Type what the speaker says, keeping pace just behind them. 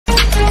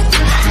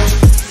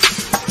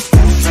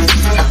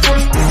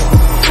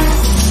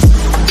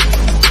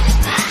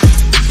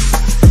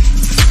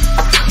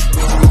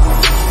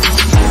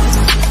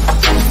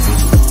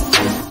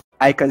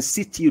I can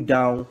sit you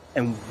down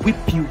and whip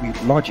you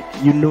with logic.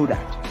 You know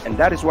that. And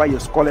that is why your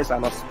scholars are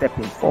not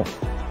stepping forward.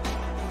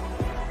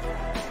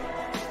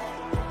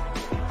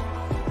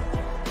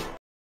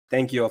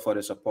 Thank you all for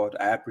the support.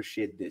 I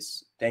appreciate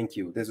this. Thank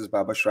you. This is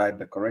babashuaib,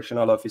 the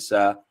correctional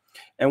officer.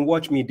 And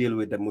watch me deal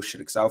with the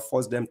mushriks. I'll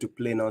force them to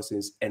play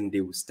nonsense and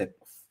they will step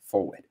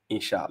forward,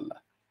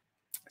 inshallah.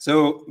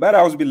 So,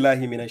 Ba'udhu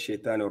billahi minash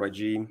shaitanir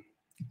rajim.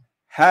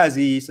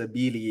 Hazi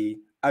sabili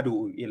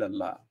ad'u ila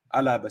Allah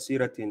ala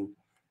basiratin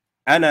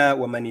ana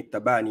wa man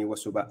ittabani wa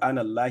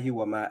subhanallahi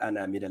wa ma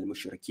ana minal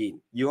mushrikeen.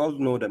 You all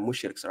know the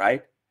mushriks,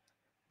 right?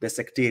 The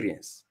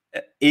sectarians,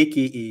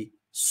 aka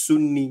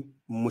Sunni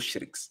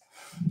mushriks.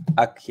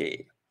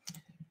 Okay,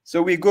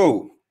 so we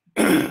go.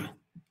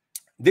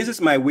 This is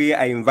my way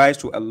I invite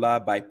to Allah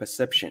by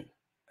perception.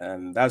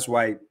 That's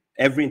why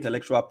every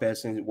intellectual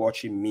person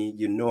watching me,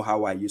 you know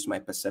how I use my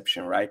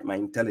perception, right? My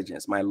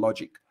intelligence, my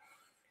logic.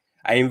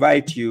 I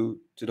invite you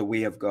to the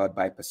way of God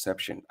by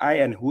perception. I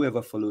and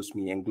whoever follows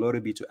me, and glory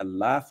be to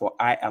Allah, for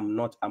I am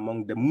not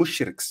among the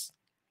mushriks.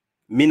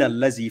 Min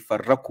allazi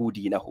farraku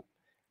dinahum.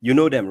 You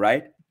know them,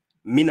 right?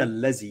 Min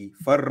allazi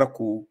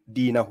farraku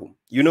dinahum.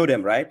 You know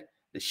them, right?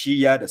 The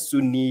Shia, the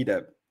Sunni,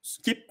 the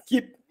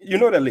keep, you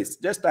know the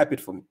list. Just type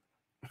it for me.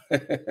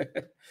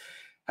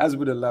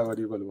 Hasbunallahu wa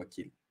ni'mal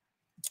wakil.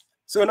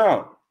 So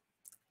now,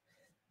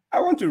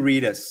 I want to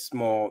read a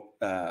small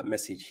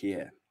message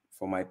here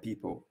for my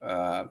people.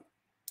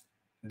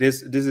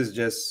 This is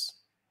just,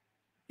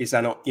 it's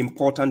an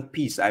important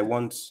piece. I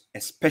want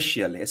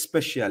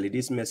especially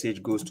this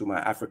message goes to my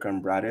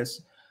African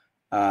brothers.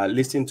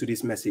 Listen to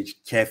this message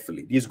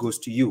carefully. This goes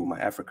to you, my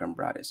African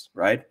brothers,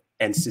 right?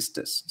 And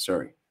sisters,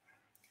 sorry.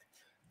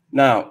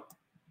 Now,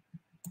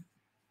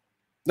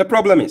 the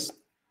problem is,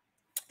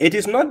 it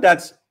is not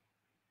that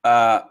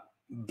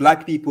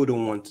black people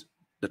don't want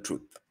the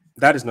truth.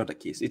 That is not the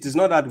case. It is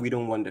not that we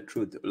don't want the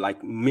truth,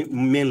 like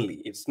mainly.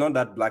 It's not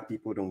that black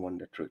people don't want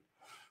the truth.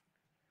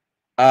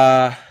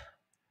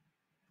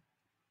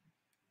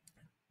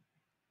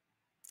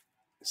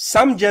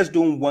 Some just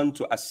don't want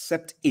to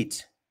accept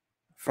it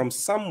from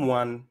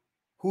someone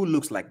who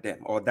looks like them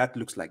or that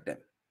looks like them.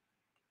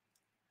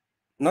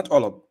 Not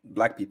all of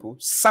black people,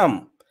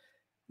 some.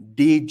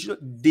 They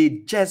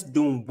just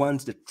don't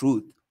want the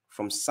truth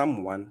from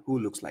someone who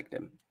looks like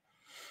them.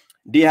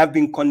 They have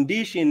been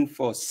conditioned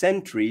for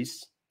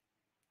centuries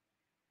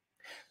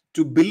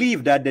to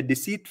believe that the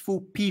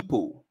deceitful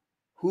people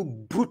who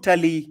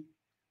brutally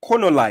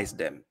colonized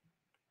them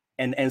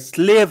and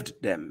enslaved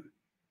them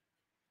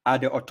are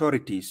the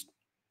authorities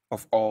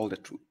of all the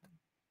truth.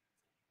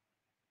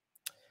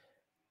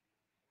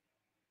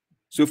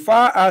 So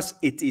far as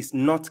it is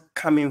not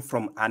coming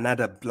from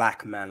another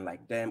black man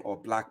like them or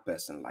black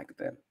person like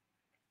them.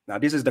 Now,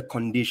 this is the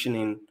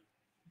conditioning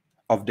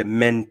of the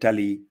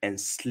mentally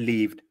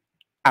enslaved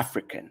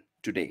African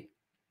today.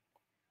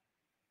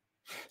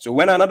 So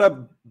when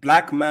another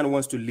black man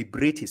wants to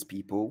liberate his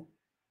people,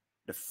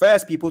 the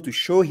first people to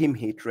show him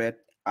hatred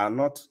are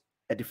not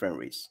a different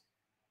race,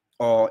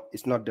 or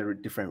it's not the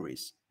different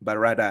race, but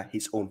rather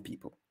his own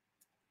people.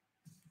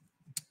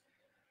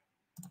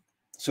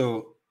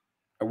 So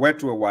a word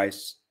to a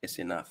wise is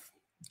enough.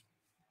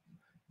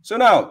 So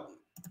now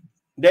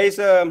there's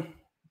this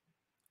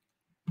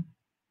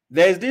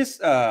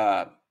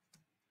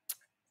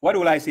what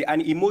will I say,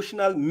 an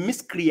emotional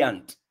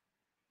miscreant,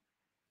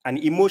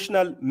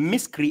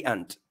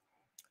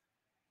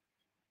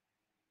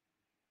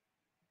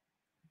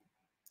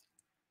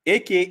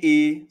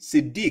 aka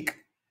Siddik,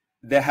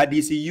 the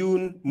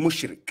Hadithiyun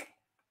mushrik.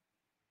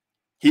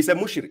 He's a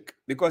mushrik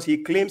because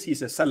he claims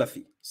he's a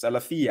Salafi,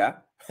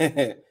 Salafiyya,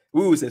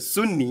 who is a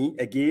Sunni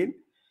again,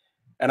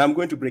 and I'm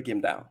going to break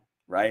him down,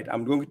 right?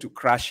 I'm going to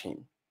crush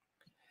him,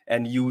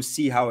 and you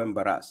see how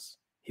embarrassed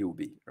he will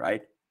be,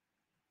 right?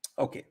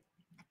 Okay.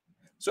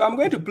 So I'm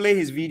going to play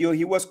his video.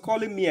 He was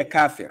calling me a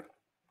kafir.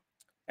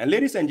 And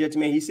ladies and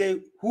gentlemen, he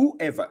said,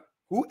 whoever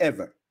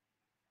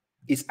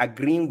is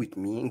agreeing with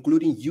me,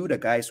 including you, the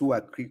guys who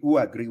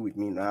agree with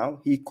me now,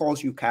 he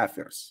calls you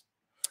kafirs.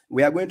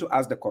 We are going to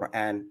ask the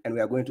Quran, and we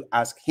are going to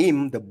ask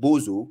him, the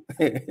bozo,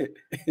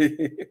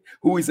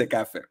 who is a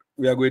kafir.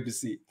 We are going to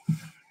see.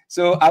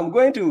 So I'm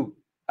going to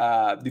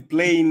be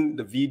playing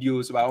the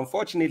videos, but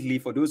unfortunately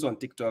for those on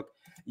TikTok,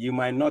 you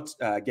might not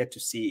get to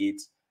see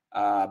it,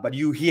 but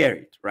you hear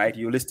it, right?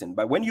 You listen.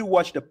 But when you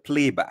watch the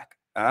playback,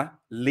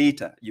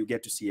 later, you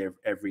get to see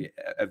every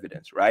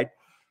evidence, right?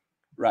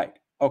 Right.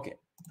 Okay.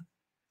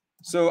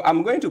 So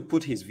I'm going to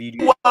put his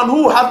video. Anyone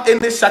who have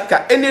any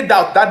shakka, any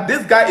doubt that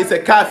this guy is a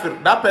kafir,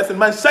 that person,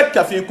 man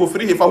shakka fi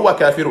kufrihi fa huwa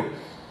kafiru.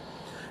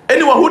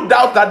 Anyone who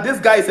doubts that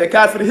this guy is a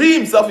kafir, he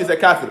himself is a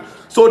kafir.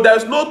 So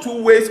there's no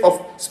two ways of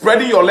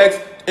spreading your legs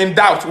in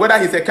doubt whether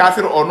he's a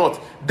kafir or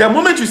not. The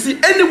moment you see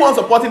anyone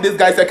supporting this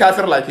guy is a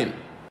kafir like him.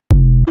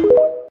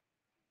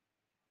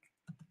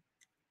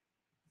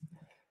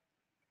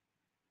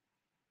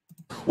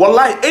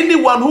 Wallahi,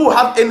 anyone who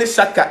have any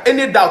shakka,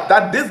 any doubt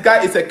that this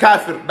guy is a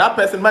kafir, that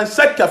person, man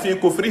shakka fi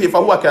kufrihi fa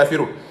huwa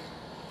kafiru.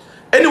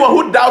 Anyone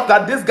who doubts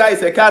that this guy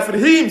is a kafir,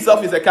 he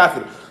himself is a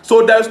kafir.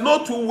 So there's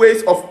no two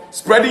ways of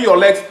spreading your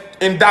legs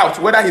in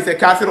doubt whether he's a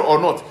kafir or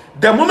not.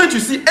 The moment you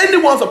see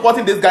anyone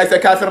supporting this guy is a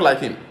kafir like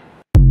him.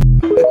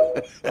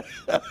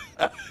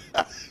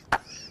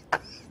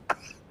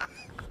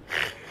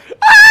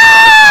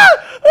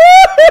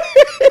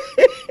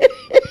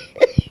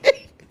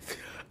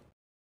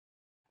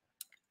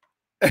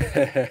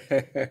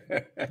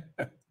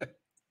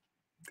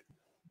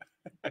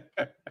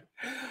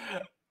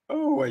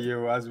 Oh,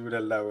 yo,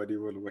 Hasbunallah wa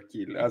ni'mal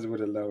wakil.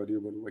 Hasbunallah wa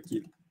ni'mal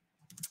wakil.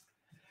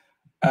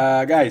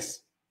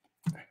 Guys,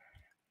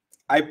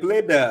 I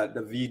played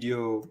the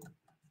video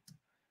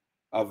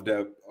of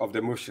the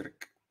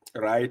mushrik,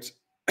 right?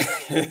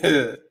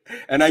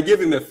 And I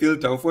gave him a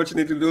filter.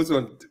 Unfortunately, those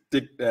on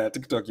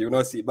TikTok you will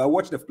not see, but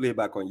watch the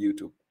playback on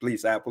YouTube,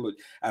 please. I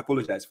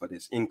apologize for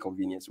this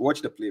inconvenience.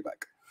 Watch the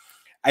playback.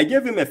 I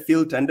gave him a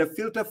filter, and the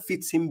filter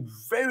fits him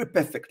very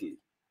perfectly,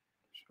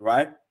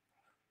 right?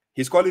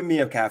 He's calling me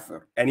a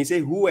kafir, and he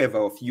said, whoever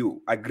of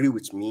you agree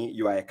with me,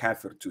 you are a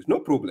kafir too. No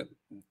problem,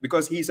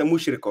 because he's a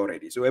mushrik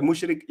already. So a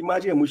mushrik,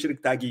 imagine a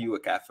mushrik tagging you a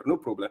kafir, no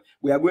problem.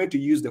 We are going to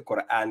use the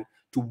Quran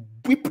to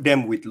whip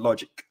them with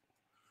logic.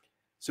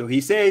 So he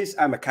says,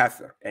 I'm a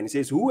kafir, and he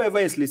says, whoever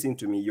is listening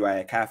to me, you are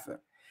a kafir.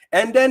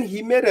 And then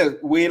he made a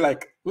way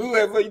like,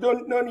 whoever, you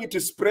don't need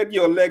to spread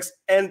your legs.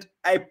 And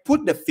I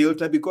put the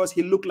filter because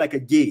he looked like a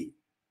gay.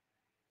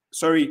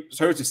 Sorry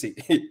to say.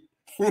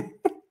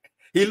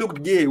 He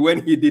looked gay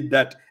when he did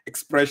that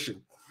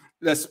expression.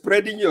 The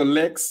spreading your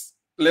legs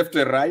left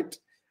and right.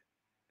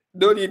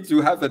 Don't need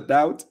to have a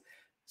doubt.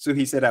 So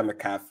he said, I'm a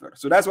kafir.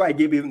 So that's why I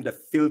gave him the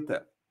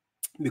filter,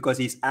 because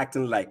he's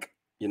acting like,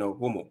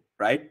 homo,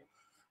 right?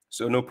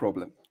 So no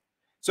problem.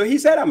 So he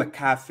said, I'm a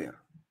kafir.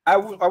 I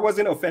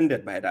wasn't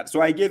offended by that.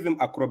 So I gave him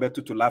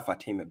acrobato to laugh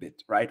at him a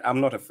bit, right? I'm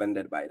not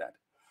offended by that.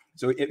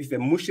 So if a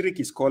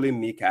mushrik is calling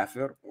me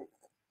kafir,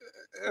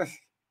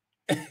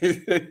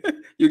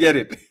 you get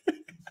it.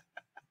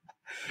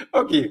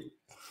 Okay.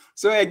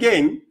 So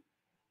again,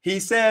 he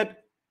said,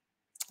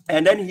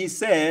 and then he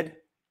said,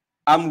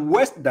 I'm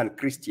worse than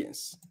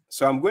Christians.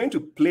 So I'm going to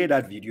play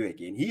that video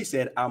again. He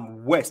said,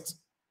 I'm worse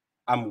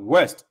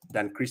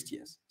than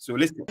Christians. So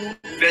listen.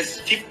 Verse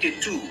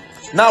 52.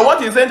 Now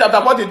what he's saying, chapter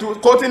 42,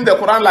 quoting the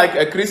Quran like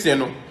a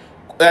Christian.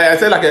 I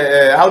say like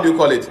a, how do you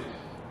call it?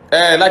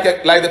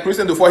 Like the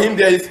Christian do. For him,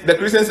 the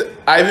Christians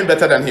are even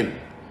better than him.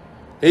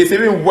 He's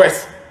even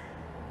worse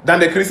than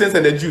the Christians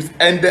and the Jews.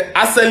 And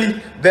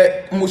actually,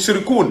 the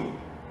mushrikun,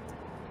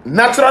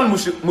 natural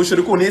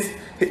mushrikun,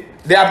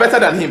 they are better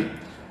than him.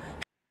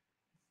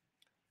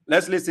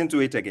 Let's listen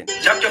to it again.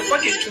 Chapter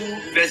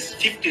 42, verse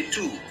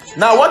 52.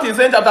 Now what he's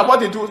saying, chapter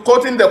 42,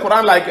 quoting the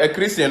Quran like a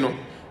Christian.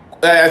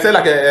 I say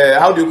like a,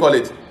 how do you call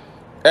it?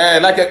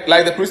 Like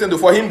the Christian do.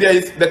 For him,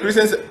 the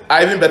Christians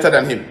are even better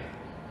than him.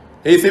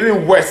 He's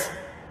even worse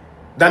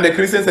than the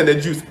Christians and the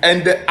Jews.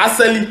 And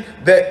actually,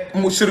 the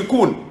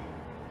mushrikun,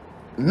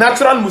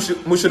 natural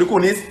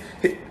mushrikun,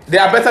 they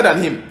are better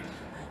than him.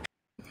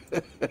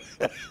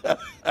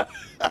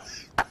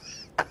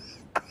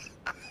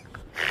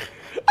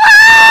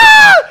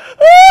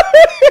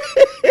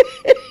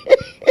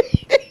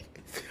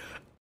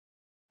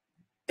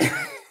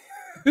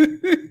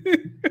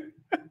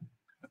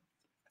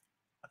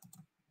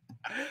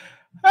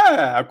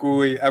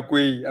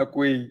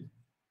 Akui,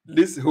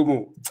 this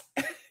homo.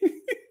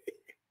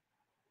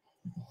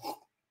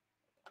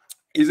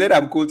 He said,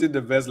 I'm quoting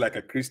the verse like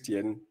a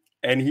Christian.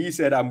 And he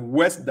said, I'm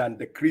worse than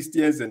the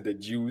Christians and the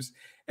Jews.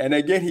 And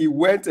again, he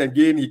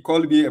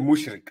called me a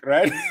mushrik,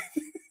 right?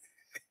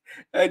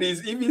 And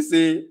he's even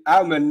say,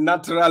 I'm a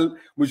natural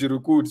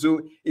mushrikun.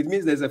 So it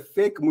means there's a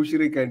fake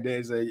mushrik and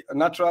there's a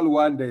natural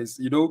one. There's,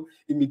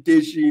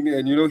 imitation.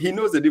 And, he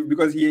knows the difference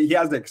because he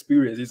has the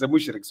experience. He's a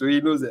mushrik. So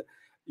he knows the,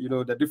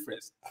 the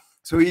difference.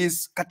 So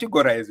he's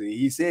categorizing.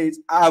 He says,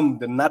 I'm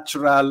the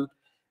natural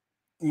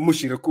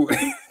mushrikun.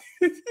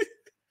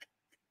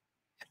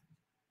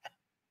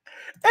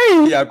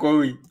 Hey,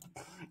 Yakowi.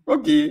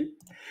 Okay.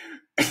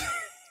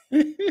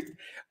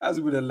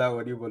 Hasbunallah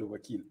wa ni'mal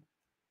wakil.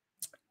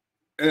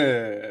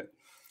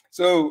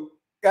 So,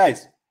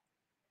 guys,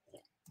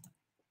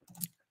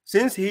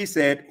 since he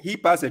said he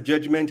passed a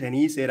judgment and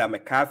he said, I'm a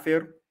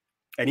kafir,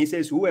 and he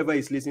says, whoever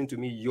is listening to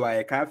me, you are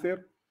a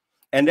kafir.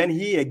 And then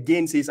he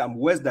again says, I'm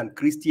worse than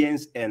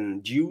Christians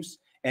and Jews.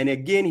 And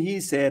again, he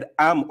said,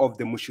 I'm of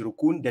the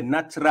mushrikun, the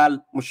natural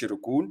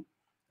mushrikun.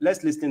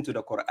 Let's listen to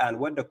the Quran,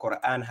 what the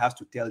Quran has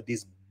to tell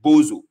this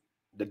bozo,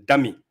 the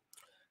dummy.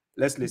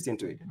 Let's listen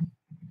to it.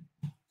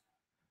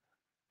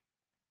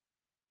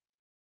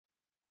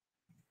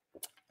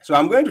 So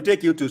I'm going to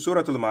take you to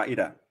Surah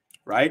Al-Ma'idah,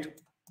 right?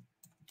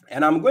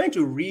 And I'm going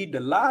to read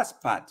the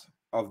last part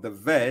of the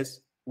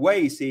verse where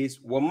he says,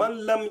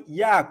 وَمَنْ لَمْ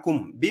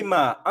يَعْكُمْ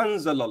بِمَا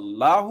أَنزَلَ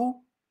اللَّهُ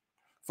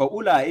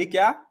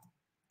فَأُولَٰئِكَ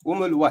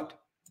هُمُ الْوَاتِ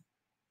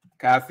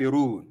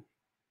كَافِرُونَ.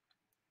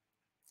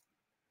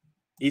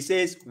 He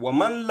says,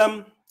 وَمَنْ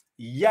لَمْ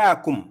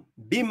يَعْكُمْ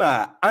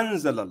بِمَا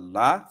أَنزَلَ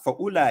اللَّهُ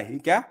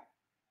فَأُولَٰئِكَ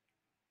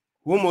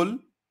هُمُ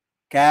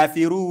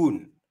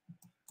الْكَافِرُونَ.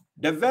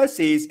 The verse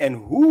says, and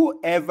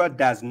whoever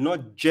does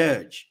not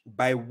judge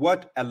by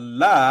what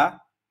Allah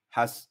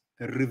has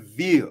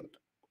revealed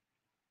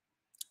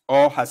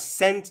or has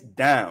sent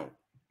down,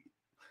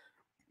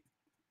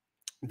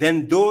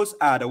 then those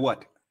are the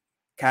what?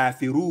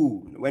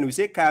 Kafirun. When we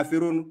say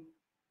kafirun,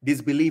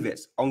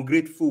 disbelievers,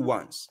 ungrateful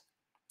ones,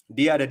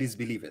 they are the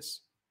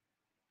disbelievers,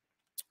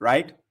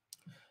 right?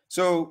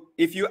 So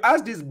if you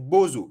ask this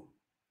bozo,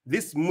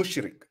 this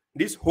mushrik,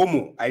 this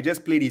homo, I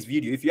just played his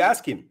video, if you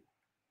ask him,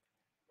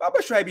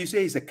 babashuaib, you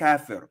say he's a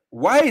kafir.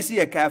 Why is he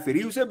a kafir?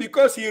 He will say,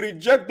 because he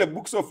rejects the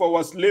books of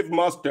our slave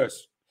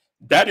masters.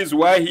 That is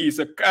why he is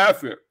a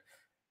kafir.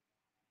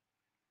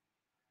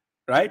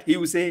 Right? He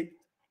will say,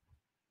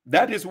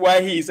 that is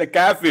why he is a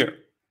kafir.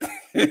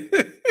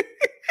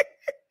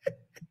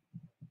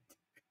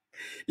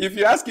 If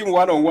you ask him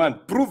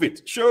one-on-one, prove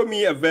it. Show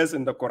me a verse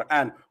in the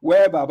Quran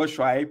where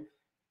babashuaib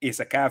is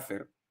a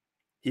kafir.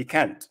 He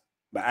can't.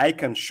 But I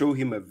can show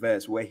him a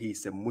verse where he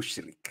is a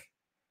mushrik.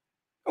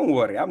 Don't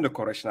worry, I'm the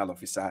correctional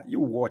officer.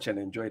 You watch and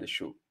enjoy the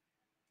show.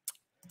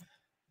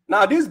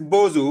 Now, this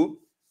bozo,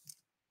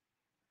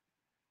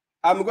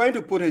 I'm going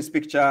to put his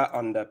picture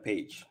on the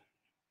page.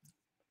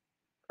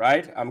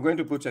 Right? I'm going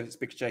to put his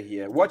picture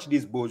here. Watch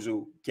this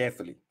bozo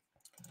carefully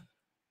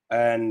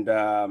and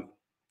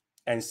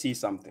see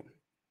something.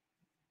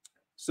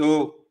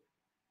 So,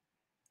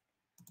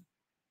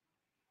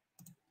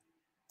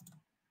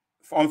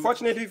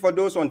 unfortunately for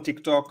those on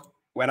TikTok,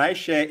 when I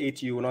share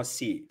it, you will not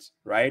see it,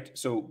 right?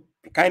 So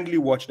kindly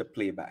watch the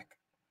playback,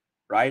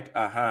 right?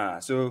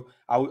 So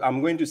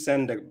I'm going to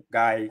send the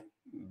guy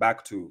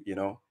back to,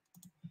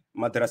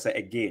 madrasa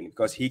again,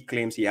 because he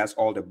claims he has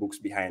all the books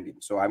behind him.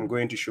 So I'm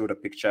going to show the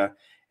picture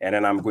and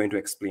then I'm going to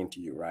explain to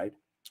you, right?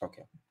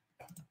 Okay.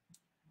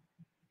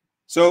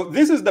 So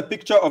this is the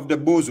picture of the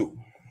bozo.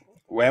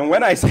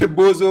 When I say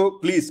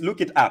bozo, please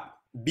look it up.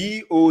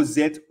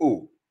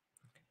 B-O-Z-O.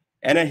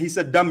 And then he's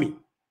a dummy.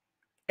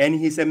 And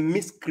he's a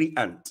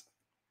miscreant,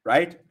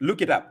 right?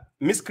 Look it up.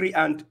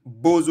 Miscreant,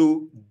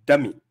 bozo,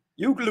 dummy.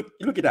 You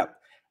look it up.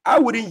 I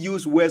wouldn't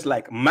use words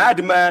like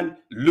madman,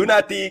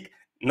 lunatic.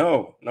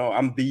 No,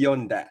 I'm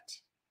beyond that.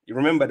 You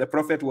remember the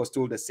prophet was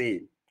told the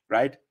same,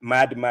 right?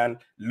 Madman,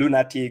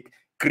 lunatic,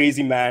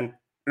 crazy man.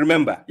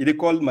 Remember, they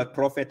called my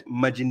prophet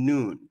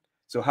Majnun.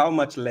 So how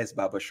much less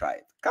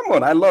babashuaib? Come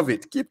on, I love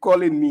it. Keep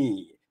calling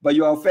me. But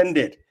you are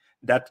offended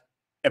that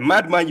a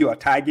madman you are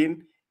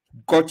tagging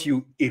got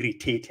you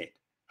irritated.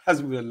 So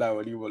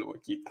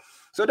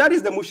that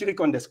is the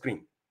mushrik on the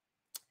screen.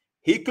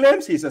 He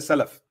claims he's a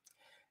Salaf.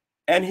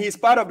 And he's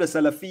part of the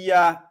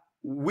Salafiyya,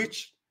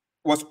 which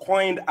was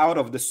coined out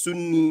of the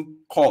Sunni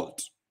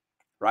cult,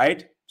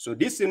 right? So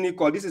this Sunni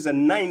cult, this is a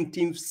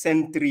 19th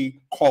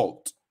century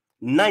cult.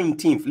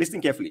 19th, listen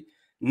carefully,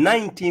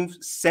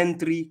 19th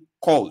century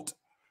cult.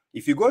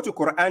 If you go to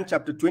Quran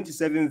chapter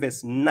 27,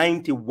 verse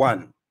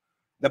 91,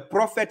 the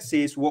prophet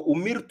says, "Wa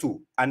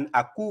umirtu an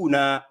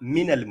akuna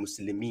min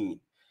al-muslimin,"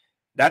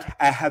 that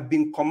I have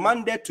been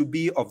commanded to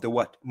be of the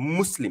what?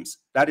 Muslims,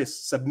 that is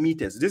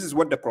submitters. This is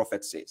what the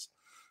prophet says.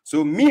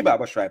 So me,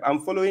 babashuaib, I'm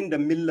following the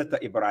millata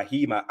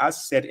Ibrahima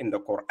as said in the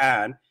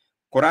Quran,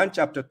 Quran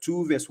chapter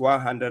 2, verse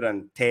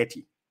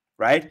 130,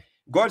 right?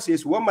 God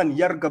says, "Waman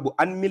yargabu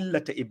an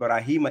millata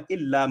Ibrahima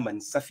illa man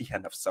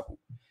safiha nafsahu."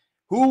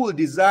 Who will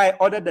desire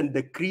other than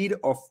the creed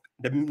of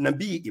the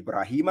Nabi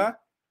Ibrahima,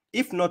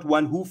 if not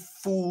one who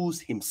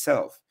fools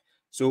himself?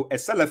 So a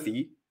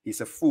Salafi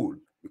is a fool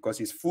because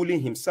he's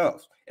fooling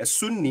himself. A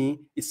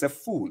Sunni is a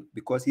fool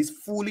because he's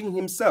fooling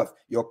himself.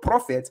 Your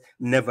prophet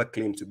never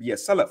claimed to be a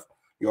Salaf.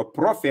 Your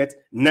prophet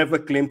never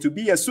claimed to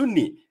be a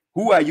Sunni.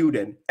 Who are you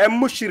then? A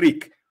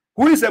mushrik.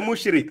 Who is a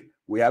mushrik?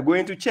 We are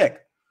going to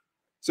check.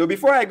 So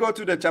before I go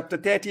to the chapter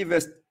 30,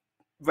 verse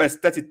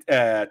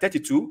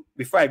 32,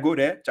 before I go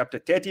there, chapter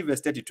 30, verse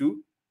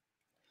 32,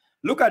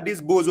 look at this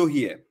bozo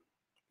here.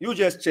 You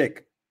just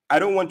check. I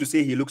don't want to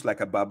say he looks like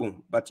a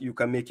baboon, but you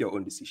can make your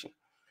own decision.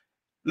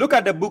 Look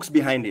at the books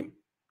behind him.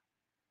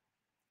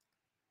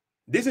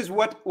 This is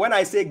what, when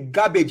I say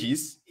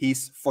garbages,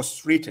 he's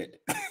frustrated.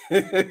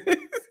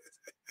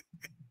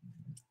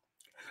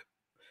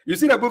 You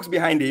see the books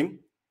behind him?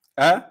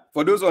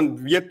 For those on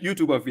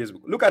YouTube or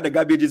Facebook, look at the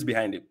garbages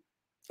behind him.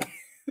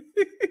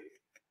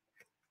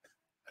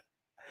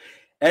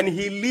 And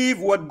he leave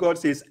what God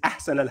says,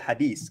 Ahsan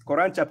al-Hadith,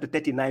 Quran chapter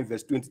 39,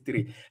 verse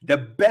 23, the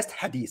best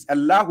hadith,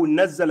 Allahu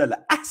nazzala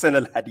al-Ahsan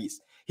al-Hadith.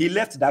 He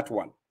left that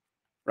one,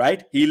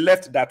 right? He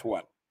left that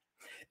one.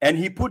 And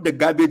he put the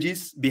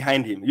garbages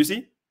behind him. You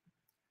see?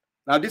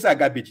 Now, these are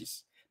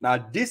garbages.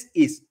 Now, this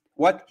is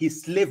what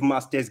his slave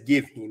masters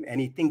gave him, and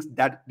he thinks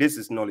that this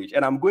is knowledge.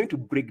 And I'm going to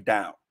break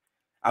down.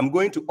 I'm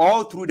going to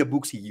all through the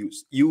books he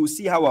used. You will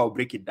see how I'll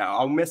break it down.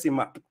 I'll mess him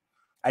up.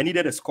 I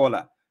needed a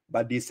scholar,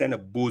 but they sent a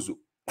bozo.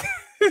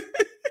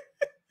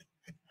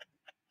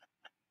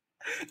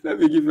 Let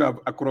me give you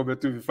a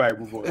chrometer before I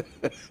move on.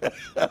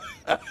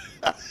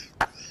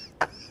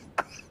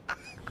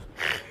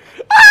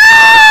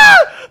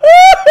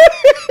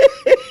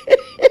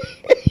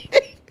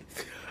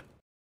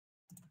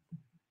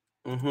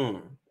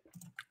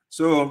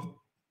 So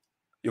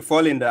You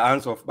fall in the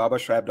hands of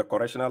babashuaib, the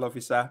correctional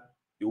officer.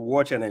 You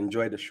watch and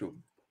enjoy the show.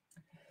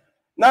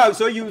 Now,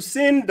 so you've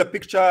seen the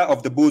picture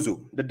of the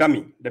bozo, the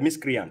dummy, the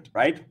miscreant,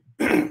 right?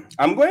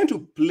 I'm going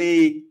to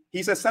play,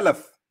 he's a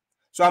salaf.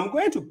 So I'm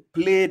going to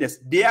play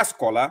their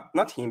scholar,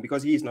 not him,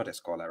 because he is not a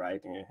scholar,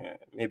 right?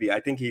 Maybe, I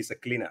think he's a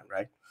cleaner,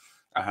 right?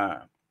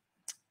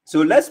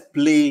 So let's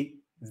play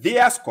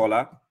their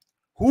scholar,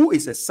 who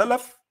is a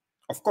salaf.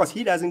 Of course,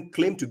 he doesn't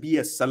claim to be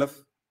a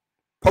salaf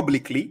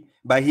publicly,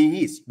 but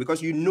he is,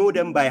 because you know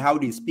them by how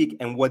they speak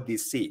and what they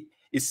say.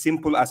 It's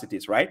simple as it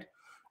is, right?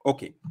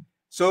 Okay.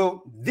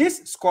 So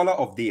this scholar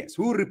of theirs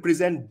who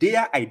represent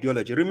their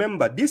ideology,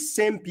 remember, these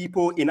same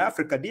people in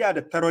Africa, they are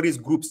the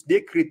terrorist groups. They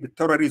create the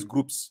terrorist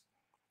groups,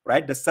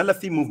 right? The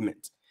Salafi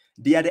movement.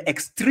 They are the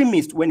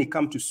extremists when it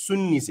comes to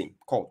Sunnism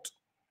cult.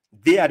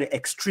 They are the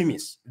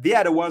extremists. They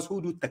are the ones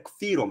who do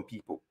takfir on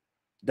people.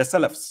 The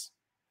Salafs.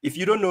 If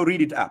you don't know,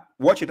 read it up,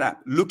 watch it up,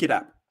 look it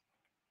up.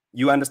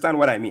 You understand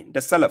what I mean? The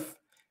Salaf.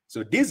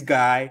 So this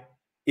guy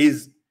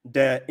is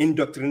the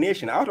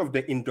indoctrination. Out of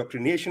the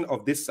indoctrination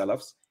of these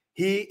Salafs,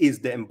 he is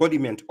the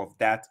embodiment of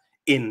that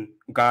in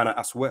Ghana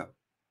as well.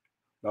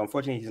 But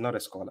unfortunately, he's not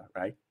a scholar,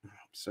 right?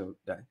 So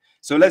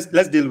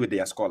let's deal with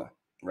their scholar,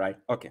 right?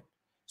 Okay.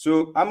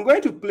 So I'm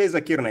going to play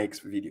Zakir Naik's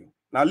video.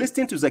 Now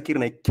listen to Zakir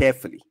Naik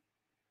carefully.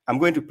 I'm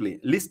going to play.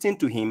 Listen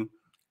to him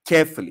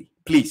carefully,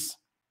 please.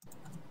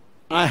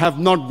 I have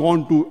not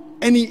gone to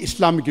any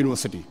Islamic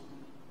university.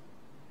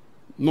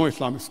 No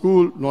Islamic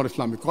school, no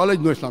Islamic college,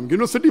 no Islamic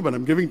university, but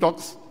I'm giving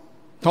talks.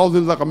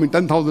 Thousands are coming,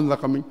 10,000 are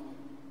coming.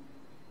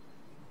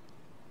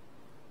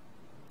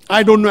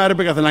 I don't know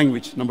Arabic as a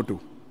language, number two.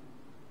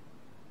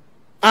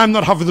 I am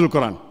not Hafizul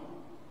Quran.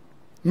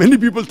 Many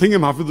people think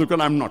I'm Hafizul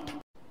Quran, I'm not.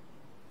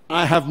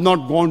 I have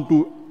not gone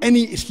to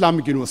any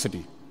Islamic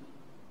university.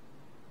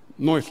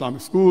 No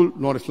Islamic school,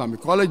 no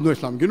Islamic college, no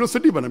Islamic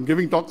university, but I'm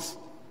giving talks.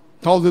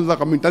 Thousands are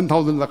coming,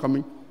 10,000 are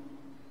coming.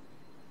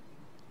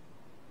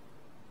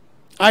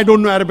 I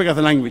don't know Arabic as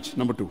a language,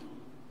 number two.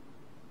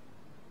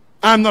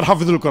 I am not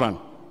Hafizul Quran.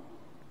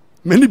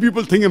 Many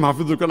people think I'm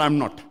Hafizul Quran, I'm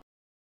not.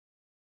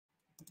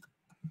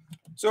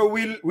 So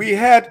we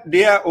had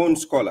their own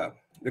scholar,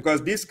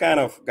 because this kind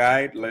of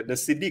guy, like the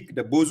Siddik,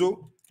 the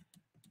Bozo,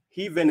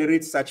 he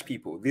venerates such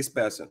people, this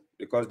person,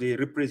 because he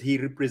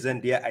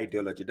represents their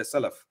ideology, the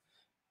Salaf.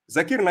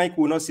 Zakir Naik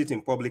will not sit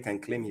in public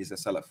and claim he's a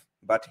Salaf,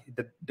 but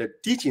the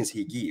teachings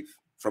he gives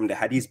from the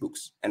Hadith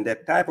books and the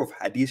type of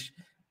Hadith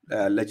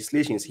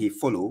legislations he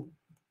follows,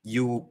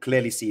 you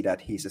clearly see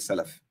that he's a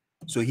Salaf.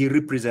 So he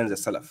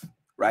represents a Salaf,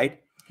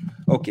 right?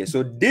 Okay,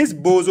 so this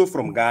Bozo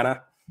from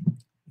Ghana,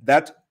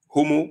 that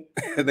homo,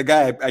 the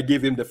guy I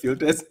gave him the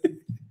filters,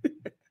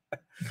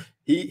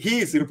 he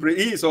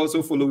is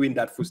also following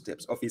that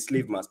footsteps of his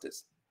slave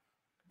masters.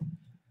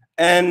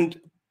 And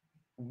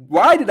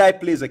why did I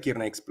play Zakir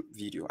Naik's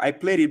video? I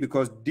played it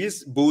because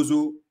this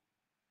Bozo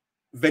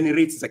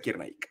venerates Zakir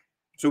Naik.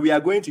 So we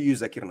are going to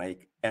use Zakir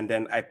Naik, and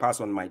then I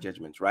pass on my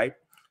judgment, right?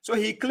 So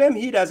he claimed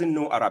he doesn't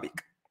know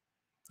Arabic,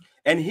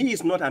 and he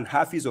is not an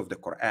Hafiz of the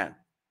Quran,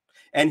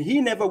 and he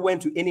never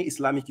went to any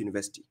Islamic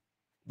university,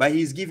 but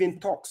he's giving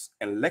talks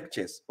and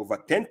lectures.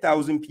 Over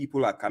 10,000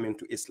 people are coming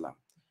to Islam.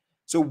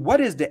 So what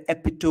is the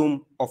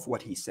epitome of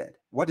what he said?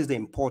 What is the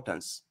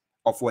importance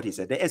of what he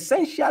said? The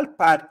essential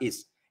part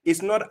is,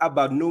 it's not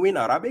about knowing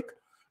Arabic.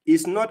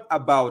 It's not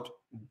about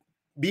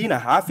being a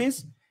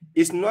Hafiz.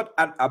 It's not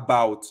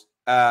about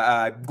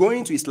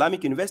going to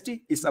Islamic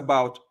university. It's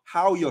about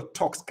how your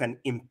talks can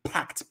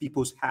impact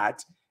people's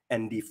hearts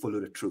and they follow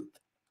the truth.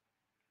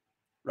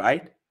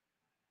 Right?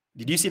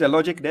 Did you see the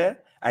logic there?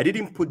 I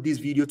didn't put this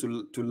video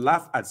to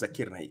laugh at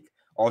Zakir Naik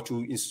or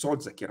to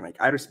insult Zakir Naik.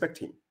 I respect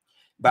him.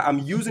 But I'm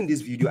using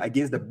this video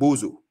against the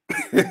Bozo,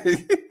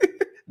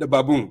 the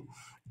baboon.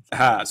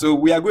 So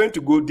we are going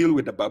to go deal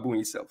with the baboon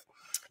itself.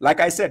 Like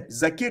I said,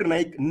 Zakir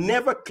Naik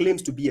never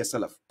claims to be a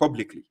Salaf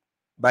publicly,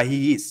 but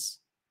he is.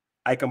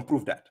 I can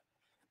prove that.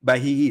 But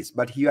he is.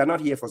 But you are not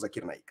here for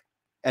Zakir Naik.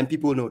 And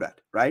people know that,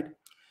 right?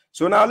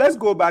 So now let's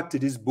go back to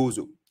this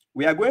Bozo.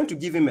 We are going to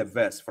give him a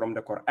verse from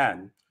the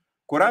Quran.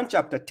 Quran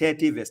chapter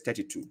 30, verse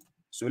 32.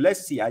 So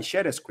let's see. I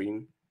share the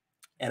screen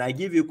and I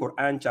give you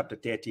Quran chapter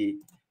 30,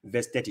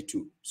 verse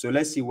 32. So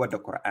let's see what the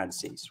Quran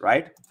says,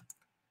 right?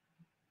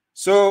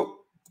 So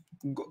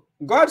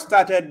God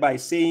started by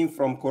saying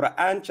from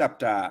Quran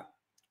chapter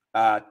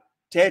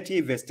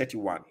 30, verse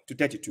 31 to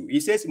 32. He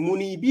says,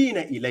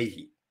 Munibina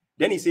ilayhi.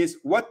 Then he says,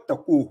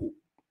 Wattaquhu.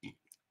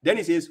 Then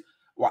he says,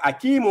 Wa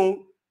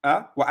akimu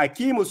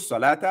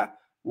salata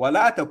wa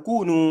la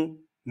takunu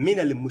min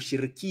al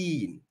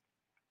mushrikeen.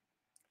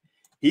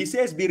 He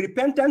says, be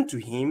repentant to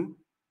him,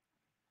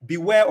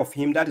 beware of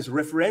him, that is,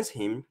 reference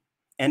him,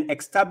 and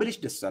establish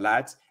the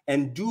salat,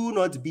 and do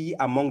not be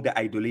among the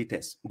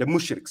idolaters, the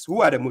mushriks.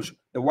 Who are the mushriks?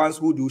 The ones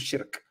who do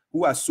shirk,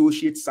 who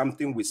associate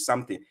something with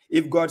something.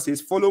 If God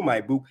says, follow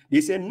my book, they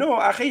say, no,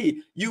 akhi,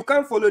 you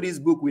can't follow this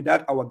book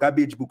without our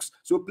garbage books.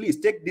 So please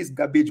take these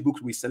garbage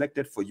books we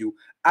selected for you,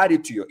 add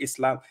it to your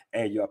Islam,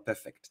 and you are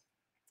perfect.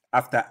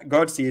 After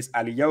God says,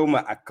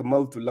 Al-yawma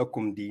akmaltu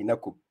lakum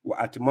dinakum wa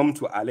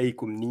atmamtu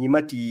alaykum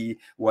ni'mati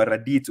wa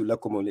raditu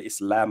lakum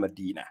al-islam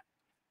dina.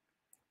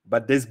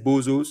 But these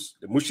bozos,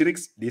 the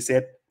mushriks, they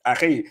said,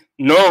 Akhi,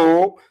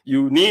 no,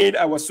 you need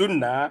our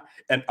sunnah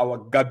and our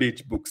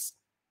garbage books.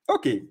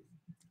 Okay,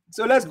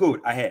 so let's go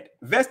ahead.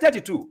 Verse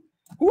 32.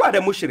 Who are the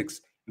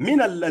mushriks? Min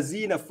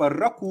allazina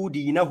farraku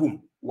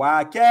dinahum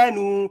wa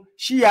kanu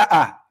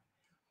shi'a.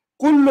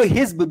 Kullu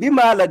hizb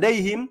bima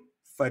ladayhim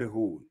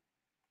farihun.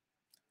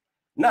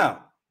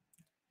 Now,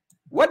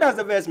 what does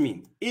the verse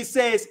mean? It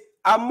says,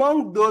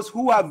 among those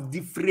who have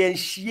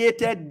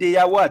differentiated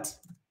their what?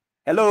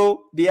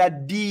 Hello, their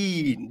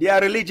deen, their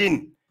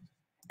religion,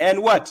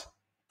 and what?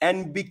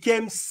 And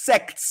became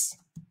sects.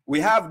 We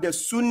have the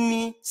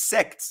Sunni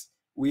sect,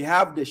 we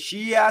have the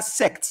Shia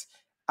sect,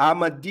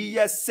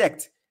 Ahmadiyya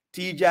sect,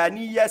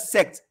 Tijaniya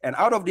sect, and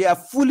out of their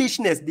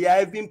foolishness, they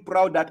are even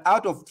proud that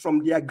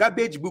from their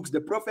garbage books,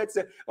 the prophet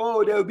said,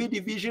 oh, there will be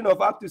division of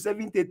up to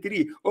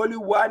 73. Only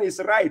one is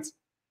right.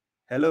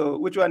 Hello,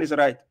 which one is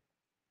right?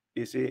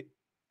 You say,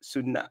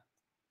 Sunnah.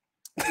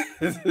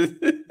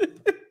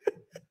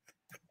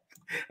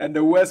 And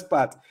the worst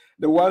part,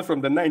 the one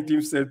from the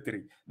 19th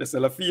century, the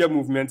Salafiyya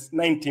movement's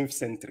 19th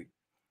century,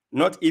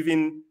 not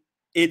even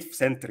 8th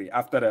century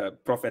after the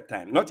prophet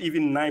time, not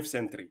even 9th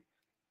century,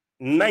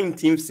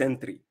 19th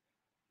century,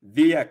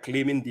 they are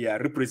claiming they are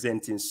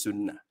representing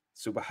Sunnah.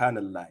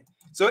 Subhanallah.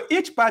 So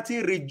each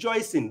party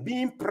rejoicing,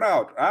 being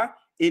proud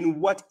in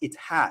what it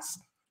has.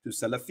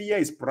 So Salafiyya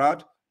is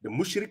proud. The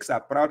mushriks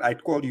are proud. I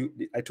told you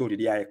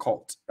they are a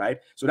cult, right?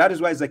 So that is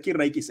why Zakir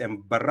Naik is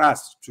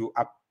embarrassed to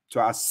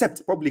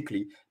accept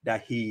publicly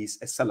that he is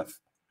a Salaf.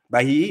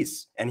 But he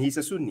is, and he's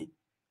a Sunni.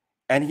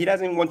 And he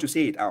doesn't want to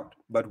say it out.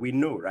 But we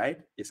know, right?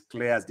 It's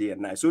clear as day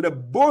and night. So the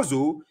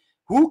bozo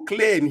who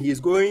claim he is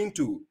going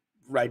to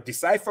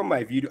decipher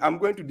my video, I'm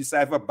going to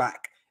decipher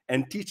back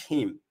and teach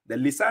him the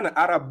Lisan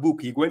Arab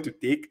book he's going to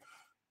take.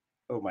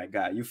 Oh my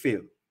God, you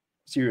fail.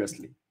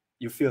 Seriously.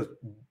 You fail.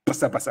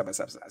 Basa, basa,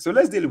 basa, basa. So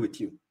let's deal with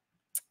you.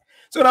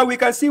 So now we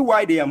can see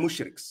why they are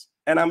mushriks.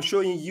 And I'm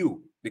showing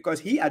you because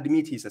he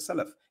admits he's a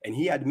Salaf and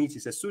he admits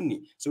he's a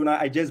Sunni. So now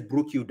I just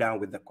broke you down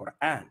with the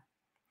Quran.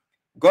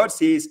 God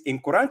says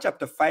in Quran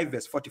chapter 5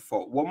 verse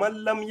 44,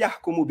 وَمَنْ لَمْ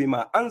يَحْكُمُ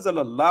بِمَا أَنزَلَ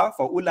اللَّهُ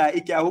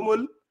فَأُولَٰئِكَ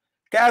هُمُ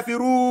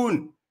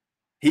الْكَافِرُونَ.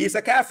 He is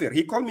a kafir.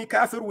 He called me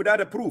kafir without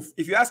a proof.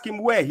 If you ask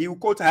him where, he will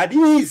quote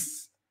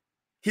hadith,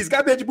 his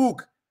garbage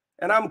book.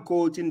 And I'm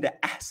quoting the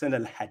Ahsan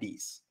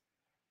al-Hadith,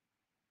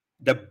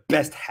 the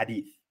best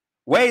hadith.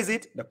 Where is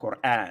it? The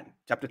Quran,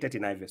 chapter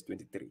 39, verse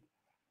 23.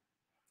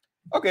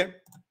 Okay.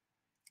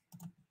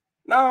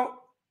 Now,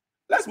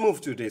 let's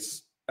move to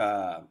this.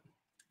 Let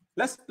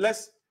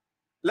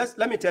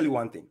me tell you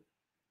one thing.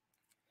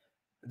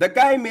 The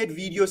guy made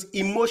videos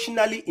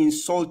emotionally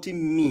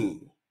insulting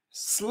me,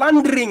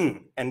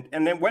 slandering, and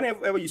then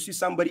whenever you see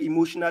somebody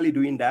emotionally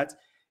doing that,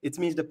 it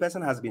means the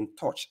person has been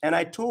touched. And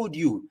I told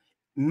you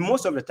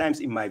most of the times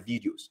in my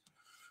videos,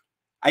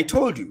 I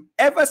told you,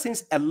 ever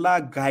since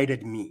Allah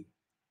guided me,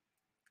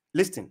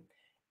 listen,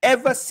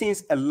 ever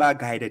since Allah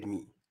guided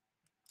me,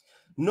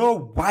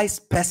 no wise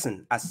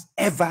person has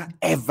ever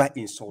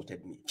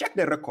insulted me. Check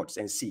the records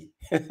and see.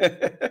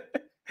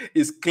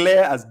 It's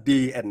clear as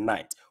day and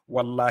night.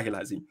 Wallahi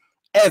lazim.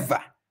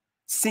 Ever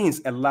since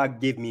Allah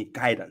gave me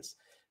guidance,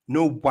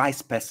 no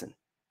wise person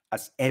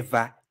has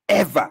ever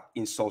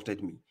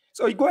insulted me.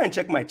 So you go and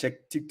check my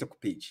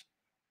TikTok page.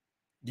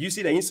 Do you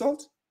see the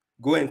insult?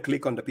 Go and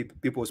click on the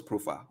people's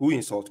profile. Who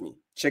insult me?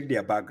 Check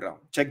their background.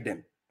 Check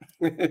them.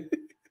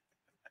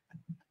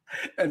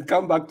 And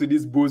come back to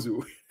this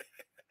bozo.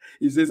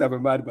 He says, I'm a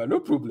madman. No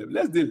problem.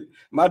 Let's deal.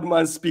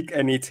 Madman speak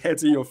and it's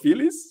hurting your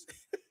feelings.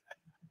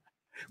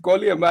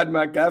 Call you a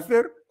madman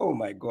kafir? Oh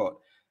my God.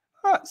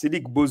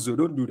 Siddik Bozo,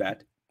 don't do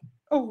that.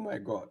 Oh my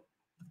God.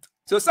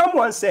 So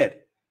someone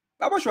said,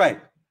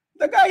 babashuaib,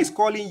 the guy is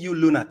calling you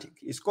lunatic.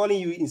 He's calling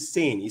you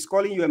insane. He's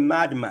calling you a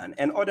madman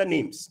and other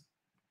names.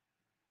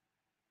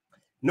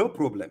 No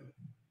problem.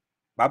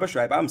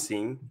 babashuaib, I'm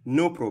saying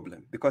no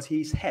problem because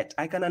he's hurt.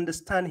 I can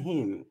understand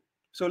him.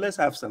 So let's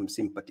have some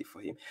sympathy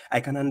for him.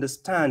 I can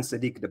understand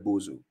Siddik the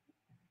Bozo,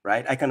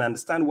 right? I can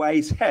understand why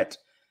he's hurt.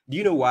 Do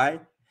you know why?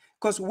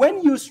 Because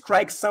when you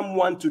strike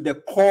someone to the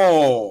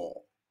core,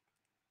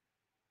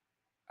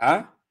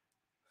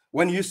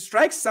 when you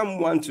strike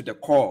someone to the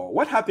core,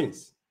 what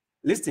happens?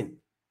 Listen,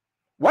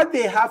 what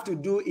they have to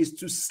do is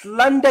to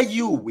slander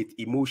you with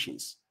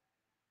emotions.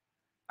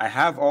 I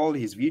have all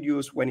his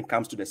videos when it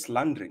comes to the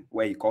slandering,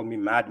 where he called me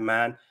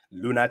madman,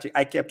 lunatic.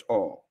 I kept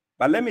all.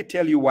 But let me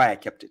tell you why I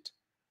kept it.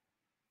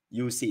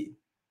 You see,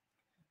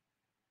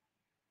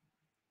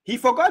 he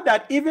forgot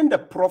that even the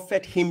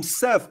Prophet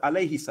himself,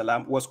 alayhi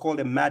salam, was called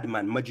a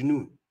madman,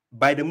 Majnun,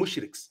 by the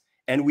mushriks.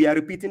 And we are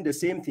repeating the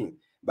same thing.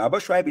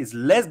 babashuaib is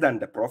less than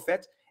the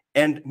Prophet,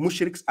 and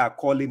mushriks are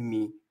calling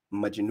me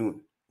Majnun.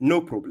 No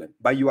problem.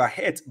 But you are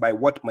hurt by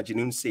what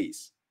Majnun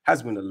says.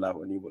 Hasbunallah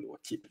wa ni'mal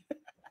wakil.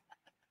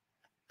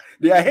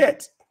 They are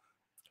hurt.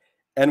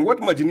 And what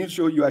Majnun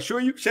show you, I show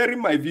you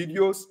sharing my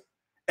videos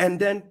and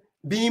then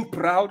being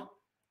proud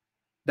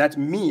that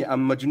me,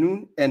 I'm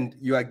Majnun, and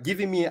you are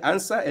giving me an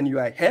answer and you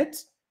are hurt?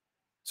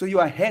 So you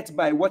are hurt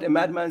by what a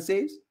madman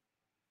says?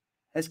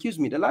 Excuse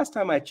me, the last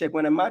time I checked,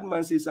 when a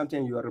madman says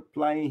something, you are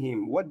replying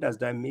him, what does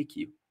that make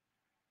you?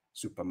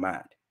 Super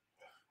mad.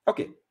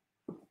 Okay.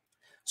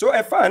 So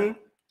a fan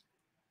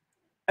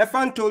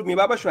told me,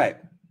 babashuaib,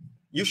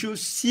 you should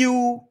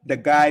sue the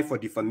guy for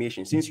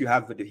defamation since you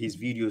have his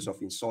videos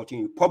of insulting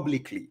you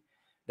publicly,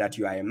 that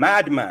you are a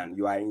madman,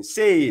 you are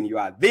insane, you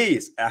are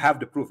this. I have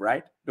the proof,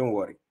 right? Don't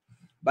worry.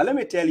 But let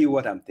me tell you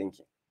what I'm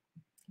thinking.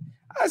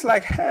 I was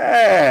like,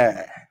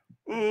 hey,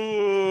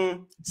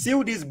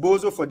 sue this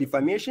bozo for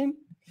defamation?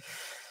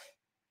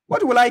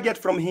 What will I get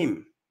from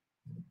him?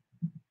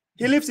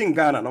 He lives in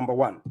Ghana, number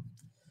one.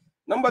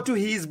 Number two,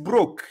 he is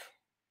broke.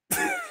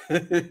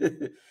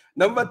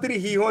 Number three,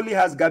 he only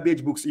has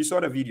garbage books. You saw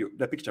the video,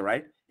 the picture,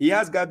 right? He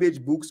has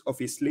garbage books of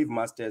his slave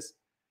masters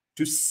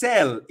to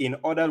sell in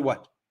order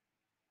what?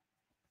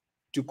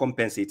 To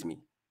compensate me,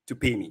 to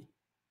pay me.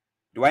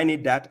 Do I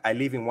need that? I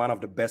live in one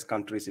of the best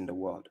countries in the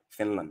world,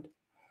 Finland.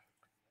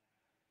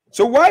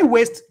 So why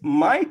waste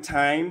my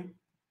time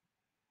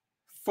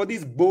for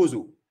this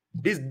bozo,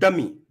 this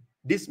dummy,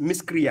 this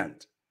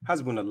miscreant?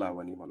 Hasbunallah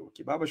wa ni'mal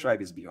wakeel.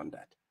 babashuaib is beyond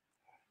that.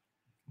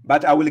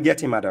 But I will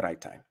get him at the right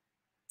time.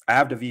 I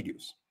have the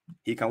videos.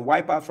 He can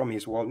wipe out from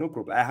his wall, no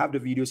problem. I have the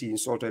videos. He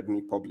insulted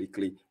me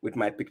publicly with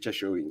my picture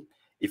showing.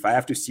 If I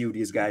have to sue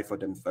this guy for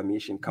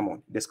defamation, come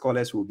on. The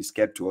scholars will be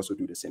scared to also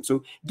do the same.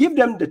 So give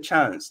them the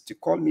chance to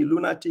call me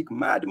lunatic,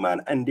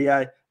 madman, and they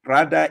are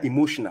rather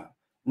emotional.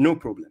 No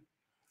problem.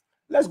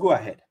 Let's go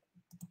ahead.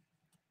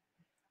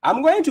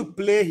 I'm going to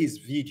play his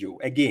video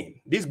again.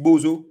 This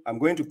bozo, I'm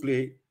going to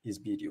play his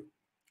video,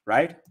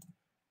 right?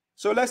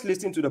 So let's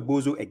listen to the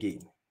bozo again,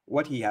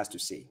 what he has to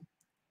say.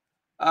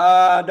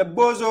 The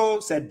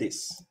bozo said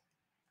this.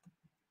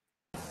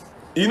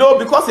 You know,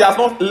 because he has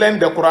not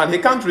learned the Quran, he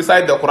can't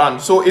recite the Quran.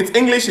 So it's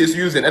English he's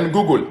using and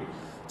Google.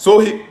 So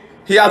he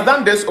has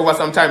done this over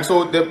some time.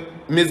 So the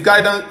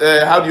misguidance,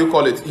 how do you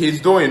call it?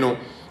 He's doing, you know,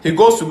 he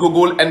goes to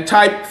Google and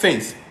type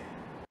things.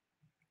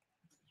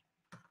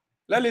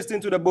 Let's listen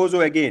to the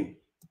bozo again.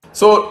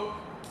 So,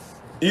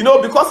 you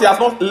know, because he has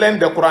not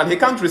learned the Quran, he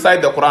can't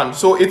recite the Quran.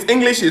 So it's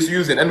English he's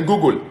using and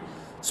Google.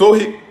 So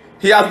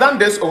he has done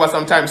this over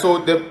some time. So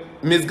the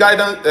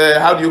misguidance,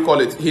 how do you call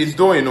it? He's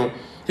doing, you know,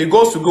 he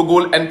goes to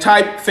Google and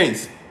type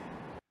things.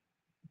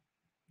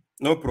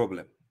 No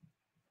problem.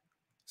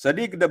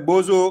 Siddik, the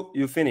bozo,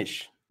 you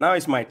finish. Now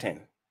it's my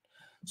turn.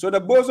 So the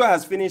bozo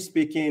has finished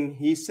speaking.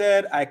 He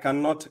said, I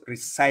cannot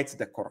recite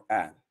the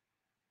Quran.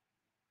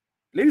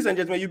 Ladies and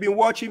gentlemen, you've been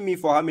watching me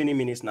for how many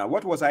minutes now?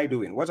 What was I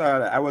doing?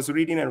 I was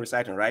reading and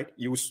reciting, right?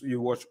 You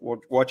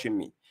watching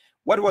me.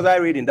 What was I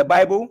reading? The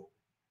Bible?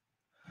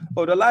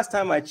 Oh, the last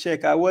time I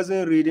checked, I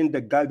wasn't reading the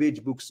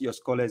garbage books your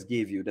scholars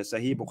gave you, the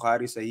Sahih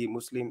Bukhari, Sahih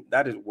Muslim.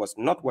 That was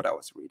not what I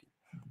was reading.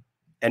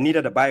 And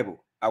neither the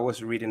Bible. I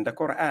was reading the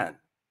Quran.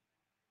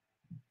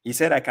 He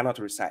said, I cannot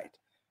recite.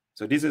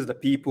 So this is the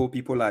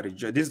people are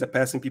rejoicing. This is the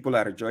person people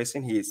are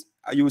rejoicing.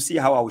 You will see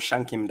how I will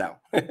shank him down.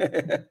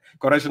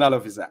 Correctional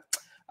officer.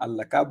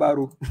 Allah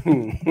Kabaru.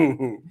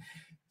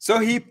 So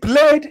he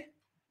played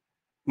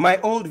my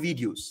old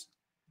videos,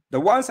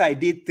 the ones I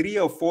did 3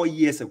 or 4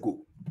 years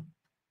ago.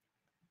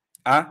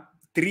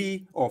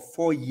 3 or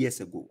 4 years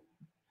ago.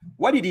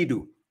 What did he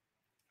do?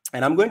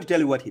 And I'm going to tell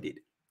you what he did.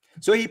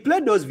 So he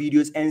played those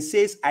videos and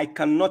says, I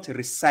cannot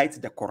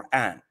recite the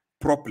Quran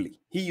properly.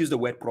 He used the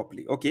word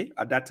properly, okay,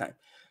 at that time.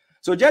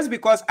 So just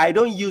because I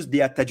don't use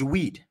their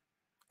tajweed,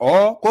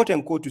 or quote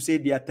unquote to say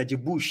their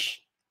tajibush,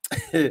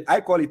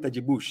 I call it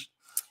tajibush.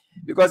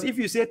 Because if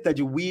you say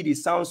tajweed, it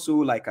sounds so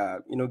like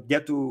a,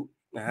 ghetto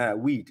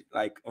weed.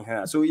 Like,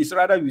 so it's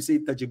rather you say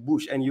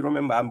tajibush, and you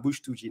remember I'm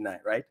Bush 2G9,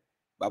 right?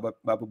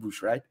 Baba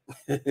Bush, right?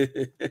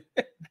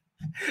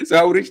 So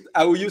I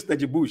will use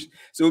tajibush.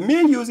 So me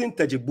using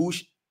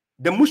tajibush,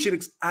 the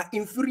mushriks are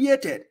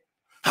infuriated.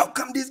 How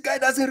come this guy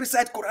doesn't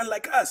recite Quran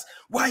like us?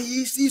 Why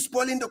is he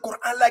spoiling the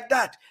Quran like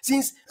that?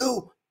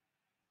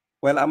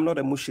 Well, I'm not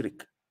a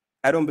mushrik.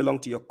 I don't belong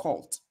to your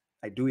cult.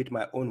 I do it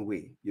my own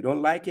way. You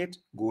don't like it?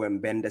 Go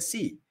and bend the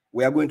sea.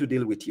 We are going to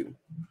deal with you.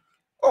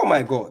 Oh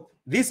my God.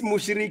 These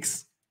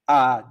mushriks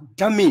are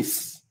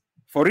dummies.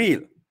 For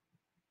real.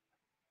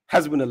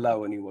 Hasbunallah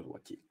wa ni'mal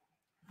wakeel.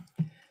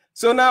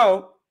 So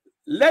now,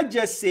 let's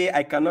just say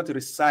I cannot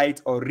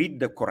recite or read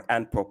the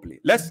Quran properly.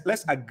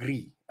 Let's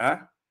agree.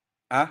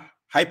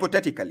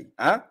 Hypothetically.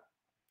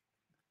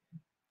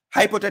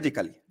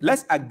 Hypothetically.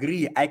 Let's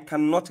agree I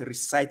cannot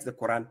recite the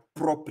Quran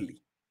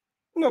properly.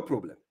 No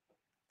problem.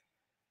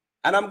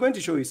 And I'm going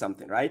to show you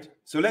something, right?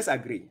 So let's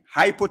agree.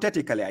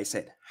 Hypothetically, I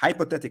said,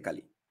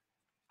 hypothetically,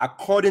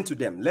 according to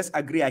them, let's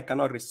agree I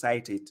cannot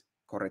recite it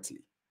correctly.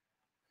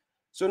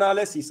 So now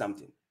let's see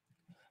something.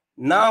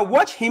 Now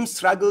watch him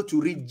struggle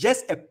to read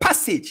just a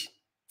passage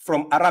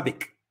from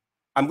Arabic.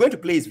 I'm going to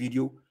play his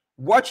video.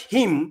 Watch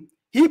him.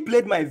 He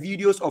played my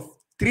videos of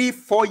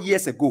 3-4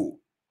 years ago,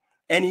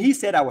 and he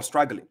said I was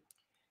struggling.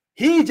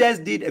 He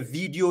just did a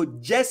video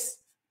just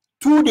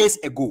 2 days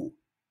ago.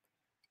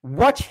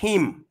 Watch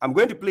him. I'm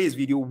going to play his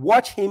video.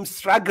 Watch him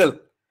struggle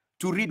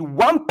to read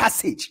one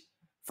passage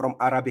from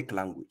Arabic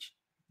language.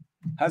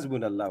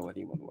 Hasbunallah wa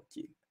ni'mal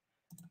wakil.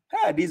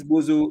 Hey, this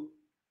Bozo,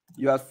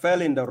 you have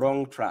fell in the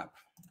wrong trap.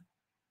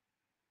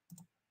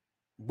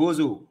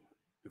 Bozo,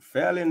 you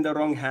fell in the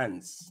wrong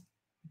hands.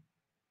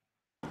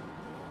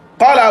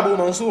 قال أبو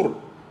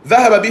منصور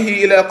ذهب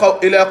به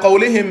إلى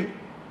قولهم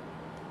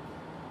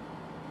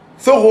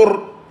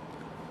ثغر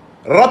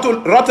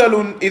رتل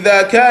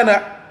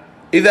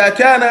إذا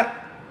كان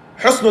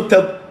حسن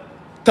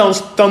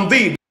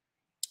التنضيد.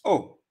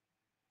 Oh,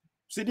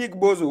 Siddik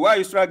Bozo, why are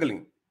you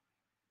struggling?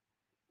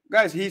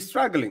 Guys, he's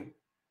struggling.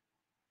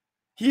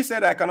 He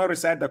said, I cannot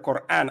recite the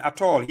Quran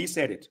at all. He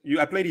said it.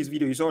 I played his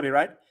video. You saw it,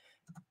 right?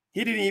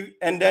 He didn't even,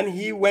 and then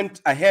he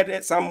went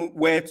ahead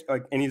somewhere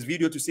in his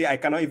video to say, I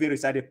cannot even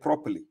recite it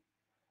properly.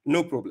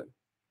 No problem.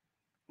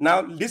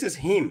 Now, this is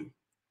him.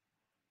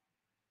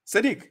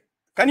 Siddik,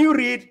 can you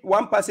read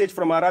one passage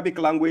from Arabic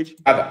language?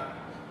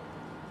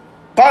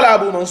 قال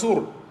أبو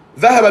منصور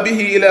ذهب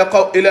به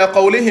إلى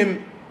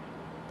قولهم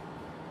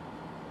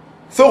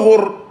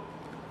ثغر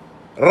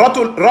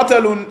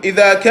رتل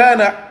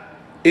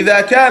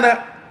إذا كان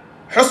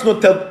حسن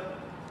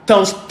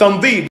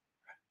التنضيد.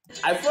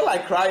 I feel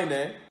like crying,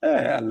 eh?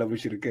 I love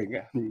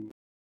MUSHRIK.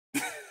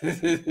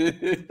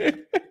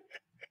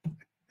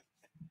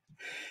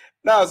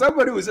 Now,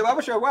 somebody will say,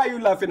 Babashuaib, why are you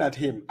laughing at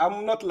him?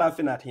 I'm not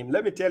laughing at him.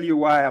 Let me tell you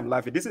why I'm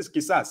laughing. This is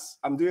Qisas.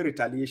 I'm doing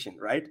retaliation,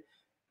 right?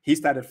 He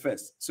started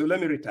first. So let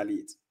me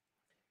retaliate.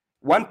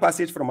 One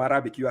passage from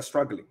Arabic, you are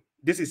struggling.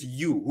 This is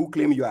you who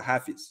claim you are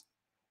Hafiz.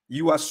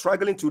 You are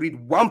struggling to read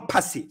one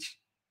passage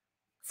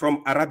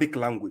from Arabic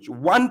language.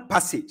 One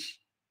passage.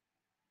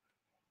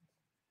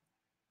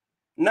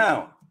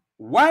 Now,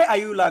 why are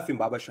you laughing,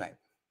 Babashuaib?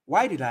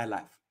 Why did I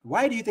laugh?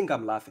 Why do you think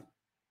I'm laughing?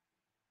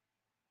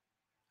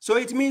 So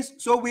it means,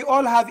 so we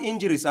all have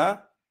injuries, huh?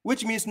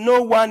 Which means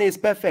no one is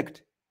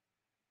perfect.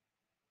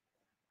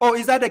 Oh,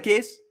 is that the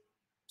case?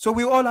 So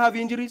we all have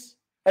injuries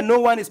and no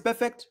one is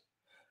perfect?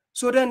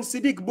 So then,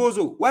 Siddik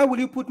Bozo, why will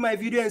you put my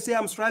video and say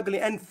I'm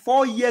struggling? And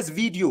 4 years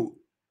video,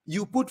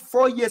 you put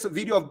 4 years of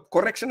video of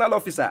correctional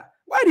officer.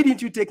 Why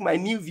didn't you take my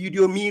new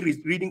video, me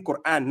reading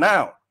Quran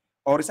now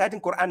or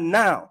reciting Quran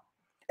now?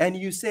 And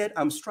you said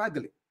I'm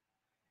struggling.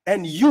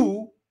 And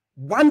you,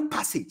 one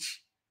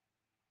passage.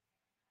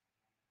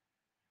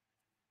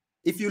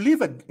 If you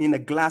live in a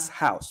glass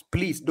house,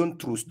 please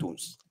don't throw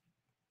stones.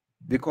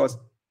 Because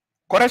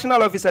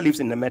correctional officer lives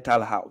in a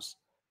metal house.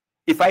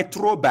 If I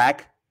throw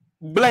back,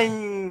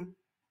 bling.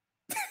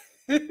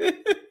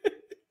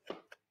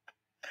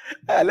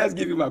 Let's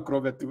give him a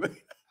crowbar too.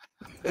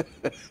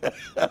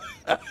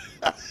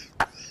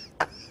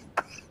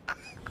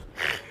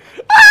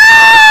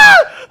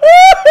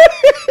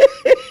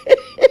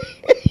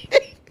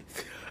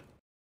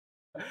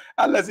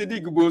 Allah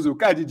Siddik Bozo,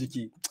 kaji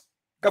jiki.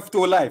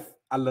 Kafto life.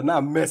 Allah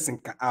na messing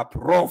ka up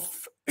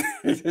rough.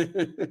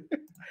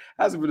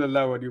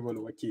 Hasbunallah wa ni'mal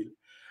wakil.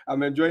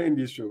 I'm enjoying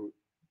this show.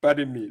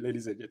 Pardon me,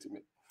 ladies and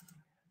gentlemen.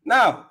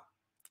 Now,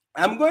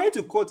 I'm going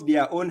to quote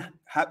their own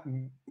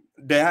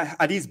the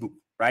hadith book,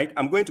 right?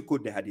 I'm going to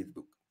quote the hadith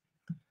book.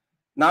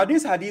 Now,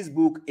 this hadith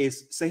book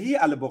is Sahih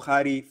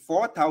al-Bukhari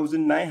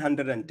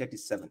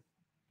 4937,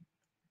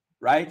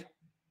 right?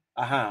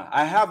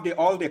 I have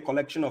all the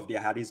collection of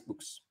their hadith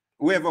books.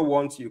 Whoever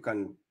wants, you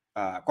can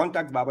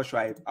contact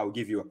Babashuaib. I'll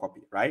give you a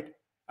copy, right?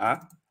 I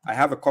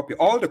have a copy,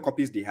 all the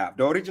copies they have.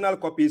 The original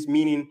copies,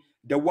 meaning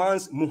the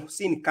ones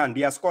Muhsin Khan,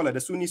 their scholar,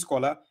 the Sunni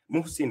scholar,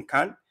 Muhsin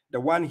Khan, the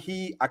one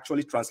he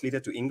actually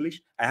translated to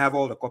English. I have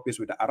all the copies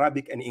with the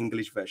Arabic and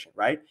English version,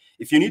 right?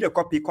 If you need a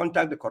copy,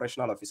 contact the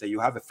correctional officer. You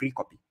have a free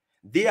copy.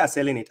 They are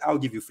selling it. I'll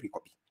give you a free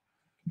copy.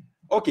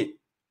 Okay.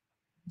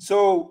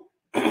 So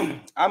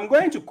I'm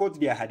going to quote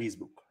their hadith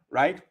book,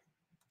 right?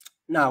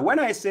 Now, when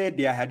I say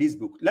their hadith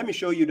book, let me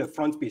show you the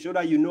front page so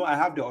that you know I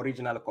have the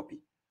original copy.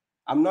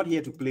 I'm not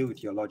here to play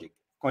with your logic.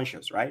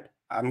 Conscious, right?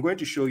 I'm going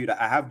to show you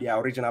that I have the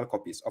original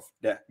copies of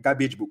the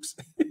garbage books.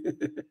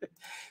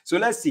 So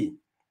let's see.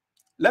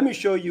 Let me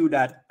show you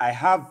that I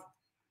have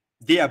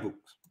their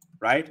books,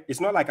 right? It's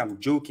not like I'm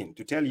joking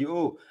to tell you,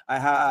 oh,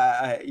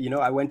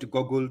 I went to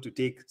Google to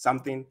take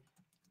something.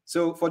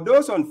 So for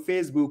those on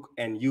Facebook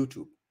and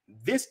YouTube,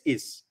 this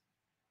is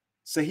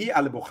Sahih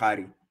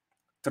al-Bukhari,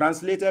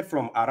 translated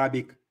from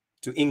Arabic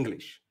to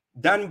English,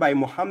 done by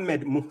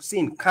Muhammad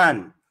Muhsin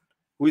Khan,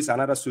 who is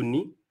another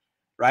Sunni,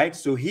 right?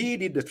 So he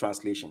did the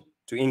translation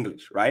to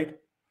English, right?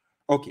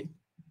 Okay.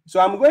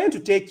 So I'm going to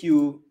take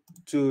you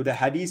to the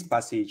hadith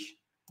passage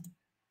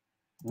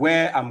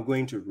where I'm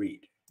going to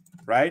read,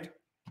 right?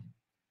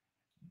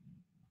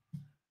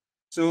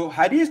 So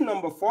hadith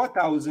number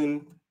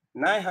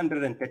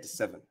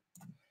 4937.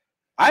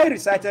 I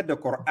recited the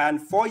Quran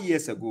 4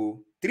 years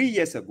ago, 3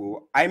 years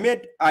ago. I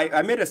made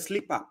a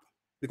slip up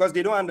because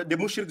the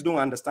mushriks don't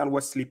understand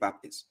what slip up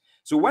is.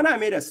 So when I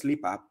made a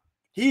slip up,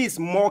 he is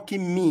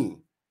mocking me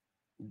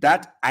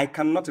that I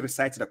cannot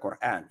recite the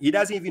Quran. He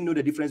doesn't even know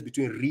the difference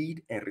between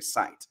read and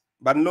recite.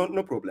 But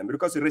no problem,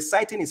 because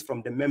reciting is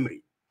from the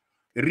memory.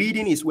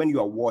 Reading is when you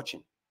are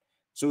watching.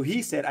 So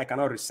he said, I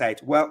cannot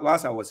recite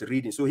whilst I was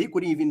reading. So he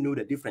couldn't even know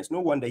the difference.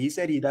 No wonder. He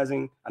said he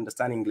doesn't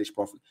understand English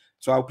properly.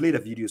 So I'll play the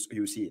video so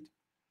you see it.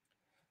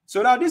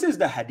 So now this is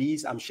the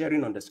hadith I'm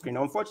sharing on the screen.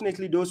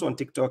 Unfortunately, those on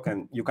TikTok,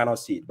 and you cannot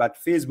see it, but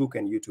Facebook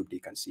and YouTube, they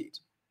can see it.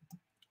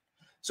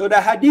 So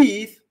the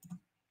hadith,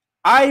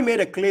 I made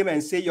a claim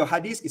and say your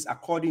hadith is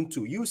according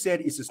to. You said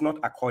it is not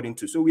according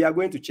to. So we are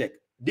going to check.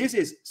 This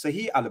is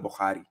Sahih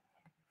al-Bukhari.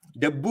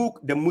 The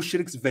book the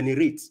mushriks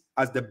venerate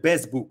as the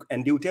best book,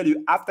 and they will tell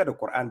you after the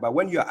Quran, but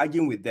when you are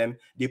arguing with them,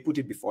 they put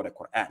it before the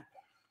Quran.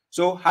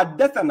 So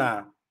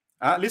haddathana,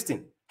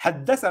 listen,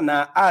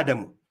 haddathana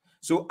Adam.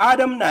 So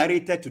Adam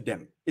narrated to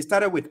them. It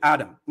started with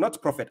Adam, not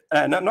prophet,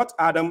 not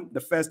Adam, the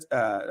first,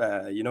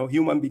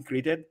 human being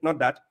created, not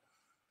that.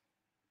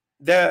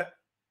 The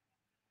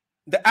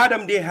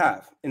Adam they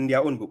have in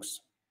their own books.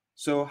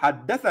 So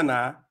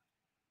haddathana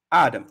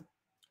Adam.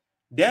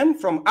 Then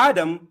from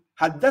Adam,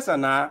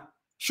 haddathana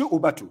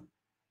Shu'ubatu.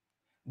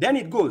 Then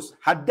it goes,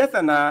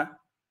 Haddathana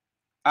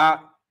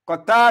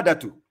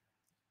Qatadatu.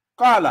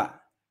 Qala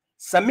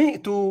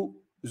Sami'tu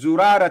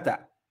Zurarata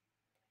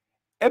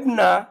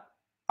Ibna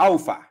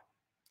Awfa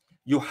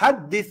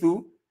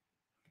Yuhaddithu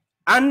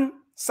An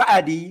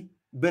Sa'adi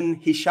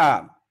bin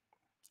Hisham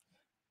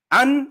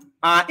An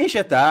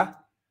Aishata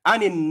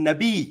Anin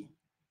Nabi.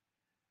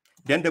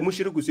 Then the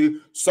mushrik will say,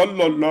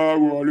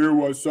 Sallallahu alayhi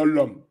wa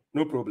sallam.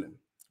 No problem.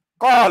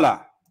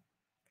 Qala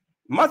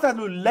مثل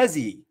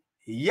الذي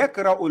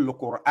يقرأ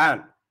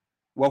القرآن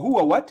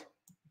وهو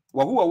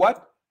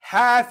what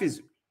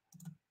حافظ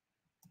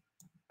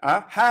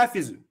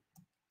حافظ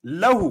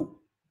له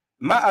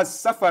مع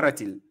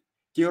السفرة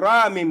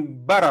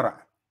الكرام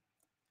بررة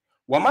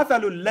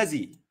ومثل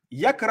الذي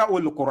يقرأ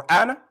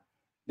القرآن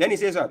then he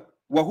says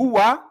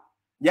وهو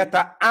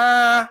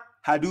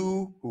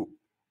يتعاهده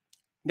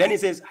then he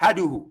says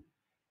هدوه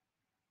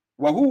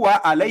وهو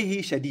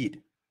عليه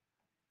شديد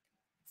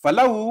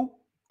فله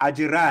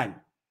Ajran.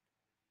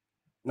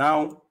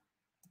 Now,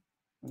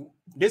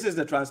 this is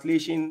the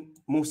translation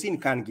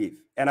Muhsin Khan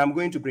gave, and I'm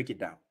going to break it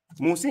down.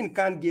 Muhsin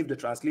Khan gave the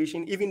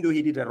translation, even though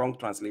he did a wrong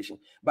translation.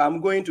 But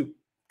I'm going to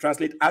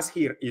translate as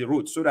he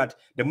wrote so that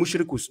the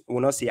mushrik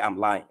will not say I'm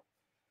lying.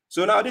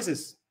 So now this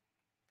is,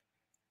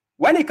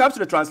 when it comes to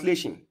the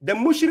translation, the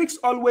mushriks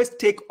always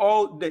take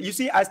all the, you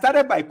see, I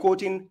started by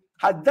quoting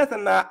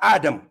Haddathana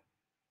Adam,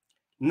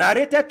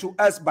 narrated to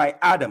us by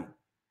Adam.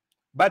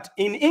 But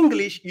in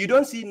English, you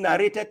don't see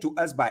narrated to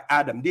us by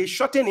Adam. They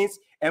shorten it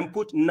and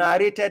put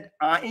narrated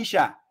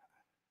Aisha.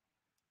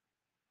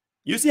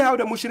 You see how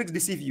the mushriks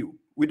deceive you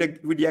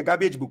with their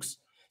garbage books.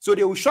 So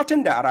they will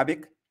shorten the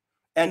Arabic,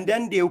 and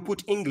then they will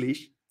put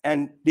English,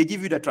 and they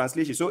give you the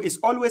translation. So it's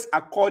always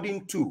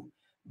according to.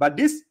 But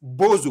this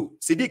Bozo,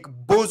 Siddik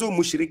Bozo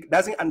mushrik,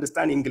 doesn't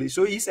understand English.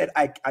 So he said,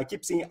 I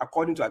keep saying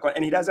according to,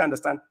 and he doesn't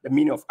understand the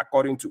meaning of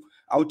according to.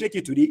 I'll take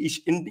you to the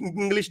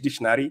English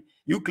dictionary.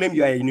 You claim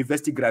you are a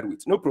university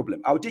graduate. No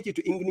problem. I'll take you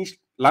to English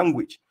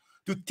language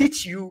to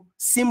teach you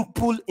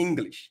simple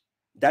English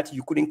that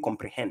you couldn't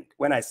comprehend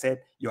when I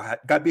said your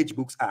garbage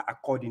books are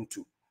according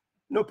to.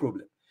 No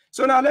problem.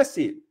 So now let's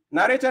see.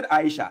 Narrated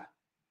Aisha,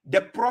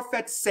 the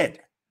prophet said,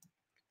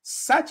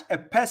 such a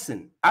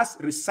person as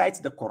recites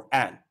the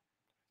Quran.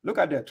 Look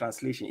at the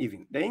translation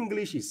even. The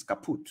English is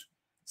kaput.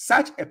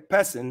 Such a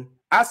person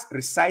as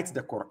recites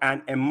the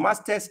Quran and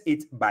masters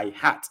it by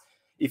heart.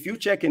 If you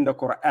check in the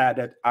Quran,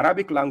 the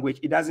Arabic language,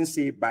 it doesn't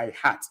say by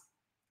heart.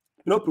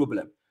 No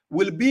problem.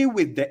 Will be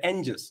with the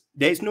angels.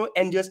 There is no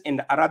angels in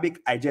the Arabic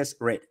I just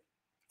read.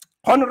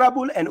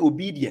 Honorable and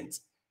obedient.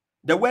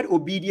 The word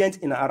obedient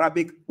in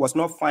Arabic was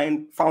not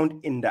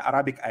found in the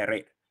Arabic I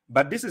read.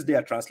 But this is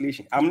their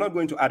translation. I'm not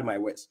going to add my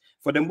words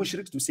for the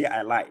mushriks to say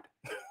I lied.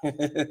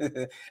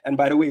 And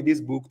by the way, this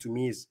book to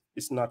me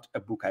is not a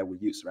book I will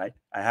use, right?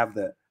 I have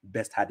the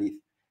best hadith,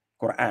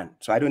 Quran.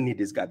 So I don't need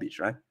this garbage,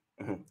 right?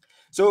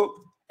 So,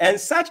 and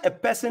such a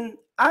person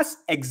as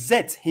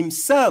exerts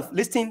himself,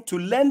 listen, to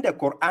learn the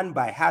Quran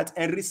by heart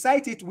and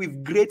recite it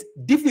with great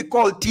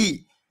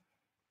difficulty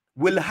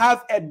will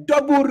have a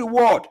double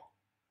reward.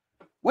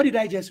 What did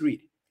I just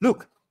read?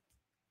 Look,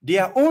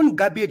 their own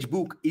garbage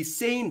book is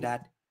saying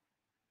that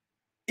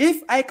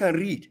if I can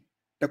read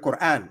the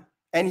Quran,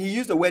 and he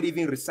used the word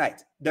even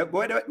recite, the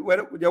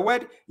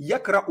word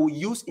yakra'u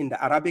used in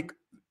the Arabic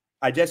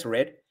I just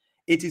read,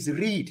 it is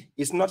read,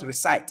 it's not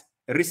recite.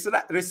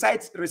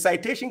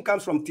 Recitation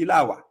comes from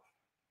tilawa.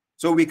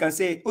 So we can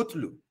say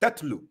utlu,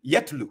 tatlu,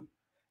 yatlu.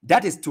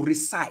 That is to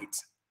recite.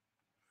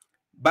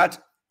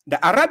 But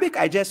the Arabic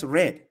I just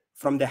read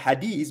from the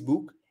Hadith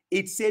book,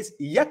 it says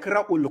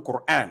yakra'ul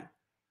Quran.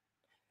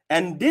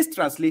 And this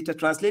translator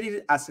translated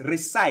it as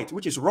recite,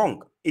 which is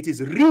wrong. It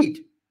is read,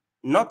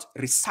 not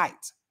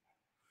recite.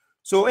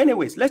 So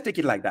anyways, let's take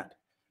it like that.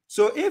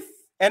 So if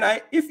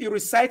you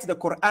recite the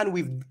Quran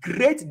with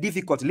great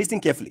difficulty, listen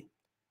carefully.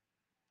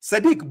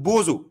 Siddik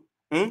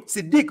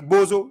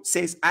Bozo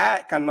says,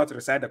 I cannot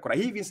recite the Quran.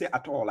 He even said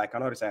at all, I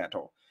cannot recite at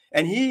all.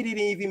 And he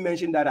didn't even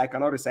mention that I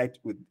cannot recite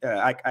with,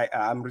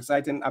 I'm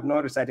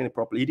not reciting it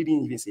properly. He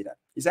didn't even say that.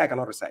 He said, I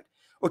cannot recite.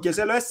 Okay,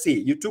 so let's say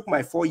you took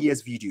my 4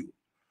 years video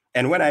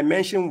And when I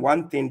mention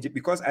one thing,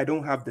 because I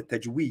don't have the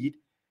tajweed,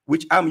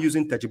 which I'm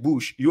using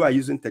tajbush, you are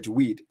using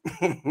tajweed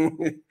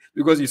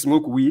because you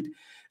smoke weed,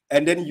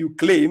 and then you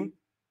claim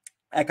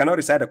I cannot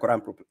recite the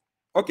Quran properly.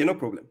 Okay, no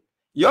problem.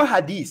 Your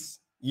hadith,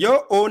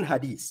 your own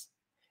hadith,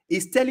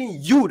 is telling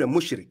you, the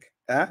mushrik,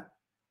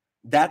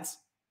 that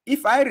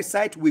if I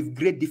recite with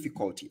great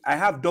difficulty, I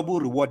have double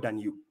reward than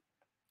you.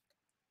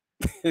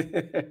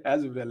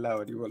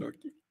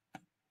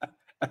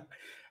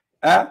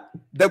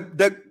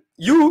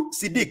 You,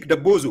 Siddik, the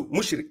Bozo,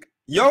 mushrik,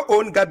 your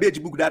own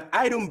garbage book that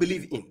I don't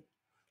believe in,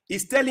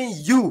 is telling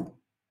you,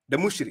 the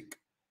mushrik,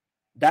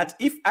 that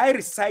if I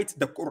recite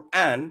the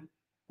Quran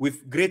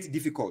with great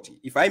difficulty,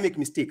 if I make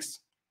mistakes,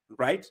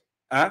 right?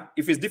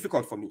 If it's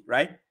difficult for me,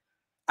 right?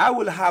 I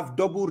will have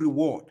double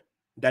reward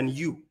than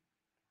you,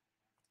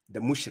 the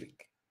mushrik.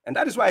 And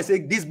that is why I say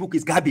this book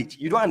is garbage.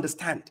 You don't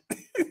understand.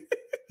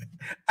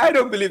 I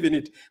don't believe in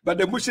it, but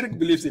the mushrik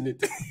believes in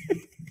it.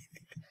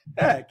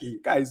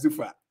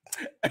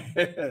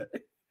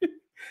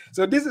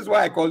 So this is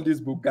why I call this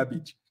book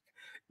garbage.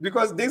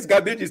 Because this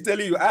garbage is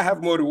telling you I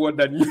have more reward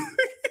than you.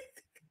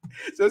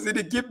 So see,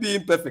 they keep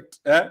being perfect.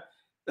 A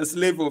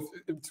slave of,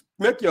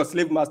 make your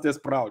slave masters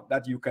proud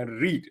that you can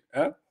read.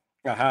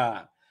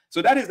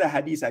 So that is the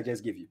hadith I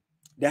just gave you.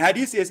 The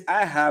hadith says,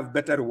 I have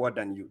better reward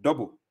than you.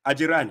 Double.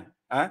 Ajirani.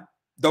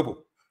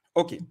 Double.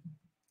 Okay.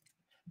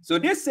 So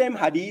this same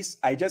hadith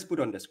I just put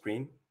on the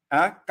screen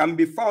can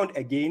be found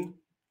again.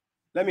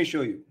 Let me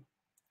show you.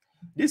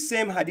 This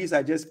same hadith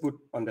I just put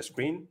on the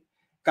screen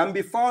can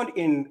be found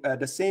in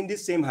this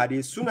same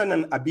hadith, Sunan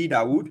and Abi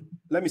Dawud.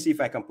 Let me see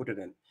if I can put it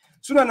in.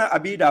 Sunan and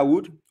Abi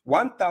Dawud,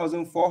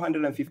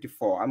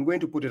 1454. I'm going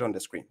to put it on the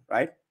screen,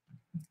 right?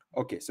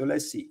 Okay, so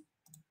let's see.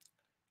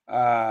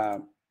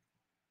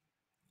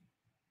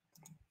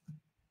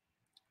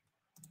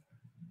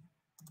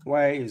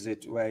 Where is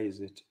it? Where is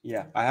it?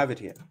 Yeah, I have it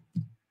here.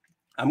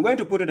 I'm going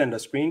to put it on the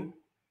screen.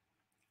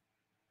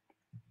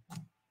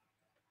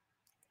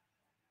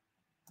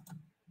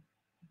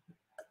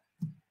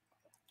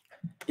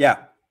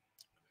 Yeah.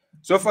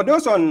 So for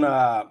those on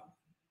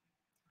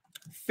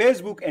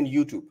Facebook and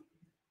YouTube,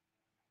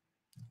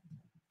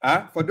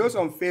 for those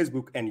on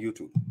Facebook and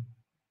YouTube,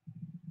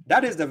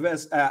 that is the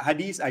verse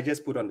hadith I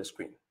just put on the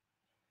screen.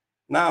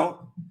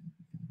 Now,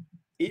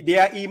 they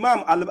are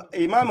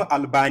Imam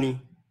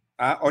Albani,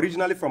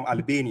 originally from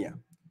Albania.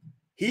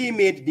 He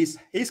made this,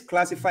 he's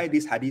classified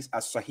this hadith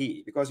as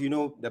Sahih because, you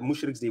know, the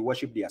mushriks, they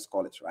worship their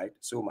scholars, right?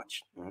 So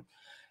much.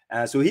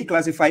 So he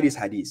classified this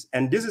hadith.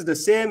 And this is the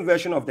same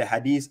version of the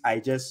hadith I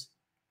just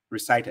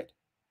recited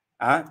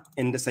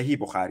in the Sahih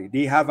Bukhari.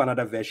 They have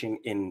another version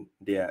in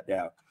there.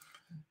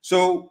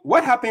 So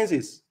what happens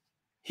is,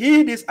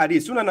 this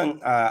hadith,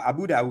 Sunan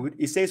Abu Dawud,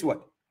 it says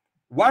what?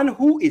 One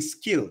who is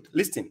skilled,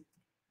 listen,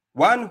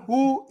 one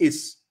who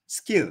is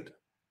skilled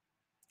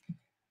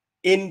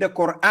in the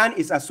Quran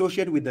is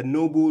associated with the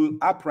noble,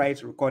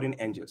 upright recording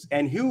angels.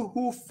 And he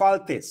who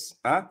falters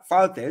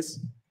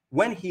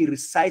when he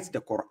recites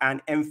the Quran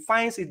and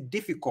finds it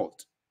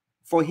difficult,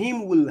 for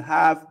him will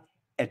have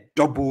a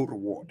double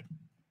reward.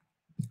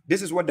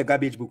 This is what the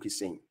garbage book is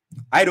saying.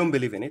 I don't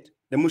believe in it.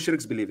 The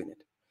mushriks believe in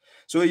it.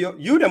 So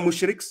you the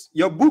mushriks,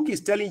 your book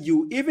is telling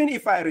you, even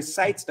if I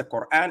recite the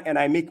Quran and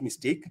I make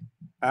mistake,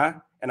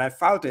 and I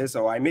falters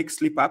or I make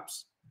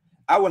slip-ups,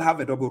 I will have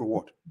a double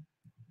reward.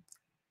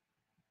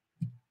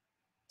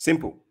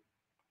 Simple.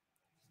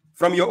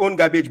 From your own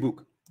garbage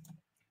book.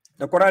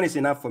 The Quran is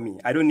enough for me.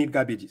 I don't need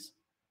garbages.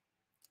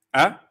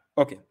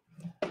 Okay.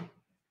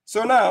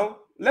 So now,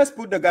 let's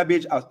put the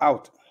garbage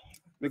out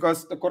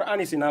because the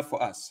Quran is enough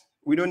for us.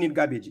 We don't need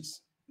garbages.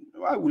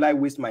 Why would I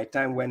waste my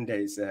time when there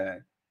is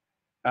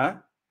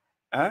Oh,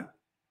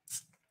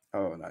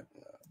 no.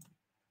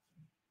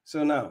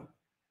 So now,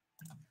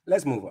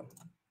 let's move on.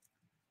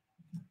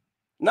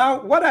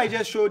 Now, what I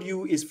just showed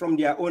you is from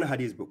their own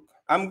hadith book.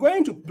 I'm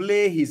going to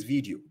play his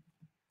video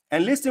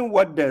and listen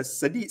what the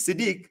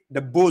Siddik,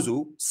 the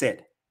Bozo,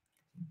 said.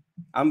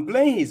 I'm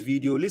playing his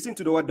video. Listen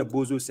to what the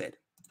Bozo said.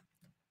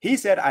 He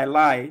said, I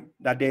lie,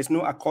 that there's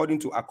no according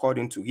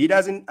to. He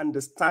doesn't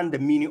understand the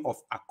meaning of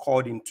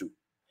according to.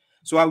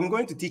 So I'm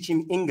going to teach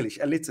him English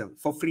a little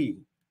for free.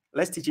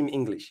 Let's teach him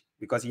English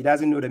because he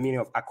doesn't know the meaning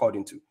of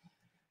according to.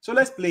 So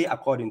let's play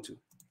according to.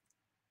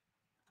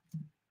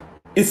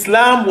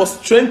 Islam was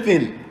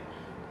strengthened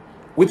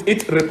with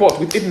its report,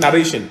 with its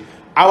narration.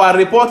 Our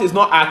report is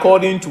not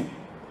according to.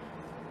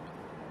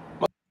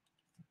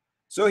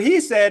 So he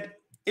said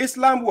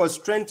Islam was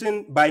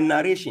strengthened by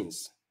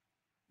narrations,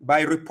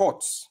 by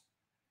reports.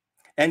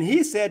 And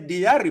he said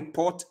their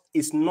report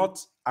is not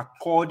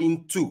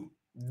according to.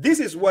 This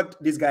is what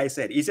this guy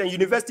said. He's a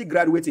university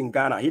graduate in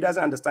Ghana. He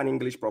doesn't understand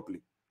English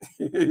properly.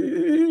 Let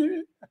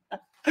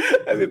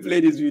me play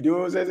this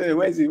video.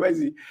 Where is he? Where is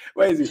he?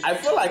 Where is he? I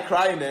feel like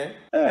crying, eh?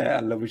 I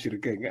love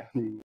MUSHRIK.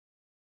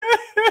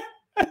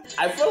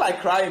 I feel like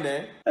crying,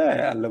 eh?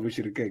 I love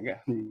MUSHRIK.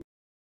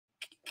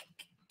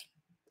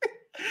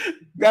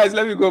 Guys,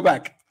 let me go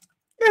back.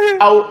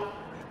 How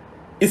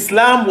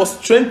Islam was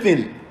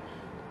strengthened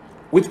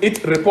with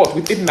its report,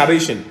 with its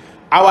narration.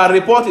 our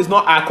report is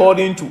not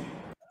according to.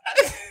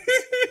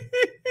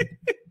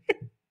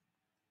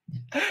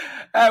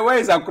 Where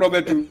is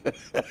Akrobe to?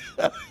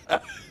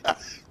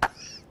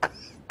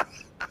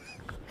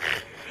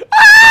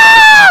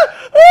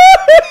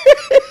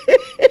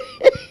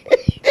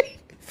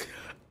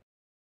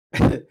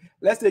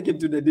 Let's take him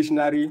to the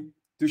dictionary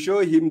to show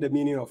him the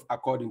meaning of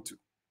according to.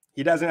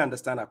 He doesn't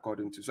understand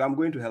according to, so I'm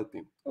going to help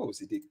him. Oh,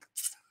 Siddik.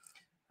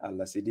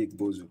 Allah, Siddik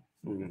Bozo.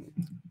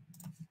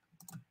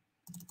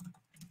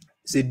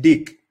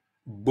 Siddik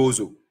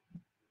Bozo,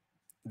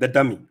 the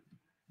dummy.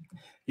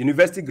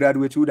 University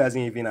graduate who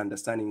doesn't even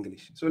understand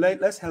English. So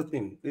let's help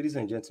him, ladies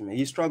and gentlemen.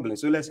 He's struggling,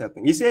 so let's help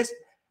him. He says,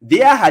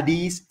 their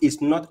hadith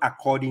is not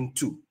according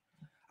to.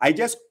 I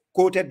just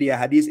quoted their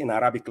hadith in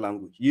Arabic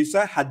language. You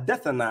said,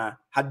 haddathana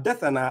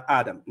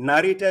Adam,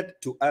 narrated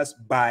to us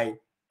by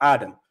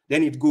Adam.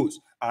 Then it goes,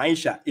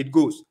 Aisha, it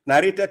goes,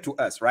 narrated to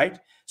us, right?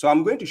 So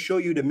I'm going to show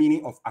you the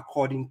meaning of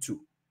according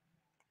to.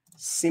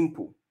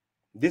 Simple.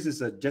 This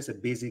is just a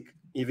basic,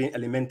 even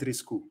elementary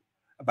school.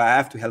 But I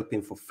have to help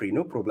him for free,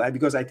 no problem,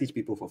 because I teach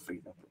people for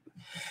free, no problem.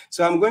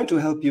 So I'm going to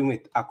help you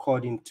with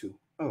according to.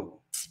 Oh,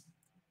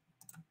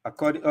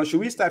 according, or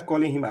should we start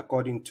calling him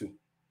according to?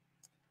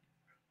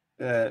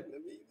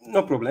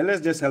 No problem,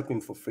 let's just help him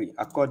for free,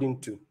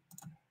 according to.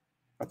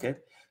 Okay,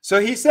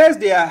 so he says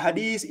their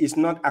hadith is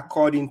not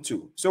according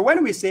to. So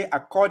when we say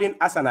according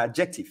as an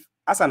adjective,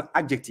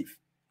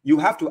 you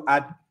have to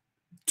add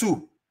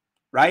to,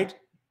 right?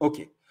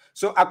 Okay,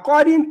 so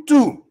according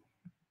to,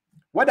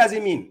 what does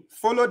it mean?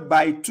 Followed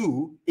by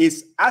to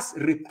is as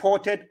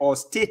reported or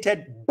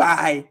stated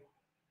by.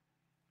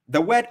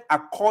 The word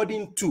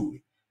according to.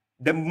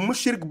 The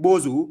MUSHRIK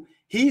Bozo,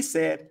 he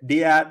said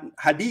their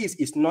hadith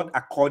is not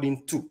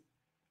according to.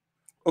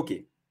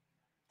 Okay,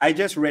 I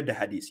just read the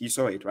hadith. You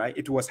saw it, right?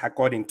 It was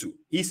according to.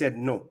 He said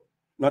no,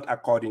 not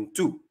according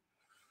to.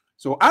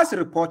 So as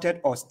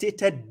reported or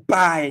stated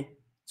by.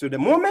 So the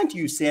moment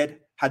you said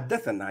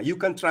haddathana, you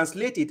can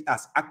translate it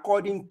as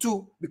according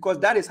to, because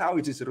that is how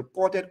it is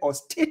reported or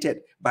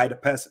stated by the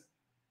person.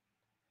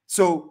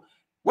 So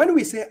when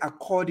we say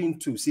according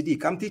to,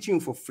 Siddik, I'm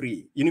teaching for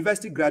free.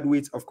 University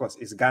graduates, of course,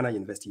 it's Ghana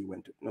University you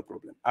went to, no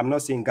problem. I'm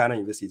not saying Ghana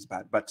University is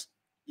bad, but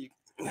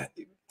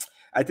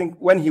I think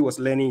when he was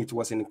learning, it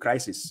was in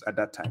crisis at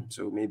that time,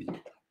 so maybe.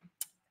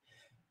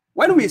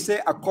 When we say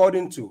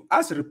according to,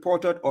 as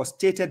reported or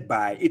stated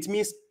by, it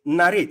means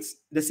narrate.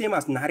 The same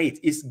as narrate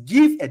is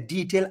give a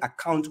detailed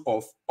account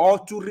of or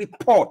to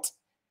report.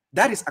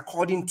 That is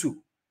according to.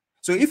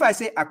 So if I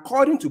say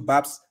according to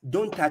Babs,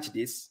 don't touch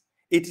this,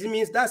 it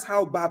means that's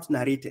how Babs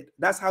narrated.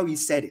 That's how he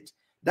said it.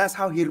 That's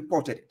how he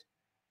reported it.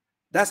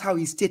 That's how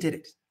he stated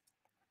it.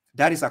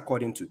 That is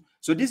according to.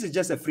 So this is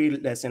just a free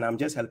lesson. I'm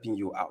just helping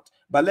you out.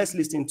 But let's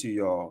listen to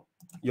your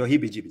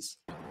heebie-jeebies.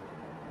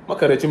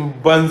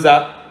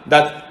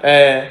 That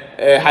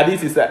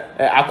hadith is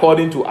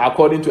according to,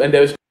 and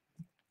there's.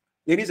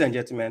 Ladies and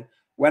gentlemen,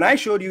 when I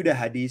showed you the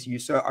hadith, you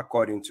saw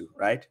according to,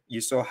 right?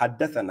 You saw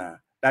haddathana,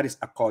 that is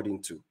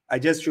according to. I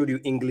just showed you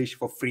English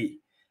for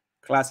free.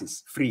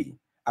 Classes free.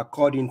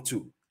 According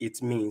to,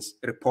 it means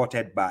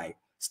reported by,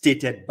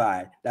 stated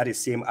by, that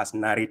is same as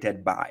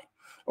narrated by.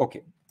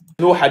 Okay.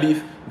 No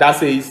hadith that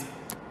says,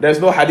 there's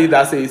no hadith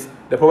that says,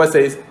 the Prophet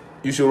says,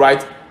 you should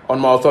write on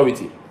my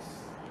authority.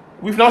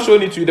 We've not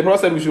shown it to you. The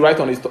Prophet said we should write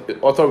on his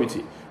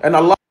authority. And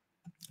Allah.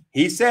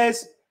 He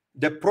says,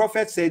 the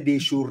Prophet said they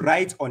should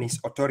write on his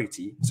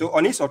authority. So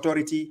on his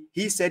authority,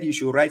 he said you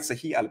should write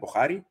Sahih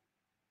al-Bukhari,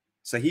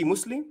 Sahih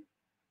Muslim,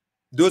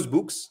 those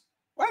books.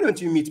 Why don't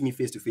you meet me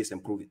face to face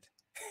and prove it?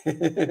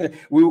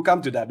 We will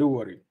come to that, don't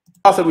worry.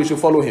 Allah said we should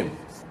follow him.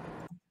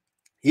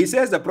 He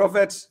says the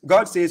Prophet,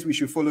 God says we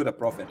should follow the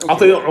Prophet.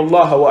 Okay.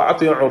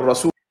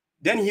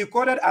 Then he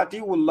quoted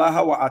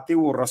Ati'ullah wa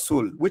Ati'ur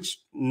Rasul,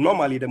 which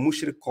normally the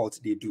Mushrik cults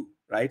they do,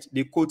 right?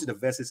 They quote the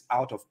verses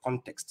out of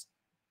context.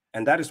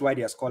 And that is why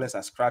their scholars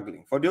are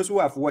struggling. For those who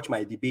have watched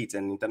my debates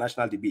and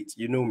international debates,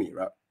 you know me,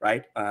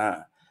 right?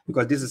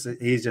 Because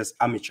he's just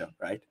amateur,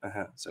 right?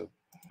 So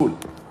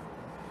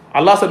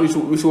Allah said we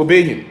should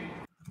obey him.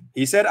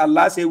 He said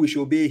Allah said we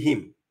should obey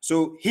him.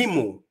 So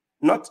him,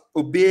 not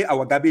obey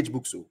our garbage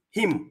books. So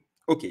him,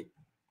 okay.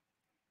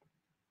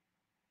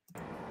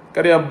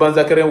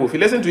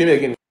 Listen to him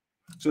again.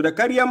 So the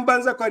Karyam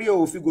Banza Karya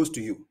Wofi goes to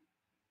you,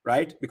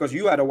 right? Because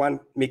you are the one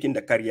making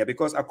the Karya.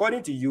 Because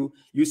according to you,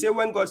 you say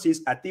when God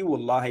says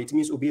Ati'ullah, it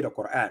means obey the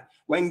Quran.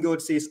 When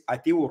God says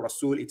Ati'ur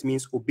Rasul, it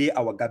means obey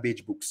our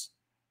garbage books.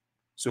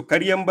 So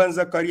Karyam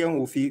Banza Karyam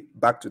Wofi,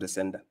 back to the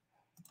sender.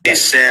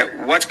 Is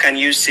what can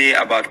you say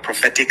about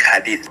prophetic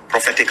hadith?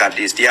 Prophetic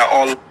hadith, they are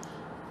all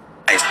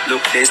lies.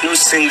 Look, there's no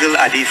single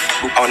hadith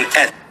book on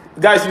earth.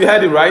 Guys, you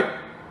heard it right?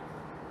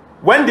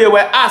 When they were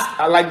asked,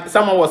 like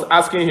someone was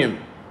asking him,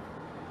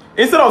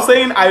 instead of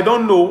saying, I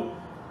don't know,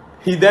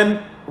 he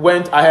then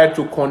went ahead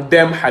to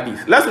condemn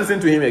hadith. Let's listen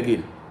to him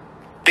again.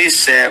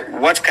 Please,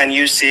 what can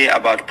you say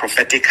about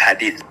prophetic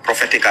hadith?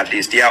 Prophetic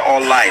hadith, they are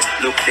all lies.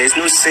 Look, there's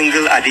no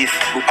single hadith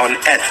book on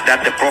earth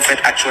that the Prophet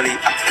actually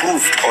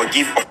approved or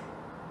gave.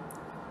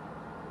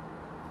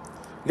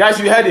 Guys,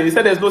 you heard him. He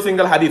said there's no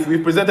single hadith. We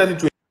presented it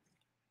to him.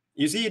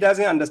 You see, he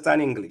doesn't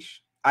understand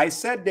English. I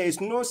said there is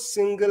no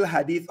single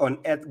hadith on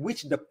earth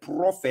which the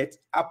prophet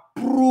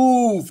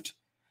approved.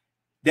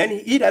 Then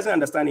he doesn't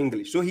understand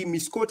English. So he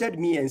misquoted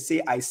me and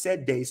say, I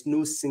said there is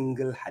no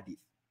single hadith.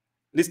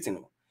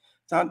 Listen.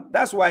 So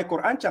that's why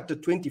Quran chapter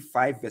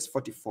 25, verse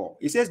 44,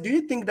 it says, do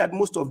you think that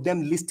most of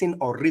them listen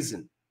or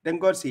reason? Then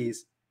God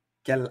says,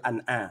 Kel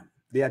an'am.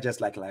 They are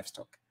just like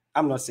livestock.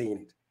 I'm not saying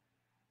it.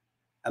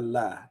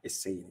 Allah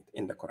is saying it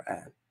in the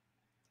Quran.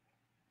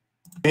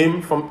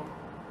 Him from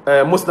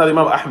Musnad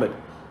Imam Ahmed.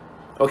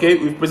 Okay,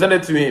 we've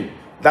presented to him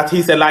that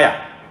he's a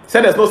liar.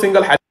 Said there's no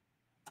single hadith.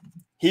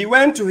 He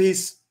went to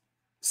his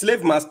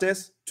slave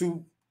masters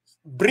to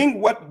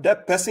bring what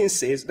that person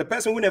says. The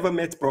person who never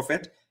met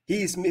prophet,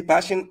 he is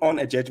passing on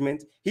a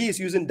judgment. He is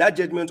using that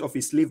judgment of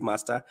his slave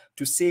master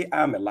to say,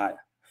 I'm a liar.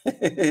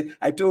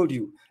 I told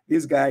you,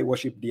 this guy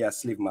worshiped their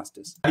slave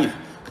masters.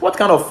 What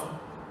kind of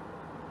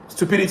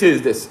stupidity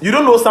is this? You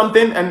don't know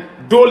something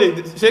and dole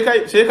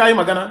Shekai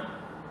Magana.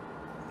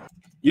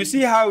 You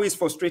see how he's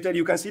frustrated?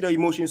 You can see the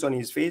emotions on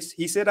his face.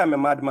 He said, I'm a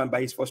madman,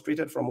 but he's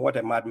frustrated from what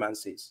a madman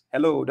says.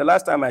 Hello, the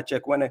last time I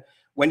checked,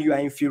 when you are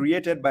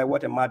infuriated by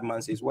what a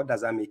madman says, what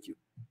does that make you?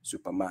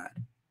 Super mad.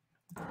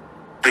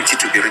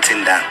 To be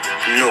written down.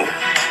 No.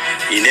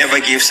 He never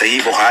gives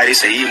Sahih Bukhari,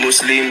 Sahih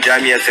Muslim,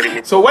 Jamia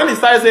Tirmidhi. So when he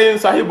started saying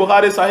Sahih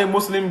Bukhari, Sahih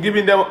Muslim,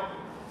 giving them,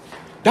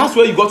 that's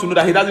where you got to know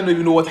that he doesn't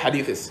even know what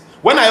hadith is.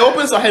 When I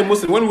opened Sahih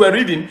Muslim, when we were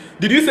reading,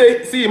 did you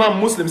see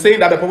Imam Muslim saying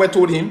that the Prophet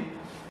told him?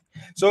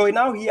 So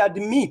now he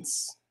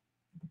admits.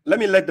 Let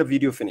me let the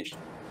video finish.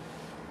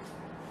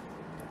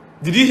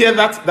 Did you hear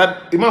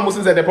that Imam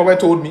Muslim said the Prophet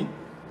told me?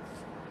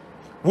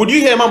 Would you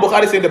hear Imam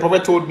Bukhari saying the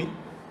Prophet told me?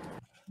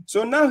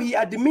 So now he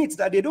admits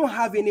that they don't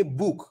have any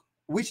book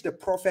which the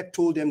Prophet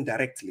told them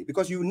directly,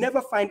 because you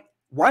never find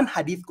one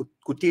hadith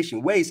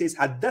quotation where he says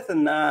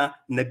Haddathna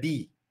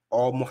Nabi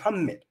or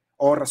Muhammad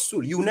or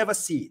Rasul. You never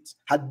see it.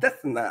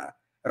 Haddathna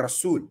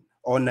Rasul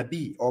or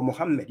Nabi or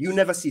Muhammad. You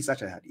never see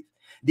such a hadith.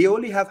 They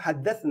only have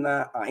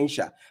Haddathna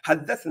Aisha,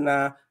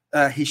 Haddathna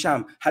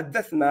Hisham,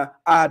 Haddathna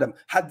Adam,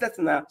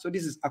 Haddathna. So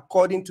this is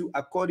according to,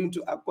 but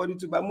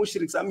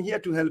mushriks, I'm here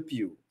to help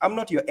you. I'm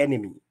not your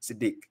enemy,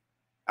 Siddik.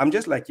 I'm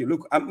just like you.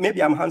 Look,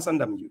 maybe I'm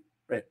handsomer than you.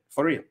 Right?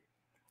 For real.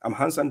 I'm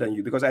handsomer than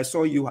you because I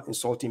saw you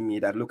insulting me.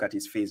 That look at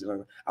his face.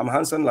 I'm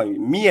handsomer than you.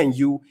 Me and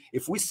you,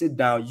 if we sit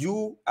down,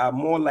 you are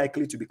more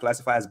likely to be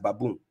classified as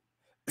baboon.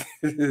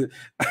 I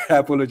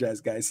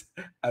apologize, guys.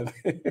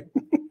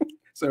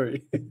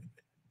 Sorry.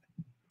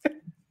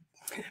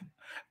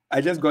 I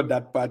just got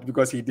that part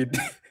because he did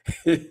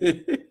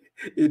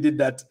he did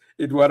that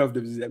in one of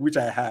the, which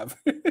I have.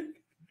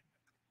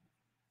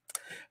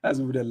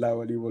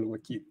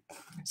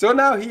 So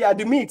now he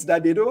admits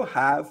that they don't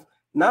have,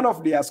 none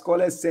of their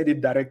scholars said it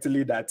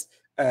directly that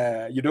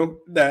no,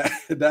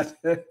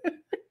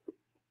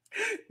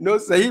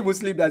 Sahih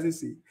Muslim doesn't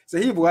say.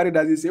 Sahih Bukhari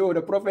doesn't say, oh,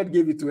 the Prophet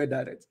gave it to a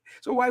direct.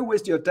 So why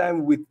waste your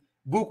time with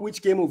book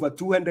which came over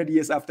 200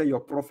 years after your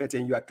prophet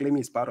and you are claiming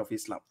it's part of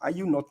Islam? Are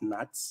you not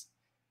nuts?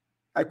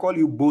 I call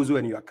you Bozo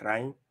and you are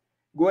crying.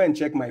 Go and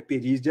check my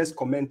page. He's just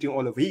commenting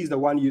all of it. He's the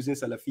one using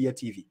Salafiyya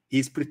TV.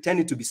 He's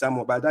pretending to be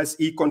someone, but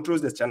he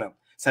controls the channel.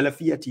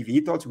 Salafiyya TV.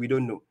 He thought we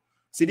don't know.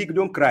 Siddik,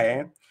 don't cry.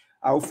 Eh?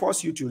 I'll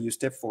force you till you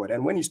step forward.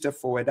 And when you step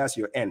forward, that's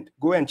your end.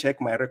 Go and check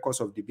my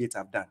records of debates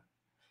I've done.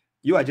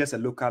 You are just a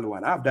local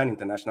one. I've done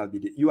international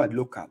debate. You are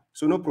local.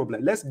 So no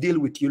problem. Let's deal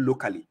with you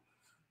locally.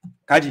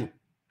 Kaji.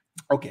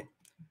 Okay.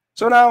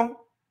 So now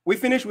we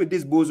finish with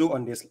this Bozo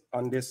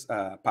on this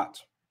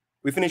part.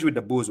 We finished with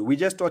the Bozo. We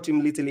just taught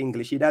him little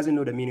English. He doesn't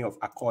know the meaning of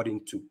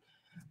according to.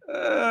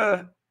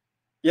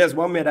 Yes,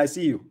 Mohammed, I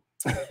see you.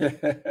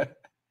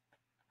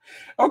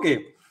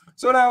 Okay.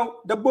 So now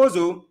the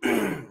Bozo,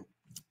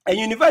 a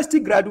university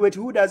graduate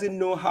who doesn't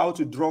know how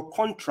to draw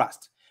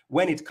contrast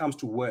when it comes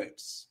to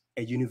words.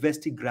 A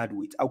university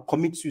graduate. I'll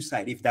commit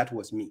suicide if that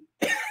was me.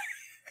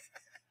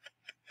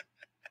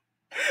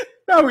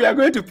 Now we are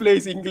going to play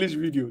his English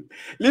video.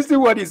 Listen to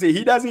what he says.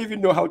 He doesn't even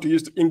know how to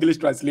use English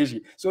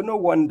translation. So no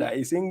wonder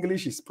his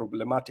English is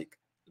problematic.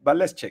 But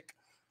let's check.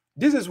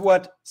 This is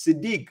what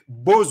Siddik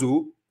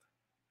Bozo,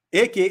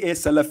 aka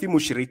Salafi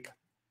Mushrik,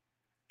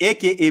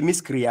 aka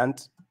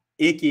miscreant,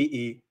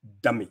 aka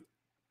dummy.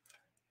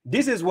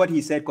 This is what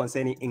he said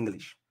concerning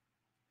English.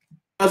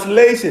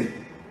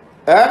 Translation.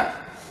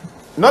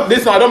 Not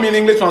this one. I don't mean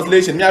English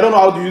translation. Me, I don't know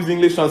how to use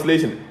English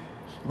translation.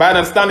 But I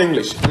understand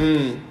English.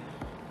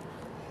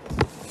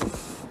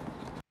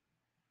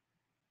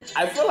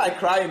 I feel like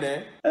crying,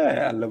 eh?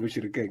 I love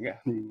Mushrik.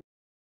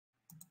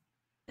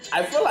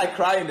 I feel like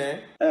crying,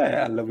 eh?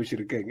 I love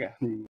Mushrik.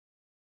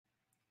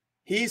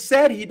 He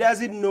said he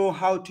doesn't know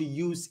how to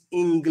use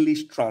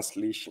English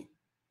translation.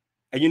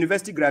 A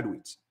university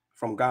graduate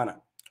from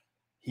Ghana.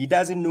 He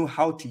doesn't know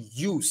how to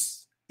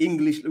use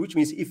English, which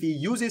means if he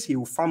uses, he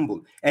will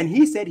fumble. And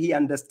he said he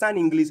understands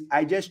English.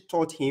 I just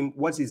taught him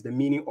what is the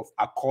meaning of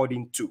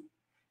according to.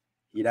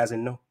 He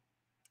doesn't know.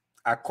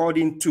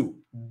 According to,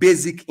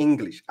 basic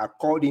English,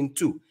 according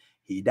to.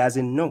 He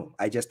doesn't know.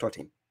 I just taught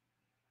him.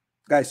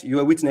 Guys, you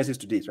are witnesses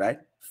to this, right?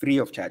 Free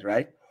of charge,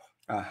 right?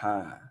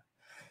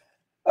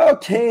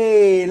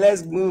 Okay,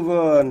 let's move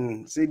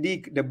on.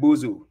 Siddik the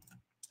Bozo.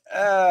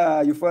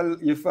 You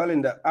fell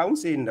in the, I won't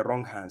say in the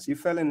wrong hands. You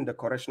fell in the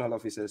correctional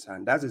officer's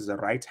hand. That is the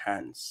right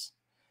hands.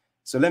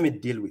 So let me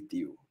deal with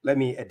you. Let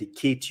me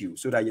educate you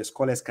so that your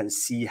scholars can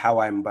see how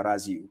I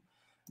embarrass you.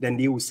 Then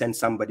they will send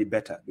somebody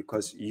better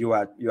because you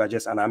are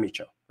just an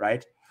amateur,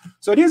 right?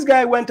 So this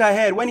guy went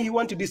ahead. When he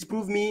wanted to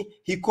disprove me,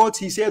 he quotes,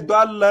 he said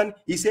Dallan,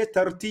 he said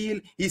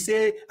Tartil, he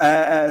said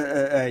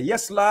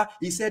Yasla,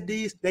 he said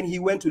this. Then he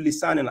went to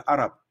Lisan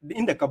al-Arab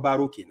in the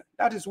Kabarukin.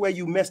 That is where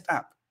you messed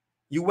up.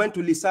 You went to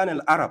Lisan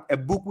al-Arab, a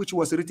book which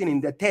was written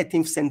in the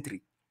 13th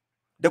century.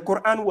 The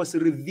Quran was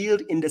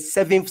revealed in the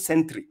 7th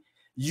century.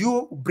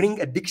 You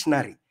bring a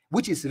dictionary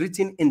which is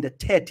written in the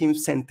 13th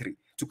century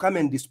to come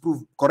and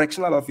disprove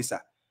correctional officer.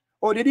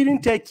 Oh, they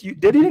didn't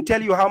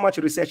tell you how much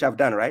research I've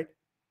done, right?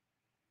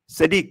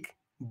 Siddik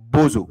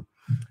Bozo.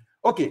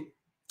 Okay,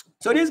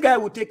 so this guy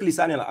will take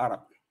Lisan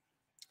al-Arab.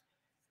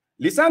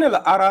 Lisan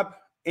al-Arab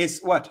is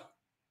what?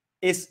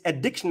 Is a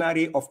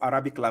dictionary of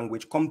Arabic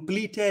language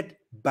completed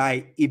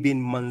by Ibn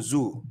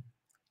Manzur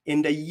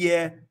in the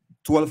year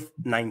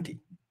 1290,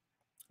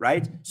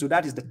 right? So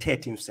that is the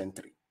 13th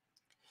century,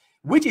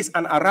 which is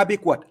an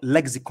Arabic what?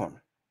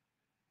 Lexicon.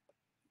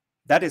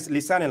 That is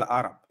Lisan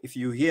al-Arab. If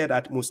you hear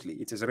that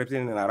mostly, it is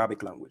written in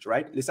Arabic language,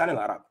 right? Lisan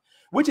al-Arab,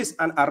 which is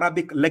an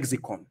Arabic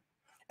lexicon,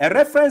 a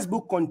reference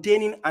book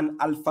containing an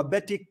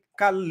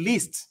alphabetical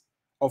list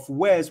of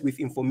words with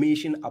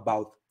information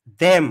about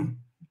them.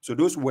 So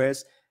those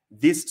words,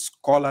 this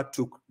scholar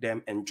took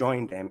them and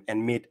joined them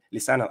and made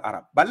Lisan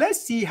al-Arab. But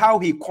let's see how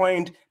he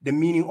coined the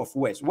meaning of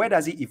words. Where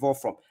does he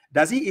evolve from?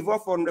 Does he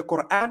evolve from the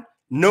Quran?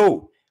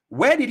 No.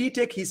 Where did he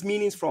take his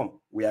meanings from?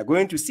 We are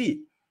going to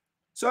see.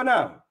 So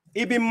now,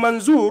 Ibn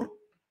Manzur,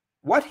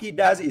 what he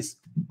does is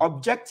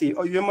objective,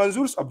 or Ibn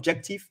Manzur's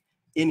objective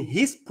in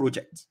his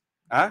project,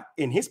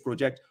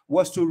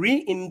 was to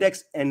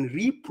re-index and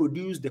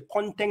reproduce the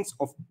contents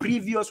of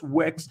previous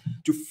works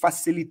to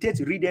facilitate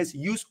readers'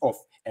 use of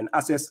and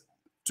access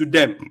to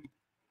them.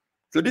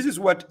 So this is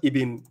what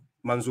Ibn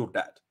Manzur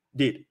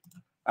did.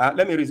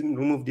 Let me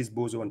remove this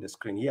bozo on the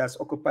screen. He has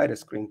occupied the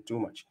screen too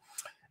much.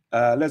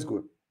 Let's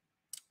go.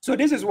 So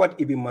this is what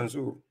Ibn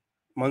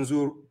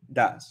Manzur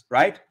does,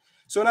 right?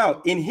 So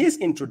now, in his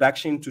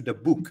introduction to the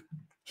book,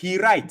 he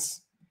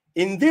writes,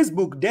 in this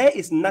book, there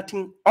is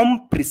nothing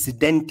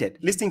unprecedented.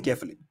 Listen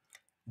carefully.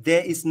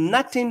 There is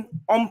nothing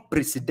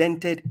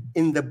unprecedented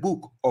in the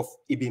book of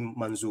Ibn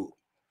Manzur.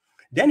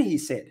 Then he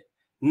said,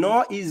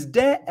 nor is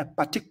there a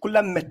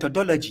particular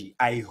methodology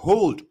I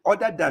hold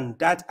other than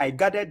that I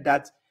gathered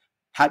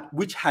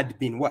which had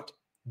been what?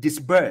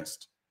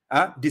 Dispersed.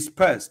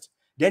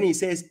 Then he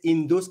says,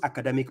 in those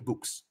academic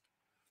books.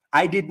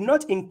 I did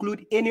not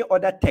include any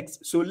other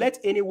text, so let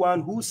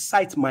anyone who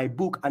cites my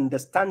book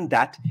understand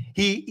that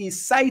he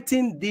is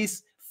citing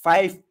these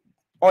 5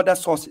 other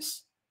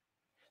sources.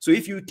 So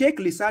if you take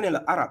Lisan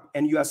al-Arab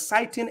and you are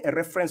citing a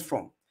reference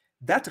from,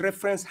 that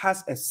reference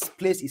has a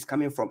place is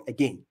coming from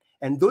again.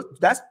 And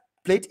that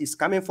place is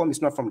coming from is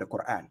not from the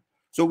Quran.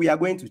 So we are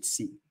going to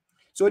see.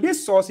 So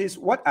these sources,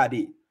 what are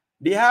they?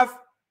 They have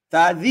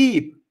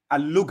Tadhib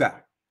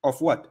al-Lugha of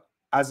what?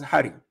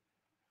 Azhari.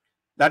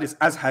 That is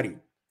Azhari.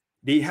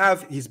 They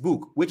have his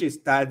book, which is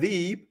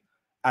Tadhib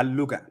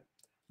al-Lugha.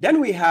 Then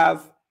we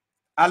have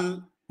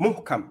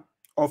Al-Muhkam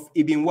of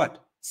Ibn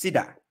what?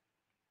 Sida.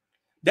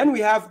 Then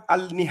we have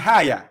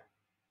Al-Nihaya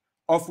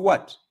of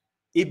what?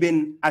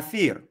 Ibn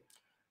Athir.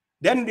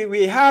 Then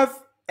we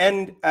have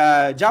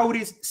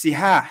Jawri's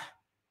Sihah.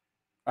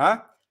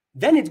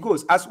 Then it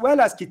goes, as well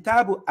as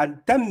Kitabu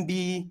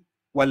al-Tanbi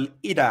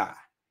wal-Ida.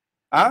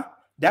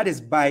 That is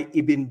by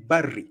Ibn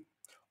Barri.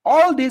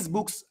 All these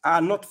books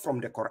are not from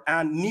the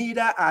Quran,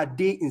 neither are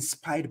they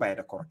inspired by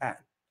the Quran.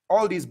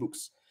 All these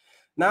books.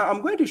 Now,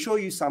 I'm going to show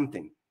you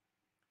something.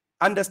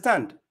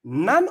 Understand,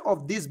 none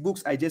of these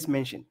books I just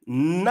mentioned,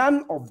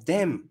 none of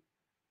them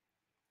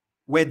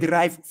were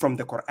derived from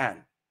the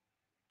Quran.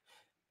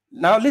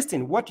 Now,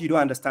 listen, what you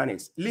don't understand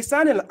is,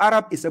 Lisan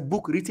al-Arab is a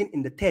book written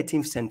in the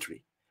 13th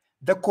century.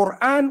 The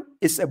Quran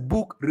is a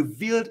book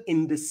revealed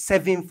in the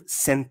 7th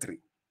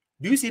century.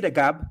 Do you see the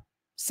gap?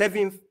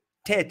 7th,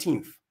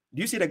 13th.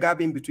 Do you see the gap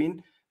in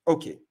between?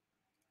 Okay.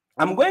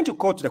 I'm going to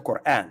quote the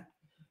Quran.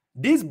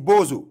 This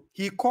Bozo,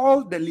 he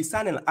called the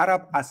Lisan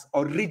al-Arab as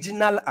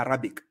original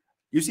Arabic.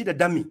 You see the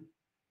dummy?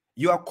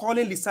 You are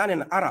calling Lisan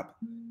al-Arab.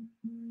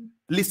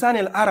 Lisan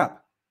al-Arab,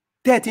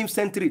 13th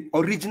century,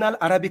 original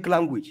Arabic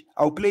language.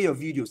 I'll play your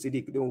video,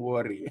 Siddik, don't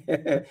worry.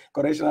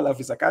 Correctional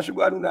officer.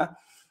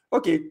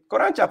 Okay,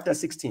 Quran chapter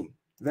 16,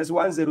 verse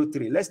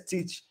 103. Let's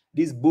teach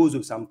this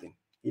Bozo something.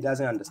 He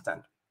doesn't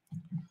understand.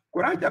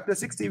 Quran chapter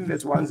 16,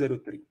 verse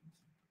 103.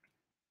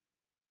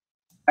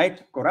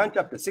 Right? Quran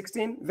chapter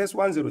 16, verse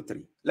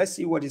 103. Let's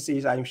see what it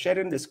says. I'm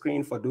sharing the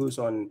screen for those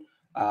on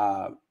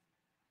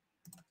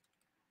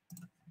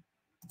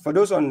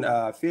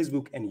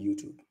Facebook and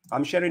YouTube.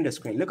 I'm sharing the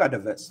screen. Look at the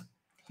verse.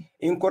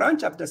 In Quran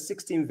chapter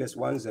 16, verse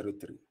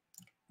 103,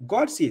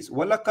 God says,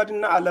 وَلَقَدْ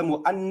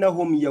نَعْلَمُ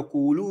أَنَّهُمْ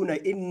يَقُولُونَ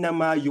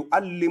إِنَّمَا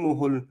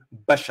يُعَلِّمُهُ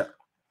الْبَشَرُ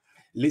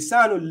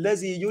لِسَانُ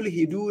الَّذِي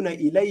يُلْهِدُونَ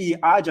إِلَيْهِ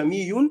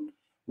أَعْجَمِيٌّ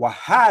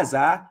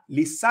وَهَذَا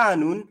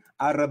لِسَانٌ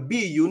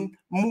عَرَبِيٌّ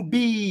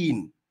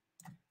مُبِينٌ.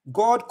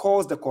 God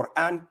calls the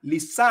Quran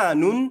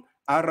Lisanun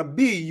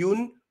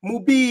Arabiyyun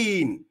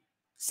Mubin.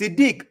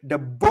 Siddik, the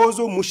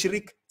Bozo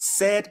Mushrik,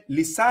 said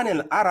Lisan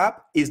al-Arab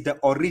is the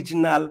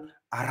original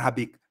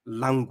Arabic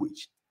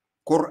language.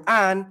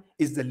 Quran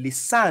is the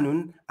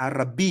Lisanun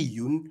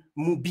Arabiyyun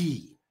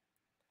Mubin.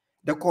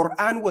 The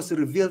Quran was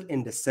revealed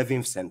in the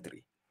 7th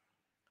century.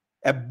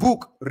 A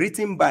book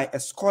written by a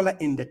scholar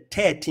in the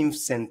 13th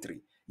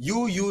century.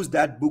 You use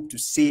that book to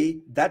say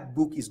that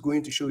book is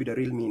going to show you the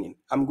real meaning.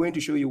 I'm going to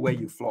show you where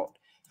you flawed.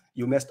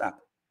 You messed up.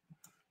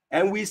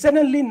 And we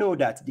certainly know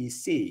that they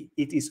say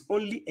it is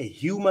only a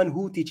human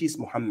who teaches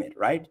Muhammad,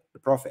 right? The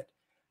prophet.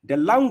 The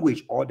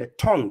language or the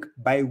tongue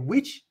by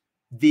which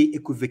they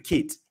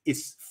equivocate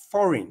is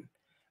foreign.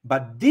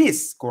 But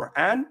this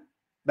Quran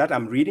that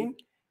I'm reading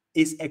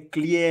is a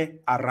clear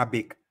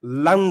Arabic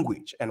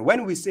language. And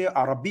when we say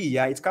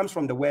Arabiyya, it comes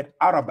from the word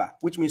Araba,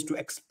 which means to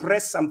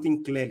express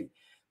something clearly,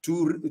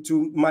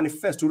 to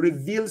manifest, to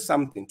reveal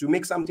something, to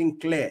make something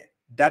clear.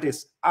 That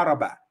is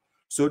Araba.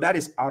 So that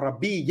is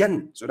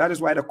Arabiyan. So that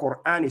is why the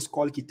Quran is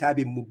called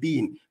Kitabi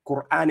Mubin,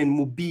 Quran and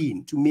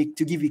Mubin,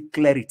 to give it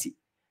clarity.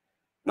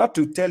 Not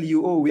to tell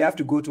you, oh, we have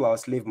to go to our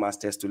slave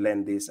masters to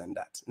learn this and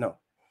that. No.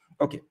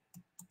 Okay.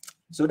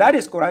 So that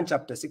is Quran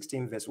chapter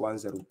 16, verse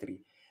 103.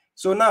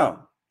 So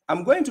now,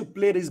 I'm going to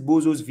play this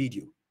Bozo's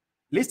video.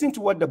 Listen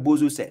to what the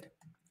Bozo said.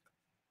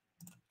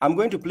 I'm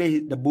going to play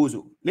the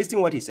Bozo. Listen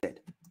to what he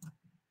said.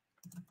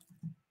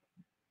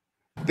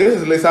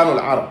 This is Lisan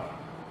al-Arab.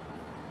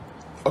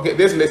 Okay,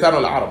 this is Lisan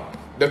al-Arab,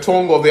 the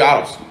tongue of the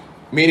Arabs,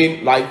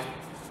 meaning like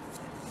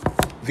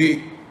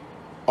the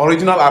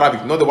original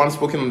Arabic, not the one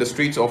spoken on the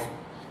streets of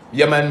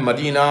Yemen,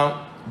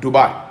 Medina,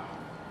 Dubai.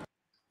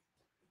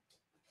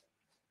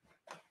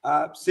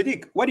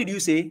 Siddik, what did you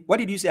say? What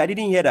did you say? I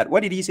didn't hear that.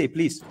 What did he say,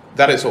 please?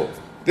 That is all.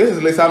 This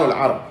is Lisan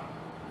al-Arab.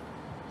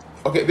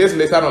 Okay, this is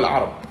Lisan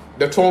al-Arab,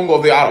 the tongue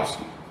of the Arabs,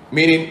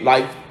 meaning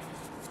like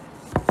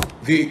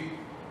the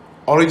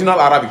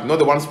original Arabic, not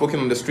the one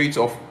spoken on the streets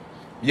of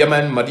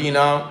Yemen,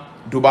 Medina,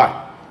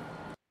 Dubai.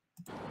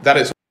 That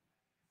is.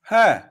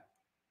 Huh.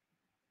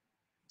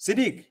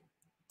 Siddik,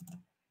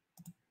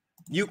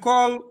 you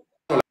call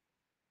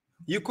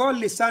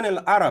Lisan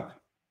al-Arab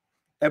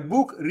a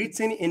book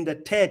written in the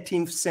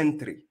 13th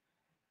century.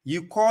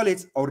 You call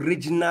it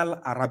original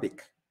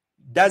Arabic.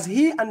 Does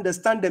he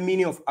understand the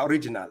meaning of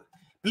original?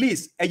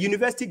 Please, a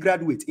university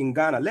graduate in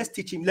Ghana, let's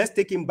teach him, let's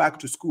take him back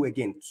to school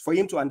again for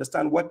him to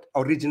understand what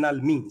original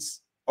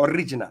means.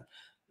 Original.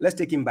 Let's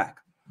take him back.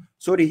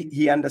 So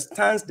he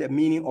understands the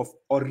meaning of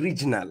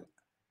original.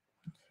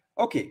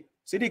 Okay,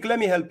 Siddik, let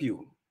me help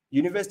you.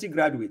 University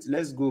graduates,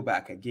 let's go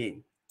back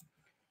again.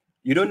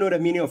 You don't know the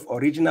meaning of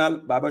original,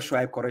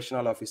 babashuaib,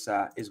 correctional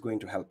officer is going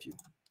to help you.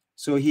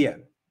 So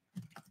here,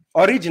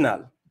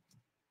 original,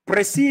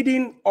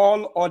 preceding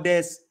all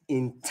others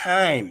in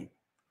time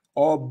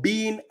or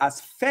being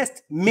as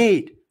first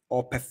made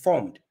or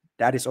performed.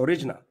 That is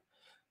original.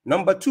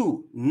 Number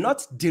 2,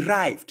 not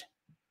derived,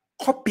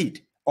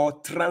 copied,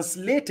 or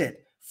translated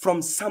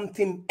from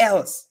something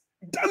else.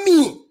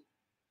 Dummy!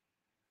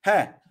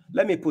 Hey,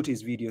 let me put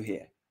his video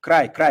here.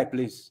 Cry,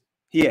 please.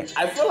 Here.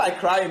 I feel like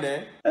crying,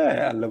 eh?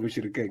 I love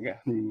you.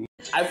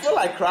 I feel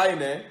like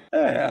crying, eh?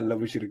 I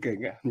love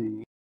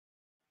you.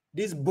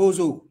 This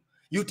Bozo,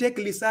 you take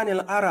Lisan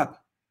al-Arab,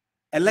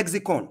 a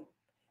lexicon,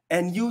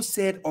 and you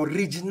said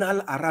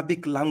original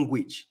Arabic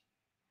language.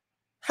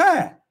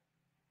 Hey,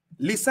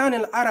 Lisan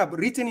al-Arab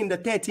written in the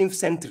 13th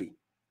century.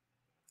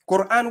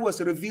 Quran was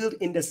revealed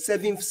in the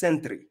 7th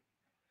century.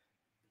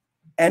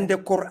 And the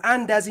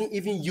Quran doesn't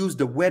even use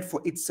the word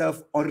for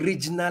itself,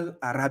 original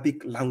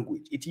Arabic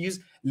language. It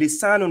uses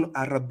Lisanun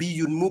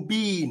Arabiyyun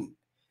Mubin.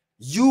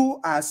 You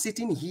are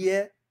sitting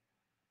here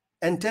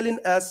and telling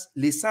us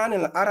Lisan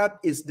al-Arab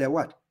is the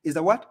what? Is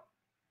the what?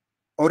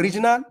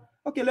 Original?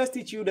 Okay, let's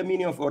teach you the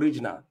meaning of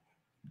original.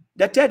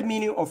 The third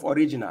meaning of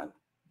original,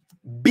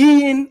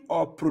 being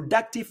or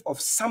productive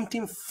of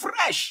something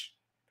fresh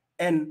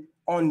and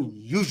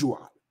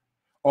unusual,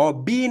 or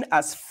being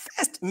as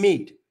first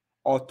made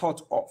or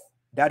thought of.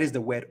 That is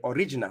the word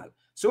original.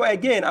 So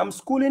again, I'm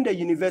schooling the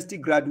university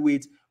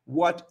graduates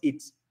what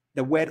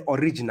the word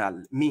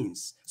original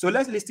means. So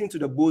let's listen to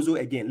the Bozo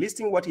again.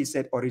 Listen what he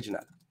said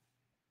original.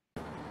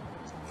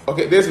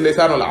 Okay, this is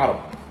Lisan al-Arab,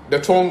 the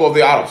tongue of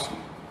the Arabs,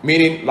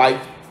 meaning like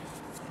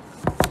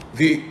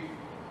the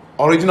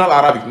original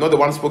Arabic, not the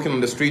one spoken on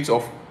the streets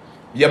of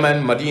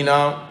Yemen,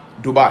 Medina,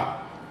 Dubai.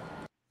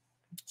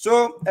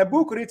 So a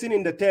book written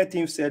in the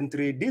 13th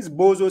century, this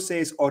Bozo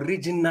says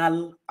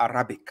original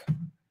Arabic.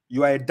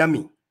 You are a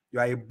dummy.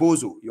 You are a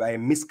bozo. You are a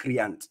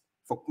miscreant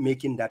for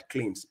making that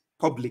claims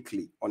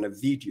publicly on a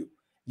video.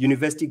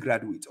 University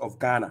graduate of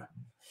Ghana.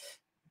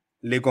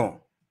 Legon.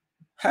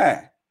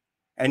 Hey.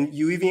 And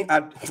you even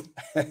add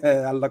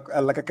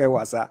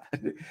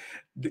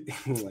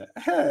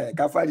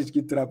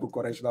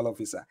correctional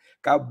officer.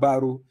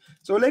 Kabaru.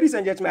 So, ladies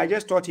and gentlemen, I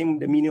just taught him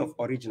the meaning of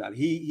original.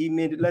 He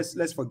made,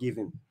 let's forgive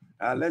him.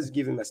 Let's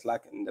give him a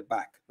slack in the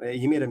back.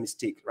 He made a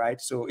mistake, right?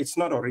 So it's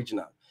not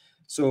original.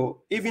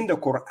 So even the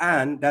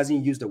Quran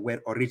doesn't use the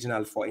word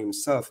original for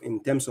himself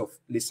in terms of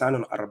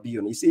lisan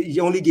Arabian. He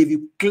only gave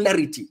you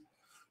clarity.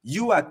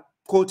 You are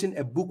quoting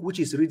a book which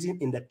is written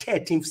in the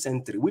 13th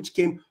century, which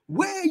came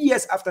way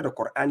years after the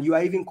Quran. You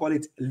are even call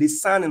it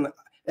lisan,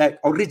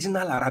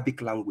 original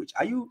Arabic language.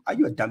 Are you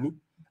a dummy?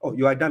 Oh,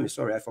 you are a dummy.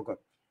 Sorry, I forgot.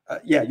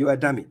 Yeah, you are a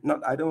dummy.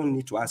 Not, I don't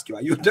need to ask you.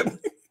 Are you a dummy?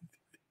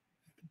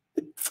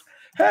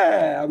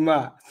 Hey,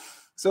 Amma.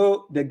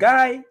 So the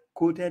guy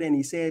quoted and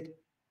he said,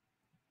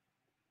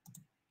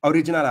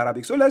 original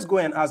Arabic. So let's go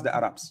and ask the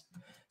Arabs.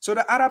 So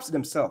the Arabs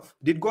themselves,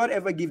 did God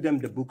ever give them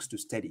the books to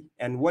study?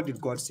 And what did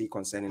God say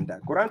concerning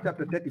that? Quran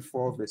chapter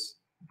 34,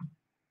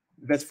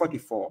 verse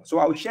 44. So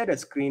I'll share the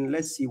screen.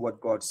 Let's see what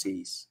God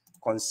says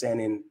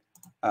concerning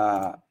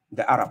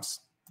the Arabs.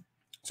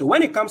 So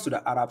when it comes to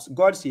the Arabs,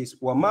 God says,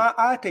 وَمَا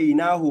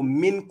آتَيْنَاهُمْ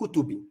مِنْ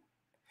كُتُبٍ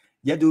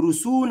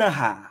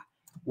يَدْرُسُونَهَا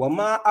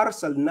وَمَا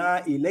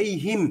أَرْسَلْنَا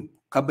إِلَيْهِمْ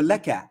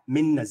قَبْلَكَ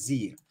مِنْ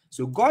نَذِيرٍ.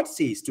 So God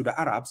says to the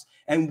Arabs,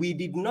 and we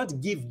did not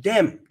give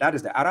them, that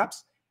is the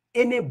Arabs,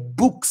 any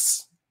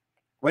books.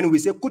 When we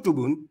say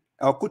kutubun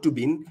or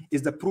kutubin,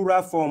 is the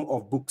plural form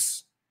of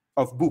books,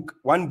 of book.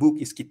 One book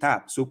is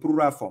kitab, so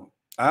plural form.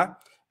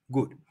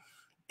 Good.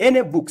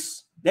 Any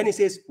books. Then it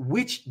says,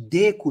 which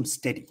they could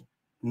study.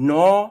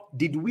 Nor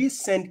did we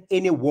send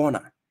any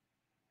warner.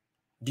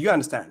 Do you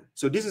understand?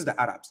 So this is the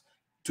Arabs.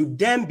 To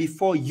them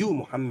before you,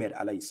 Muhammad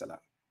alayhi salam,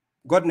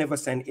 God never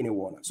sent any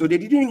warner. So they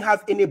didn't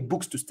have any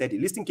books to study.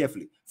 Listen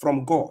carefully.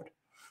 From God.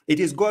 It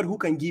is God who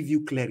can give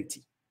you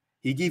clarity.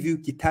 He give you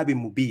kitab in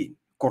mubin,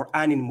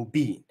 Quran in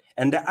mubin.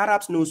 And the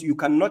Arabs knows you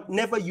cannot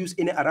never use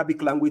any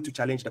Arabic language to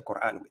challenge the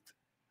Quran with.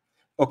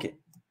 Okay.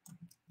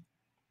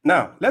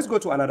 Now, let's go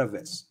to another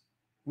verse.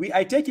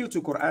 I take you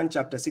to Quran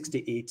chapter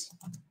 68,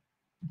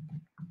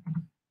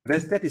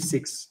 verse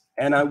 36.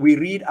 And we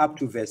read up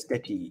to verse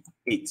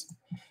 38.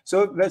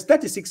 So verse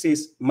 36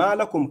 says, Ma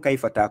lakum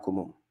kayfa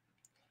takumun.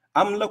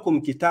 Am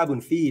lakum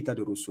kitabun fihi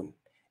tadrusun.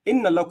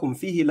 Inna lakum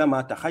fihi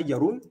lama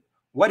takhayyarun.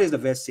 What is the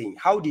verse saying?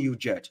 How do you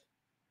judge?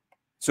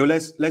 So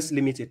let's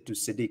limit it to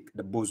Siddik,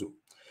 the Bozo.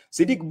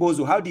 Siddik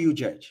Bozo, how do you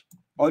judge?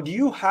 Or do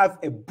you have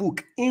a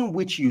book in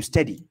which you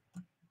study?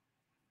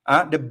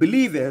 The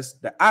believers,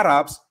 the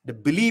Arabs, the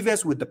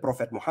believers with the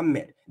Prophet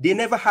Muhammad, they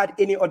never had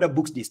any other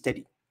books they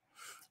studied.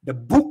 The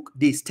book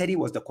they study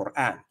was the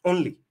Quran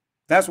only.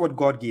 That's what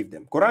God gave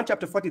them. Quran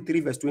chapter 43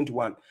 verse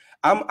 21.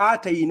 Am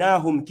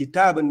ataynahum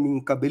kitaban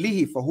min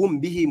qablihi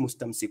fahum bihi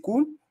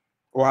mustamsikun?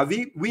 Or have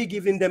we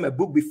given them a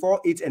book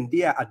before it and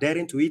they are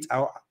adhering to it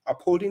or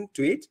upholding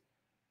to it?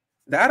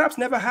 The Arabs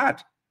never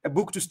had a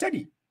book to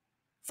study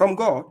from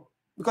God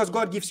because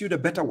God gives you the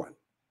better one,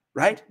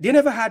 right? They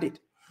never had it.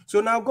 So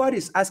now God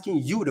is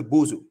asking you, the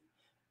Bozo,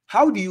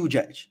 how do you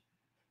judge?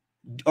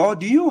 Or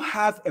do you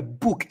have a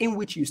book in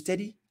which you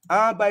study?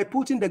 By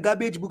putting the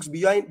garbage books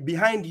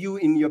behind you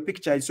in your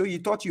picture, so you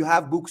thought you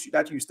have books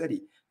that you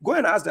study. Go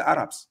and ask the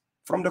Arabs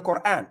from the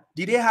Quran.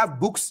 Did they have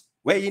books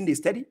wherein they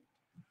study?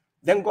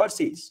 Then God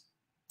says,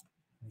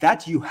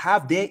 that you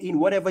have there in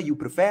whatever you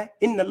prefer.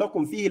 Inna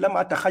lakum fihi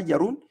lama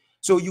takhayyarun.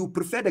 So you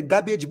prefer the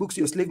garbage books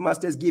your slave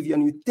masters give you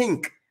and you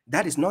think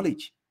that is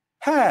knowledge.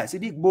 Ha,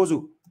 Siddik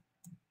Bozo.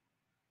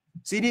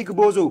 Siddik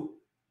Bozo.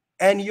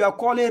 And you are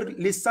calling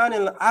lisan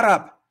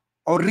al-Arab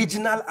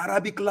original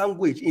Arabic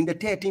language in the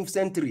 13th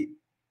century.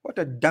 What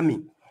a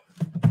dummy.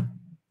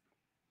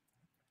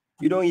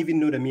 You don't even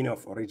know the meaning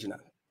of original.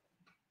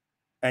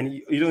 And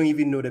you don't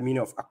even know the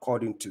meaning of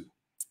according to.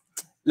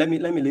 Let me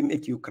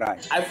make you cry.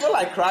 I feel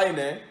like crying,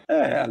 eh?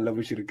 I love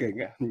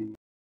MUSHRIK.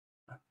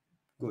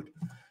 Good.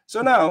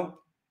 So now,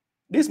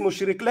 this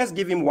MUSHRIK, let's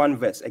give him one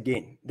verse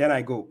again. Then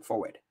I go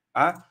forward.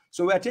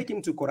 So we are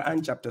taking to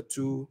Quran chapter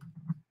 2,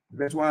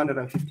 verse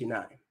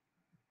 159.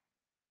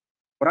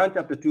 Quran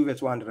chapter 2,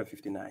 verse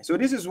 159. So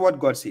this is what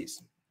God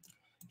says.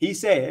 He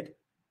said,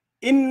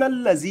 Inna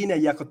allazina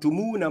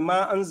yaqtumuna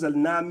ma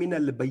anzalna min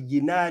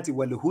al-bayyinati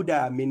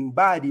wal-huda min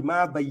ba'di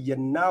ma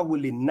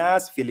bayyannahu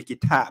lin-nas fil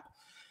kitab.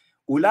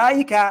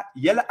 Ulaika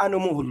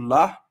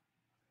yal'anuhumullah.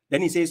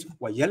 Then he says,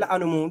 wa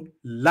yal'anuhum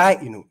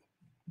la'inun.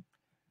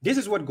 This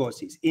is what God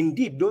says.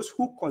 Indeed, those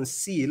who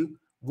conceal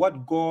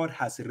what God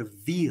has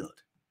revealed,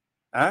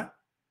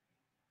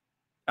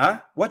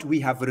 what we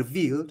have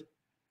revealed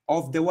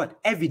of the what?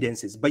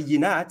 Evidences,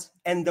 bayinat,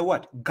 and the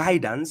what?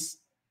 Guidance,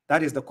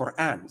 that is the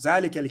Quran.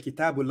 ذَلِكَ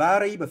الْكِتَابُ لَا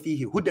رَيْبَ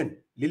فِيهِ هُدًى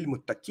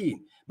لِلْمُتَّقِينَ.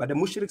 But the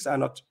mushriks are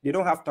not, they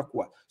don't have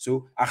taqwa.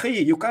 So,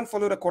 akhi, you can't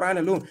follow the Quran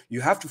alone.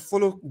 You have to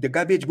follow the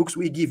garbage books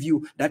we give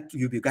you, that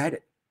you'll be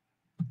guided.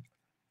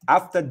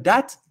 After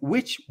that,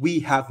 which we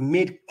have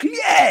made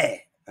clear,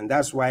 and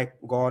that's why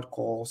God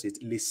calls it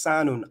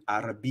lisanun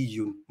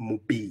arabiyyun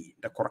mubin,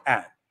 the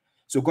Quran.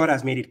 So God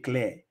has made it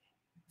clear,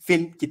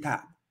 fil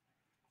kitab,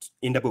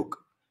 in the book,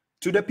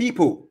 to the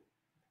people.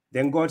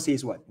 Then God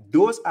says what?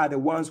 Those are the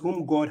ones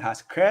whom God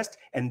has cursed,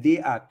 and they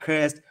are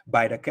cursed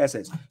by the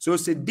curses. So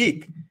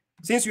Siddik,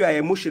 since you are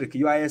a mushrik,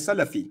 you are a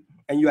Salafi,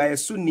 and you are a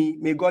Sunni,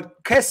 may God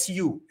curse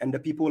you and the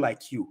people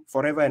like you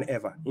forever and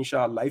ever,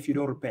 inshallah, if you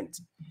don't repent.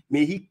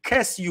 May he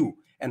curse you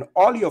and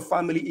all your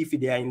family if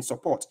they are in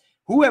support.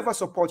 Whoever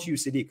supports you,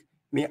 Siddik,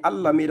 may the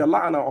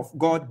la'ana of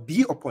God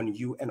be upon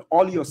you and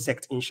all your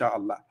sect,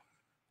 inshallah.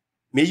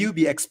 May you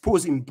be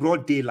exposed in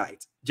broad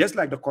daylight, just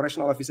like the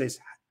correctional officer is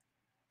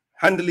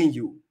handling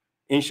you,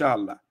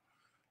 inshallah.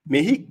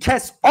 May he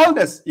curse all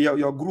this,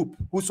 your group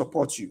who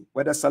supports you,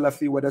 whether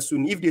Salafi, whether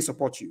Sunni, if they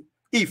support you.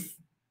 If,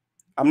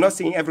 I'm not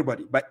saying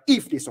everybody, but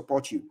if they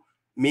support you,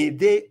 may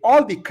they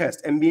all be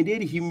cursed and may they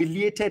be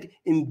humiliated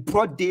in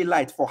broad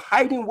daylight for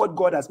hiding what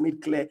God has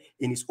made clear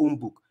in his own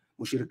book.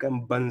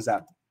 Mushrikan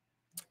banza,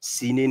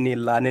 sinene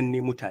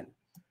lanene mutani.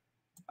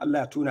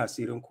 Allah tuna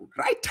sirunku.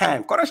 Right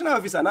time. Correctional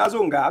officer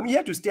Nazonga. I'm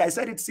here to stay. I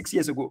said it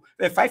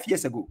 5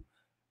 years ago.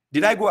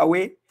 Did I go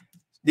away?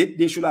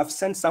 They should have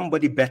sent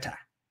somebody better.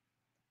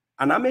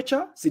 An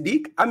amateur,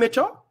 Siddik,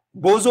 amateur,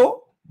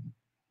 Bozo,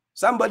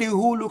 somebody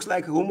who looks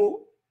like homo.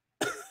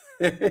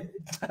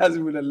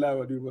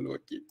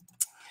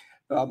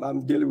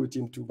 I'm dealing with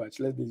him too much.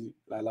 Let me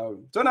allow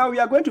him. So now we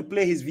are going to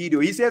play his video.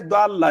 He says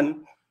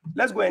Dualan.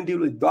 Let's go and deal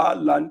with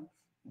Dualan.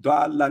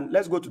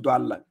 Let's go to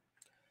Dualan.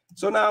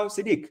 So now,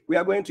 Siddik, we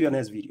are going to your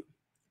next video.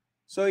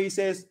 So he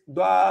says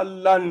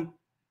Dualan.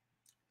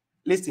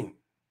 Listen.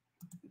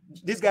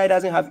 This guy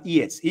doesn't have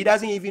ears. He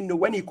doesn't even know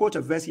when he quotes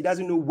a verse. He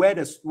doesn't know where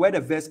the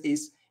verse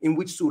is, in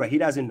which surah. He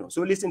doesn't know.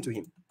 So listen to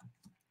him.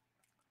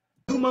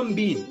 Human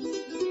being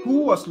who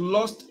was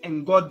lost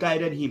and God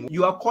guided him.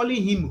 You are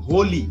calling him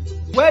holy.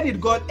 Where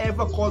did God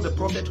ever call the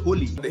prophet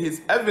holy?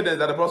 His evidence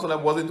that the Prophet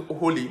wasn't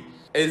holy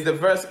is the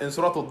verse in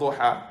Surah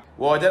Al-Duha.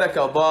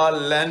 وَوَجَدَكَ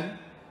ضَالًّا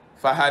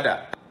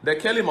فَهَدَى. The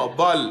kalima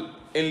dal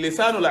in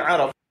Lisanul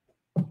Arab.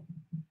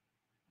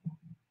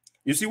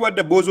 You see what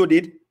the Bozo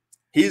did?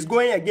 He is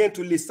going again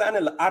to Lisan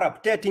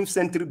al-Arab, 13th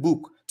century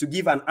book, to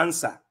give an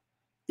answer.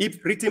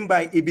 If written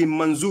by Ibn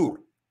Manzur,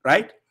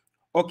 right?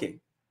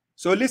 Okay.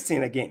 So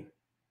listen again.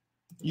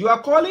 You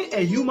are calling a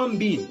human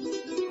being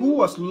who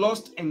was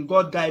lost and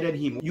God guided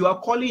him. You are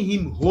calling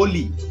him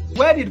holy.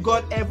 Where did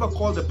God ever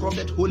call the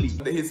prophet holy?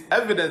 His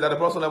evidence that the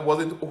Prophet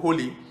wasn't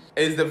holy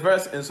is the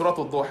verse in Surah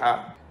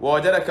Al-Duha.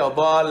 وَوَجَدَكَ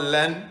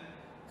ضَالًّا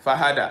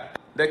فَهَدَى.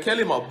 The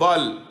kalima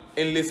dal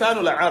in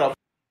Lisanul Arab.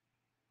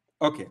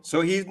 Okay, so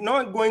he's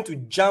not going to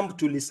jump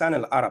to Lisan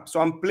al-Arab. So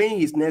I'm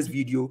playing his next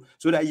video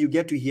so that you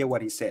get to hear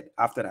what he said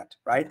after that,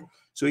 right?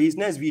 So his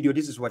next video,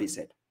 this is what he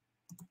said.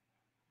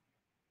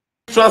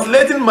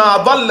 Translating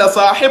ma dhalla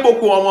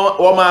sahibukum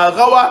wa ma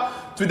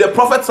ghawa to the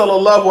Prophet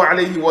sallallahu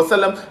alaihi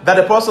wasallam, that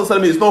the Prophet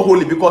sallallahu is not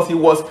holy because he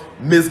was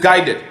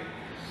misguided.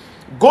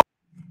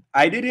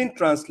 I didn't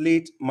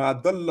translate ma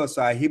dhalla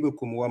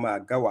sahibukum wa ma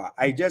gawa.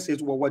 I just said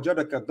wa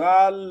wajadaka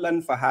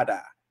dhallan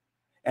fahada.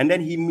 And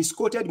then he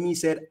misquoted me,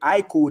 said,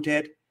 I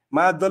quoted,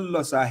 Ma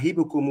dhalla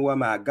sahibukum wa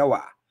ma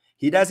gawa.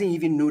 He doesn't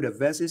even know the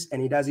verses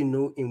and he doesn't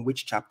know in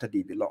which chapter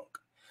they belong.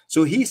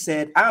 So he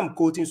said, I'm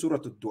quoting Surah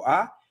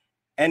Al-Du'a,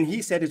 and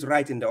he said it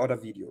right in the other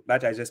video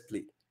that I just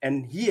played.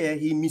 And here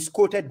he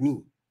misquoted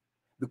me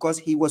because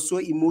he was so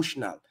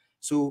emotional.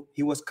 So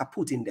he was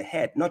kaput in the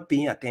head, not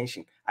paying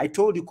attention. I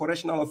told you,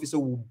 correctional officer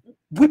will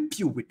whip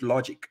you with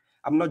logic.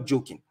 I'm not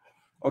joking.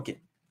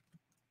 Okay.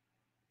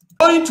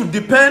 Going to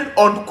depend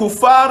on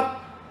kuffar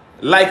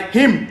like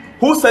him,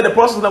 who said the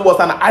Prophet was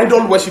an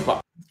idol worshipper.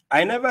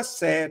 I never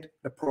said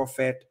the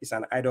Prophet is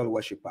an idol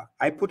worshipper.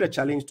 I put a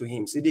challenge to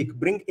him. Siddik,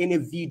 bring any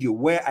video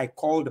where I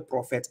call the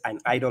Prophet an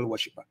idol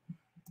worshipper.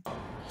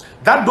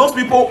 That those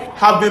people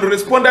have been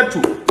responded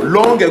to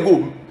long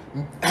ago.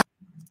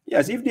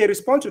 Yes, if they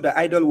respond to the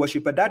idol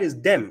worshipper, that is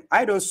them.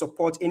 I don't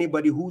support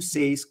anybody who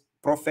says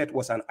Prophet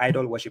was an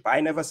idol worshipper.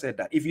 I never said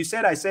that. If you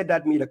said I said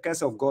that, may the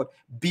curse of God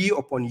be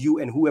upon you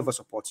and whoever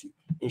supports you,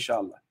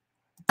 inshallah.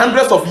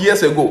 Hundreds of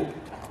years ago,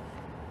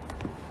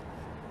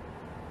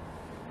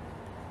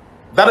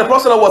 that the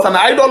Prophet was an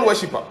idol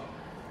worshipper.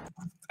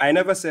 I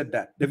never said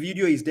that. The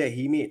video is there,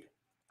 he made.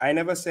 I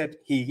never said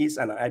he is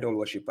an idol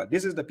worshipper.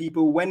 This is the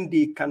people, when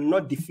they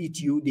cannot defeat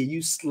you, they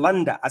use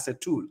slander as a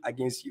tool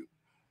against you.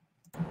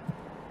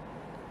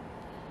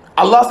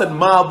 Allah said,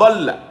 Ma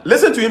dhalla.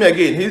 Listen to him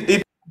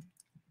again.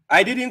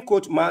 I didn't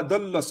quote Ma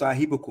dhalla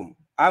sahibukum.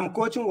 I'm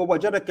quoting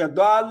wajadaka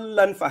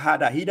dhallan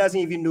fahada. He doesn't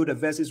even know the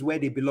verses where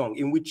they belong,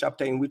 in which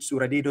chapter, in which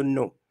surah, they don't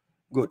know.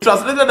 Good.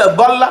 Translated the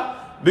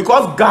dhalla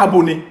because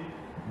gabuni,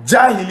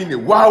 jahilini,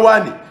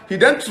 wawani. He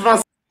then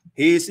translated.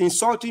 He is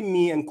insulting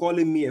me and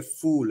calling me a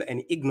fool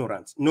and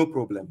ignorant. No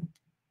problem.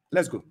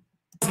 Let's go.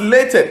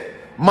 Translated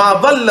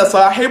ma dhalla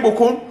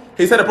sahibukum.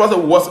 He said the Prophet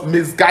was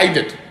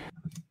misguided.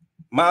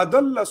 Ma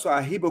dhalla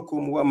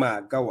sahibukum wa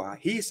ma gawa.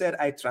 He said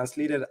I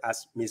translated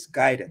as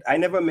misguided. I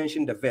never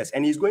mentioned the verse,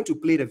 and he's going to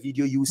play the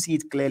video. You see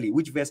it clearly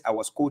which verse I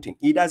was quoting.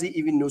 He doesn't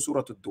even know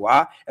Surah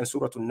Al-Du'a and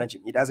Surah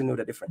Al-Najm. He doesn't know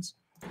the difference.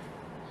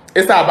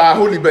 It's not about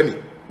holy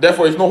bunny,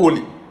 therefore it's not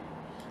holy.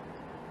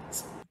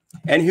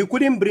 And he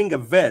couldn't bring a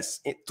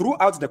verse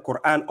throughout the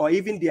Quran or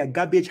even their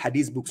garbage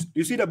hadith books.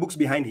 You see the books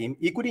behind him?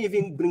 He couldn't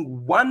even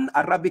bring one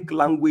Arabic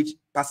language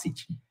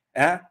passage.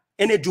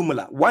 Any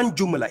jumla, one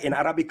jumla in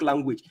Arabic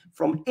language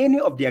from any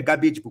of their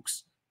garbage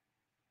books,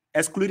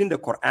 excluding the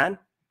Quran.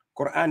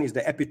 Quran is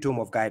the epitome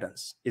of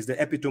guidance, is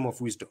the epitome of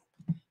wisdom.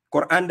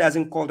 Quran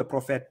doesn't call the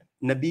Prophet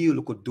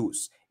Nabiul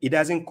Quddus. It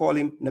doesn't call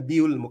him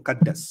Nabiul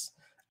Muqaddas.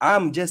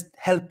 I'm just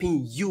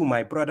helping you,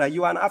 my brother.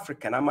 You are an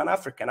African. I'm an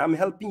African. I'm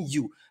helping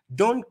you.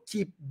 Don't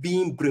keep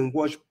being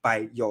brainwashed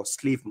by your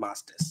slave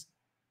masters.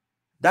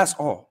 That's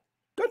all.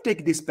 Don't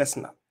take this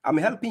personal. I'm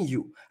helping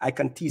you. I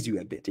can tease you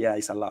a bit. Yeah,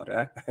 it's allowed.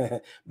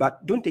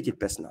 But don't take it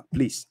personal,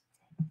 please.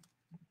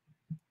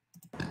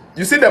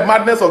 You see the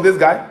madness of this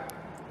guy?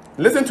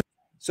 Listen to.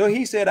 So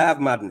he said, I have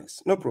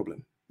madness. No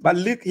problem. But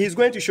look, he's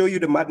going to show you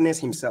the madness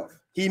himself.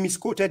 He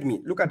misquoted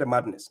me. Look at the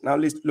madness. Now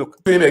let's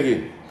look. To him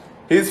again.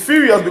 He's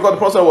furious because the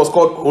prophet was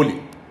called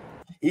holy.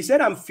 He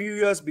said, I'm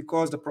furious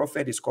because the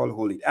prophet is called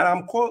holy. And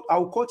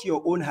I'll quote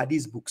your own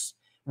hadith books,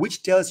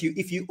 which tells you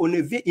if you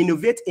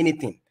innovate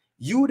anything,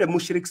 you, the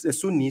mushriks, the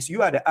Sunnis,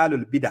 you are the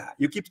Ahlul Bid'ah.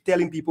 You keep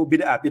telling people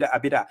bid'ah,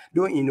 bid'ah, bid'ah.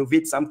 Don't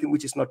innovate something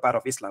which is not part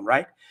of Islam,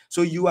 right?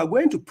 So you are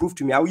going to prove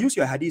to me, I'll use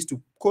your hadith to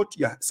quote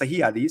your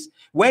Sahih hadith,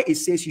 where it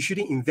says you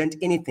shouldn't invent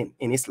anything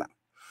in Islam.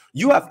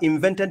 You have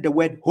invented the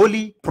word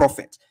holy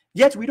prophet,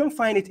 yet we don't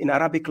find it in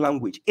Arabic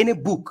language, any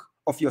book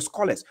of your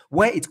scholars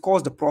where it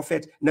calls the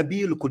prophet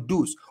Nabiul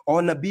Quddus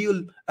or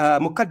Nabiul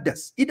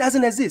Muqaddas. It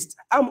doesn't exist.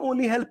 I'm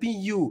only helping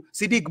you,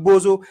 Siddik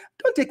Bozo.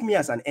 Don't take me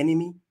as an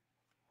enemy.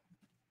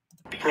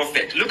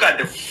 Prophet, look at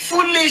the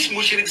foolish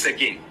mushriks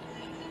again.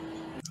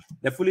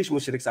 The foolish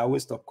mushriks, I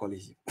won't stop calling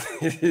him.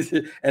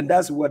 And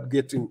that's what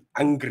gets him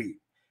angry.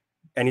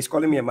 And he's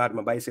calling me a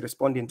madman, but he's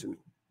responding to me.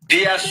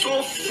 They are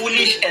so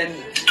foolish and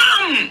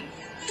dumb.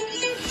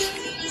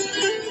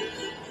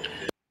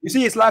 You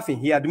see, he's laughing.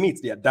 He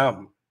admits they are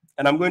dumb.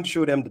 And I'm going to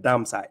show them the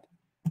dumb side.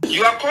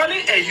 You are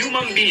calling a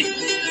human being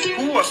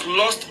who was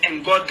lost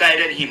and God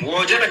guided him.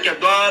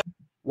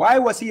 Why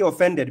was he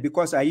offended?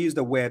 Because I used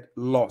the word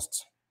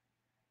lost.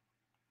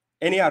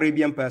 Any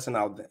Arabian person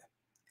out there,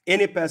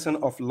 any person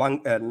of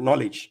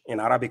knowledge in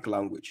Arabic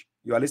language,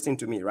 you are listening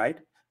to me, right?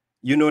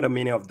 You know the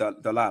meaning of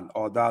dalal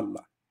or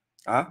dalla.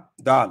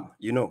 Dal,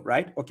 you know,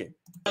 right? Okay.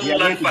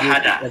 Chapter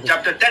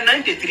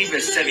 1093,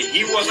 verse 7.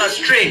 He was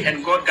astray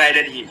and God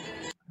guided him.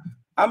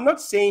 I'm not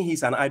saying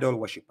he's an idol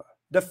worshiper.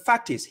 The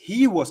fact is,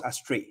 he was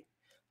astray.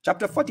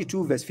 Chapter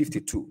 42, verse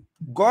 52.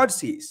 God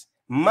says,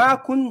 Ma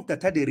kunta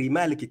tadri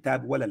ma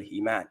al-kitab wal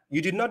al-iman.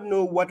 You did not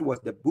know what was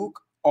the book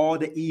or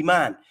the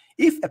iman.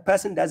 If a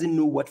person doesn't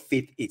know what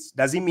faith is,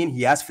 does it mean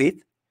he has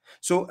faith?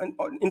 So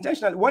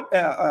intentionally,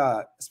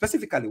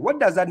 specifically, what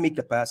does that make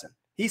the person?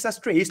 He's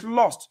astray, he's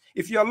lost.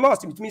 If you're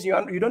lost, it means you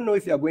don't know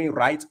if you're going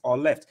right or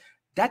left.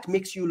 That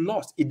makes you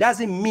lost. It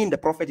doesn't mean the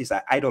prophet is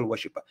an idol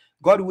worshiper.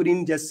 God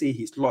wouldn't just say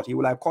he's lost. He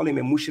would have called him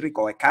a mushrik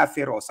or a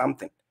kafir or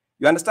something.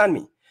 You understand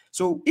me?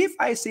 So if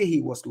I say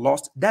he was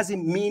lost,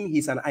 doesn't mean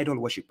he's an idol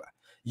worshiper.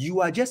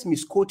 You are just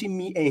misquoting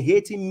me and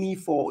hating me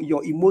for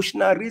your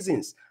emotional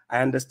reasons.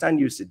 I understand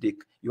you, Siddik.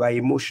 You are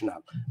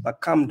emotional, but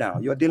calm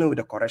down. You're dealing with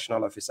a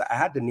correctional officer. I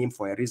had the name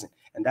for a reason,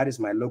 and that is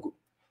my logo.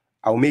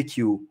 I'll make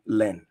you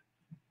learn.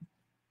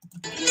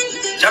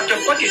 Chapter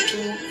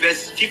 42,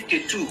 verse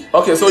 52.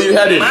 Okay, so you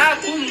heard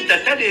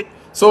it.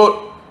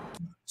 So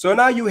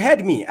now you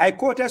heard me. I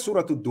quoted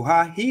Surah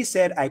Al-Duha. He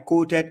said I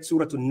quoted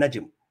Surah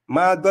Al-Najm.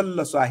 Ma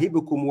dalla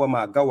sahibukum wa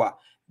ma gawa.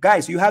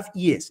 Guys, you have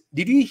ears.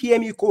 Did you hear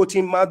me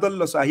quoting Ma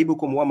dalla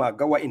sahibukum wa ma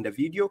gawa in the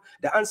video?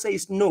 The answer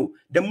is no.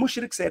 The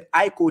mushrik said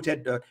I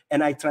quoted that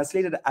and I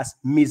translated it as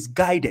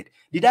misguided.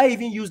 Did I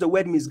even use the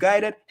word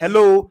misguided?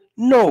 Hello?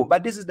 No,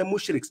 but this is the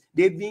mushriks.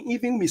 They've been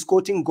even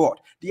misquoting God.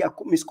 They are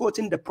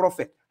misquoting the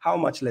prophet. How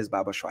much less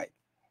babashuaib?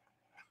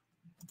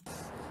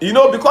 You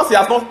know, because he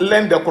has not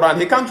learned the Quran,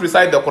 he can't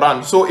recite the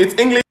Quran. So it's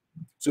English.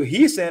 So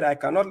he said, I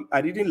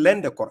didn't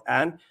learn the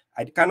Quran.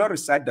 I cannot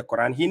recite the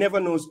Quran. He never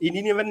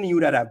knew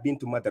that I've been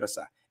to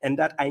madrasa and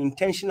that I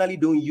intentionally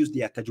don't use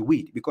their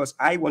tajweed because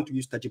I want to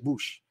use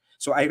tajbush.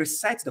 So I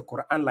recite the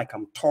Quran like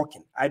I'm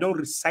talking. I don't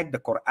recite the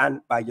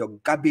Quran by your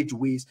garbage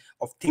ways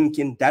of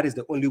thinking that is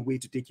the only way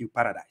to take you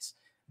paradise.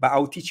 But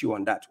I'll teach you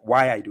on that,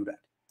 why I do that.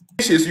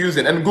 He's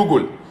using and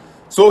Google.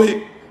 So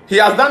he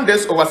has done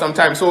this over some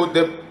time. So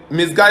the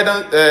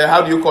misguidance,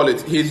 how do you call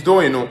it? He's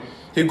doing,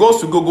 he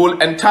goes to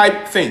Google and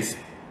type things.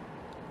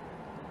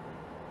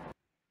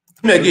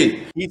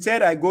 Again. He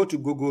said, I go to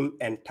Google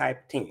and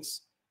type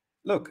things.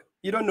 Look,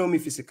 you don't know me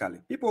physically.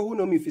 People who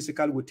know me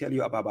physically will tell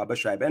you about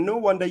babashuaib. And no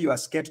wonder you are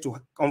scared to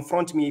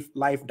confront me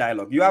live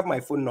dialogue. You have my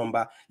phone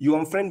number. You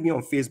unfriend me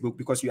on Facebook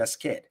because you are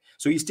scared.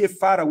 So you stay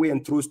far away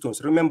and throw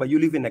stones. Remember, you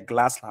live in a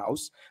glass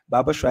house.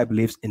 Babashuaib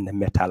lives in a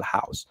metal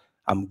house.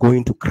 I'm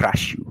going to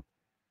crash you.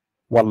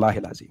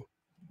 Wallahi lazim.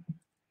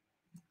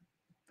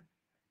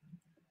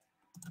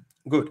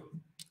 Good.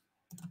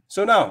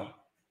 So now,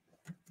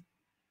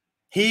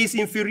 he is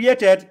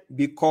infuriated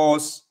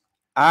because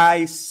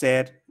I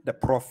said the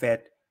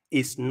prophet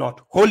is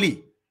not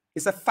holy.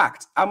 It's a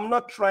fact. I'm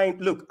not trying.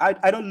 Look,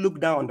 I don't look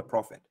down on the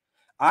prophet.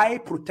 I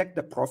protect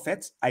the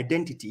Prophet's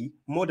identity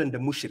more than the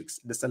mushriks,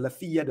 the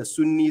Salafiyya, the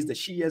Sunnis, the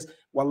Shias.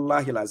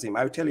 Wallahi lazim.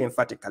 I will tell you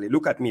emphatically.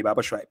 Look at me,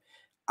 babashuaib.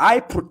 I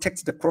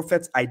protect the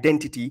Prophet's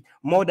identity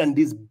more than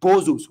these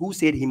bozos who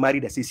said he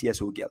married a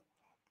 6-year-old girl,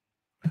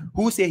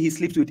 who said he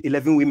sleeps with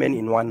 11 women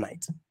in one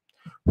night,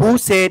 who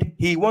said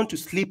he wants to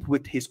sleep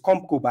with his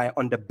concubine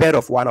on the bed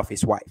of one of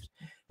his wives,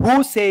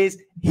 who says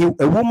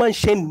a woman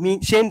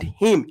shamed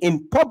him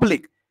in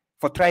public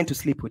for trying to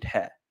sleep with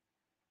her.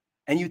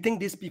 And you think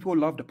these people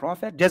love the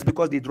Prophet just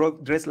because they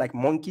dress like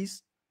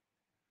monkeys?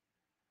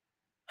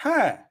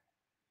 Huh?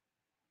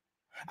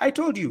 I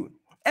told you,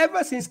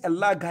 ever since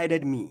Allah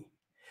guided me,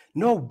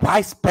 no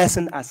wise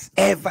person has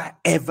ever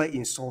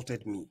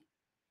insulted me.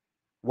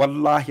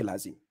 Wallahi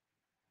lazim.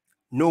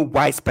 No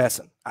wise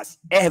person has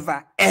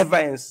ever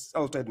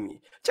insulted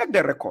me. Check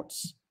the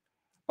records.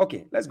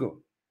 Okay, let's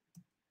go.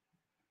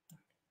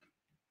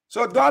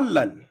 So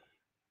Dallan,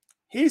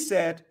 he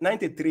said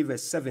 93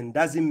 verse 7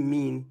 doesn't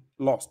mean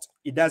lost.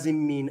 It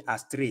doesn't mean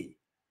astray.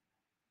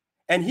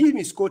 And he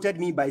misquoted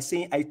me by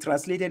saying I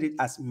translated it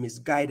as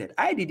misguided.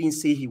 I didn't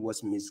say he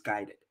was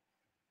misguided.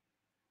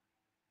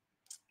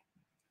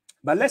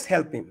 But let's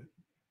help him.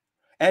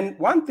 And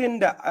one thing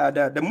that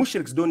the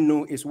mushriks don't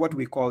know is what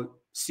we call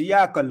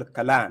siyaq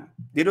al-kalam.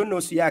 They don't know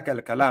siyaq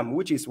al-kalam,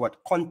 which is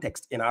what?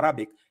 Context in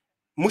Arabic.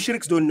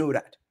 Mushriks don't know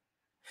that.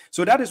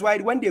 So that is why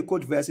when they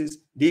quote verses,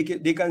 they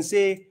can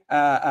say,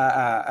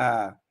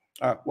 وَمَا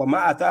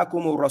أَتَاكُمُ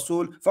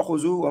الرَّسُولُ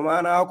فَخُذُوا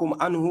وَمَا نَهَاكُمْ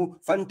عَنْهُ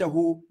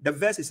فَانْتَهُوا. The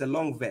verse is a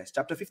long verse,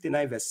 chapter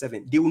 59, verse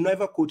 7. They will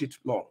never quote it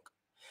long.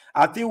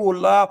 أَطِيعُوا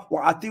اللَّهَ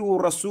وَأَطِيعُوا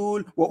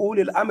الرَّسُولَ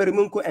وَأُولِي الْأَمْرِ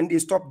مِنكُمْ, and they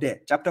stop there.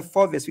 Chapter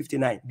 4, verse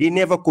 59. They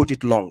never quote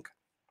it long.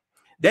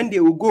 Then they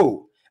will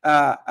go,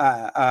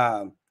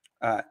 إِن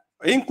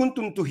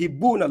كُنْتُمْ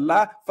تُحِبُّونَ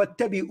اللَّهَ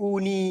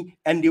فَاتَّبِعُونِي,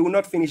 and they will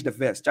not finish the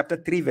verse. Chapter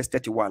 3, verse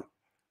 31.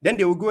 Then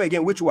they will go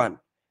again. Which one?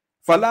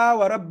 فَلَا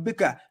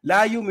وَرَبِّكَ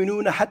لَا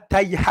يُؤْمِنُونَ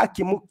حَتَّى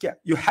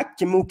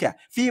يُحَكِّمُوكَ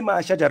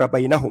فِيمَا شَجَرَ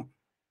بَيْنَهُمْ.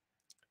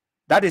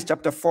 That is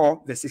chapter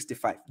 4, verse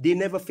 65. They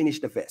never finish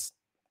the verse.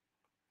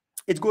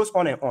 It goes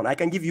on and on. I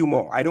can give you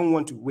more. I don't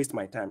want to waste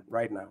my time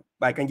right now,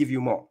 but I can give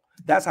you more.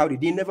 That's how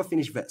they never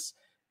finish verse.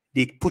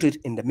 They put it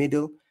in the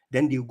middle.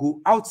 Then they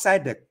go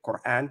outside the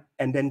Quran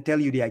and then tell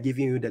you they are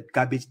giving you the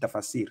garbage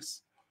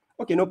tafsirs.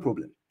 Okay, no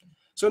problem.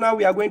 So now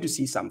we are going to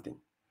see something.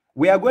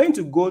 We are going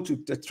to go to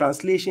the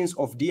translations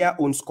of their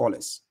own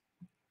scholars,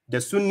 the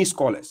Sunni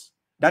scholars.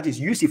 That is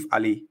Yusuf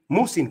Ali,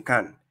 Muhsin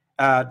Khan,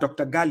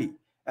 Dr. Ghali,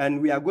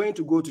 and we are going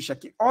to go to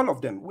Shakir, all of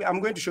them.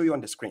 I'm going to show you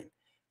on the screen.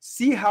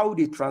 See how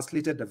they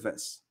translated the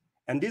verse.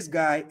 And this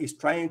guy is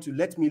trying to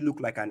let me look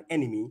like an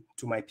enemy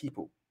to my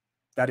people.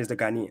 That is the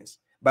Ghanaians.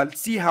 But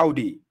see how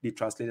they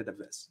translated the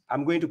verse.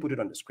 I'm going to put it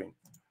on the screen.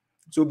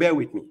 So bear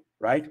with me,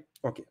 right?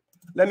 Okay.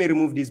 Let me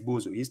remove this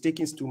Bozo. He's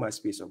taking too much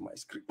space of my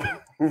screen.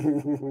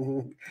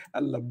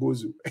 Allah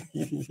Bozo.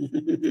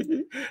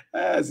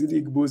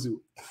 Siddik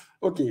Bozo.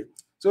 Okay.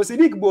 So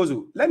Siddik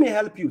Bozo, let me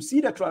help you.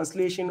 See the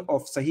translation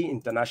of Sahih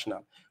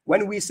International.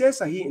 When we say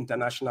Sahih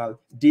International,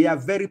 they are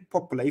very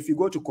popular. If you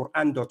go to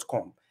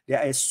Quran.com, they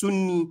are a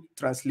Sunni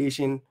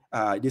translation,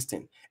 this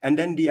thing. And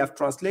then they have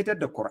translated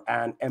the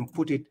Quran and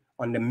put it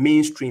on the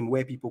mainstream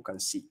where people can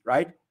see,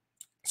 right?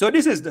 So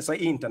this is the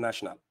Sahih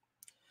International.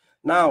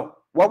 Now,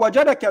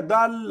 وَوَجَدَكَ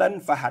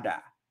ضَالًّا فَهَدَى.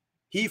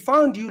 He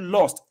found you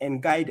lost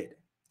and guided.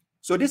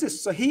 So this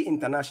is Sahih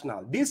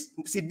International. This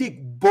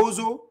Siddik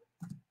Bozo,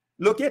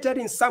 located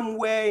in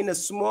somewhere in a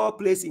small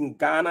place in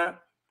Ghana,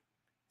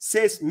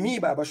 says, me,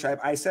 babashuaib,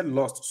 I said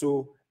lost,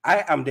 so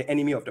I am the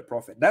enemy of the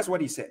Prophet. That's what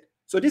he said.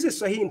 So this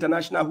is Sahih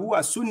International, who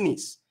are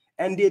Sunnis,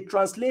 and they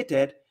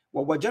translated,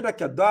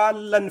 وَوَجَدَكَ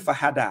ضَالًّا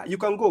فَهَدَى. You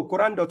can go,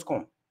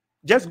 Quran.com.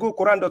 Just go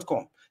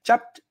Quran.com.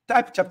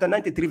 Type chapter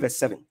 93, verse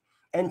 7,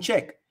 and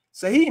check.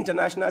 Sahih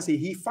International says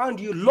he found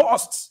you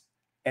lost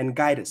and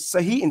guided.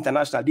 Sahih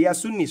International, they are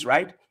Sunnis,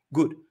 right?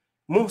 Good.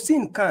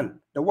 Muhsin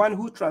Khan, the one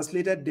who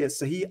translated the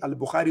Sahih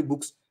al-Bukhari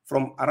books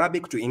from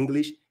Arabic to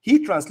English,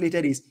 he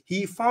translated is,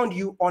 he found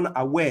you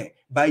unaware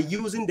by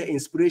using the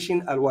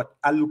inspiration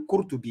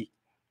al-Qurtubi.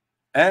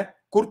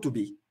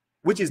 Qurtubi,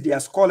 which is their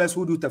scholars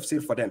who do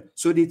tafsir for them.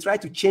 So they try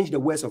to change the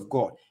words of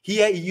God.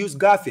 Here he used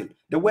Ghafil.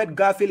 The word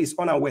Ghafil is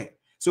unaware.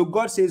 So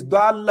God says,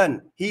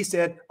 Dallan, he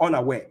said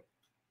unaware.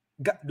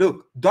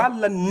 Look,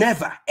 Dallan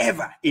never,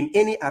 ever in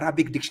any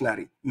Arabic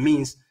dictionary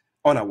means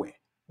unaware.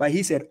 But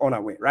he said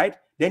unaware, right?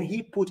 Then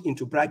he put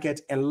into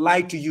brackets and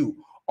lied to you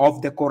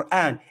of the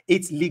Quran,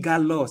 its legal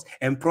laws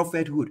and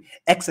prophethood,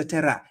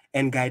 etc.,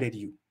 and guided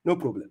you. No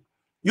problem.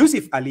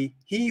 Yusuf Ali,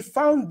 he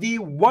found thee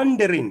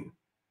wandering,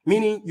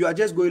 meaning you are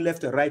just going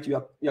left or right,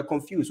 you are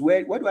confused.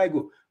 Where do I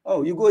go?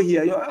 Oh, you go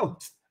here. Oh,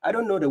 I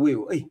don't know the way.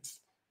 Hey,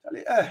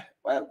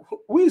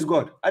 who is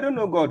God? I don't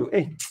know God.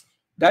 Hey,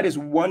 that is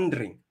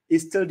wandering.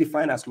 Is still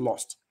defined as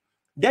lost.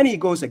 Then he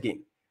goes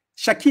again.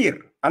 Shakir,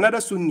 another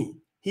Sunni,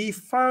 he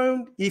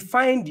find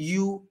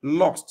you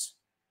lost.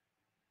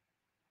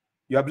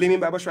 You are blaming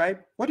babashuaib?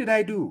 What did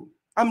I do?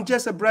 I'm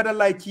just a brother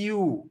like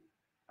you.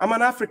 I'm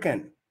an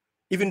African,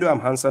 even though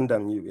I'm handsomer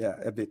than you. Yeah,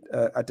 a bit.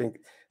 I think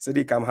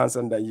Siddik, I'm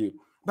handsomer than you.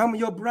 But I'm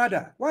your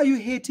brother. Why are you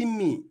hating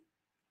me?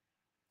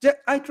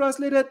 I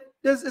translated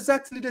this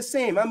exactly the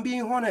same. I'm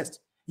being honest.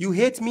 You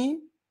hate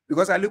me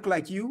because I look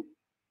like you?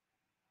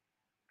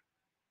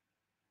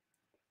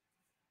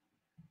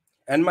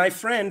 And my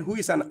friend, who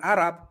is an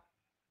Arab,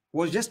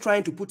 was just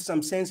trying to put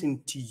some sense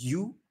into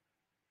you.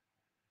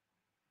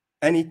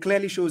 And it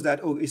clearly shows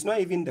that, oh, it's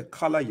not even the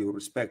color you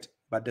respect,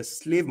 but the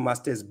slave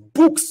master's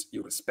books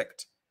you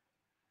respect.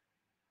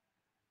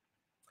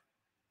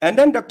 And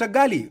then Dr.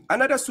 Gali,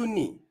 another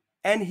Sunni,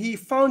 and he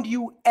found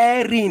you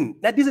erring.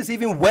 That this is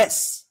even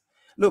worse.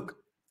 Look,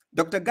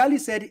 Dr. Gali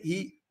said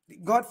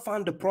God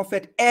found the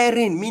prophet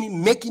erring,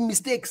 meaning making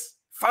mistakes,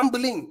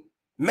 fumbling,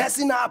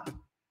 messing up,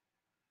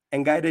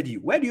 and guided you.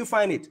 Where do you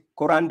find it?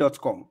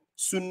 Quran.com,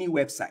 Sunni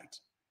website.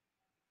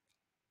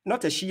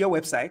 Not a Shia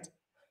website,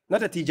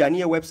 not a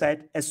Tijaniya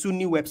website, a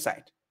Sunni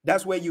website.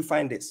 That's where you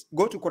find this.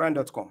 Go to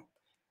Quran.com.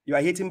 You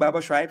are hating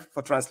babashuaib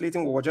for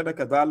translating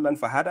Wajadaka Dhallan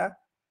Fahada?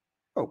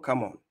 Oh,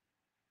 come on.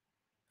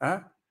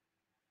 Huh?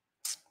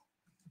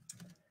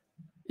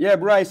 Yeah,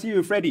 bro, I see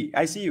you, Freddy.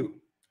 I see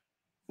you.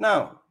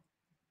 Now,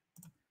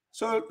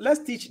 so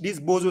let's teach this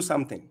bozo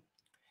something.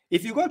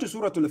 If you go to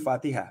Surah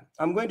Al-Fatiha,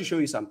 I'm going to show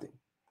you something.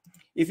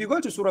 If you go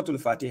to Surah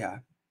Al-Fatiha,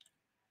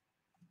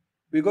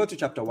 we go to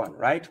chapter 1,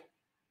 right?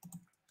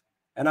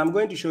 And I'm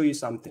going to show you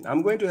something.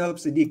 I'm going to help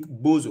Siddik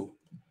Bozo,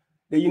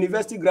 the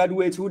university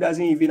graduate who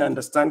doesn't even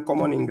understand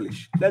common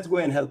English. Let's go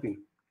and help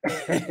him.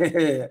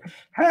 Hey,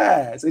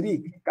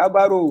 Siddik,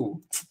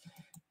 Kabaro.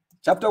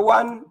 Chapter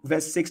 1,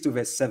 verse 6 to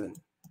verse 7.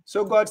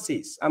 So God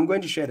says, I'm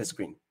going to share the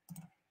screen.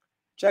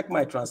 Check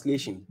my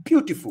translation.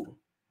 Beautiful.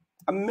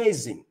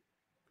 Amazing.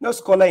 No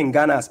scholar in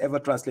Ghana has ever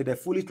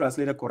fully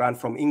translated Quran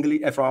from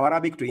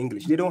Arabic to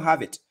English. They don't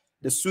have it.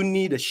 The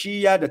Sunni, the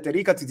Shia, the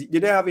Tariqa, they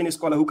don't have any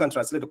scholar who can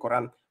translate the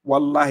Quran.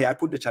 Wallahi, I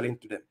put the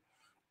challenge to them.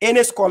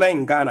 Any scholar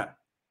in Ghana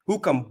who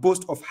can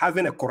boast of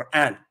having a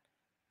Quran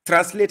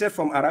translated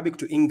from Arabic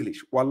to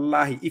English,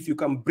 wallahi, if you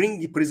can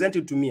present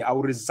it to me, I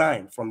will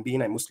resign from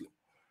being a Muslim.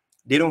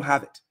 They don't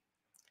have it.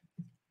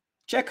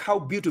 Check how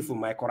beautiful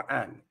my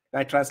Quran,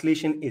 my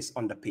translation is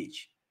on the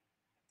page.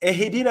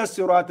 Ehidina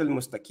surat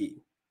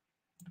al-mustaqim.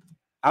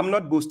 I'm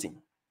not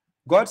boasting.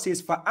 God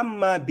says,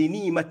 فَأَمَّا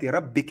بِنِيمَةِ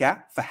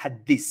رَبِّكَ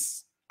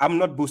فَحَدِّثْ. I'm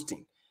not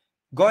boasting.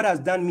 God has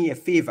done me a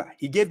favor.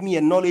 He gave me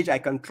a knowledge I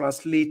can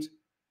translate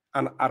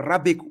an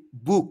Arabic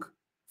book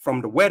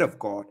from the word of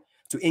God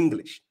to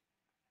English.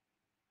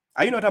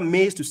 Are you not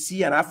amazed to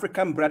see an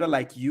African brother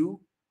like you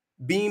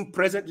being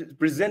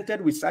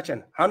presented with such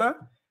an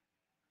honor?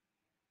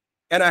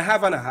 And I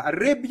have an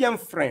Arabian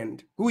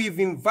friend who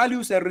even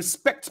values and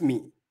respects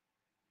me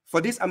for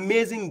this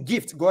amazing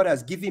gift God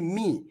has given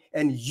me.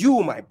 And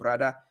you, my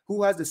brother,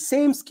 who has the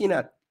same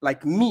skin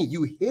like me,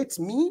 you hate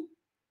me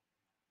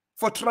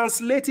for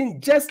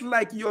translating just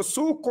like your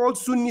so-called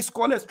Sunni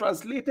scholars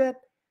translated?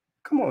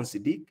 Come on,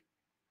 Siddik.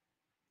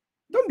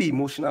 Don't be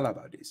emotional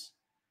about this.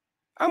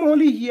 I'm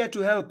only here to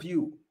help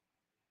you.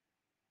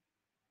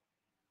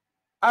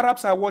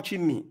 Arabs are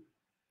watching me.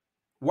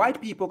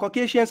 White people,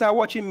 Caucasians are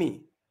watching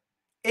me.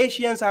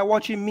 Asians are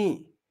watching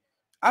me.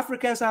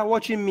 Africans are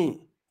watching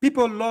me.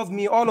 People love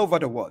me all over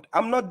the world.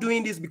 I'm not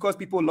doing this because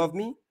people love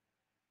me.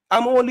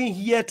 I'm only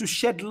here to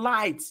shed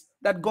light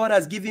that God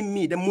has given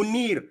me. The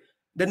munir,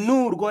 the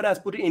nur God has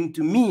put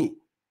into me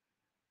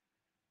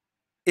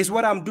is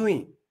what I'm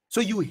doing.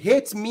 So you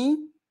hate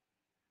me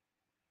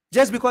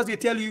just because they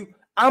tell you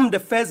I'm the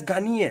first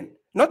Ghanaian,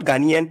 not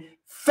Ghanaian,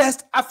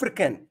 first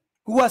African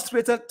who has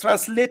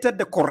translated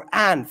the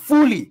Quran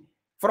fully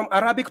from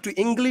Arabic to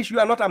English. You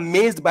are not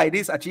amazed by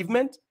this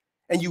achievement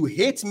and you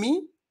hate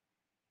me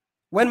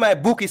when my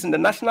book is in the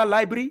National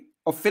Library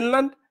of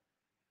Finland,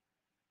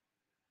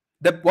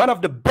 one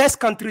of the best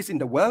countries in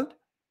the world,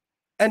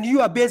 and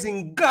you are based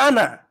in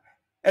Ghana.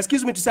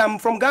 Excuse me to say I'm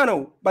from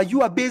Ghana, but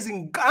you are based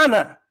in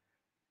Ghana.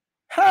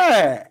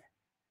 Hey!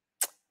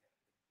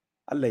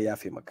 Allah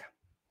yafimaka.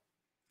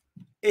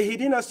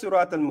 Ehidina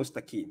surat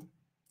al-mustaqim.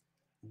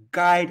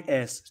 Guide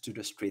us to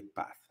the straight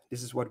path.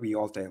 This is what we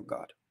all tell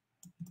God.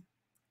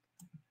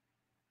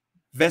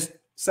 Verse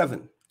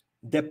 7.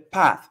 The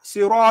path.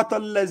 Sirat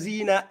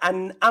al-lazina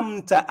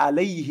an'amta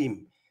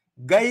alayhim.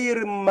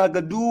 Gair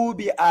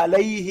magdubi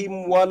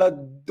alayhim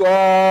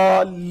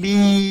waladdallin.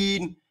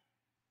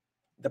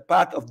 The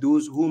path of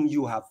those whom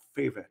you have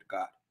favored,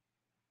 God.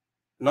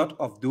 Not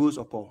of those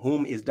upon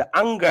whom is the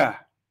anger.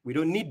 We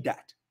don't need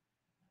that.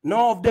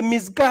 Nor of the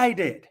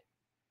misguided.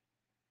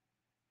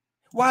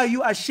 Why are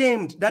you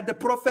ashamed that the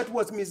prophet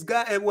was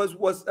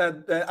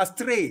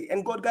astray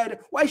and God guided?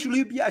 Why should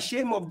you be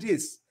ashamed of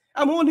this?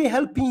 I'm only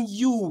helping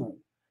you.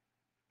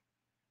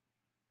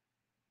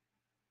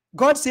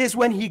 God says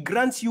when he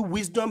grants you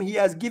wisdom, he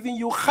has given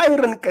you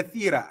khayran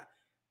kathira.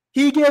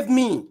 He gave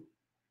me.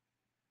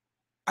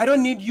 I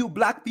don't need you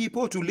black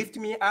people to lift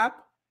me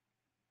up.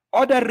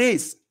 Other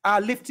race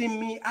are lifting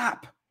me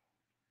up.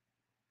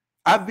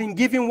 I've been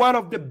given one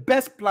of the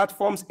best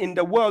platforms in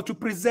the world to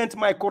present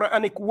my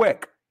Quranic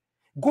work.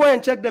 Go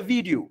and check the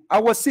video. I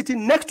was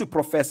sitting next to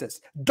professors,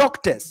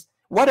 doctors,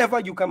 whatever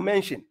you can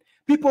mention,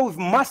 people with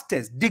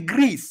masters,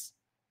 degrees,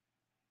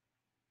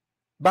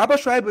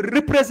 babashuaib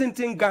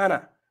representing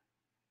Ghana.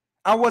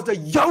 I was the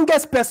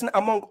youngest person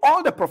among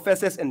all the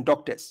professors and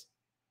doctors.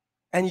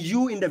 And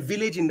you in the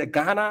village in the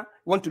Ghana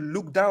want to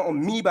look down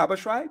on me,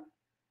 babashuaib?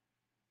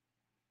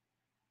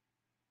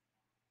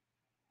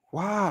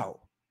 Wow.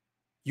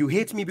 You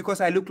hate me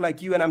because I look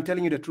like you and I'm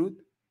telling you the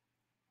truth?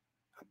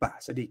 Abba,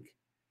 Siddik.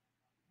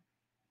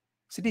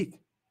 Siddik.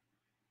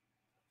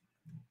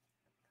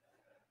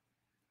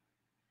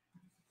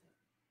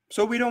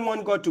 So we don't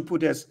want God to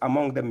put us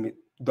among the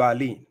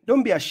Dwalin.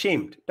 Don't be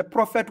ashamed. The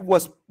prophet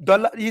was,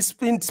 he's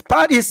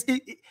inspired.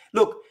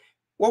 Look,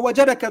 he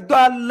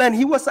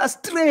was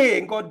astray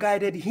and God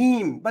guided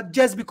him. But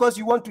just because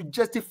you want to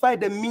justify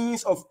the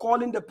means of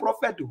calling the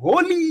prophet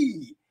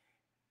holy,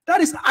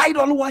 that is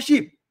idol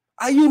worship.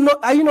 Are you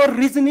not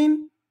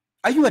reasoning?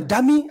 Are you a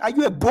dummy? Are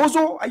you a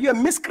bozo? Are you a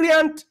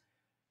miscreant?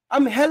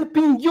 I'm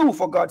helping you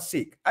for God's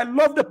sake. I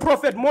love the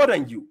prophet more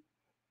than you.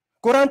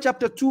 Quran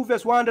chapter 2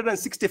 verse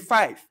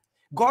 165.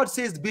 God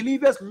says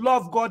believers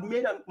love God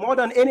more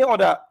than any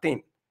other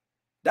thing.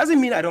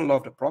 Doesn't mean I don't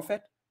love the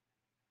prophet.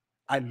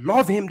 I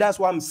love him. That's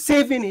why I'm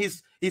saving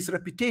his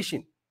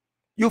reputation.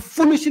 You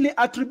foolishly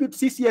attribute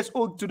 6 years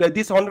old to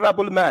this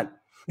honorable man.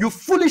 You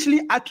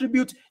foolishly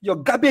attribute your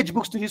garbage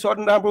books to this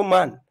honorable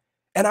man.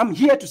 And I'm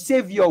here to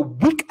save your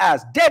weak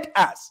ass, dead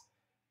ass,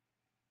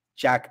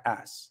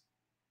 jackass.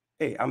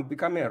 Hey, I'm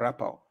becoming a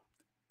rapper.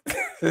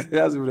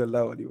 That's what I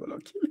love you.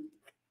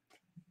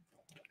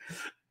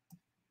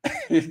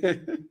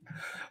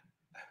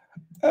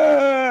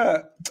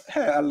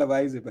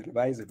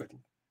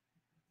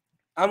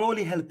 I'm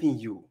only helping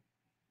you.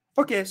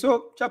 Okay,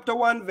 so chapter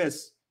 1,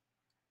 verse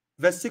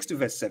 6 to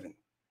verse 7.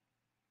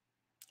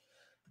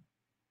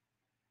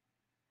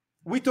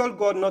 We told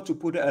God not to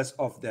put us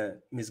of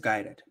the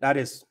misguided. That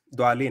is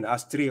Dwalin,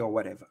 astray or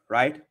whatever,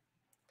 right?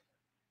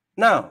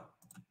 Now,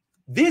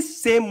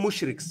 these same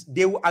mushriks,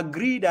 they will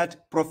agree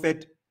that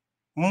Prophet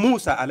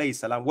Musa alayhi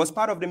salam was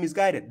part of the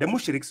misguided. The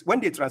mushriks, when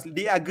they translate,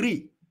 they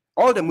agree.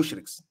 All the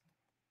mushriks,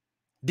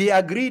 they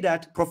agree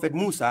that Prophet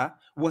Musa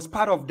was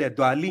part of the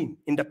Dwalin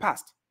in the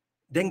past.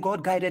 Then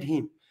God guided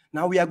him.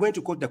 Now we are going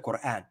to quote the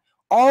Quran.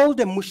 All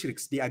the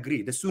mushriks, they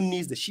agree. The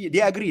Sunnis, the Shia,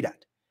 they agree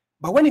that.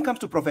 But when it comes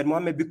to Prophet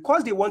Muhammad,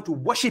 because they want to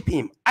worship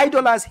him,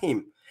 idolize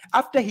him,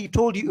 after he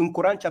told you in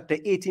Quran chapter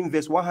 18,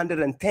 verse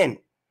 110,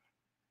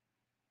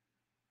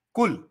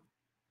 Kul,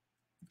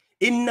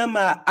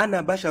 Innama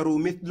ana basharu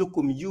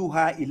mithlukum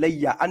yuha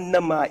ilayya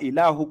annama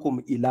ilahukum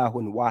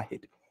ilahun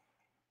wahid.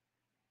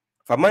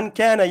 Faman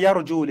kana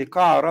yarju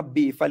liqa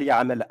rabbi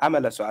falyamal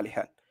amala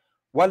salihan.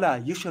 Wala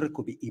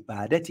yushriku bi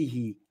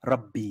ibadatihi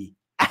rabbi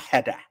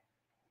ahada.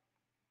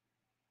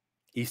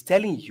 He's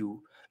telling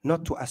you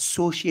not to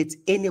associate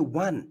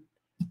anyone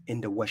in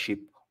the worship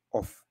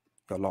of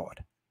your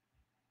Lord.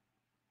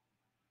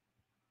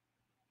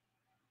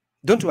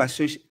 Don't to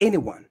associate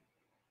anyone.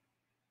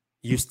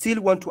 You still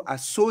want to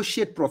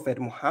associate Prophet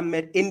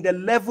Muhammad in the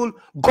level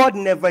God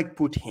never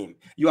put him.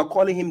 You are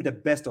calling him the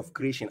best of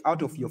creation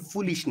out of your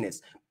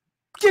foolishness.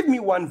 Give me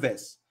one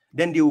verse.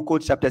 Then they will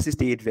quote chapter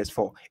 68 verse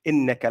 4.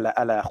 Innaka la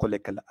ala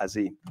khuliqal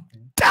azim.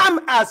 Damn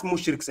ass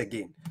mushriks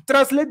again.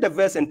 Translate the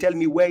verse and tell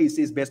me where he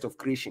says best of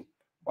creation.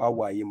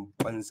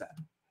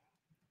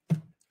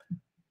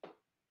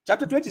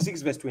 Chapter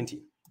 26 verse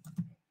 20.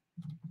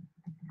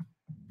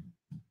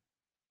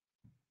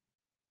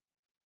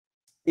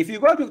 If you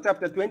go to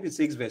chapter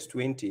 26 verse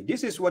 20,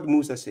 this is what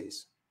Musa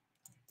says.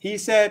 He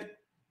said,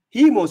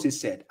 Moses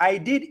said, I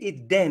did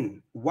it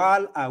then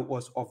while I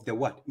was of the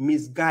what?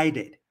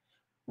 Misguided.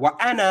 Wa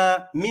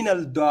ana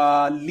minal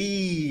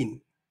dalin.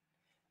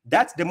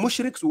 That's the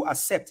mushriks who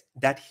accept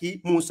that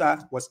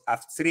Musa was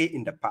astray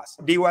in the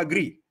past. They will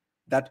agree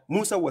that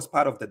Musa was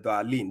part of the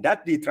dalin.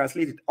 That they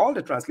translated, all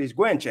the translations,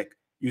 go and check.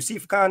 You see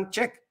if can't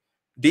check.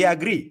 They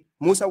agree.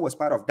 Musa was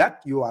part of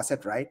that, you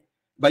accept, right?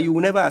 But you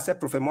will never accept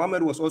Prophet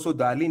Muhammad was also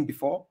dalin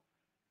before.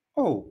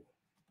 Oh.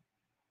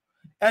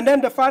 And then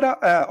the father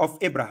of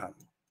Abraham.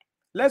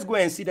 Let's go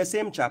and see the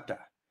same chapter.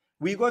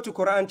 We go to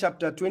Quran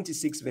chapter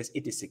 26 verse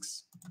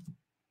 86.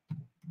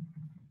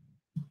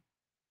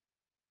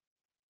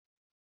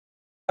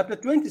 Chapter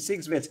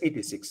 26 verse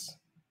 86.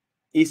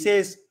 It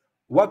says,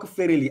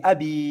 Waqfir li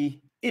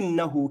abi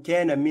innahu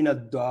kana min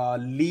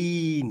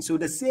ad-dallin. So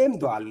the same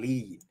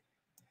dallin.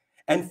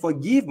 And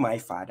forgive my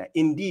father.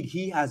 Indeed,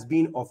 he has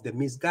been of the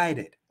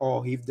misguided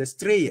or if the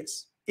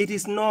strayers. It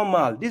is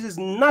normal. This is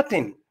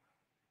nothing.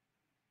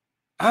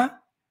 Huh?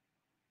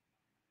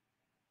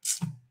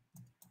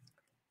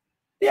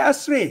 They are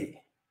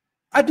astray.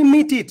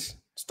 Admit it.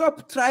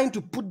 Stop trying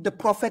to put the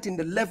prophet in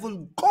the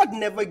level God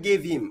never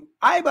gave him.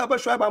 I,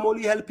 babashuaib, I'm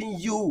only helping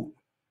you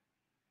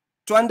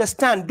to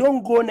understand.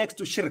 Don't go next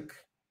to shirk.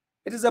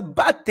 It is a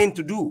bad thing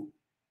to do.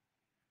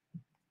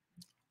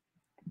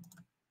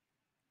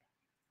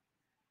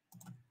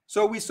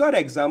 So we saw the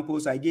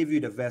examples. I gave you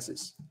the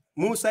verses.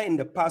 Musa in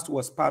the past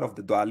was part of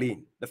the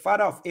Dwalin. The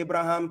father of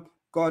Abraham,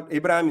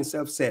 Abraham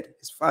himself said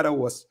his father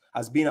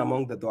has been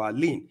among the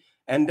Dwalin.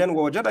 And then you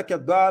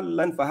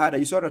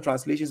saw the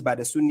translations by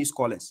the Sunni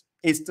scholars.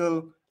 It's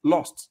still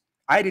lost.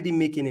 I didn't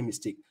make any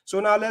mistake. So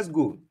now let's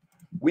go.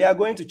 We are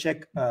going to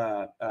check,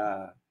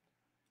 how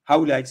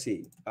would I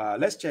say?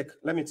 Let's check.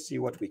 Let me see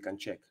what we can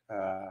check.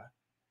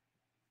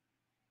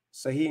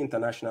 Sahih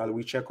International,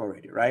 we check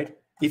already, right?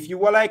 If you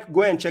were like,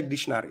 go and check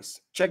dictionaries.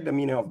 Check the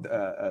meaning of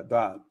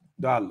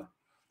dal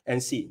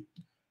and see.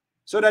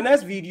 So the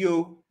next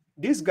video,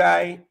 this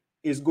guy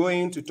is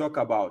going to talk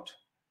about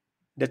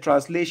the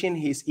translation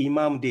his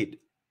Imam did,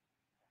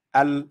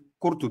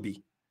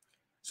 Al-Qurtubi.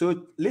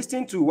 So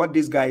listen to what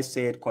this guy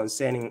said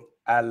concerning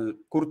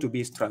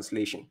Al-Qurtubi's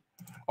translation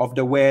of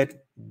the word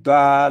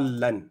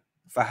dalan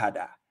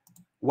fahada.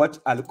 What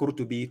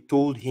Al-Qurtubi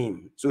told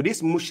him. So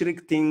this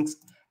mushrik thinks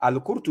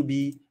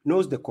Al-Qurtubi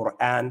knows the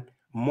Quran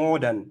more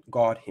than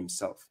God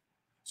himself.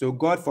 So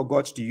God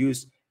forgot to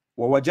use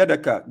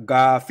وَوَجَدَكَ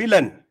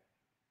غَافِلًا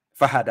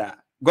فَهَدَى.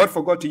 God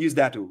forgot to use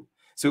that too.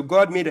 So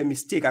God made a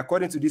mistake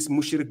according to this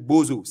Mushrik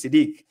Bozo,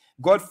 Siddik.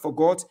 God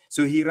forgot,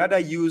 so he rather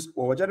used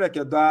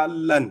وَوَجَدَكَ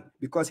ضَالًّا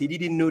because he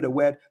didn't know the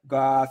word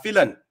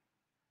غَافِلًا.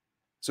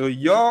 So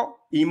your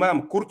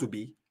Imam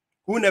Qurtubi,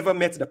 who never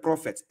met the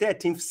Prophet,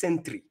 13th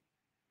century,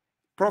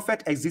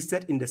 Prophet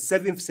existed in the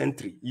 7th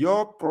century.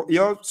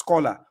 Your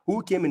scholar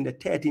who came in the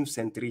 13th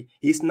century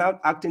is now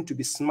acting to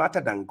be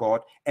smarter than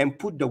God and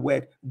put the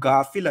word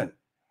Gafilan.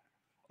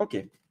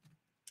 Okay,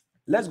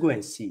 let's go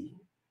and see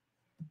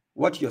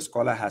what your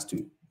scholar has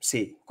to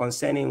say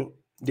concerning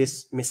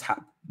this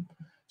mishap.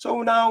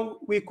 So now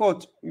we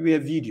quote a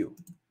video.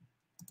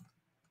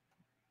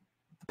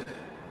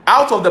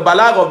 Out of the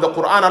balag of the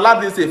Quran,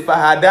 Allah didn't say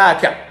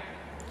fahadaka.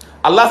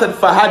 Allah said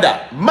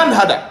fahada, man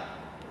hada.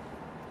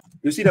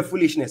 You see the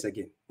foolishness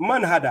again.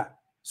 Man hada.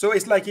 So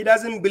it's like he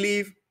doesn't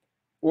believe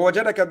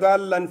wajadaka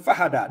dallan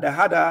fahada. The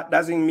hada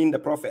doesn't mean the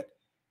Prophet.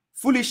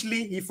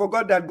 Foolishly, he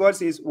forgot that God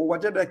says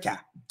wajadaka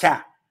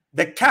ka.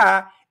 The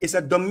ka is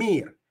a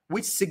damir,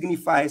 which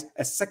signifies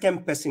a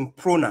second person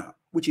pronoun,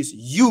 which is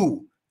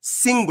you,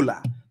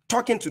 singular,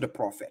 talking to the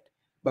Prophet.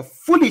 But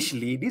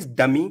foolishly, this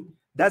dummy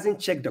doesn't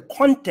check the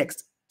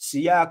context,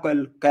 siyaq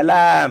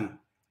al-kalam,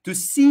 to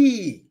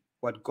see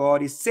what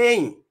God is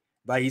saying.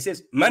 But he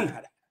says, man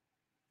hada.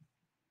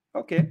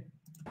 Okay.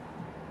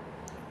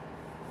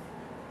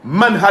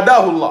 Man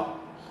hadahullah.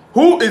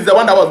 Who is the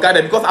one that was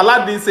guided? Because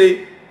Allah didn't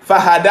say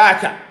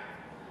fahadaka.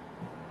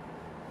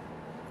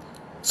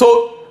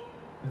 So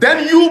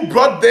then you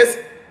brought this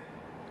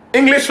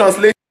English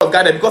translation of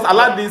guided because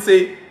Allah didn't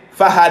say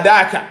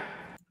fahadaka.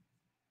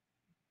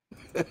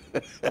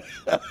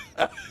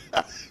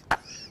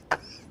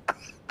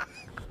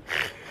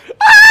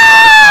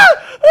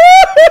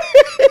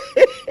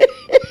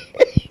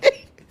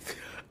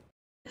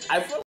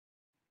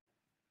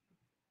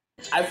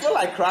 I feel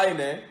like crying,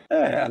 eh?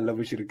 I love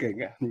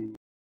MUSHRIK.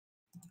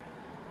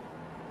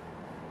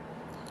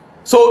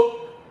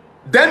 So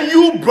then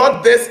you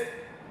brought this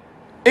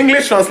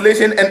English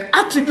translation and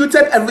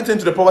attributed everything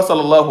to the Prophet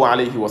sallallahu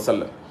alaihi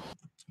wasallam.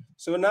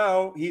 So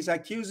now he's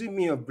accusing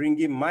me of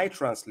bringing my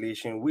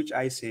translation, which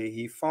I say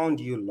he found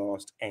you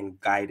lost and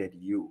guided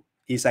you.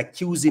 He's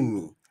accusing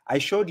me. I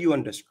showed you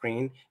on the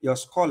screen your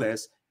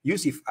scholars,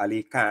 Yusuf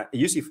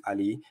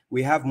Ali,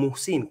 we have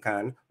Muhsin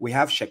Khan, we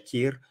have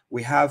Shakir,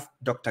 we have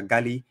Dr.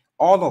 Gali.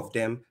 All of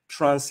them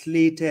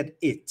translated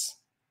it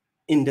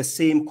in the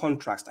same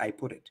contrast I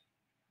put it.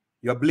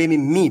 You're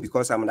blaming me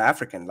because I'm an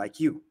African like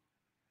you.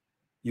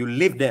 You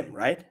leave them,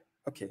 right?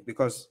 Okay,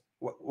 because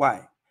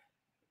why?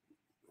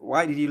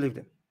 Why did you leave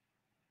them?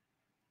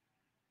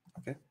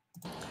 Okay.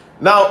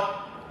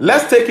 Now,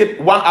 let's take it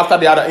one after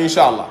the other,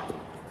 inshallah.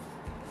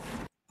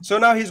 So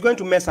now he's going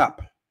to mess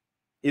up.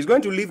 He's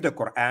going to leave the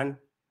Quran,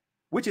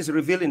 which is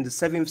revealed in the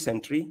 7th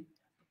century,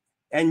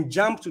 and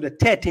jump to the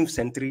 13th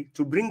century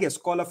to bring a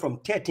scholar from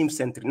 13th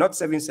century, not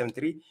 7th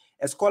century.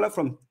 A scholar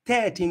from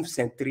 13th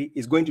century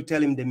is going to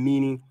tell him the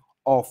meaning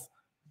of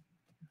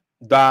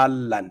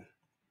Dalan.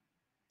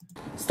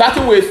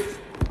 Starting with,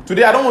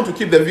 today I don't want to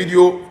keep the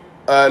video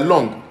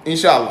long,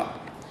 inshallah.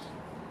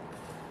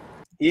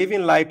 He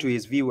even lied to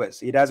his viewers.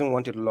 He doesn't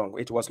want it long.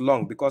 It was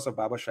long because of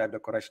babashuaib, the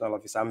correctional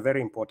officer. I'm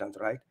very important,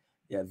 right?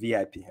 Yeah,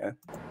 VIP. Huh?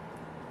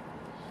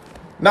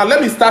 Now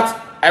let me start.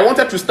 I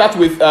wanted to start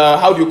with,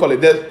 how do you call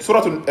it? The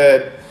Surah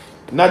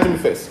Najm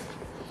first.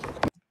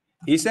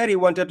 He said he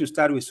wanted to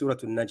start with Surah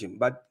Najm,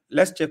 but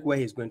let's check where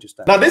he's going to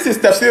start. Now this is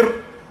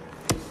Tafsir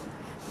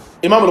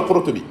Imam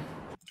al-Qurtubi.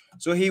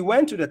 So he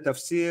went to the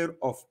tafsir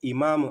of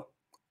Imam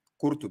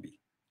Qurtubi.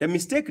 The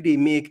mistake they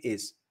make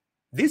is,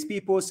 these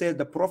people say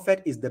the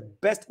Prophet is the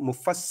best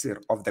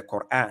mufassir of the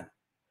Quran.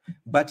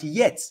 But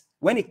yet,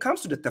 when it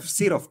comes to the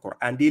tafsir of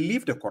Quran, they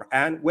leave the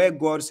Quran where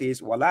God says,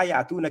 وَلَا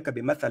يَعْتُونَكَ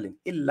بِمَثَلٍ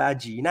إِلَّا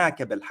جِينَاكَ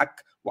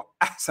بِالْحَقِّ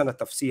وَأَحْسَنَ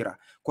تَفْسِيرًا.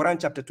 Quran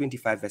chapter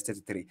 25, verse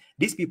 33.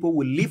 These people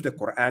will leave the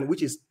Quran,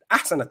 which is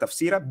أحسن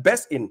تفسيرا,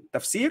 best in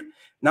tafsir.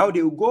 Now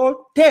they will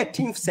go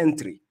 13th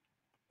century.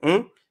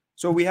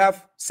 So we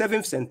have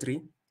 7th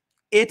century,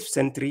 8th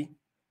century,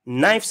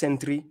 9th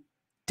century,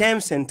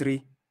 10th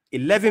century,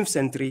 11th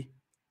century,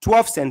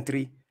 12th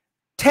century,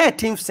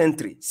 13th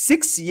century.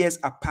 6 years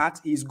apart,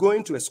 he's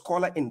going to a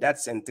scholar in that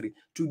century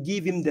to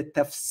give him the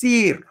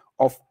tafsir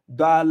of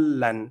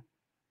Dalan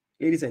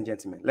Ladies and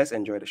gentlemen, let's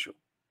enjoy the show.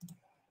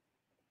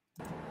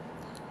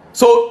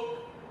 So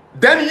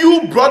then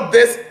you brought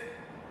this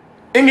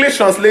English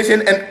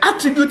translation and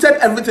attributed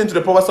everything to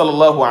the Prophet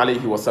sallallahu alaihi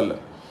wasallam.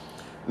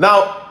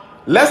 Now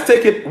let's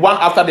take it one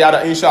after the other,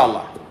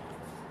 inshallah.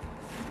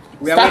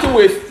 Starting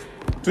with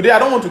today, I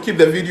don't want to keep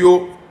the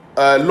video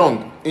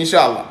long,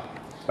 inshallah.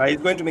 But he's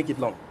going to make it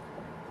long.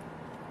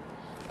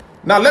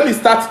 Now let me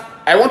start.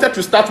 I wanted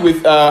to start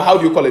with how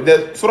do you call it?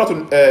 The Surah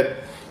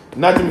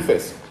Najm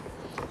first.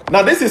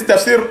 Now this is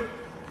Tafsir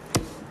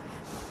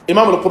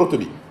Imam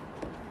al-Qurtubi.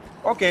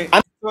 Okay,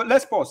 so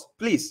let's pause,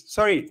 please.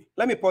 Sorry,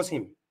 let me pause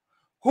him.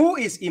 Who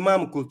is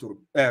Imam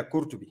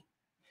Qurtubi?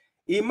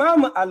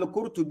 Imam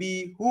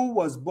al-Qurtubi, who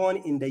was born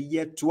in the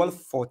year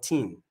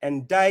 1214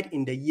 and died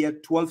in the year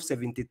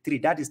 1273,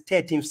 that is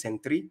 13th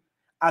century,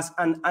 as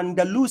an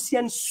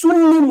Andalusian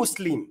Sunni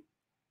Muslim.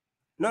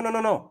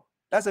 No.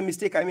 That's a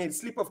mistake I made.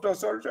 Slip of tongue,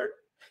 sorry.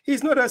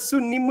 He's not a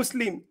Sunni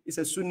Muslim. He's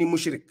a Sunni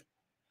Mushrik.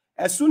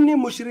 A Sunni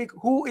Mushrik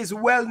who is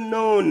well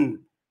known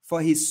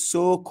for his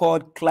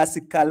so-called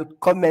classical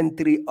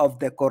commentary of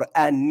the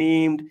Quran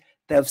named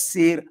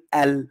Tafsir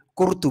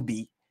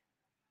al-Qurtubi.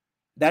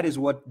 That is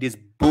what this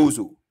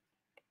bozo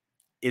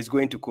is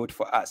going to quote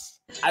for us.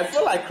 I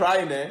feel like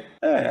crying, eh?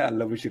 I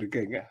love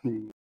Mushrik.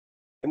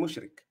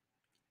 Mushrik.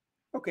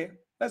 Okay,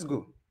 let's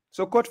go.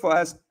 So quote for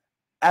us,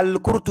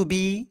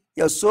 Al-Qurtubi,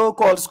 your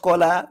so-called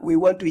scholar. We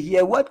want to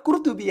hear what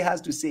Qurtubi has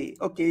to say.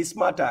 Okay, he's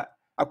smarter.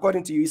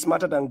 According to you, he's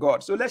smarter than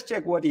God. So let's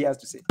check what he has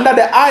to say. Under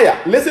the ayah,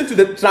 listen to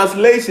the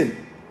translation.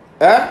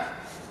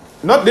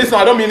 Not this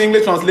one, I don't mean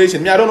English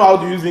translation. I don't know how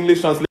to use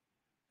English translation.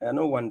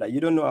 No wonder.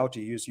 You don't know how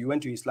to use. You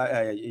went to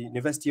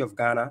University of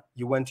Ghana.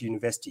 You went to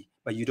university,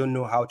 but you don't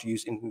know how to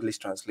use English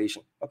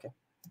translation. Okay.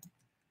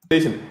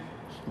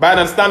 By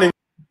understanding.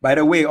 By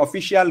the way,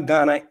 official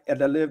Ghana,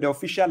 the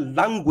official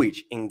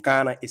language in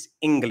Ghana is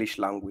English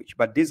language,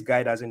 but this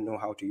guy doesn't know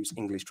how to use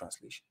English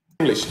translation.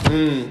 English.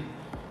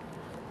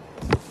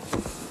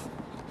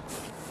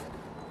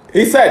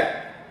 He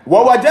said,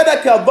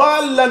 وَوَجَدَكَ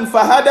ضَالًّا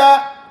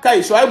فَهَدَى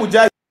كَيْ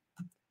شُعَيْبُ.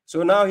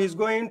 So now he's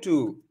going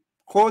to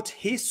quote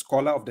his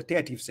scholar of the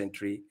 30th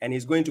century, and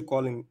he's going to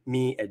call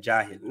me a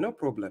jahil. No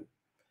problem.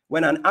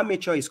 When an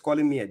amateur is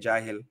calling me a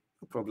jahil,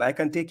 no problem. I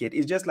can take it.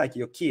 It's just like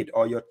your kid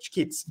or your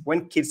kids.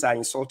 When kids are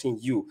insulting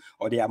you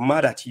or they are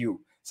mad at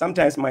you,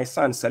 sometimes my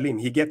son Salim,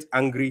 he gets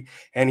angry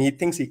and he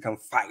thinks he can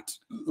fight.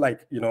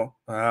 Like,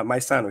 my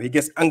son, he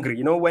gets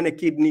angry. When a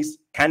kid needs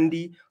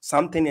candy,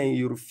 something, and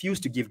you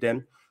refuse to give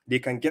them, they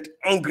can get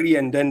angry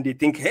and then they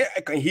think, hey,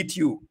 I can hit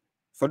you.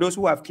 For those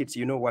who have kids,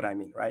 you know what I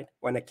mean, right?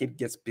 When a kid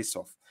gets pissed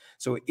off.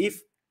 So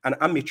if an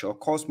amateur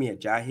calls me a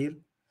jahil,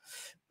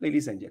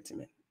 ladies and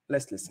gentlemen,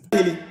 let's listen.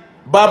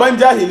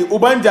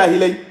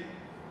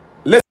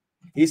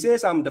 He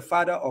says I'm the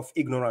father of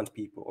ignorant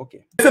people.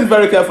 Okay. Listen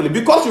very carefully.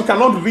 Because you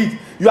cannot read,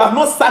 you have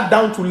not sat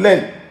down to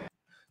learn.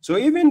 So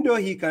even though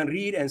he can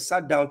read and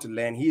sat down to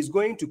learn, he is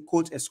going to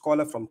quote a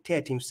scholar from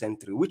 13th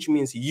century, which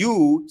means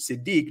you,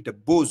 Siddik, the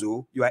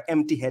bozo, you are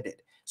empty-headed.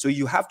 So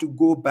you have to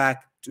go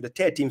back to the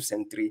 13th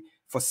century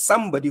for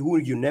somebody who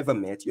you never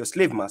met, your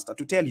slave master,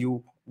 to tell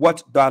you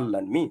what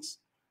Darlan means.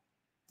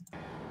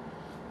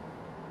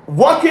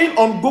 Working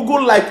on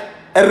Google like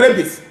a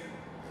rabis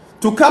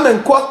to come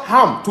and cause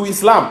harm to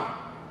Islam.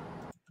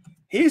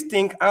 He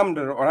thinks I'm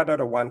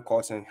the one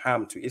causing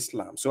harm to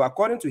Islam. So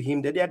according to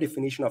him, their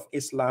definition of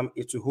Islam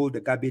is to hold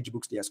the garbage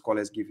books their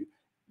scholars give you.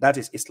 That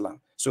is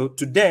Islam. So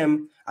to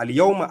them,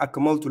 al-yawma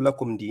akmaltu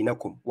lakum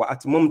dinakum wa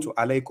atmamtu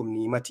alaykum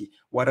ni'mati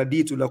wa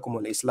raditu lakum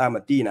al-islam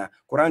ad-dina.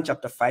 Quran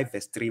chapter 5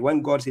 verse 3.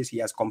 When God says he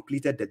has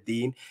completed the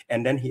deen,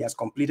 and then he has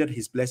completed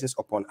his blessings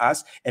upon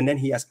us, and then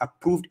he has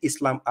approved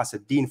Islam as a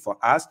deen for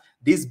us,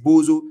 this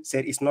bozo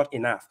said it's not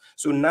enough.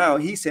 So now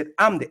he said,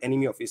 I'm the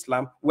enemy of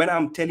Islam when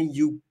I'm telling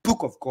you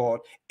book of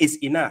God is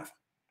enough.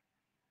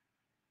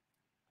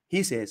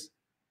 He says,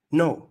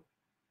 no.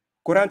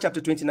 Quran chapter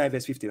 29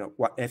 verse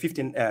 51.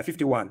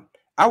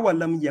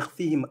 أَوَلَمْ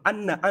يَخْفِهِمْ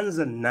أَنَّ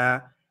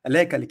أَنزَلْنَا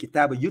عَلَيْكَ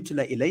الْكِتَابَ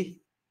يُتْلَى إِلَيْهِ.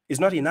 It's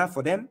not enough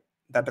for them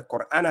that the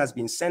Quran has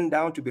been sent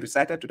down to be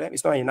recited to them.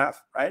 It's not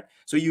enough, right?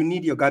 So you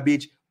need your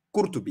garbage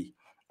Qurtubi.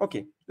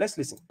 Okay, let's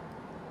listen.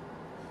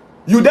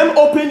 You then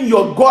open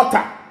your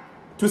gutter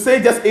to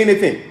say just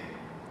anything.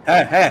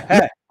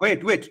 Hey.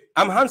 Wait.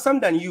 I'm handsome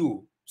than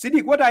you.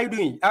 Siddik, what are you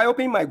doing? I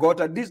open my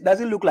gutter. This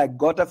doesn't look like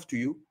gutter to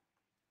you.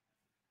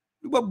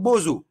 Look at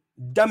bozo.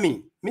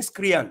 Dummy,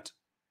 miscreant.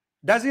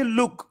 Does it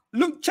look,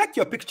 check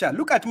your picture,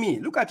 look at me,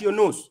 look at your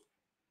nose.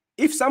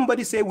 If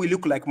somebody say we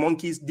look like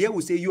monkeys, they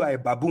will say you are a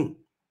baboon.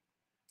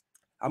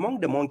 Among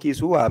the monkeys,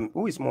 who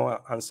is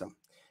more handsome?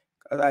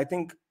 I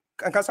think,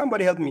 can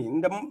somebody help me?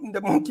 In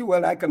the monkey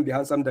world, I can be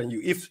handsome than you.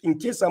 If in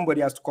case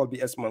somebody has to call me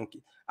as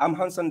monkey, I'm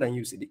handsome than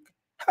you, Siddik.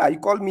 You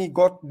call me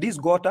this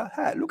gutter?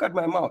 Look at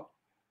my mouth.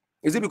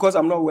 Is it because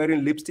I'm not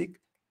wearing lipstick?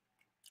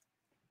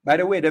 By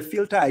the way, the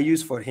filter I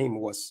used for him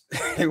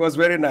it was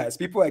very nice.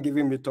 People are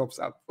giving me thumbs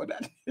up for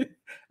that.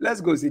 Let's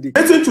go, Siddik.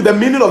 Listen to the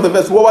meaning of the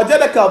verse.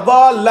 وَوَجَدَكَ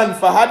ضَالًّا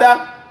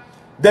فَهَدَى.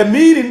 The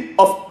meaning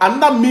of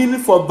another meaning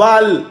for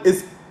dhal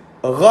is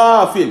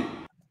ghafil.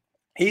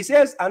 He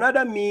says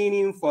another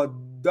meaning for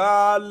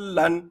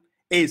dalan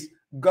is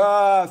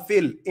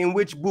gafil. In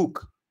which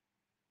book?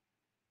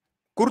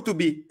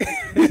 Qurtubi.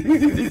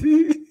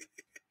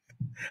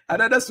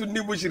 Another Sunni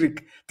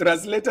mushrik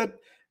translated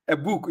a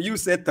book. You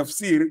said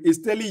tafsir is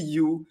telling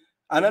you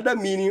another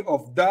meaning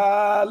of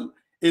dal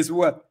is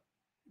what?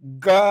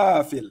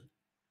 Gafil.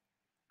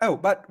 Oh,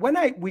 but when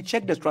we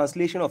check the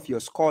translation of your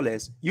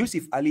scholars,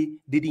 Yusuf Ali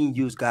didn't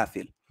use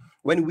gafil.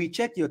 When we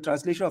checked your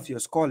translation of your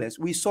scholars,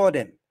 we saw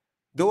them.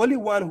 The only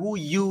one who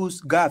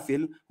used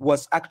gafil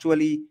was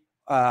actually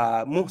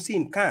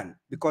Muhsin Khan,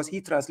 because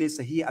he translates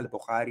Sahih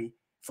al-Bukhari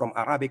from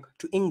Arabic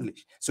to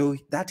English. So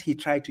that he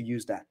tried to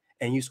use that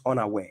and use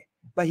unaware.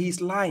 But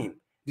he's lying,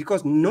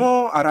 because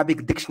no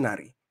Arabic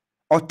dictionary,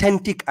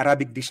 authentic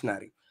Arabic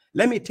dictionary.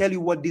 Let me tell you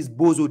what this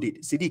bozo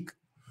did. Siddik,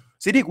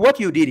 what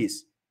you did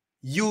is,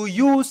 you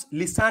use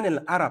Lisan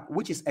al-Arab,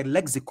 which is a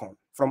lexicon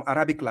from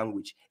Arabic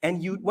language.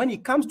 And when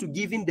it comes to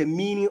giving the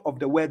meaning of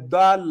the word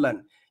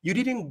dalan, you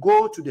didn't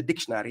go to the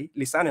dictionary,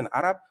 Lisan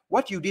al-Arab.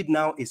 What you did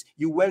now is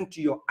you went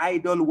to your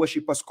idol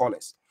worshipper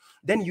scholars.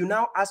 Then you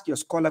now ask your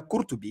scholar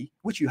Qurtubi,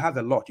 which you have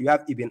a lot. You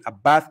have Ibn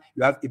Abbas,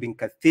 you have Ibn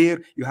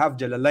Kathir, you have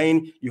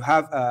Jalalain, you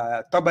have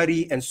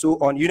Tabari, and so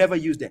on. You never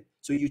use them.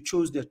 So you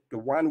chose the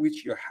one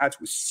which your heart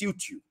will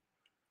suit you,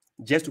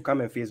 just to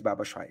come and face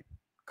babashuaib.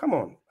 Come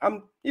on.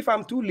 If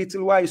I'm too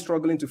little, why are you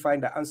struggling to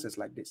find the answers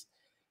like this?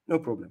 No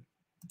problem.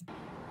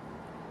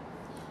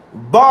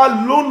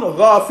 Dalun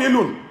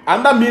ghafilun.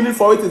 Another meaning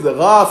for it is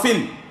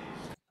ghafil.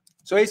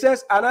 So he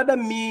says another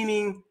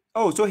meaning.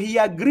 Oh, so he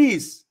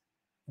agrees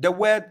the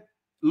word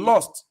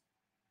lost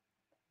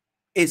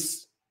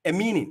is a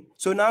meaning.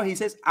 So now he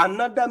says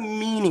another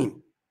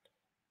meaning.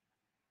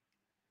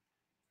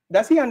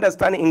 Does he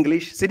understand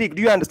English? Siddik,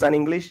 do you understand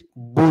English?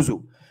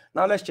 Bozo.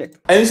 Now let's check.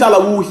 And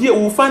inshallah,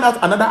 we'll find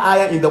out another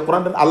ayah in the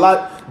Quran that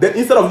Allah, that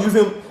instead of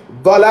using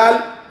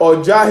dalal or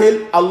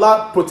jahil,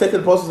 Allah protected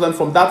the Prophet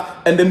from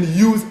that and then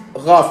use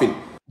ghafil.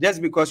 Just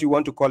because you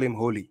want to call him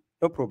holy.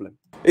 No problem.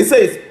 It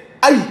says,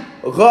 ay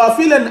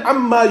ghafilan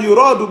amma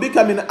yuradu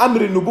bika min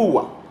amri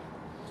nubuwa.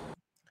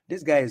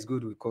 This guy is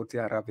good with quoting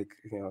Arabic,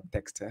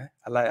 text.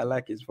 I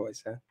like his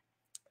voice.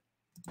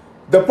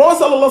 The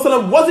Prophet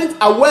wasn't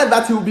aware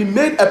that he would be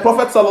made a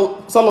prophet.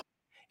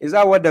 Is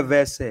that what the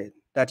verse said?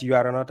 That you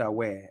are not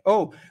aware.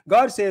 Oh,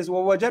 God says,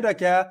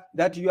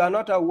 that you are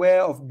not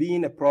aware of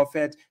being a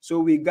prophet,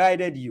 so we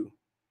guided you.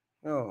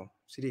 Oh,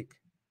 Siddik,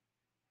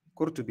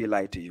 could to be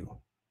lied to you.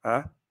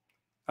 Huh?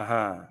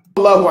 The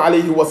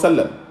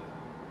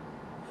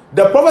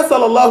Prophet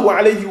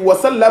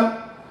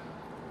ﷺ,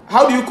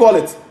 how do you call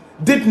it,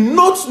 did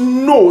not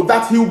know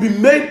that he will be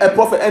made a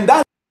prophet. And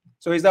that.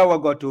 So is that what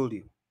God told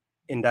you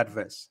in that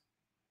verse?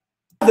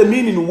 The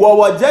meaning.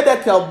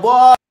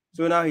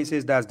 So now he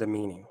says that's the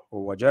meaning.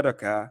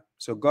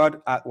 So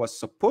God was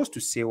supposed to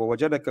say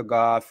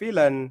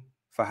ghafilan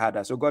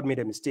fahada. So God made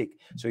a mistake.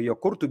 So your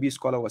Qurtubi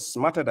scholar was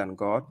smarter than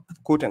God,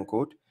 quote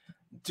unquote,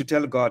 to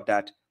tell God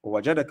that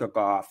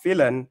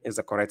ghafilan is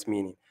the correct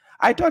meaning.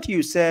 I thought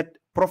you said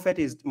Prophet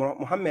is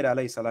Muhammad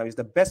alayhi salam is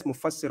the best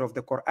mufassir of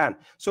the Quran.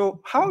 So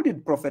how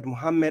did Prophet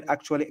Muhammad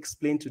actually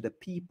explain to the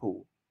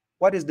people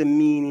what is the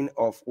meaning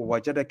of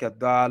wajadaka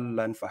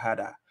dalan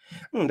fahada?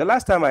 The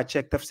last time I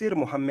checked, Tafsir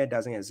Muhammad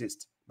doesn't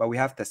exist, but we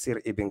have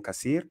Tafsir Ibn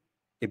Kasir,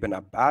 Ibn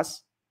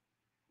Abbas,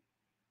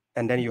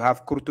 and then you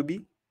have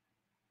Qurtubi,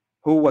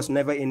 who was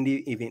never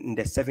even in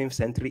the 7th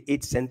century,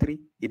 8th century.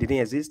 He didn't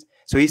exist.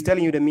 So he's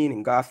telling you the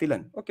meaning,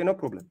 ghafilan. Okay, no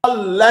problem.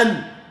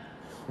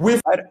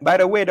 By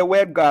the way, the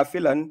word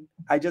ghafilan,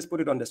 I just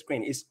put it on the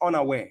screen. It's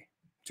unaware,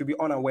 to be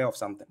unaware of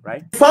something,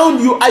 right?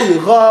 Found you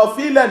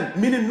ghafilan,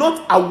 meaning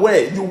not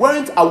aware. You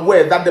weren't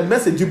aware that the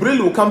message, Jibril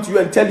will come to you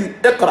and tell you,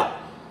 Iqra.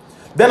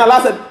 Then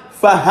Allah said,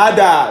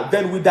 Fahada.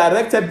 Then we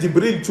directed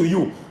Jibril to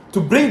you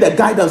to bring the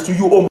guidance to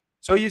you.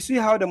 So you see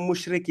how the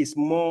mushrik is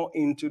more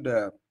into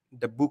the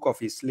book of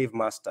his slave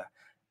master,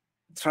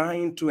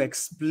 trying to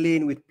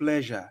explain with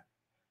pleasure.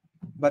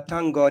 But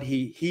thank God,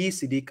 he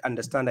Siddik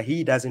understand that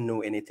he doesn't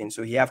know anything.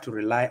 So he have to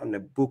rely on a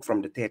book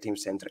from the 13th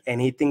century. And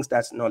he thinks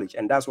that's knowledge.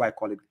 And that's why I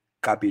call it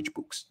garbage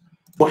books.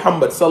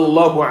 Muhammad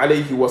sallallahu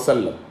alayhi wa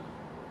sallam.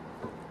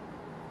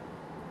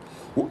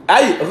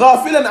 Ay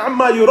ghafilan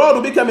amma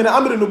yuradu bika min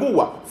amri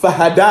nubuwa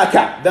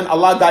fahadaka. Then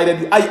Allah guided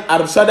you. Ay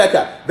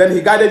arshadaka. Then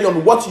he guided you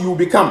on what you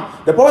become.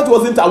 The Prophet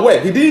wasn't aware.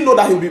 He didn't know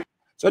that he would be.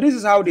 So this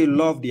is how they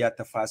love their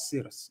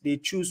tafasirs. They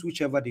choose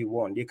whichever they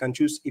want. They can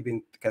choose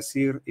Ibn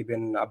Kasir,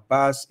 Ibn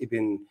Abbas,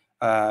 Ibn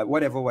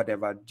whatever,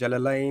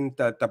 Jalalain,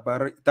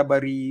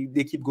 Tabari.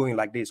 They keep going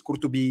like this,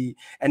 Qurtubi,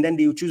 and then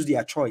they will choose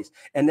their choice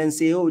and then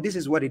say, oh, this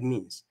is what it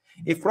means.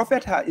 If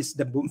Prophet is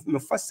the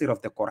mufassir of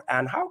the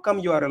Quran, how come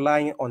you are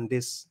relying on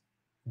this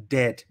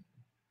dead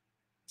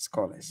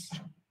scholars?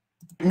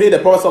 Made the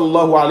Prophet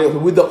sallallahu alayhi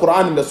wa with the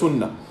Quran and the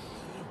Sunnah.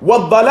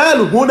 What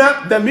dalal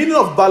huna, the meaning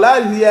of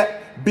dalal here,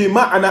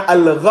 bima'na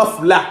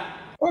al-ghafla.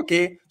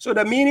 Okay, so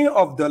the meaning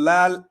of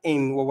dalal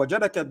in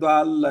wajadaka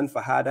dalan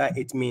fahada,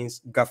 it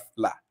means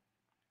ghafla.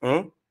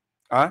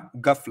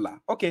 Ghafla.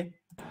 Okay.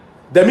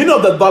 The meaning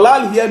of the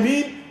dalal here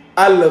means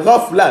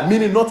Al-ghafla,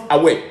 meaning not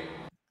aware.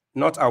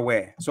 Not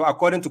aware. So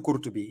according to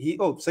Qurtubi,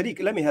 Siddik,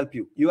 let me help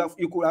you. You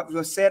could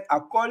have said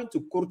according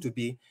to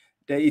Qurtubi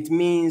that it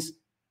means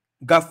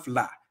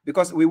ghafla,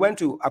 because we went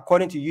to,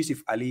 according to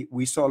Yusuf Ali,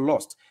 we saw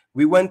lost.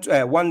 We went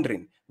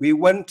wandering. We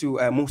went to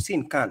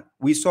Muhsin Khan,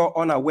 we saw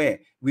unaware.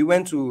 We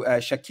went to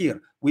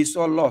Shakir, we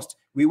saw lost.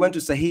 We went to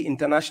Sahih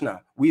International,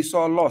 we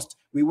saw lost.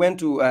 We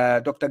went to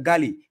Dr.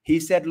 Gali, he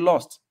said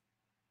lost.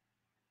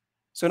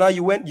 So now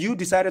you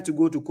decided to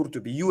go to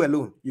Qurtubi, you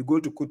alone, you go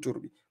to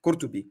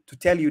Qurtubi to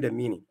tell you the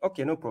meaning.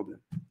 Okay, no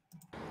problem.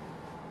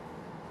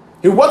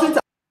 He wasn't.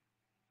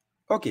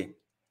 Okay,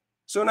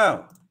 so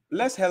now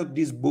let's help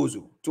this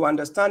bozo to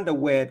understand the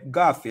word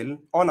ghafil,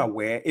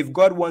 unaware. If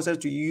God wants us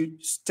to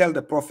tell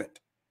the prophet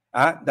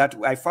that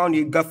I found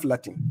you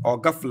ghaflatin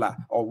or ghafla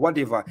or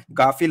whatever,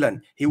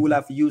 ghafilan, he will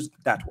have used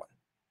that one.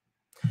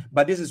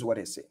 But this is what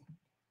I say.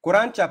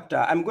 Quran chapter,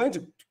 I'm going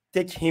to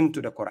take him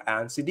to the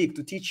Quran, Siddik,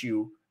 to teach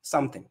you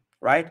something,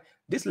 right?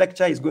 This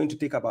lecture is going to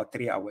take about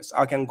 3 hours.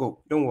 I can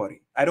go, don't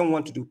worry. I don't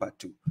want to do part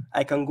 2.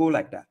 I can go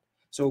like that.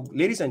 So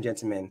ladies and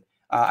gentlemen,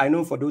 I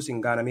know for those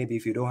in Ghana, maybe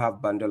if you don't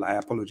have bundle, I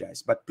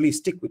apologize, but please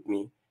stick with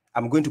me.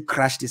 I'm going to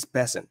crash this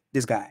person,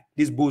 this guy,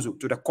 this bozo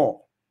to the core.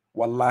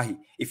 Wallahi,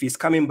 if he's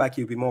coming back,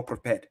 he'll be more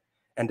prepared.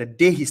 And the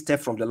day he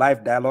stepped from the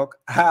live dialogue,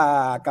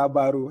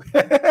 Kabaru,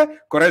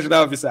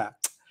 correctional officer,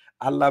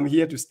 Allah, I'm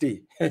here to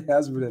stay.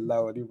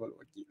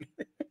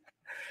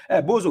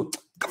 Bozo,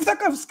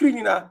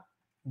 screen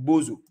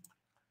Bozo.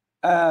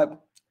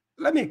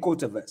 Let me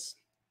quote a verse.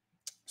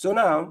 So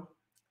now,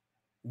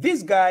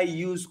 this guy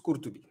used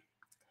Qurtubi,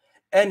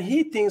 and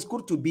he thinks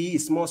Qurtubi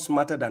is more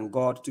smarter than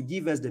God to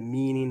give us the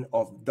meaning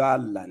of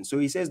Dallan. So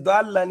he says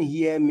Dallan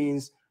here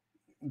means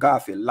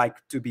ghafil, like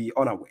to be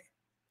unaware.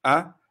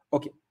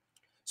 Okay.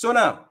 So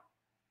now,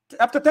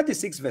 chapter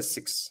 36, verse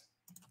 6.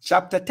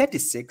 Chapter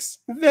 36,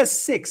 verse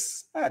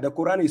 6. The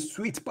Quran is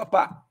sweet,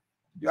 Papa.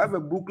 You have a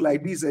book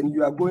like this and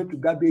you are going to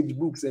garbage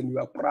books and you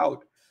are proud.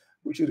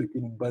 MUSHRIK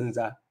in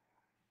Banza.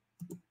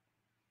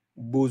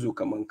 Bozo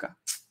Kamanka.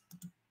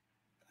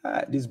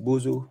 This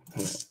Bozo.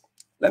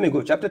 Let me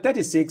go. Chapter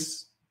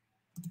 36,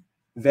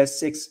 verse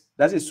 6.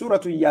 That is Surah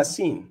to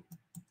Yasin.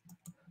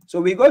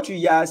 So we go to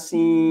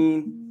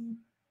Yasin,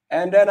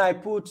 and then I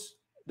put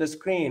the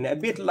screen a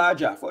bit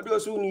larger. For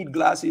those who need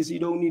glasses, you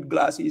don't need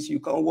glasses, you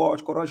can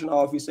watch. Correctional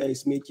Officer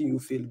is making you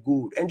feel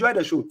good. Enjoy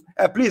the show.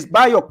 Please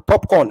buy your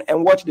popcorn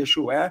and watch the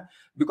show,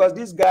 because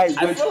this guy is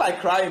going I feel like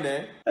crying,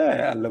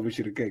 I love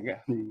MUSHRIK.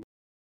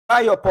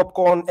 Buy your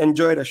popcorn,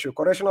 enjoy the show.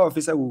 Correctional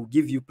Officer will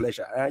give you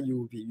pleasure.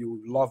 You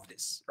love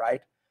this,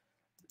 right?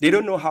 They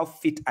don't know how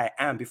fit I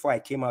am before I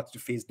came out to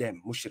face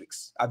them,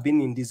 mushriks. I've been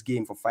in this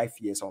game for 5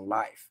 years on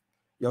live.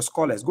 Your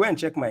scholars, go and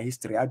check my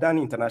history. I've done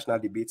international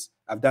debates.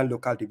 I've done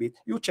local debate.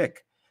 You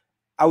check.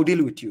 I'll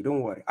deal with you.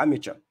 Don't worry.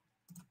 Amateur.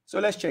 So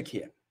let's check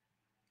here.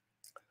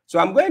 So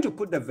I'm going to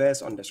put the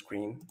verse on the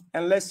screen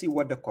and let's see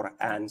what the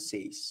Quran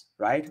says,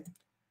 right?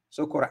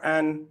 So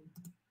Quran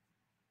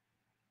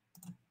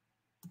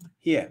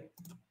here.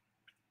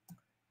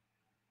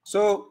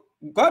 So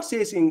God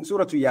says in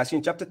Surah to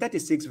Yasin, chapter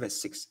 36,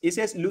 verse 6, it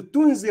says,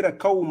 لُتُنْزِرَ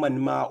قَوْمًا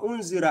مَا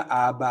أُنْزِرَ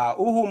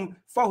آبَاؤُهُمْ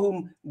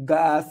فَهُمْ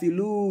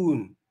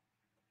غَافِلُونَ.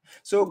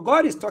 So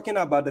God is talking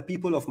about the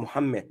people of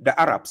Muhammad, the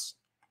Arabs.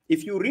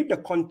 If you read the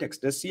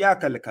context, the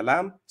Siyaq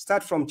al-Kalam,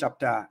 start from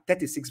chapter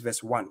 36,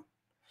 verse 1.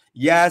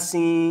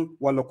 Yasin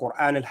wal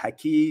Quran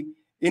al-Hakim,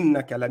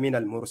 innaka lamin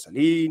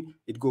al-mursaleen.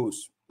 It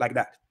goes like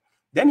that.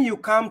 Then you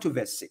come to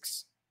verse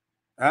 6.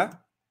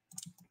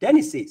 Then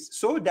it says,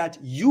 so that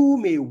you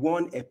may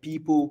warn a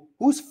people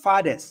whose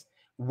fathers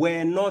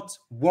were not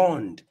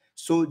warned,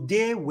 so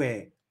they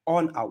were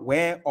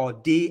unaware or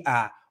they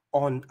are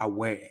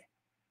unaware.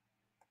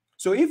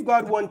 So if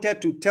God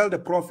wanted to tell the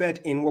prophet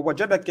in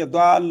وَوَجَدَكَ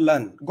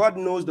ضَالًّا, God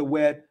knows the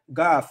word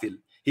ghafil.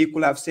 He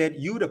could have said,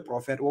 you the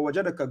prophet,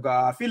 وَوَجَدَكَ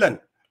غَافِلًا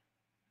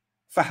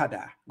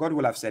فَهَدَى. God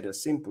will have said it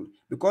simple.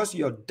 Because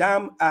your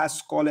damn ass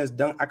scholars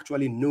don't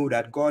actually know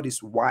that God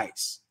is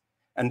wise.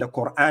 And the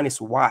Quran is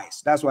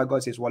wise. That's why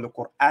God says,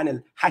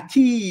 وَالْقُرْآنِ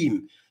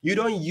الْحَكِيمِ. You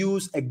don't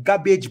use a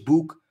garbage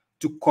book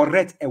to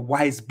correct a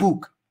wise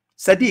book.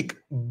 Siddik,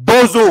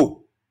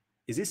 Bozo.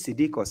 Is it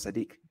Siddik or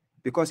Siddik?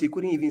 Because he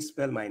couldn't even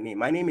spell my name.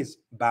 My name is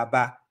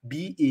Baba,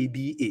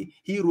 B-A-B-A.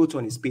 He wrote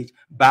on his page,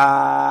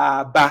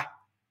 Baba.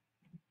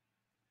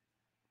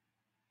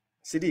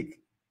 Siddik,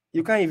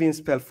 you can't even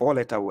spell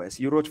 4-letter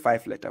words. You wrote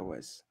 5-letter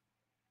words.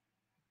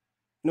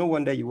 No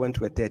wonder you went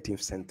to a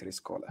 13th century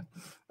scholar.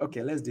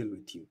 Okay, let's deal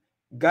with you.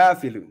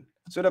 Ghafilun.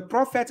 So the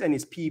prophet and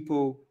his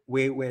people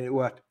were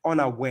what?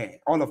 Unaware,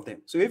 all of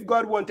them. So if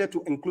God wanted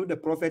to include the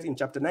prophet in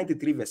chapter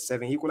 93, verse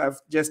 7, he could have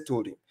just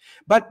told him.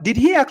 But did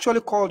he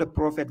actually call the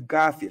prophet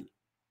Ghafil?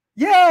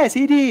 Yes,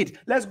 he did.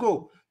 Let's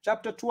go.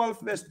 Chapter 12,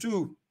 verse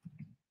 2.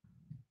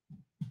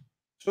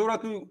 Surah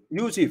to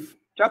Yusuf.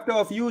 Chapter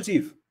of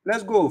Yusuf.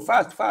 Let's go.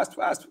 Fast, fast,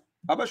 fast.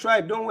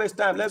 babashuaib, don't waste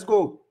time. Let's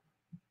go.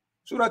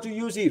 Surah to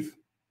Yusuf.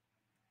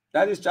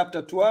 That is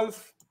chapter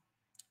 12.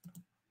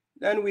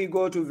 Then we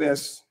go to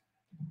verse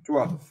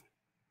 12.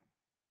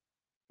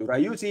 Surah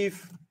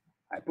Yusuf,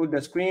 I put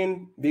the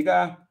screen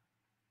bigger,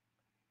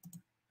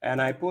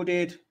 and I put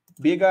it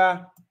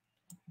bigger.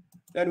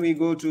 Then we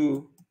go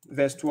to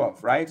verse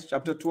 12, right?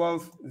 Chapter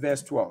 12,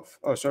 verse 12.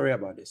 Oh, sorry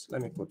about this.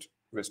 Let me put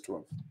verse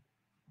 12.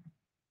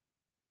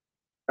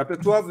 Chapter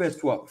 12, verse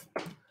 12.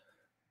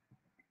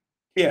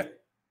 Here.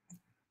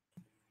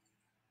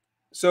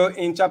 So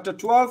in chapter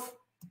 12,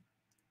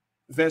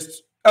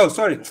 verse, oh,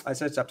 sorry, I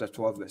said chapter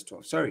 12, verse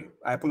 12. Sorry,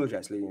 I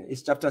apologize.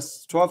 It's chapter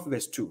 12,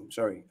 verse 2.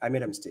 Sorry, I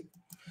made a mistake.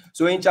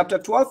 So in chapter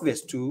 12,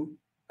 verse 2,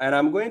 and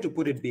I'm going to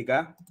put it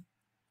bigger.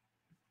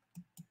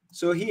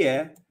 So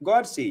here,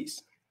 God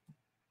says,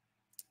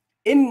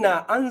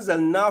 Inna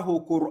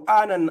anzalnahu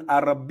Qur'anan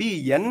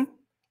Arabiyan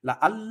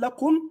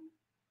la'allakum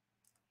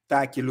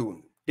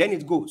ta'kilun. Then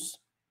it goes,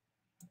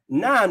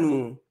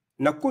 Nanu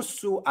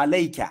nakussu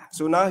alayka.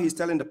 So now he's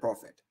telling the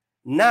prophet,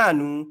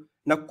 Nanu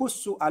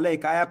nakussu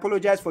alayka. I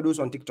apologize for those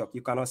on TikTok.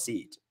 You cannot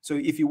see it. So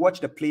if you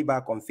watch the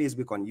playback on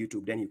Facebook, on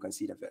YouTube, then you can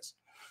see the verse.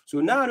 So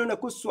Nanu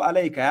nakussu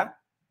alayka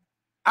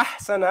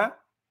ahsanal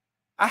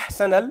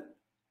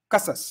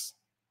qasas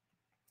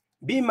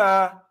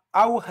bima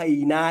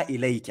awhayna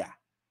ilayka.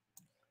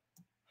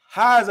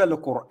 Haza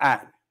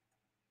al-Quran.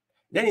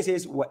 Then he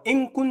says, wa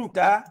in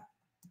kunta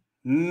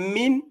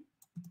min,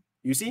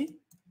 you see,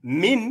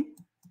 min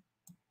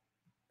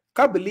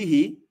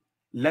qablihi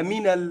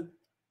laminal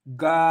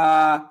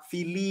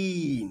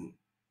gafilin.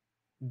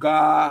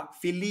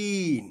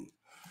 Gafilin.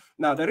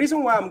 Now, the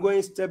reason why I'm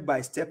going step by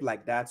step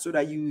like that, so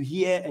that you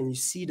hear and you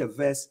see the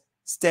verse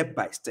step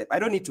by step. I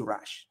don't need to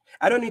rush.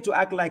 I don't need to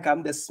act like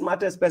I'm the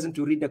smartest person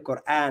to read the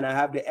Quran. I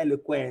have the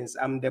eloquence.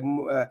 I'm the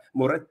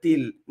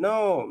murattil.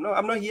 No,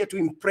 I'm not here to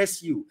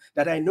impress you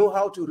that I know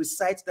how to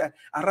recite the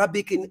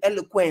Arabic in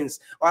eloquence.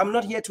 Or I'm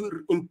not here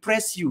to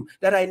impress you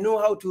that I know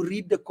how to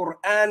read the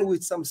Quran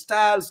with some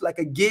styles like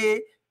a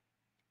gay,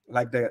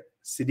 like the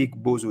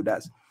Siddik Bozo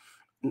does.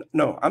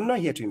 No, I'm not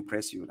here to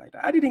impress you like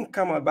that. I didn't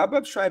come out,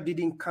 babashuaib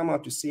didn't come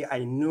out to say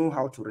I know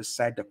how to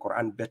recite the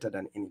Quran better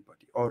than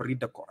anybody or read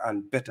the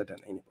Quran better than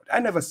anybody. I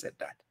never said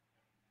that.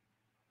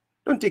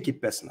 Don't take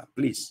it personal,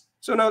 please.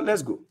 So now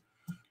let's go.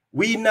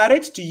 We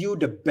narrate to you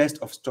the best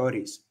of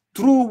stories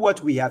through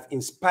what we have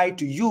inspired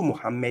to you,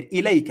 Muhammad.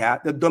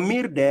 Ilayka, the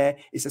domir there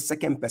is a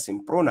second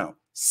person pronoun,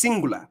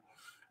 singular,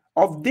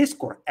 of this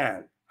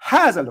Quran,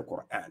 has al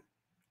Quran.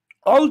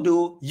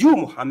 Although you,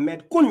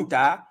 Muhammad,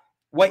 kunta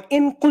wa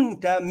in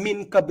kunta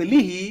min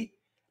qablihi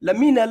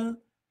laminal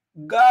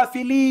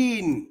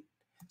gafilin.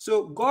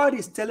 So God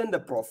is telling the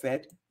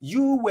prophet,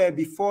 you were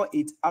before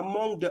it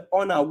among the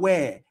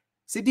unaware.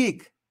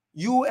 Siddik,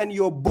 you and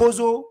your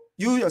bozo,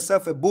 you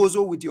yourself a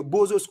bozo with your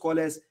bozo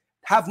scholars,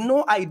 have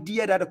no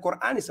idea that the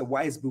Quran is a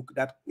wise book,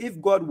 that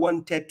if God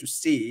wanted to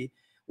say,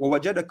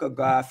 وَوَجَدَكَ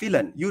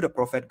غَافِلًا, you the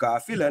prophet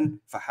غَافِلًا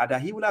فَهَدَى,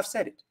 he would have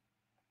said it.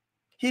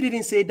 He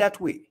didn't say it that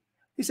way.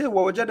 He said,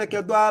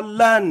 وَوَجَدَكَ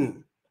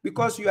ضَالًّا,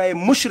 because you are a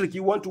mushrik,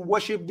 you want to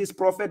worship this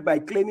prophet by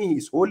claiming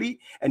he's holy,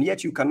 and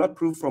yet you cannot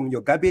prove from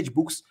your garbage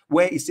books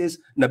where it says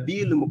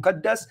Nabil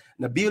Muqaddas,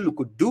 Nabil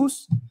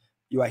Quddus.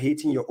 You are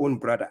hating your own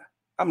brother.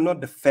 I'm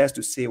not the first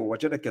to say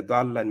wajadaka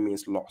dhallan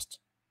means lost.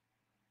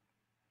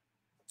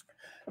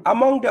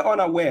 Among the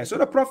unaware. So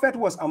the prophet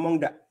was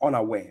among the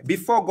unaware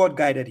before God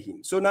guided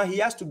him. So now he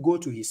has to go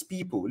to his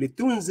people.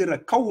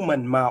 لِتُنْزِرَ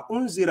قَوْمًا مَا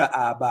أُنْزِرَ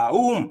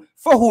آبَاؤُهُمْ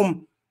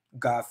فَهُمْ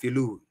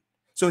غَافِلُونَ.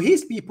 So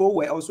his people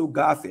were also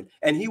gafil,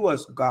 and he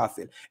was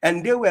gafil,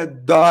 and they were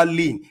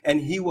darlin, and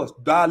he was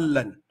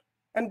darlan,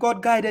 and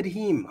God guided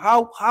him.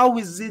 How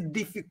is it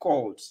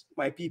difficult,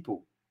 my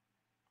people?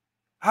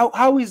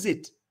 How is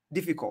it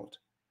difficult?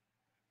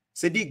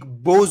 Siddik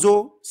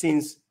Bozo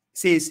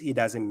says he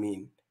doesn't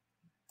mean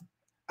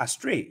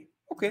astray.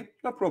 Okay,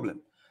 no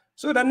problem.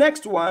 So the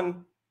next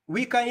one,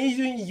 we can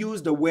even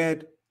use the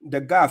word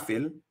the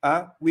gafil.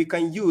 We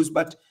can use,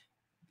 but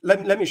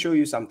let me show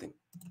you something.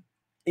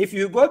 If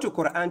you go to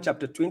Quran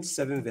chapter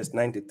 27, verse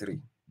 93,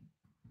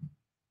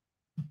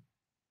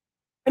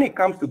 when it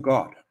comes to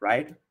God,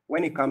 right?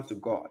 When it comes to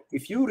God,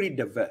 if you read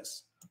the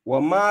verse,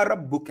 وَمَا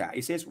رَبُّكَ,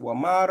 it says,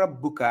 وَمَا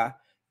رَبُّكَ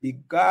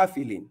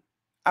بِغَافِلٍ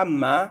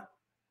أَمَّا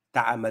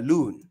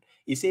تَعْمَلُونَ.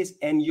 It says,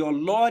 and your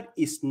Lord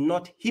is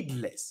not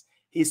heedless.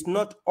 He's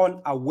not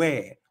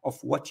unaware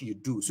of what you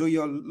do. So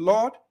your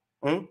Lord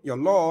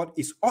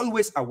is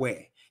always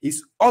aware.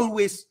 He's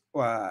always,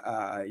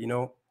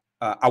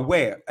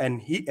 aware, and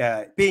he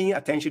paying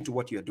attention to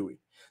what you're doing.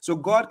 So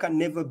God can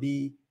never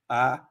be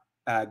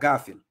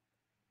gafil.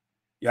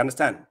 You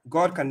understand?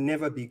 God can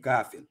never be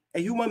gafil.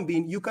 A human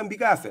being, you can be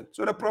gafil.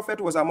 So the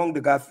prophet was among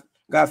the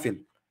gafil.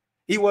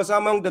 He was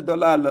among the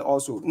dalal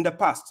also in the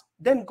past.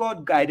 Then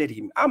God guided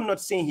him. I'm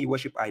not saying he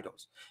worshiped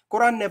idols.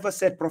 Quran never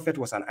said prophet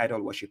was an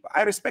idol worshiper.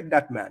 I respect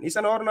that man. He's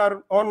an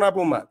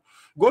honorable man.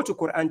 Go to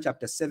Quran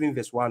chapter 7,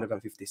 verse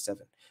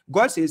 157.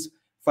 God says,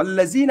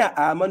 فَالَّذِينَ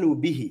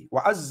آمَنُوا بِهِ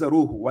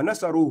وَعَزَّرُوهُ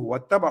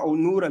وَنَصَرُوهُ وَاتَّبَعُوا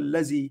نُورَ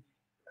الَّذِي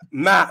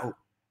مَعُهُ.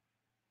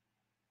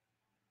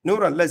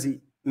 نُورَ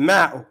الَّذِي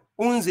مَعُهُ.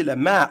 Unzila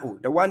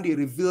ma'u, the one they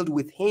revealed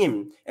with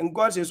him. And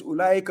God says,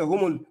 Ulaika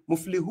humul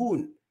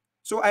muflihun.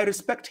 So I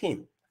respect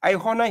him. I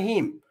honor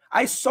him.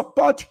 I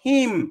support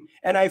him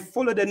and I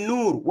follow the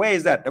Nur. Where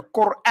is that? The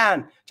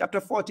Quran, chapter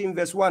 14,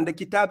 verse 1. The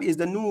Kitab is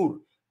the Nur.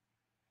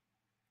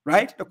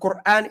 Right? The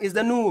Quran is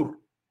the Nur.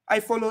 I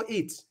follow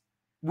it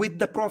with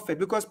the Prophet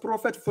because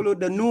Prophet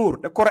followed the Nur,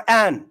 the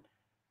Quran.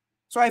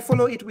 So I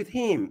follow it with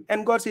him.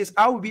 And God says,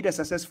 I will be the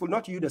successful,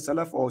 not you, the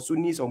Salaf or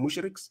Sunnis or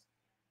Mushriks.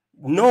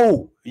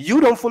 No,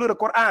 you don't follow the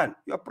Quran.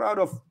 You're proud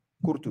of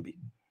Qurtubi.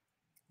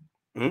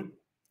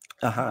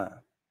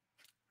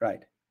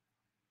 Right.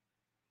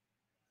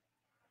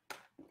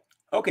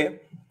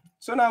 Okay,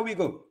 so now we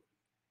go.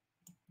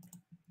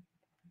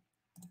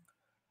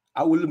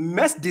 I will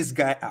mess this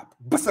guy up.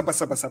 Basa,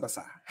 basa, basa,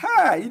 basa.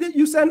 Hi,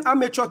 you send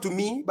amateur to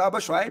me,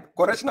 babashuaib,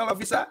 correctional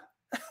officer.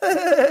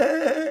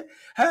 Hey,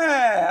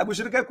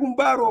 MUSHRIK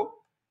kumbaro.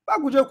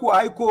 Bakuje ku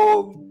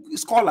aiko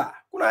scholar.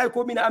 Kuna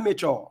aiko mina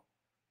amateur.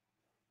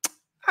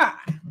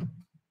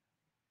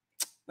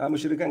 Na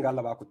MUSHRIK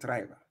ngala ba ku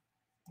tribe.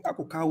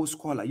 Aku kawo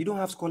scholar. You don't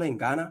have scholar in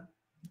Ghana.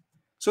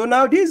 So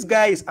now this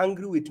guy is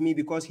angry with me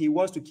because he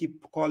wants to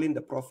keep calling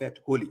the Prophet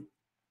holy.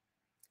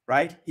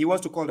 Right? He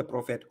wants to call the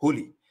Prophet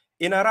holy.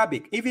 In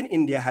Arabic, even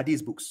in their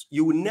hadith books,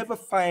 you will never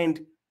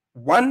find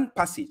one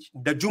passage,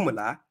 the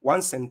Jumla,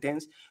 one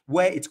sentence,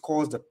 where it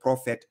calls the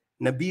Prophet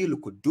Nabil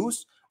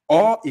Quddus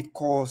or it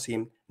calls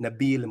him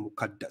Nabil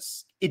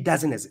Muqaddas. It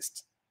doesn't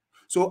exist.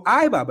 So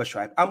I,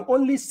 babashuaib, I'm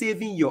only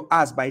saving your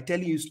ass by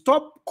telling you,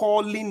 stop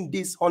calling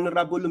this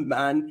honorable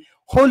man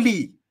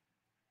holy.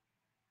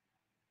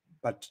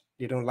 But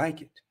they don't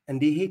like it.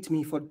 And they hate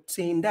me for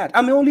saying that.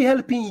 I'm only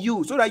helping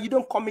you so that you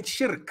don't commit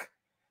shirk.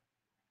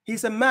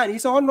 He's a man.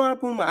 He's an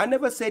honorable man. I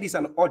never said he's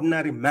an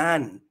ordinary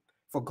man,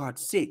 for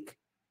God's sake.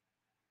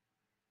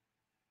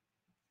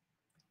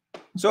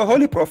 So,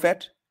 Holy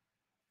Prophet,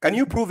 can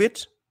you prove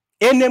it?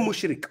 Any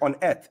mushrik on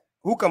earth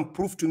who can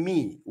prove to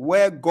me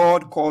where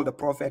God called the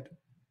Prophet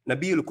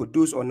Nabil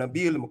Quddus or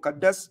Nabil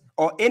Muqaddas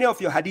or any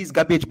of your hadith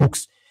garbage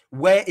books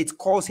where it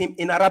calls him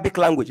in Arabic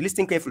language?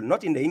 Listen carefully,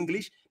 not in the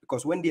English,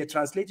 because when they are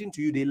translating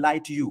to you, they lie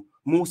to you.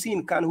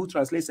 Muhsin Khan, who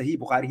translates Sahih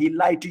Bukhari, he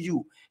lied to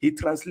you. He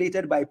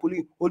translated by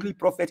Holy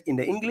Prophet in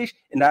the English.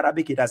 In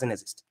Arabic, it doesn't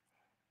exist.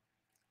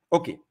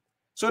 Okay,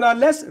 so now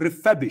let's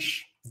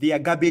refurbish their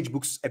garbage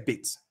books a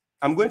bit.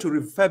 I'm going to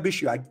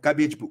refurbish your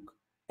garbage book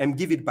and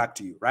give it back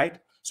to you, right?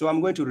 So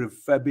I'm going to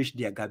refurbish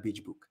their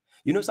garbage book.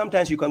 You know,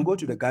 sometimes you can go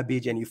to the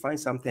garbage and you find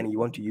something and you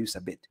want to use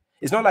a bit.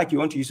 It's not like you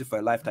want to use it for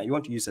a lifetime. You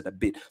want to use it a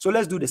bit. So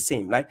let's do the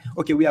same, right?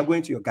 Okay, we are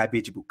going to your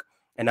garbage book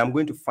and I'm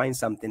going to find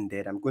something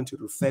there. I'm going to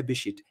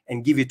refurbish it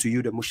and give it to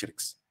you, the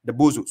mushriks, the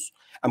bozos.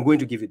 I'm going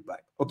to give it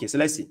back. Okay, so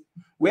let's see.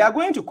 We are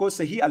going to quote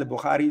Sahih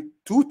al-Bukhari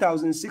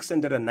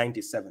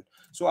 2697.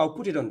 So I'll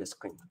put it on the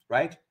screen,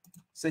 right?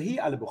 Sahih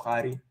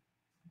al-Bukhari.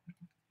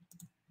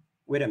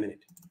 Wait a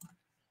minute.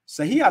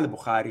 Sahih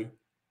al-Bukhari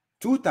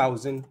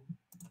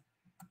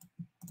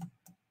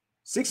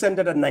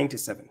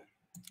 2697.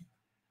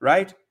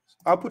 Right?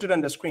 I'll put it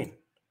on the screen.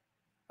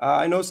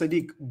 I know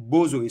Siddik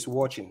Bozo is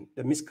watching,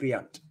 the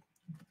miscreant.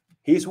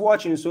 He's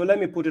watching, so let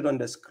me put it on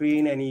the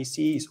screen and he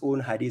sees his own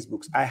hadith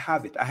books. I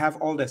have it. I have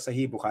all the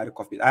Sahih Bukhari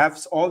copies. I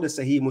have all the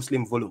Sahih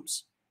Muslim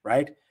volumes,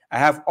 right? I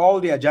have all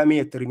the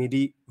Jami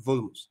at-Tirmidhi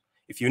volumes.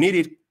 If you need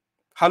it,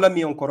 holler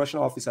me on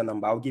correctional officer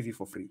number. I'll give you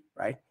for free,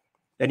 right?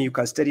 Then you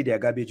can study their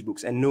garbage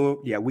books and know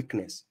their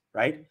weakness,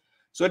 right?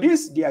 So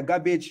this, their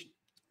garbage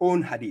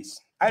own hadith.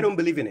 I don't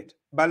believe in it,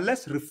 but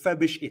let's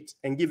refurbish it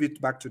and give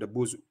it back to the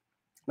Bozo.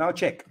 Now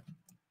check.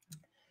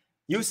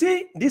 You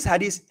see, this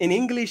hadith in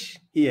English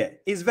here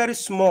is very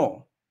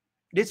small.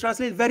 They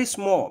translate very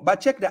small, but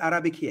check the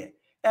Arabic here.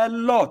 A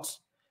lot.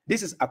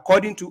 This is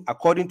according to,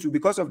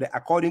 because of the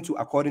according to,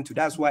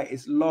 that's why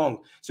it's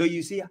long. So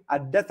you see,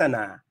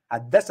 Haddathana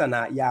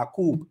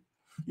Yaqub.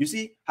 You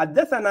see,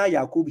 Haddathana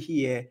Yaqub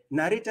here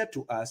narrated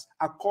to us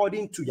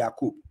according to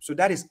Yaqub. So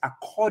that is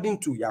according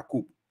to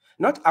Yaqub,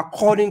 not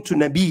according to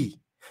Nabi,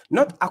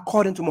 not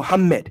according to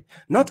Muhammad,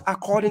 not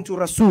according to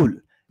Rasul.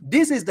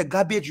 This is the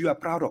garbage you are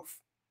proud of.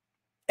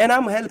 And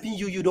I'm helping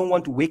you, you don't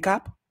want to wake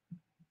up?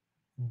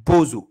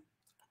 Bozo.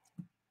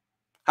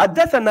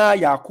 Haddathana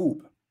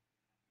Yaqub.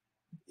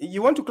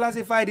 You want to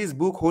classify this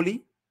book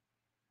holy?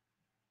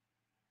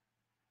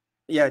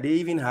 Yeah, they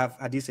even have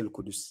Hadith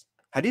al-Qudus.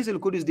 Hadith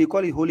al-Qudus, they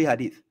call it holy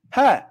hadith.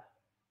 Ha!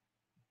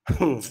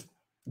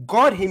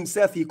 God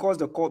himself, he calls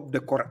the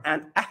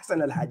Quran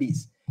Ahsan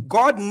al-Hadith.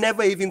 God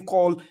never even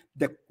called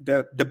the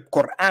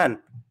Quran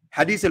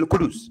Hadith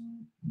al-Qudus.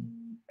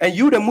 And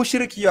you, the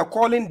mushrik, you are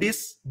calling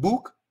this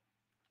book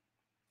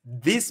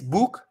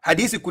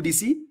Hadith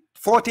al-Qudsi,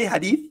 40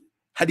 hadith,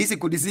 Hadith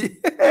al-Qudsi.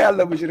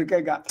 Allah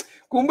mushrikega.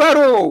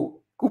 Kumbaro,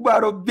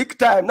 big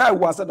time. Now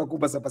wasa da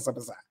kubasa.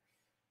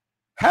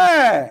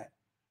 Hey!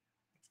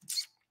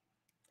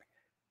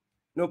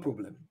 No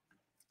problem.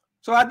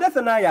 So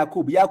Haddathana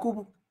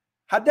Yaqub,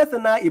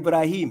 Haddathana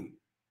Ibrahim,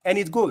 and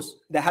it goes.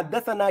 The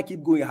Haddathana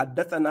keep going.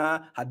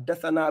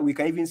 Haddathana. We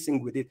can even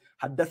sing with it.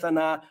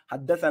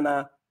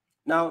 Haddathana.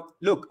 Now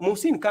look,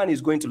 Muhsin Khan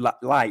is going to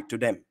lie to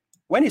them.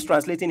 When he's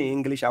translating in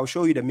English, I'll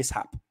show you the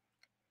mishap.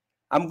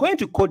 I'm going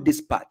to quote this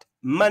part.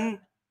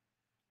 Man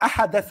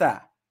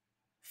ahadatha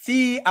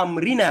fi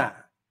amrina.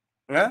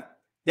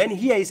 Then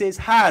here he says,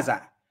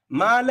 haza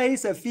ma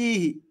laysa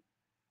fihi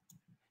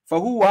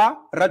fahuwa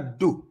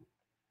raddu.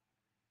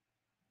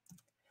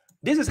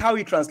 This is how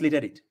he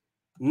translated it.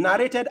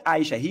 Narrated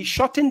Aisha. He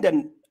shortened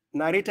the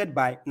narrated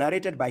by,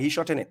 he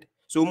shortened it.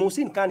 So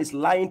Muhsin Khan is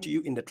lying to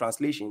you in the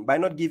translation by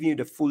not giving you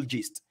the full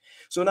gist.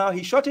 So now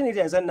he shortened it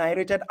as a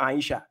narrated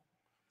Aisha.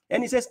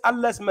 And he says,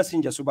 Allah's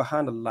messenger,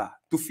 subhanallah,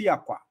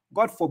 tufiyakwa.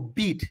 God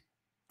forbid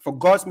for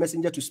God's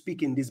messenger to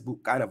speak in this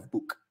book, kind of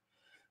book.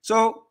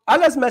 So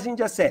Allah's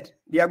messenger said,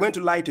 they are going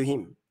to lie to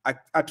him,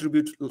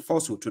 attribute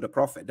falsehood to the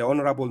prophet, the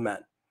honorable man.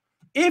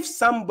 If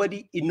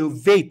somebody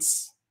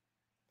innovates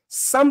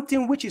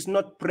something which is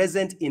not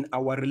present in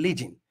our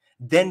religion,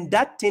 then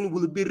that thing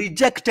will be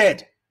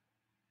rejected.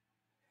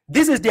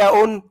 This is their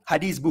own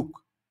hadith book.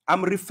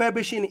 I'm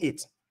refurbishing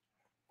it.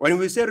 When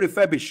we say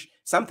refurbish,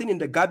 something in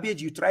the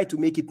garbage, you try to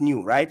make it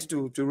new, right?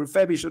 To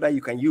refurbish so that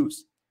you can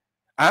use.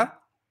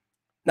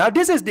 Now,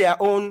 this is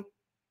their own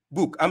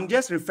book. I'm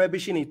just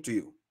refurbishing it to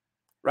you,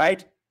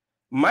 right?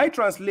 My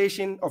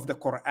translation of the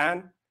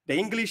Quran, the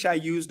English I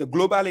use, the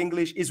global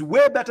English, is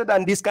way better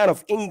than this kind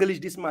of English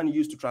this man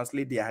used to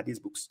translate their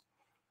hadith books.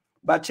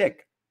 But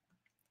check.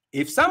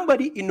 If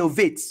somebody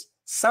innovates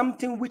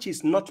something which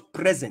is not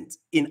present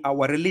in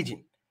our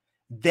religion,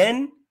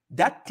 then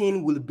that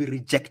thing will be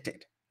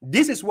rejected.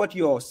 This is what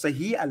your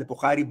Sahih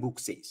al-Bukhari book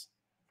says.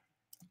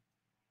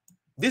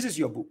 This is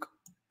your book.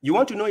 You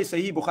want to know a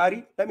Sahih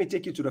Bukhari? Let me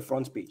take you to the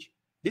front page.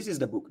 This is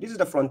the book. This is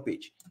the front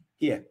page.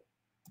 Here.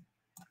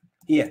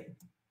 Here.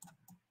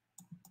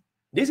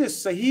 This is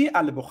Sahih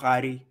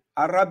al-Bukhari,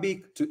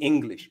 Arabic to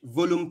English,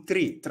 volume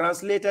 3,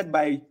 translated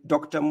by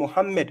Dr.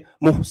 Muhammad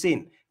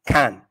Muhsin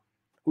Khan,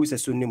 who is a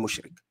Sunni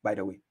mushrik, by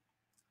the way.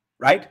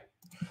 Right?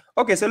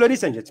 Okay, so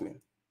ladies and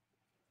gentlemen,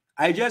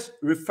 I just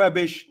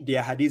refurbished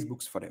their hadith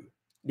books for them.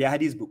 Their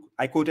hadith book.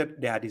 I quoted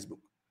their hadith book.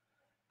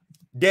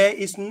 There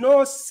is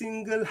no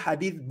single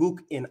hadith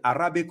book in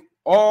Arabic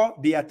or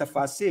their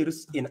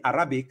tafasirs in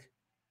Arabic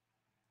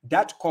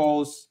that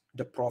calls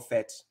the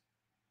prophet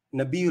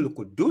Nabil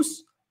Quddus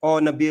or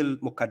Nabil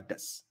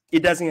Muqaddas.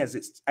 It doesn't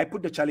exist. I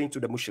put the challenge to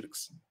the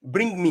mushriks.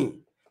 Bring me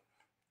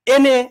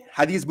any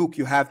hadith book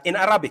you have in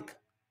Arabic.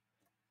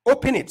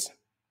 Open it.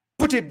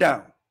 Put it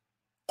down.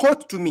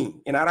 Quote to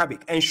me in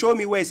Arabic and show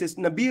me where it says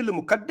Nabil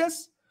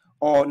Muqaddas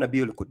or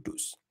Nabil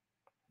Quddus.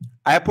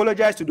 I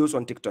apologize to those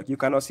on TikTok. You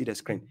cannot see the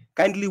screen.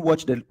 Kindly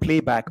watch the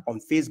playback on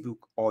Facebook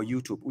or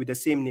YouTube with the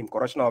same name,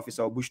 Correctional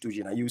Officer or Bush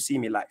Tujina. You see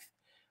me live.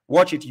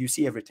 Watch it. You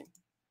see everything.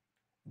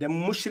 The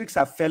mushriks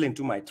have fell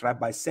into my trap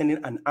by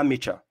sending an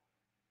amateur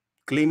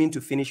claiming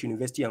to finish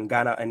university in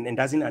Ghana and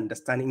doesn't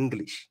understand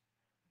English.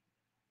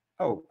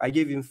 Oh, I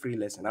gave him free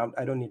lesson.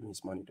 I don't need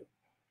his money though.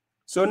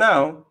 So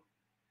now,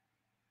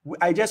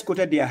 I just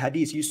quoted their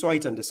hadith. You saw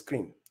it on the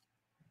screen.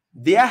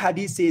 Their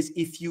hadith says,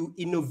 if you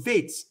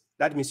innovate,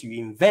 that means you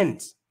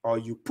invent or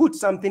you put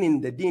something in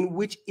the deen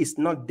which is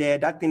not there,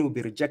 that thing will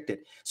be rejected.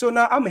 So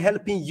now I'm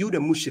helping you, the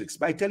mushriks,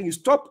 by telling you,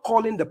 stop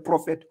calling the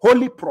prophet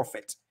holy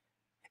prophet.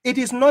 It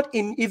is not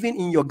even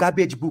in your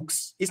garbage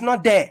books. It's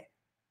not there.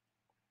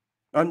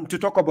 And to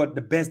talk about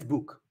the best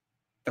book,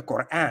 the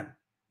Quran,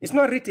 it's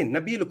not written.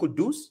 Nabil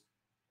Quddus,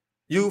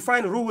 you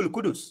find Ruhul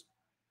Qudus,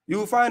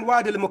 you find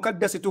Wad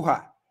al-Muqaddas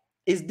Tuha,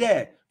 is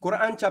there.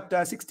 Quran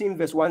chapter 16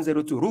 verse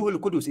 102, Ruhul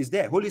Qudus is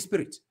there, Holy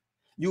Spirit.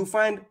 You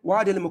find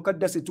Wad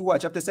al-Muqaddas Tuha,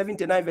 chapter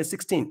 79 verse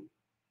 16,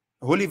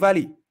 Holy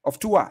Valley of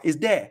Tuha is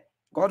there.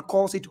 God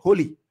calls it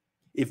holy.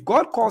 If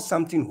God calls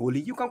something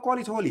holy, you can call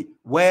it holy.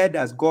 Where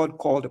does God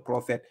call the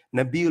prophet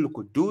Nabil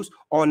Quddus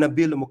or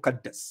Nabil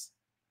Muqaddas?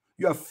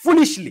 You are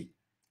foolishly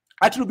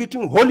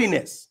attributing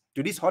holiness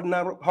to this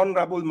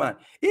honorable man.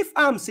 If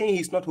I'm saying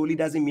he's not holy,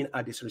 doesn't mean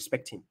I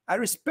disrespect him. I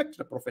respect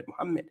the Prophet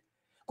Muhammad.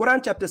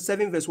 Quran chapter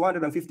 7 verse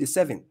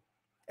 157.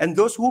 And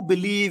those who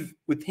believe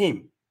with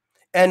him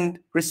and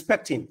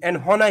respect him and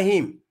honor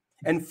him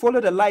and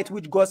follow the light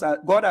which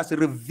God has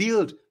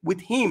revealed with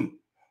him,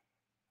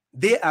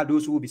 they are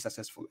those who will be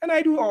successful. And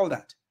I do all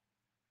that.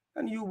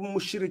 And you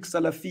mushrik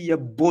Salafiyya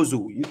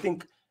Bozo, you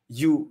think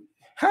you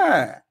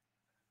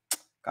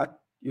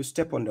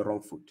step on the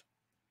wrong foot.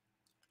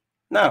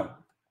 Now,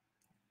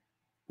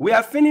 we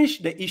have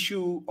finished the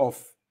issue of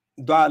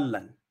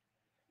Dwallan.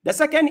 The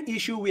second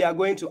issue we are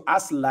going to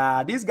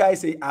Asla. This guy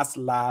say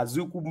Asla,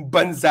 Zuku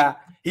Banza.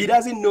 He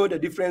doesn't know the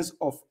difference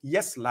of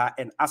Yesla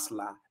and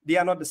Asla. They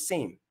are not the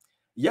same.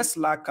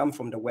 Yesla comes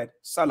from the word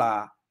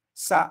Salah,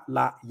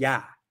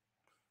 Sa-la-ya.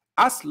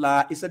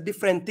 Asla is a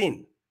different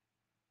thing.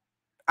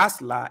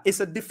 Asla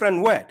is a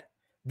different word.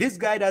 This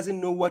guy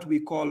doesn't know what we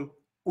call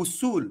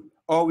usul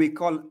or we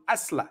call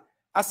asla,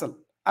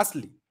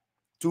 asli,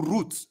 to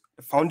roots,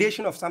 the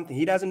foundation of something.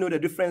 He doesn't know the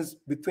difference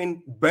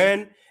between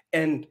burn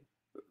and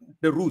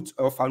the roots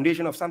or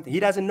foundation of something. He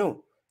doesn't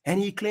know. And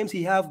he claims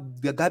he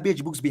have the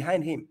garbage books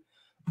behind him.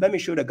 Let me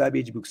show the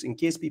garbage books in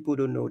case people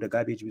don't know the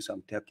garbage books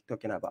I'm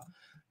talking about.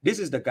 This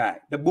is the guy,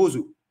 the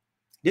Bozu.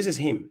 This is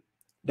him.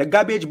 The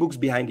garbage books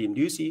behind him.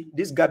 Do you see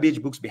these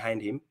garbage books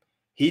behind him?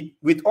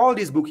 With all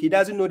these books, he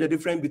doesn't know the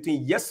difference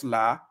between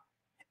Yesla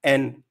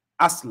and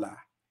Asla.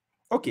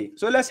 Okay,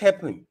 so let's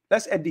help him.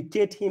 Let's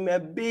educate him a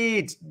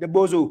bit. The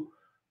Bozo.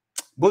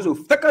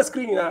 Bozo, take a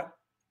screen now.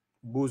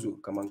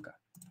 Bozo, come on.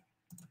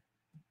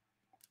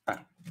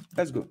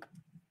 Let's go.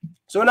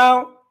 So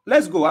now,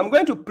 let's go. I'm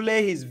going to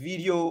play his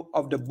video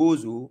of the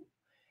Bozo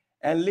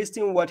and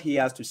listen what he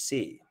has to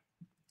say.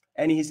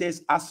 And he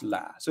says,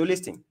 Asla. So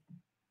listen.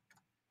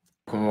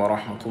 So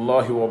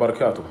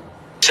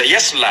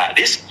yasla,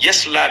 this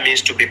yasla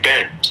means to be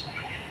burnt.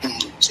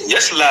 So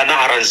yasla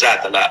na'aran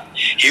zatala.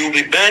 He will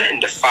be burned in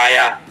the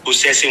fire,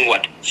 possessing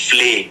what?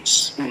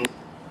 Flames.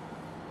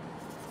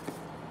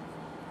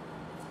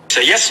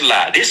 So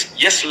yasla, this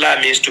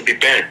yasla means to be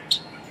burnt.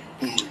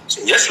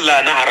 So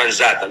yasla na'aran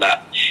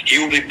zatala. He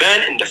will be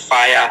burned in the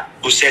fire,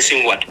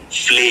 possessing what?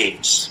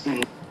 Flames.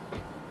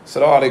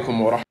 Assalamu alaikum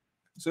wa rahmatullahi.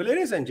 So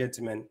ladies and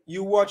gentlemen,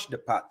 you watch the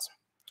part.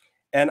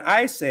 And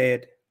I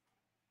said,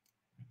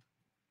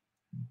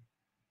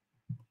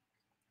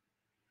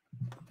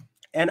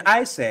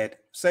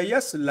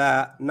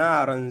 Sayasla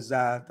naran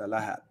zat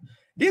lahab.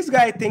 This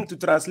guy thinks to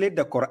translate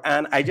the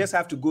Quran, I just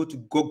have to go to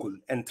Google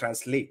and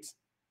translate.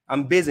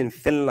 I'm based in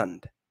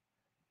Finland,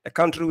 a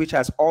country which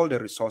has all the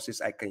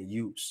resources I can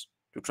use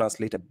to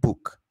translate a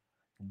book.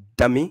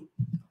 Dummy.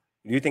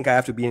 Do you think I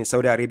have to be in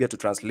Saudi Arabia to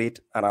translate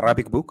an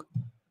Arabic book?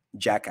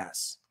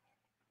 Jackass.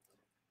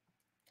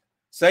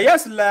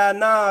 Sayasla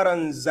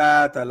naran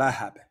zat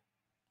lahab.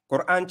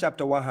 Quran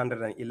chapter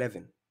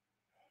 111.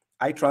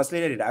 I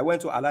translated it. I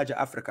went to Alaja,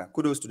 Africa.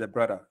 Kudos to the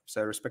brother. It's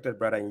a respected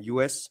brother in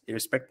US. He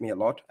respects me a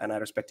lot, and I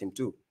respect him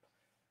too.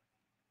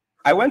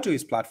 I went to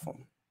his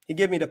platform. He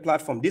gave me the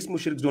platform. These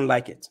mushriks don't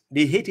like it.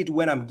 They hate it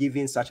when I'm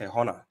giving such a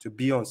honor to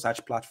be on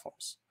such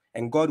platforms.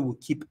 And God will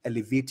keep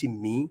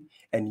elevating me,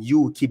 and you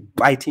will keep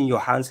biting your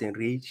hands in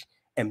rage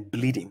and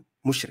bleeding.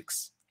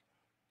 Mushriks.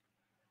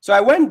 So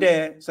I went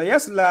there. So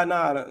yes,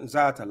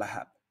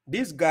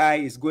 this guy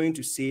is going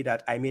to say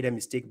that I made a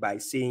mistake by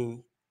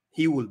saying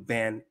he will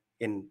burn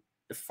in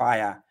the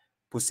fire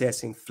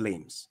possessing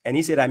flames. And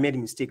he said I made a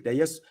mistake.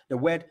 The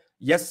word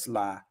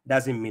yasla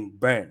doesn't mean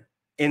burn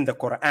in the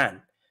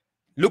Quran.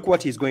 Look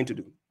what he's going to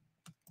do.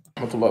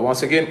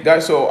 Once again,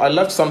 guys, so I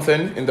left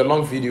something in the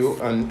long video,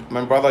 and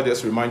my brother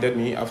just reminded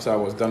me after I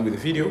was done with the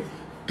video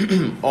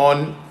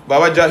on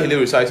Baba Jahili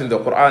reciting the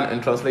Quran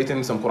and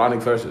translating some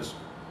Quranic verses.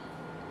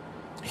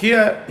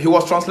 Here, he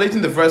was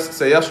translating the verse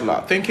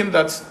Sayasula, thinking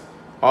that,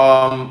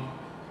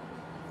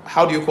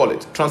 how do you call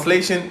it?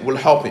 Translation will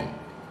help him.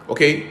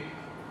 Okay,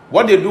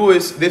 what they do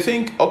is they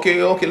think,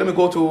 okay, let me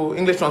go to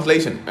English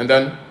translation, and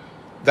then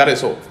that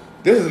is all.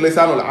 This is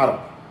Lisan al-Arab.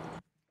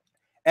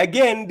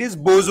 Again, this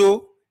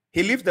Bozo,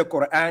 he leaves the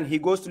Quran, he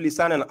goes to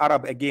Lisan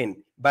al-Arab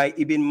again by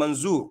Ibn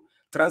Manzur,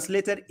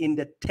 translated in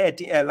the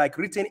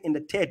written in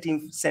the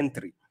 13th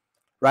century,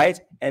 right?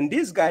 And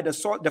this guy, the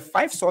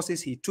 5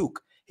 sources he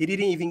took, he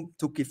didn't even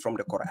took it from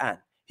the Quran.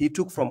 He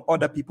took from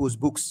other people's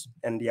books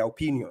and their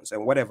opinions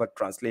and whatever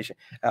translation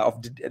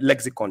of the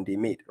lexicon they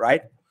made,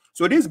 right?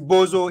 So this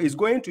Bozo is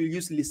going to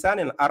use Lisan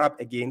al-Arab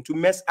again to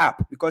mess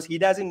up because he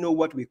doesn't know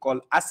what we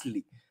call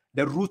asli,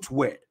 the root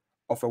word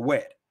of a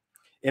word.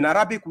 In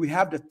Arabic, we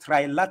have the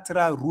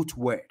trilateral root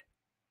word.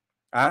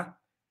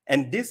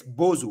 And this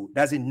Bozo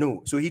doesn't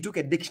know. So he took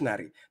a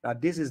dictionary. Now,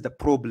 this is the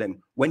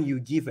problem when you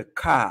give a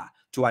car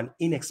to an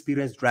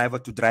inexperienced driver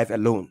to drive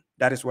alone.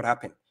 That is what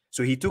happened.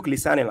 So he took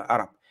Lisan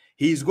al-Arab.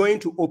 He is going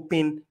to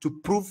open to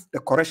prove the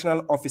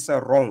correctional officer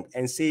wrong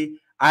and say,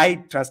 I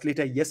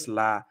translated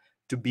yasla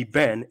to be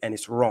burned and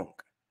it's wrong.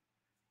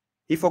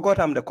 He forgot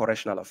I'm the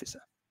correctional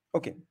officer.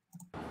 Okay.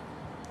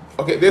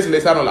 Okay, this is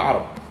Lisan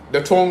al-Arab,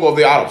 the tongue of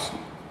the Arabs.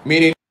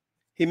 Meaning,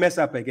 he messed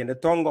up again, the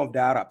tongue of the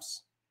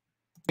Arabs.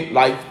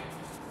 Like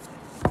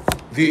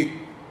the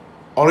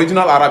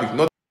original Arabic,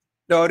 not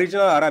the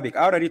original Arabic.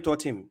 I already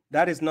taught him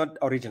that is not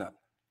original.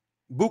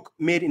 Book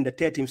made in the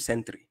 13th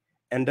century.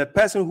 And the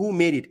person who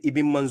made it,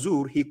 Ibn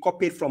Manzur, he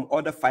copied from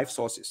other 5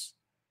 sources.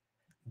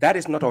 That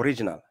is not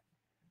original.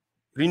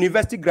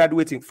 University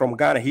graduating from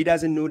Ghana, he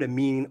doesn't know the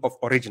meaning of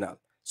original.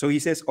 So he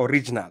says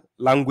original,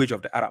 language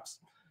of the Arabs.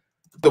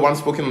 The one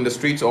spoken on the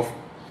streets of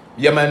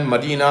Yemen,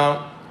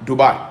 Medina,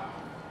 Dubai.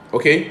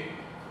 Okay,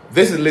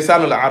 this is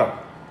Lisan al-Arab.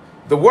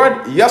 The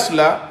word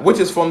yasla, which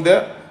is from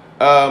the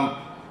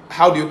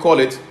how do you call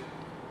it?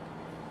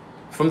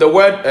 From the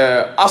word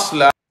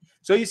asla.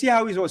 So you see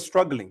how he was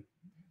struggling.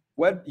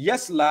 Well,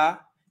 yasla,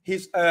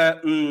 his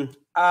bila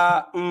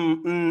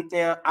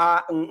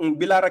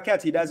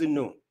rakat, he doesn't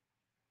know.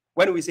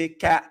 When we say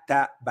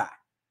kataba,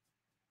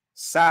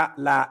 sa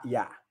la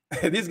ya,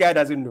 this guy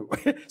doesn't know.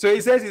 So he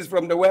says it's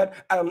from the word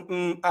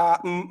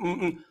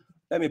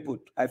Let me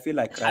put, I feel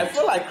like crying. I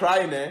feel like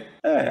crying, eh?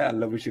 I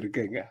love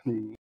MUSHRIK.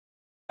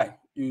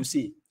 You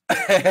see.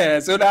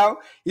 So now,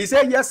 he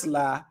said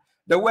yasla.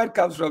 The word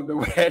comes from the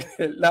word.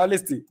 Now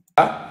listen.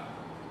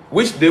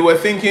 Which they were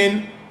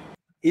thinking.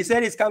 He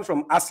said it comes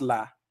from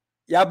asla.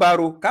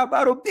 Yabaru,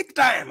 kabaru, big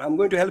time. I'm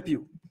going to help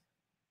you.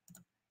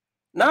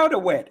 Now the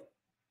word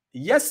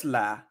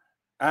yasla.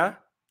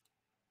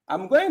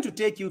 I'm going to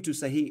take you to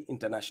Sahih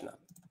International.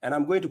 And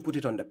I'm going to put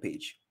it on the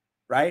page.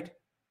 Right?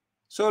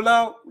 So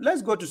now,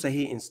 let's go to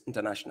Sahih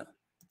International.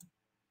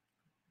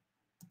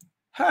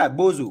 Ha,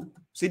 Bozo,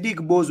 Siddik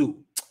Bozo,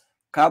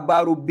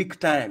 Kabaru big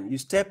time. You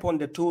step on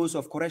the toes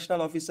of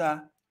correctional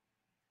officer.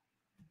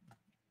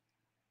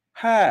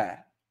 Ha,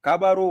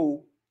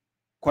 Kabaru,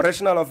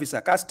 correctional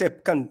officer, ka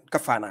step kan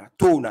kafana,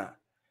 tona,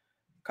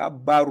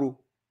 Kabaru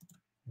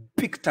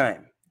big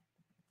time.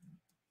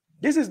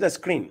 This is the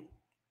screen.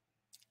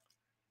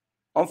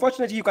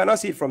 Unfortunately, you cannot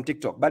see it from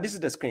TikTok, but this is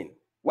the screen.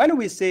 When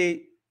we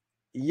say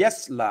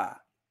yes la,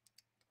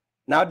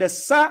 now the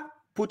sa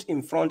put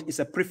in front is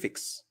a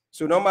prefix.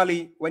 So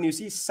normally when you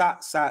see sa,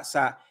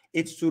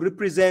 it's to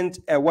represent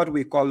what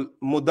we call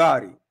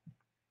mudari.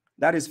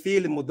 That is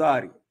fi'l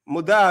mudari.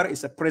 Mudar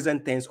is a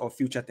present tense or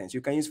future tense.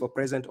 You can use for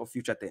present or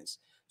future tense.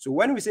 So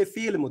when we say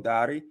fi'l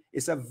mudari,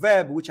 it's a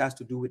verb which has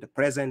to do with the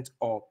present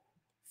or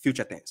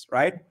future tense,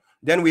 right?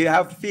 Then we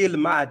have fi'l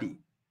madi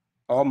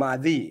or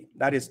madi,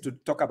 that is to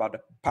talk about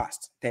the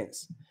past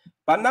tense.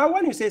 But now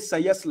when you say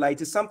sayasla,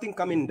 it is something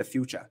coming in the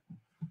future.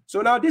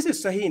 So now this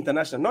is Sahih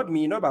International, not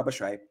me, not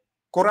babashuaib,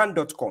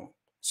 Quran.com,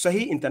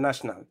 Sahih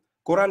International,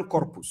 Quran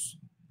Corpus.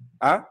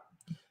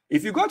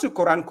 If you go to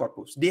Quran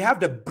Corpus, they have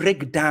the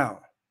breakdown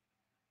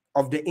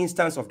of the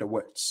instance of the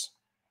words.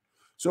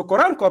 So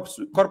Quran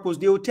Corpus,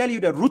 they will tell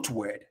you the root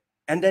word,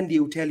 and then they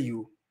will tell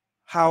you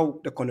how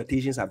the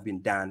connotations have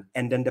been done,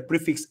 and then the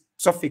prefix,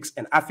 suffix,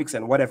 and affix,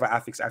 and whatever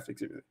affix.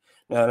 You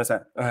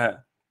understand?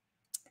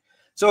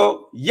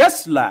 So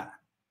yasla,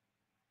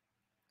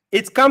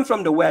 it comes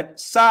from the word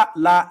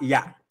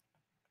sa-la-ya,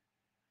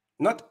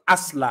 not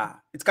asla.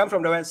 It comes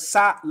from the word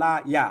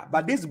sa-la-ya.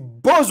 But this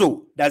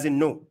Bozo doesn't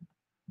know.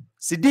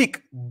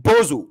 Siddik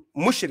Bozo,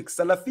 MUSHRIK,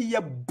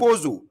 Salafiyya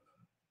Bozo,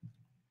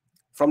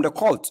 from the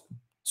cult,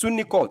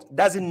 Sunni cult,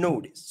 doesn't know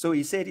this. So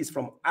he said it's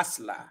from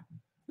asla.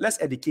 Let's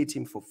educate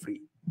him for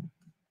free.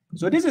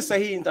 So this is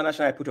Sahih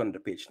International I put on the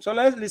page. So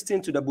let's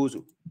listen to the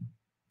Bozo.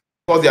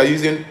 Because they are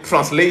using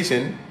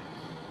translation,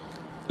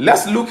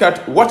 let's look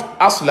at what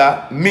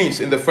asla means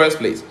in the first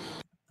place.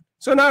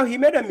 So now he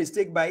made a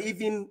mistake by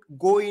even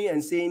going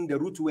and saying the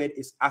root word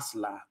is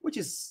asla, which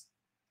is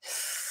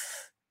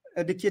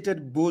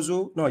educated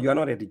Bozo. No, you are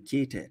not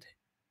educated.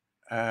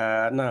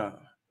 No,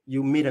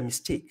 you made a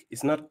mistake.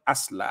 It's not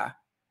asla.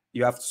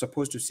 You are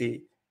supposed to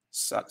say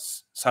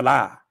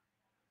salah,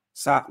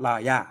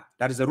 sa-la-ya.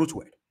 That is the root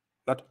word,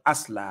 not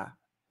asla.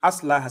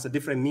 Asla has a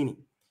different meaning.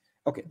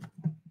 Okay.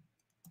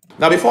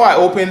 Now, before I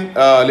open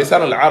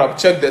Lisan al-Arab,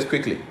 check this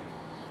quickly.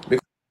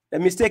 A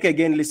mistake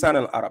again, Lisan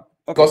al-Arab.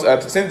 Okay.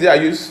 Because since they are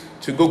used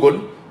to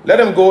Google, let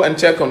them go and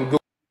check on Google.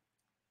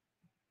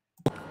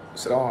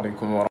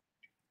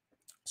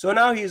 So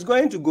now he's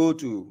going to go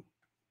to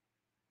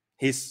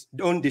his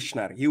own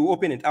dictionary. He will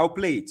open it. I'll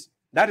play it.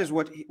 That is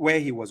where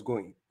he was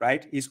going,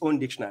 right? His own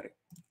dictionary,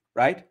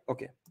 right?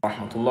 Okay. On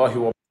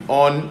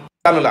Lisan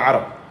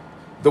al-Arab,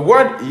 the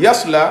word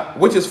yasla,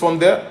 which is from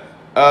the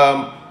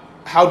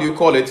how do you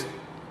call it?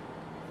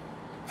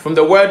 From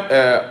the word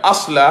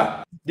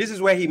asla. This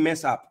is where he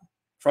messed up.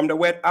 From the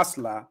word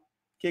asla,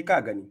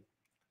 kekagani,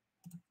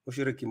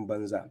 mushrikim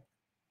banza.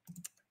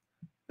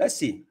 Let's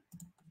see.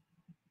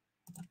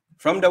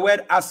 From the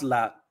word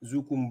asla,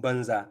 zukum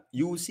banza,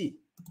 you will see.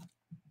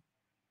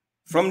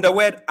 From the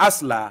word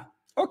asla,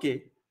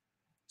 okay.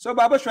 So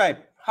babashuaib,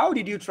 how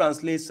did you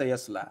translate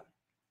sayasla?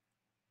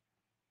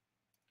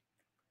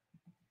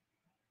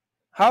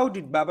 How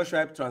did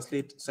babashuaib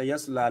translate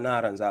sayasla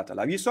naran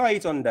zatala? You saw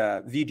it on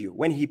the video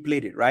when he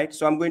played it, right?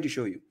 So I'm going to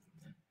show you.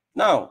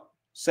 Now,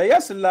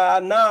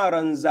 sayasla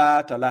naran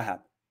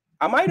zatala.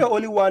 Am I the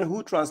only one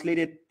who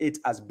translated it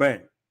as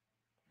burn?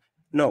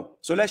 No.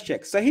 So let's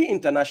check. Sahih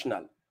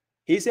International.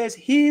 He says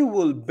he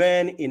will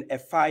burn in a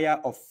fire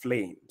of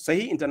flame.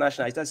 Sahih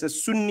International, it's a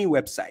Sunni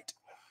website.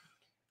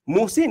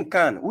 Muhsin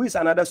Khan, who is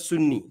another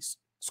Sunni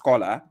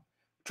scholar,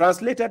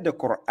 translated the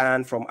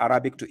Quran from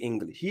Arabic to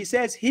English. He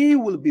says he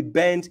will be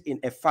burnt in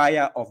a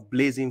fire of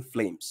blazing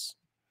flames.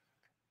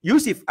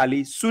 Yusuf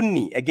Ali,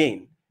 Sunni,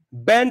 again,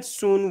 burnt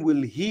soon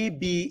will he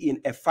be in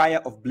a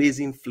fire of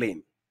blazing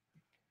flame.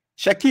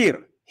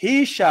 Shakir,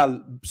 he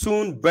shall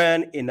soon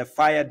burn in a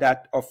fire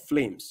that of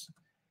flames.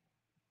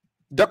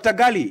 Dr.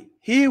 Gali,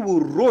 he will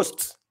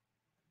roast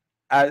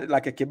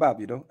like a kebab,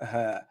 you know,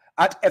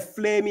 at a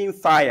flaming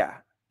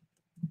fire.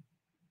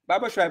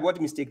 babashuaib, what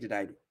mistake did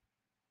I do?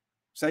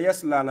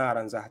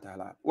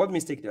 What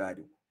mistake did I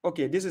do?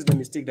 Okay, this is the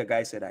mistake the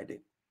guy said I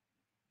did.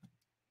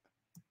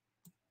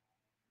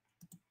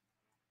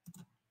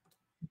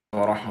 So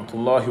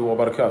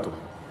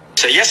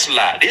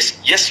yasla, this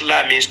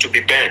yasla means to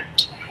be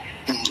burnt.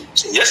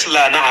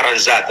 Yasla naharan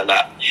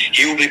zatala.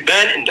 He will be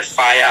burned in the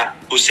fire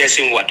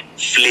possessing what?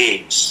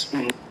 Flames.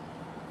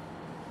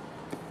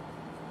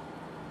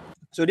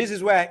 So this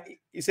is where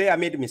you say I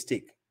made a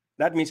mistake.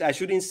 That means I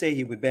shouldn't say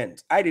he will be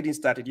burnt. I didn't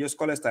start it. Your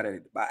scholar started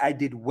it. But I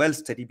did well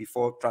study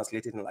before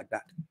translating it like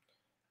that.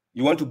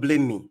 You want to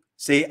blame me?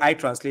 Say I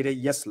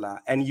translated yasla,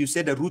 and you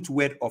say the root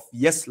word of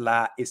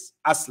yasla is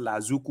asla,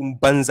 zukum,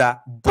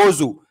 banza,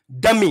 bozo,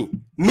 dummy,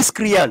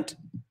 miscreant.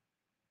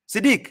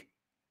 Siddik,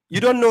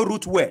 you don't know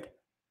root word.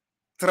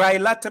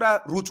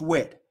 Trilateral root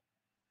word.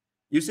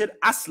 You said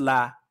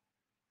asla.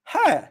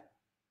 Ha.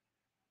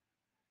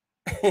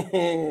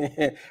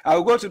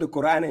 I'll go to the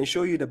Quran and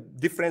show you the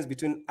difference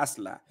between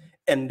asla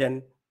and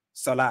then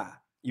salah.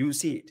 You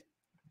see it.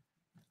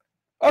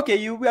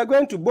 Okay, we are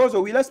going to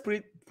Bozo. Let's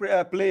play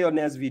your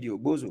next video,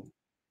 Bozo.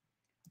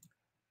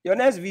 Your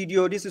next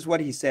video, this is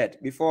what he said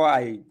before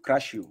I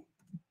crash you.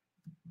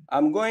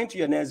 I'm going to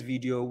your next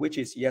video, which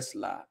is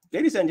Yesla.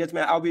 Ladies and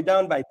gentlemen, I'll be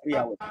down by 3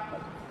 hours.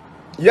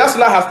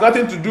 Yesla has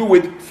nothing to do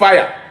with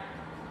fire.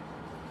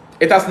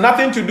 It has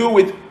nothing to do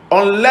with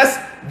unless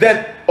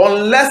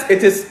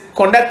it is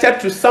connected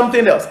to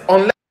something else.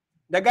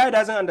 The guy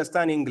doesn't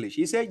understand English.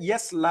 He said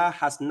Yesla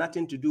has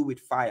nothing to do with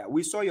fire.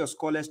 We saw your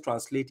scholars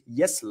translate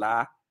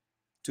Yesla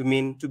to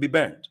mean to be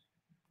burned.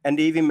 And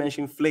they even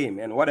mentioned flame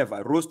and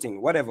whatever,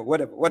 roasting, whatever.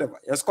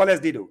 Your scholars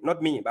did, not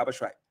me,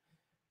 babashuaib.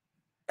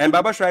 And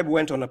babashuaib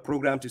went on a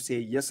program to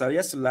say,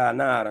 Yesla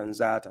naran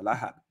zat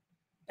lahab.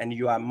 And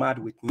you are mad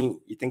with me.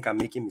 You think I'm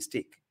making a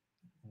mistake.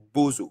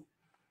 Bozo.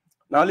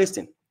 Now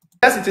listen.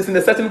 Yes, it is in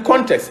a certain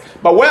context.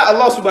 But where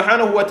Allah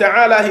subhanahu wa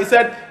ta'ala, he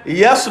said,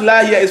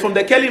 Yasla here is from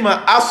the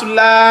kalima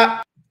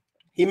asla.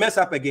 He messed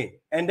up again.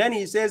 And then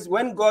he says,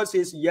 when God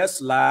says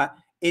Yasla,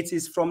 it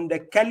is from the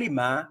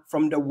kalima,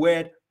 from the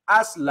word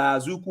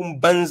asla, zukum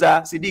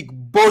banza, Siddik,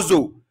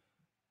 bozo.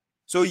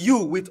 So you,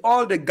 with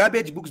all the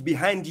garbage books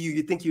behind you,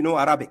 you think you know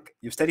Arabic.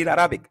 You've studied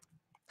Arabic.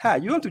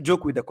 You want to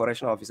joke with the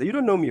correctional officer. You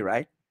don't know me,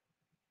 right?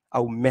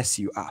 I'll mess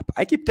you up.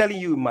 I keep telling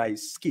you my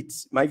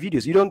skits, my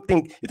videos. You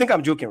think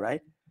I'm joking,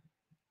 right?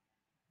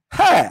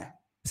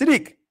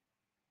 Siddik.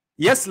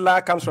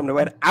 Yesla comes from the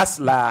word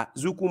asla,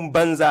 zukum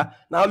banza.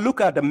 Now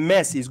look at the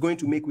mess he's going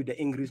to make with the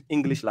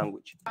English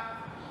language.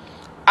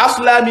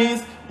 Asla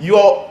means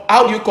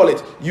how do you call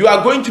it? You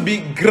are going to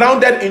be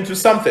grounded into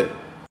something.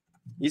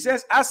 He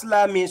says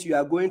asla means you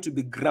are going to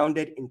be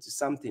grounded into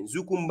something.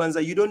 Zukum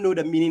banza, you don't know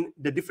the meaning,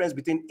 the difference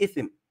between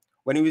ithim.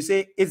 When we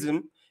say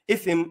ithim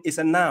is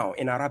a noun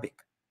in Arabic.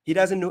 He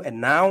doesn't know a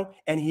noun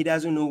and he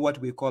doesn't know what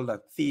we call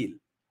the fi'l,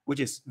 which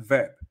is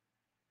verb.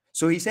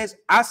 So he says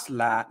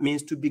asla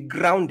means to be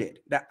grounded.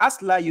 The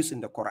asla used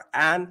in the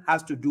Quran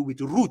has to do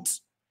with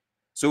roots.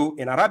 So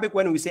in Arabic,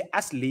 when we say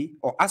asli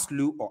or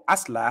aslu or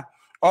asla,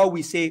 or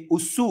we say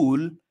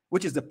usul,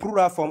 which is the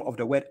plural form of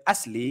the word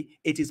asli,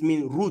 it is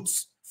mean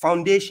roots,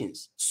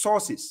 foundations,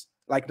 sources,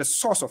 like the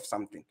source of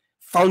something,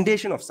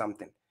 foundation of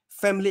something,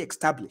 firmly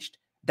established.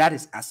 That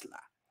is asla.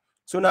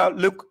 So now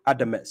look at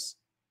the mess.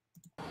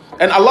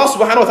 And Allah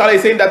subhanahu wa ta'ala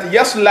is saying that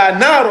Yasla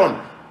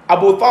naron, how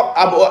do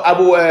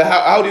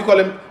you call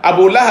him?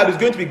 Abu Lahab is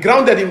going to be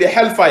grounded in the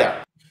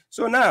hellfire.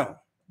 So now,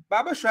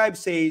 babashuaib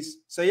says,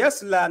 so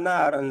Yasla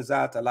naran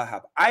zat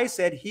lahab. I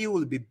said he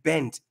will be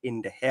burnt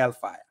in the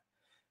hellfire.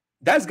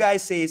 That guy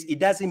says it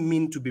doesn't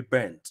mean to be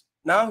burnt.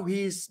 Now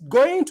he's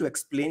going to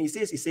explain. He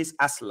says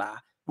asla,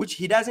 which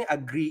he doesn't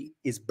agree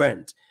is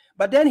burnt.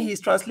 But then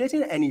he's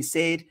translating and he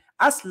said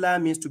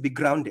asla means to be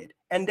grounded.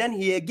 And then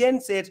he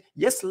again said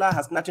Yesla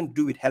has nothing to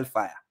do with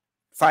hellfire.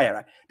 Fire.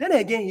 Right? Then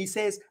again he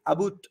says how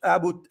do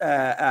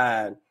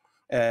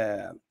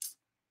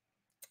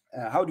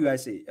I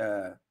say?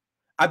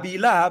 Abi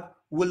Lahab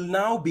will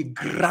now be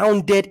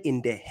grounded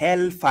in the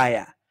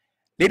hellfire.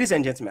 Ladies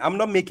and gentlemen, I'm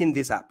not making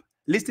this up.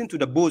 Listen to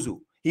the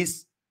bozo.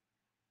 He's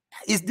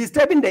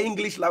disturbing the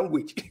English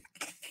language.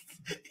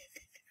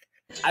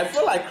 I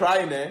feel like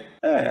crying, eh?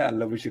 I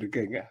love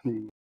MUSHRIK.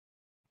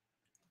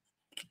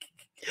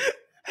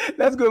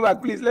 Let's go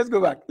back, please. Let's go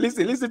back.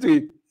 Listen to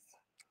it.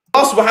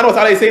 Allah subhanahu wa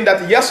ta'ala is saying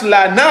that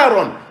Yasla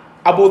naron,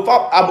 how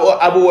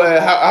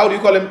do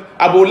you call him?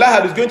 Abu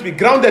Lahab is going to be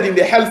grounded in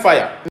the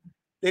hellfire.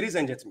 Ladies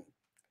and gentlemen,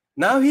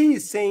 now he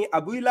is saying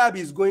Abu Lahab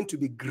is going to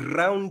be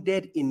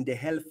grounded in the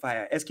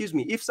hellfire. Excuse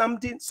me, if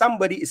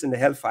somebody is in the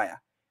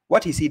hellfire,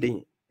 what is he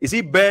doing? Is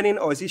he burning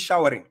or is he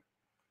showering?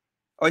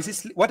 Or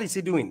what is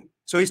he doing?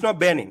 So he's not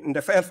burning. In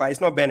the hellfire,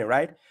 it's not burning,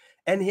 right?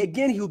 And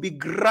again, he'll be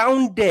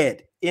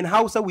grounded. In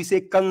Hausa, we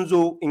say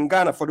kanzo. In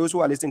Ghana, for those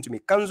who are listening to me,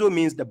 kanzo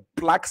means the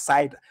black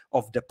side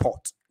of the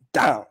pot,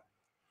 down.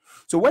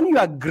 So when you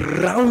are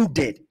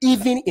grounded,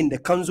 even in the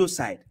kanzo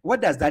side,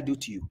 what does that do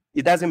to you?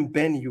 It doesn't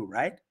burn you,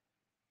 right?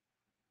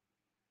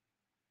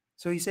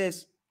 So he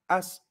says,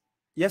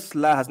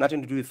 Yesla has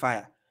nothing to do with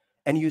fire.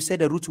 And you say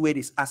the root word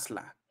is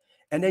asla.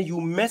 And then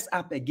you mess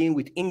up again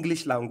with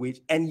English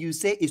language and you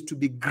say it's to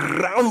be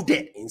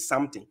grounded in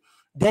something.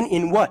 Then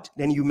in what?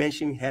 Then you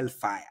mention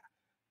hellfire.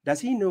 Does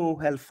he know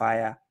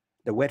hellfire?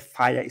 The word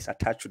fire is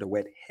attached to the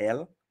word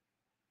hell.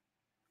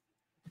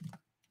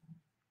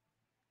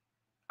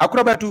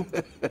 Akrobatu.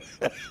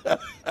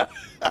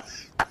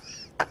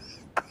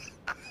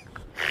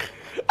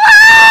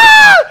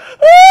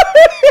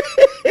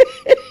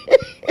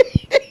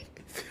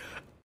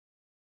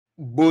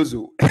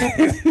 Bozo.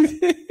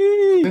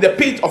 In the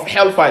pit of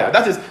hellfire.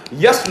 That is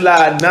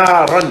Yasla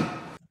naran.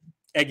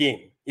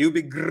 Again, he'll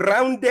be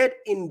grounded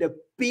in the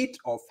pit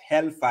of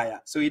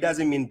hellfire. So it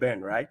doesn't mean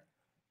burn, right?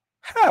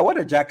 What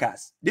a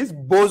jackass. This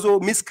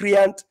bozo,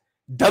 miscreant,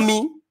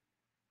 dummy.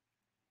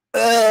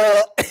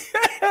 Allah,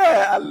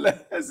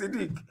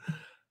 Siddik.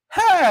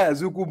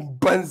 Zuku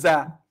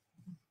banza.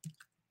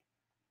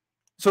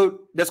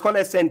 So the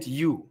scholar sent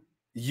you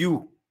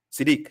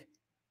Siddik,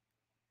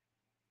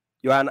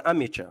 you are an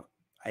amateur.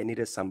 I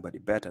needed somebody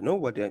better. No,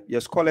 what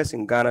your scholars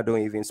in Ghana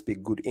don't even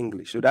speak good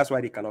English, so that's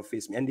why they cannot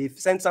face me. And they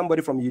send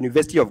somebody from the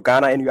University of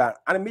Ghana, and you are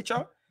an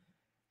amateur.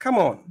 Come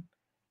on,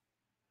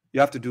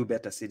 you have to do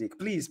better, Siddik.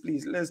 Please,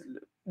 please,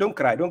 don't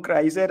cry, don't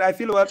cry. He said, "I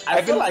feel what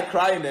I feel like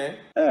crying, eh?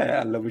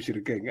 I love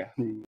MUSHRIK.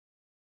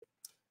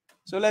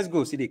 So let's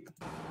go, Siddik.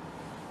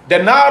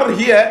 The nar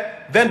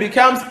here then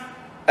becomes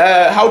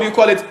how do you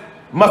call it?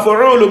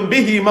 مفعول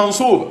به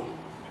منصوب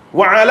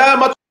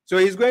وعلامة. So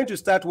he's going to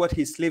start what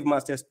his slave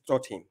masters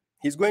taught him.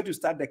 He's going to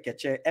start the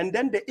keche, and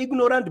then the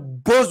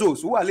ignorant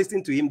bozos who are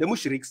listening to him, the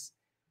mushriks,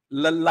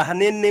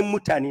 lahanene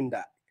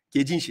mutaninda,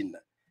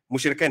 kejinshinda,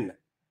 mushrikenna.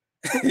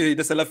 The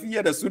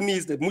Salafiyya, the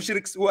Sunnis, the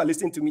mushriks who are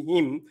listening to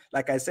him,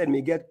 like I said,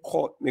 may get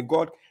caught. May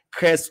God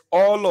curse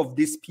all of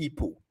these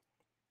people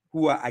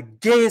who are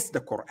against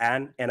the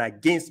Quran and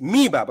against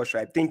me,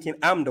 babashuaib, thinking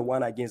I'm the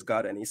one against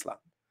God and Islam.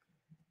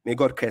 May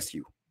God curse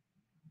you.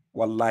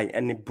 Wallahi.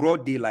 And in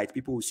broad daylight,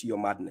 people will see your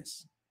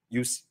madness.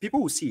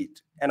 People will see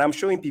it. And I'm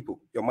showing people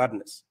your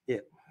madness.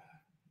 Here.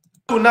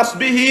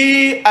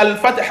 نصبه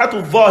الفتحة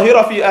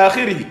الظاهرة في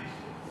آخره.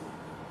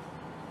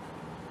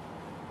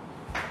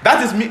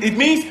 That is, it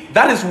means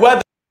that is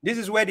where this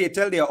is where they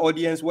tell their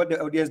audience what the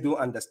audience don't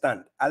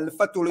understand. They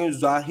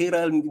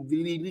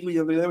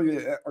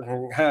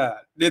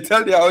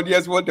tell their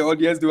audience what the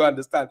audience don't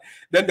understand.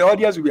 Then the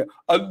audience will be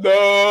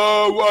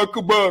Allahu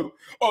Akbar,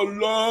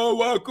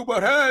 Allahu Akbar.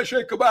 Hey,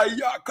 Sheikh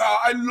Bayaka,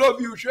 I love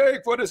you,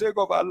 Sheikh, for the sake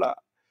of Allah.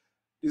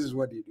 This is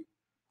what they do.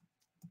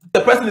 The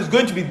person is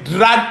going to be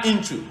dragged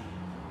into.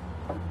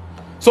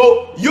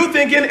 So you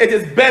thinking it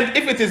is bent?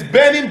 If it is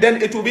burning,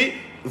 then it will be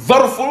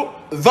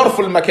ظرف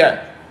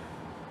المكان.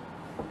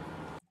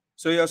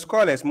 So your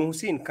scholars,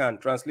 Muhsin Khan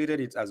translated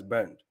it as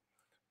burned.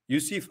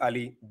 Yusuf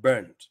Ali,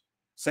 burned.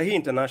 Sahih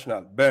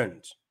International,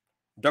 burned.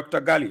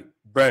 Dr. Gali,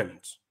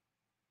 burned.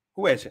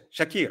 Who else?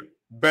 Shakir,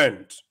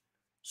 burned.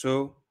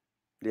 So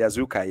the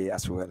Azukaye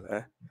as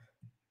well.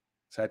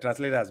 So I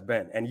translated as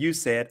burned. And you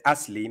said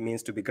asli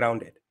means to be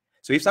grounded.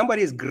 So if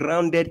somebody is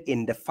grounded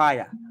in the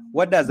fire,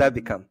 what does that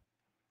become?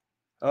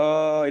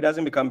 Oh, it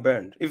doesn't become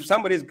burned. If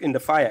somebody is in the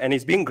fire and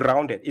it's being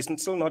grounded, it's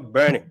still not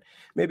burning.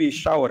 Maybe he's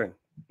showering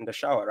in the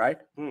shower, right?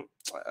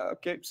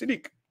 Okay,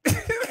 Siddik.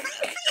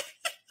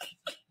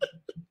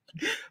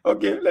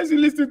 Okay, let's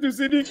listen to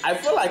Siddik. I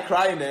feel like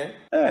crying, eh?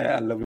 I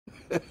love it.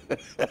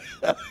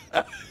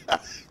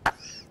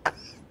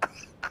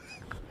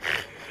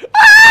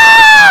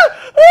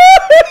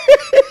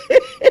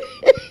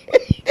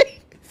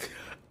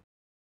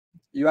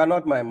 You are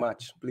not my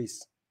match,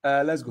 please.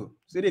 Let's go.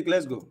 Siddik,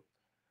 let's go.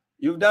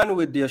 You've done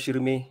with the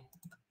Shirmi.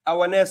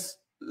 Our next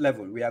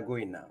level, we are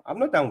going now. I'm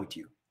not done with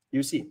you.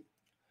 You see.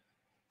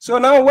 So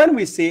now when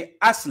we say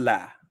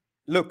asla,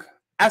 look,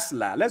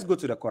 asla, let's go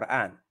to the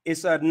Quran.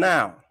 It's a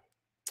noun.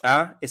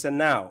 It's a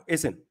noun,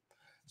 ism.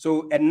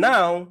 So a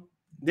noun,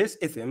 this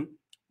ism,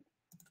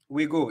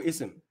 we go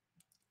ism.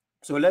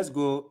 So let's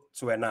go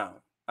to a noun.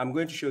 I'm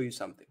going to show you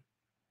something.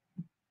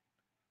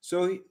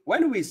 So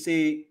when we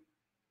say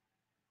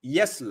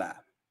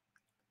yesla,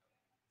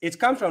 it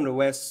comes from the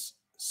word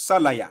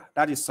salaya,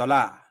 that is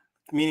salah,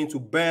 meaning to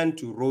burn,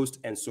 to roast,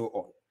 and so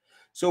on.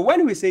 So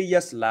when we say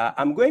yesla,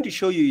 I'm going to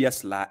show you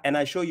yesla, and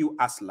I show you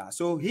asla.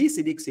 So he,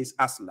 Siddik, says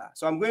asla.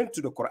 So I'm going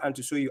to the Quran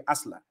to show you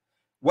asla,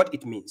 what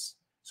it means.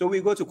 So we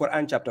go to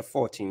Quran chapter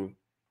 14.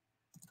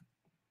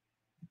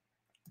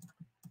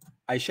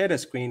 I share the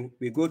screen.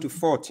 We go to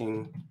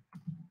 14,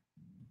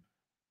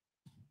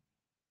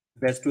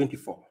 verse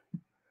 24.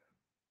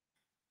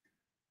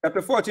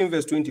 Chapter 14,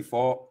 verse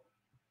 24.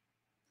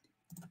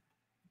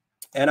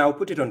 And I'll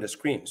put it on the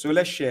screen. So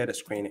let's share the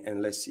screen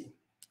and let's see,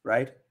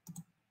 right?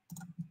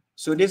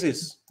 So this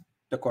is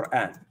the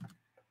Quran.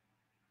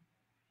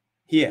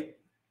 Here,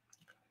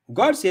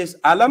 God says,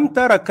 Alam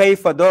tara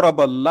kayfa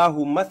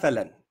daraballahu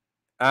mathalan,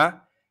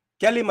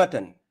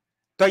 kalimatan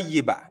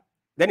tayyiba.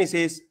 Then he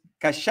says,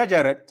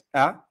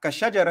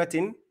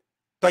 kashajaratin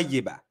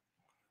tayyiba.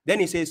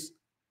 Then he says,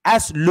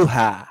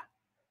 asluha.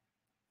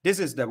 This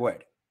is the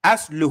word,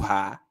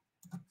 asluha,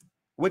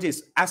 which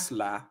is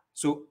asla.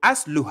 So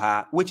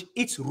asluha, which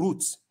its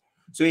roots.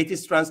 So it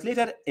is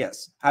translated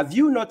as, have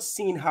you not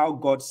seen how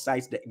God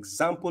cites the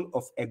example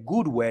of a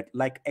good word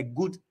like a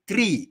good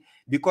tree?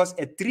 Because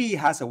a tree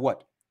has a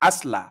what?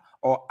 Asla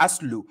or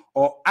aslu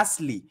or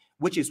asli,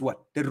 which is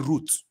what? The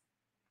root.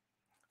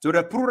 So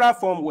the plural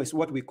form was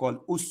what we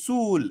call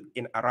usul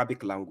in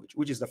Arabic language,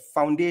 which is the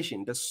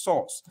foundation, the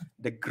source,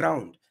 the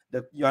ground,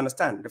 you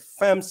understand, the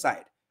firm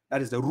side.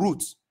 That is the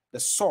roots, the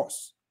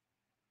source.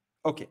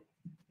 Okay.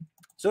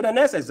 So the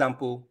next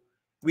example,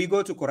 we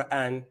go to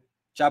Quran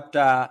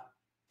chapter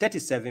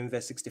 37,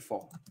 verse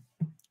 64.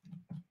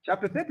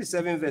 Chapter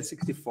 37, verse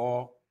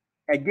 64,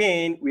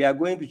 again, we are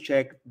going to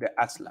check the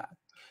asla.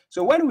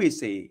 So when we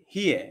say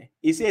here,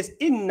 it says,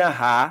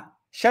 Innaha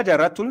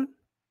shajaratul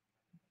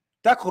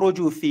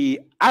takhruju fi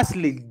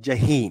asli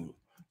jahim.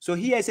 So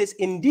here it says,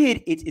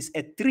 indeed, it is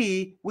a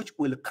tree which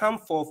will come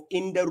forth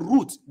in the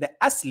root, the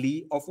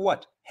asli of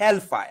what?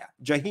 Hellfire,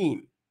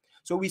 jahim.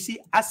 So we see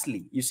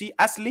asli. You see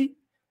asli?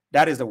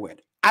 That is the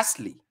word.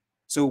 Asli.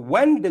 So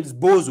when this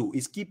bozo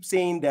is keep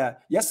saying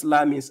that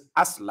yasla means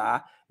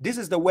asla, this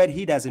is the word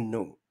he doesn't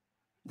know.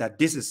 That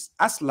this is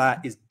asla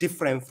is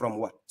different from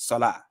what?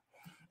 Salah.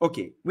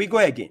 Okay, we go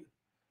again.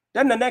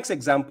 Then the next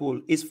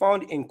example is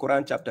found in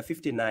Quran chapter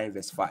 59,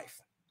 verse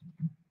 5.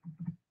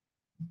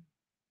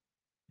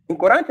 In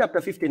Quran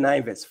chapter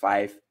 59, verse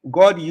 5,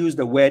 God used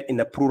the word in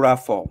the plural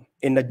form,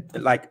 in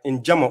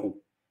jama'u.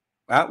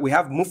 We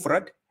have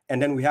mufrad,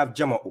 and then we have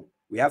jama'u.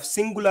 We have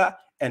singular,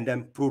 and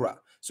then plural.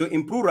 So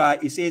in plural,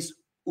 it says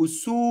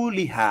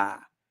usuliha.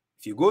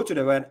 If you go to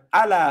the word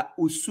ala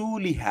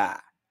usuliha,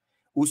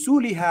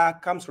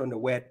 usuliha comes from the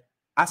word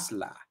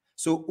asla.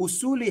 So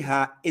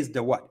usuliha is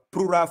the what?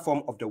 Plural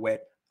form of the word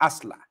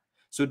asla.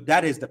 So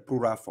that is the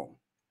plural form.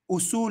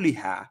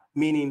 Usuliha,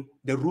 meaning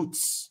the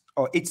roots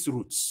or its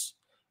roots.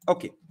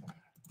 Okay.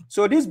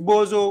 So this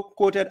bozo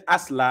quoted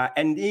asla,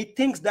 and he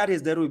thinks that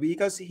is the root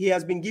because he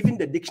has been given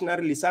the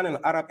dictionary Lisan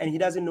al-Arab and he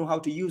doesn't know how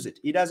to use it.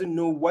 He doesn't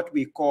know what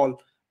we call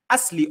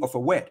asli of a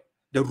word,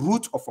 the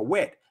root of a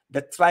word,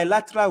 the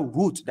trilateral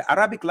root. The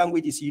Arabic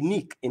language is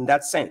unique in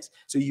that sense.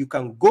 So you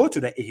can go to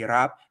the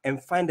I'rab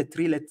and find the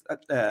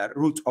three-letter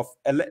root of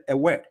a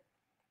word.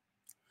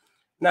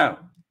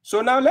 Now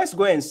let's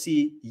go and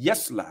see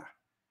yasla,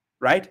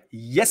 right?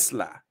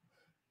 Yasla.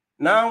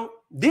 Now,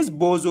 this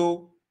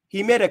bozo,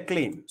 he made a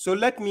claim. So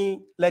let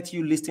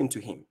you listen to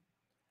him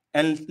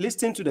and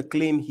listen to the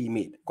claim he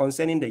made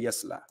concerning the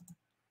yasla,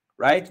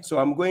 right? So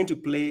I'm going to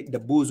play the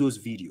bozo's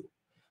video.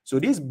 So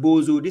this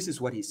bozo, this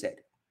is what he said.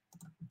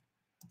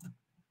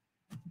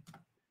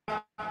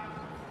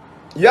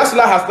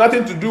 Yasla has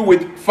nothing to do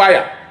with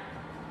fire.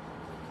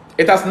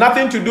 It has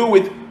nothing to do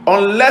with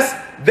unless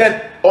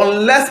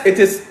it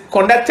is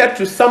connected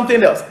to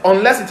something else,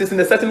 unless it is in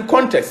a certain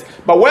context.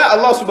 But where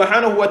Allah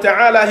subhanahu wa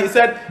ta'ala, he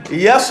said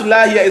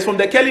yasla here is from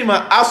the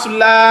kalima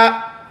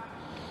asla.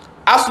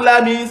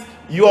 Asla means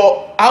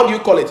how do you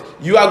call it?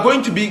 You are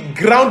going to be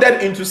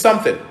grounded into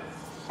something.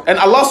 And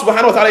Allah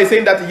subhanahu wa ta'ala is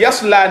saying that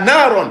yasla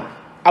naron.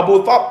 How do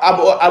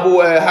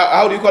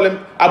you call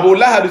him? Abu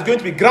Lahab is going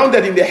to be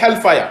grounded in the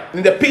hellfire,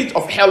 in the pit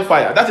of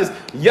hellfire. That is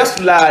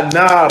yasla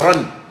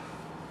naran.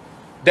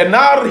 The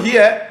nar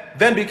here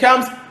then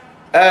becomes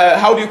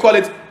how do you call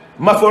it?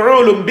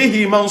 مفعول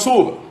به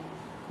منصوب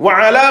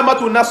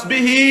وعلامة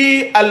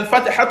نصبه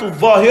الفتحة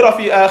الظاهرة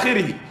في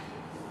آخره.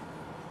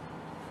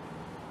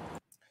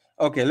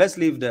 Okay, let's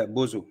leave the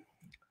bozo.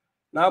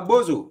 Now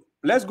bozo,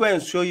 let's go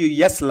and show you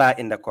yasla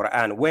in the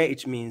Quran where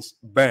it means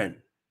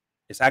burn.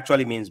 It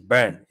actually means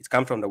burn. It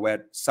comes from the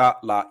word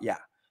sa-la-ya,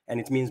 and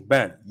it means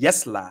burn.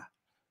 Yasla.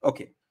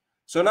 Okay,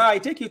 so now I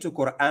take you to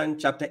Quran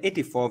chapter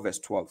 84 verse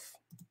 12.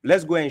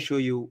 Let's go and show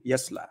you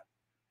yasla.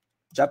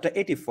 Chapter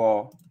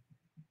 84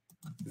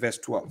 verse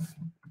 12.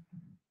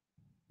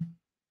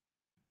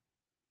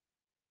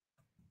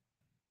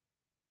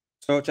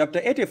 So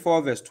chapter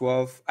 84 verse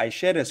 12, I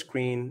share the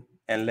screen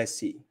and let's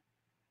see.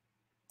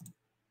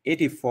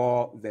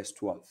 84 verse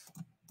 12.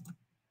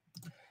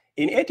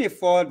 In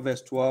 84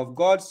 verse 12,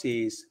 God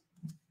says,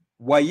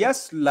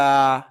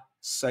 وَيَسْلَى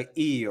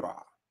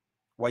سَئِيرًا.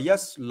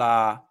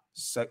 وَيَسْلَى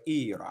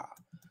سَئِيرًا.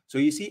 So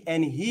you see,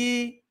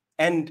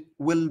 and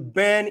will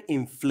burn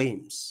in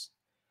flames.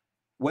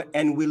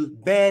 And will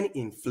burn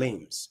in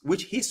flames,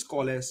 which his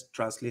scholars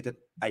translated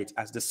it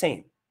as the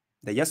same,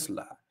 the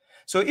yasla.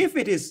 So if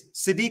it is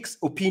Siddik's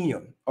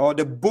opinion or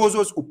the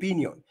bozo's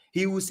opinion,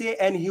 he will say,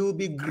 and he will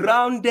be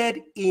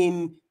grounded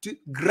in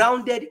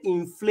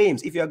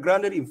flames. If you are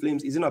grounded in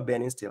flames, is it not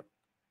burning still?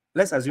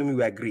 Let's assume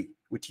we agree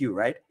with you,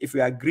 right? If we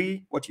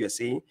agree what you are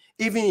saying,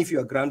 even if you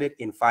are grounded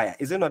in fire,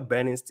 is it not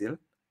burning still?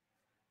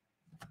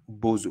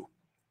 Bozo.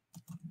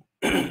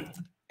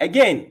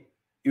 Again,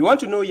 you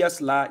want to know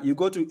yasla, you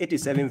go to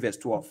 87 verse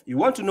 12. You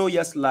want to know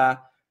yasla,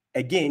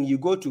 again, you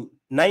go to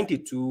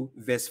 92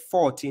 verse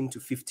 14 to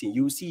 15.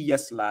 You see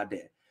yasla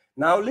there.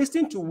 Now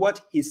listen to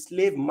what his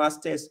slave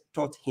masters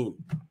taught him.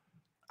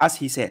 As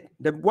he said,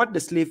 what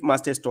the slave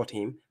masters taught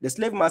him, the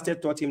slave master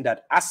taught him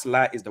that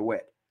asla is the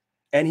word.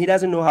 And he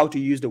doesn't know how to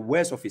use the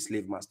words of his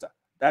slave master.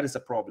 That is a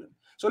problem.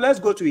 So let's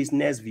go to his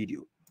next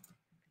video.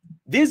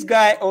 This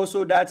guy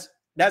also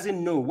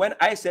doesn't know. When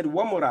I said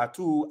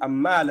wamuratu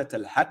ammalat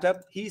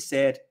al-hatab, he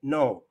said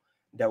no.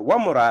 The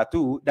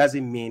wamuratu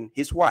doesn't mean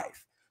his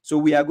wife. So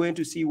we are going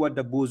to see what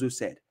the bozo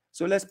said.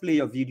 So let's play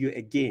your video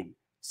again.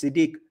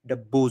 Siddik the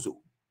bozo.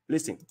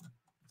 Listen.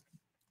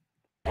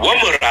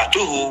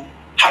 Wamuratuhu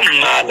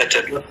hammalat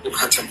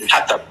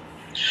al-hatab.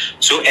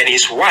 So, and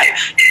his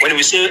wife, when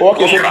we say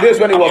okay, so this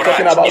when he was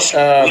talking about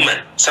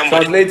woman,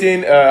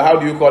 translating how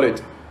do you call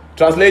it?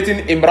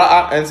 Translating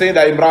imra'a and saying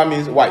that imra'a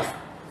means wife.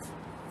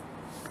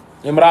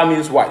 Imra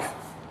means wife.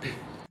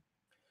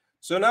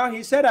 So now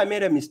he said I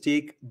made a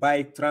mistake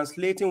by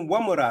translating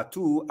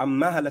wamuratu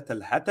ammahalat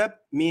al-hatab,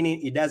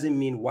 meaning it doesn't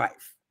mean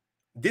wife.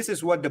 This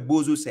is what the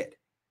bozo said,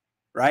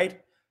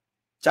 right?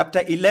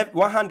 Chapter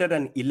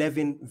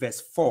 111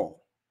 verse 4.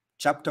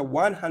 Chapter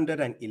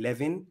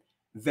 111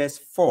 verse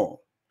 4.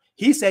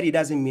 He said it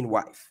doesn't mean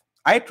wife.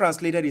 I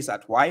translated this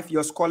as wife.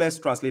 Your scholars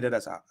translated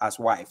as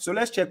wife. So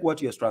let's check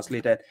what you have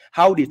translated,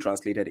 how they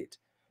translated it.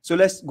 So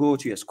let's go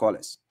to your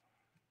scholars.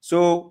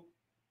 So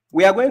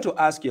we are going to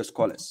ask your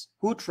scholars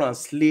who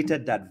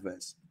translated that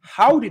verse.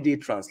 How did they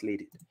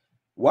translate it?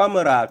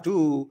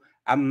 وَمَرَاتُ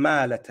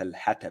أَمَّالَةَ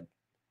الْحَتَبِ.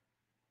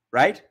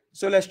 Right?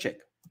 So let's check.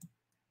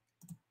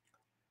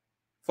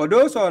 For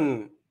those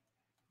on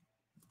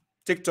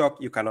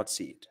TikTok, you cannot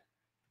see it.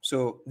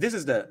 So this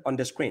is on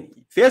the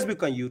screen.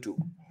 Facebook and YouTube.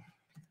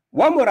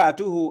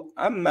 وَمُرَاتُهُ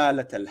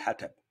أَمَّالَةَ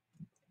الْحَتَبِ.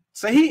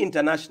 Sahih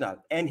International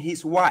and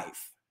his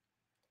wife.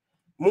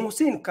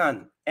 Muhsin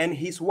Khan and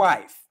his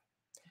wife.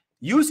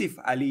 Yusuf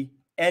Ali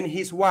and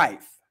his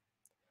wife.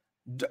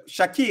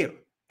 Shakir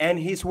and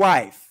his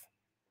wife.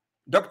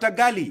 Dr.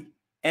 Gali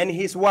and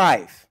his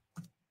wife.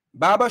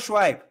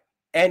 babashuaib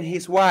and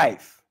his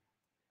wife.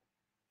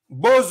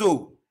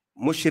 Bozo,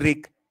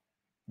 Mushrik,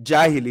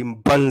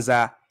 Jahilim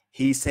Banza.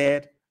 He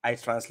said, I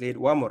translate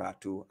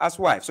Wamuratu as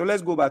wife. So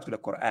let's go back to the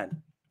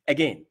Quran.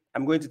 Again,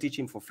 I'm going to teach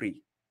him for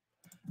free.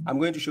 I'm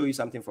going to show you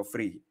something for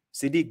free.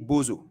 Siddik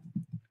Bozo,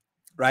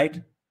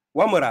 right?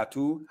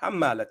 Wamuratu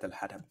Hammalat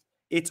al-Hadab.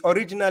 It's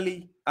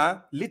originally,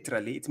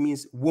 literally, it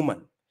means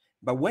woman.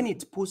 But when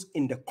it puts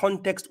in the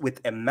context with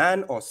a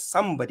man or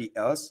somebody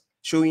else,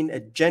 showing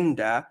a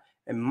gender,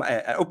 an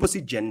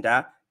opposite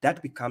gender,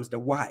 that becomes the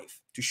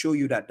wife, to show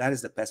you that that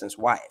is the person's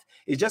wife.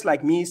 It's just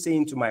like me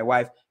saying to my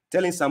wife,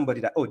 telling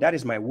somebody that, oh, that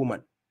is my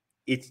woman.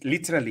 It's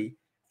literally,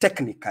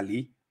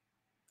 technically,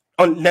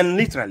 then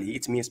literally,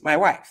 it means my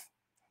wife.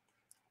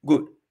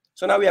 Good.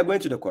 So now we are going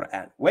to the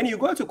Quran. When you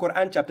go to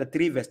Quran chapter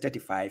 3, verse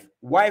 35,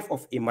 wife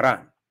of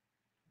Imran.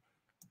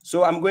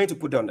 So I'm going to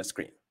put it on the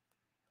screen.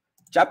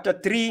 Chapter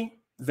 3,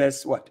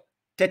 verse what?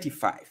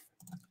 35.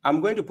 I'm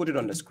going to put it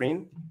on the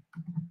screen.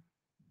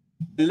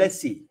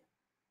 Let's see.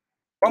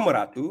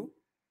 Wamuratu,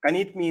 can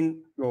it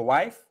mean your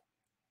wife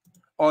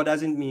or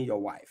doesn't mean your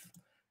wife?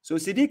 So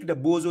Siddik the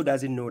Bozo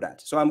doesn't know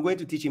that. So I'm going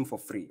to teach him for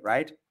free,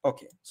 right?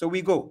 Okay, so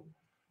we go.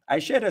 I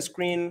share the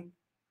screen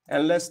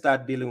and let's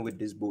start dealing with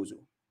this Bozo.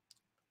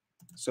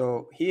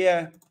 So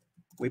here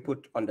we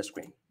put on the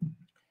screen.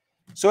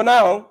 So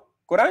now,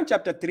 Quran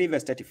chapter 3,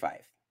 verse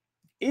 35.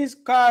 Is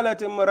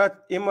qalat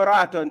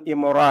imratun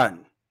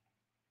imran.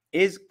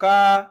 Is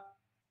qalati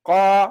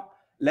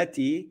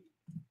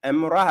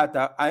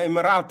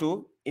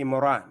imratu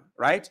imran.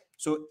 Right?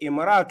 So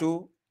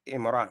imratu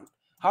imran.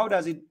 How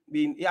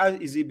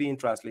is it being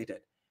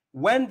translated?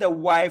 When the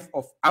wife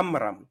of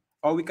Amram,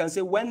 or we can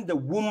say when the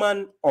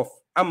woman of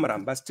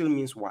Amram, but still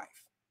means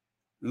wife,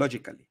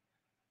 logically.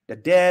 The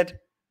dead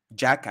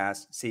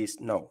jackass says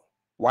no.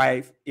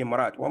 Wife,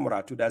 imrat,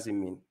 wamratu doesn't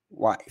mean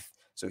wife.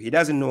 So he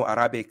doesn't know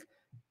Arabic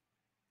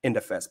in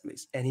the first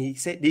place. And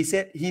they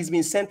said he's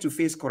been sent to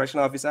face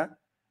correctional officer.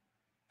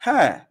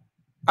 Hey,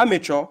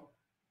 amateur.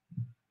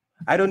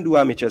 I don't do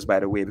amateurs,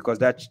 by the way, because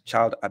that's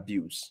child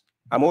abuse.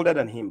 I'm older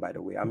than him, by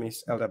the way. I'm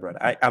his elder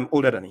brother. I'm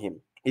older than him.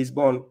 He's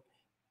born.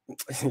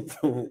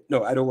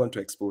 No, I don't want to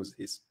expose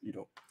his,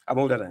 I'm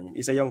older than him.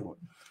 He's a young boy.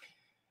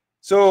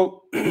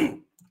 So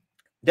the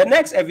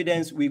next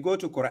evidence, we go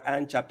to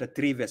Quran chapter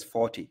 3, verse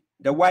 40.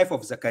 The wife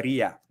of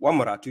Zachariah,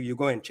 Wamuratu, you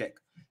go and check.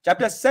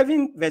 Chapter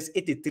 7, verse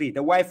 83,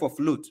 the wife of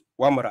Lut,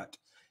 Wamrat.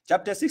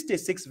 Chapter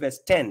 66, verse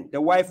 10,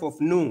 the wife of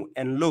Nuh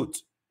and Lut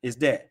is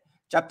there.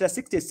 Chapter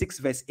 66,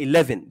 verse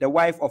 11, the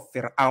wife of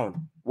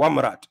Fir'aun,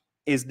 Wamrat,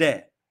 is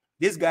there.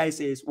 This guy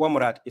says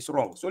Wamrat is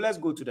wrong. So let's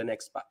go to the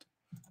next part.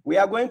 We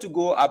are going to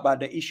go about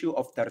the issue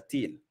of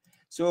tartil.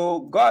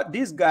 So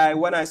this guy,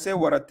 when I say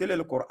waratil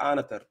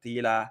al-Quran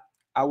tartila,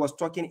 I was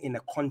talking in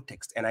a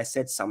context and I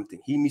said something.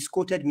 He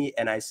misquoted me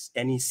and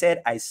he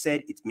said I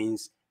said it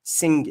means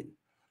singing.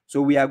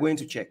 So we are going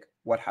to check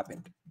what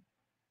happened.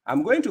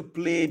 I'm going to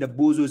play the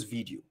Bozo's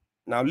video.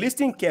 Now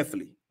listen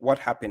carefully what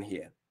happened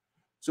here.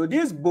 So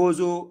this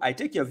Bozo, I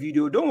take your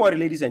video. Don't worry,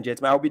 ladies and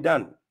gentlemen, I'll be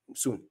done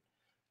soon.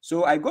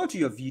 So I go to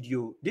your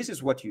video. This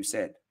is what you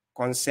said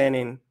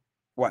concerning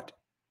what?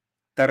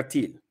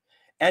 Tartil.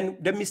 And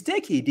the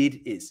mistake he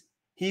did is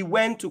he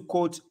went to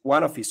quote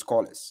one of his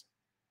scholars,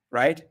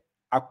 right?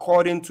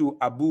 According to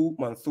Abu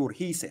Manthur,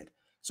 he said.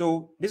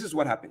 So this is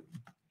what happened.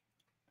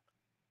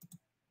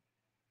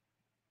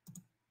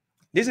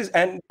 This is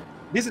where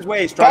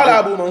he struggled.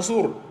 قال أبو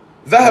منصور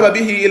ذهب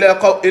به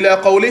إلى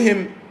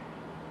قولهم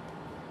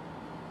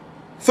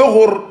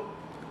ثغر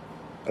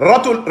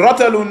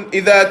رتل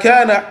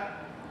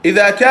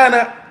إذا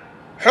كان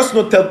حسن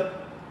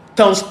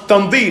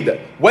التنضيد.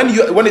 When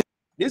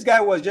this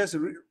guy was just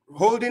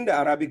holding the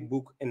Arabic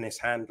book in his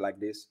hand like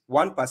this,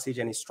 one passage,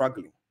 and he's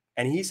struggling.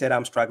 And he said,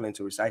 I'm struggling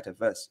to recite a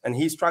verse. And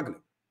he's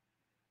struggling.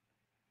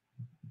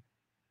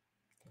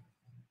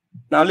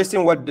 Now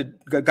listen what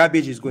the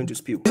garbage is going to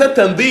spew. They said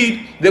Tandid,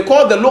 they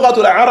call the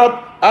Lughatul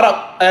Arab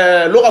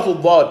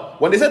Lughatul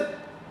Dhad. When they said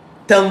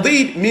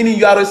Tandid, meaning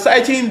you are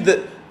reciting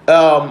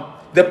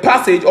the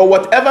passage or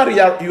whatever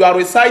you are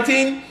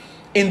reciting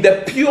in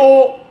the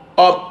pure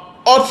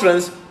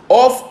utterance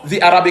of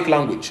the Arabic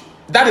language.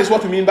 That is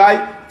what we mean by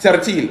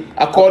Tartil,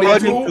 according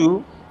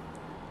to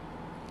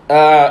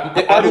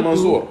Abu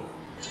Mansur.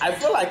 I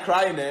feel like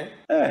crying, eh?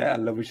 I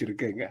love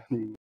Mushrik.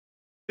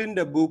 In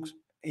the books,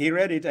 he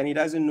read it and he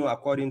doesn't know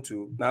according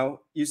to. Now,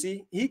 you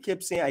see, he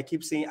kept saying, I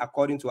keep saying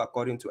according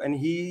to, and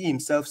he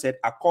himself said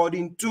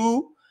according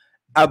to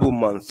Abu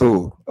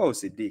Mansour. Oh,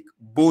 Siddik,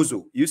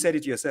 Bozo. You said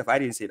it yourself. I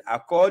didn't say it.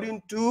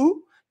 According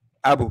to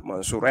Abu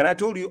Mansour. And I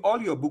told you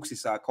all your books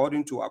is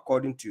according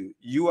to.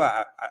 You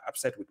are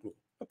upset with me.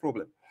 No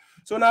problem.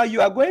 So now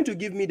you are going to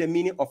give me the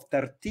meaning of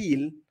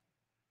tartil,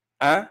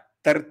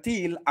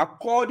 tartil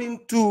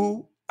according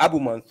to Abu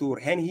Mansour.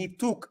 And he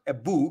took a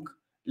book,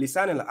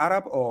 Lisan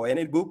al-Arab or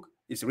any book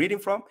is reading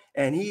from,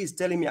 and he is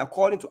telling me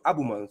according to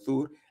Abu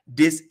Mansour,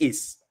 this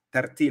is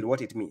tartil,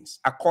 what it means,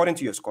 according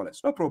to your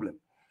scholars. No problem.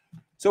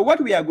 So what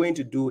we are going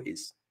to do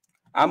is,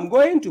 I'm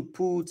going to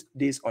put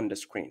this on the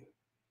screen.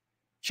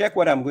 Check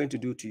what I'm going to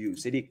do to you,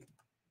 Siddik.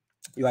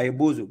 You are a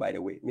bozo, by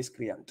the way,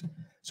 miscreant.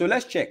 So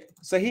let's check.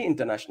 Sahih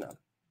International.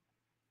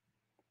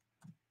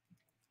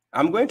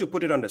 I'm going to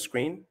put it on the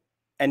screen,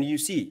 and you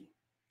see,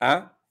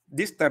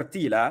 this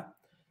tartila,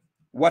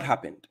 what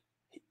happened?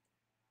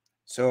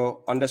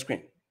 So on the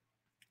screen.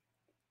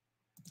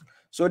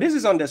 So this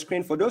is on the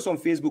screen for those on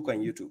Facebook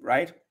and YouTube,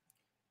 right?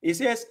 It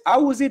says,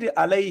 Awzid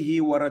alayhi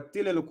wa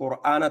rattil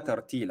al-Qur'ana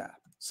tartila.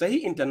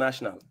 Sahih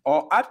International,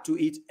 or add to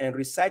it and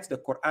recite the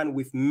Quran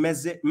with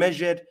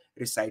measured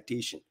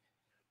recitation.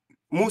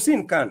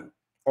 Musin Khan,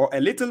 or a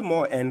little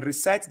more and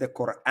recite the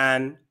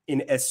Quran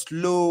in a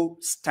slow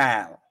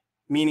style,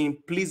 meaning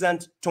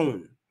pleasant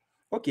tone.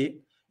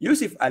 Okay.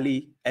 Yusuf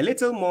Ali, a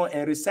little more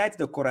and recite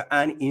the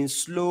Quran in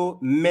slow,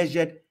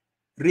 measured,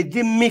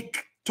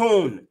 rhythmic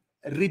tone.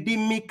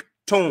 Rhythmic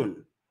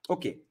tone.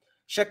 Okay.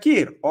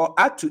 Shakir, or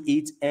add to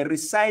it and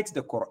recite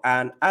the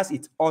Quran as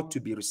it ought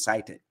to be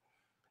recited.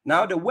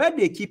 Now, the word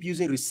they keep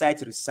using,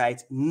 recite,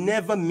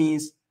 never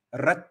means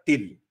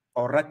rattil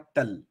or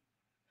rattal.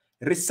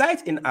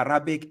 Recite in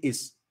Arabic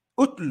is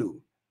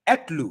utlu,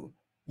 etlu,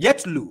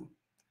 yetlu,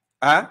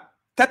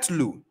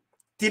 tatlu.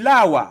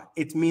 Tilawa,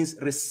 it means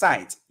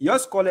recite. Your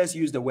scholars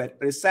use the word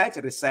recite.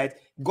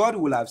 God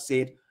will have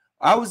said,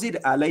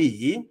 Awzid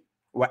alayhi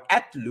wa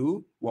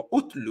atlu wa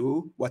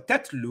utlu wa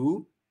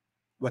tatlu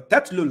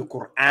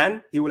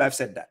al-Quran. He will have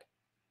said that.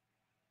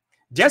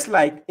 Just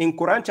like in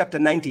Quran chapter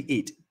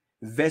 98,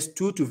 verse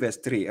 2 to verse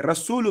 3,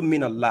 Rasulun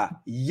min Allah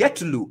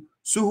yatlu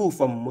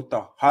suhufan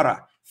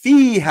mutahhara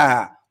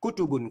fiha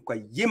kutubun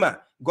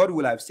qayyima. God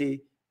will have said,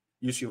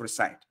 you should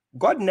recite.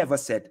 God never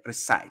said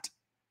recite.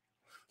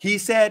 He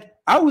said,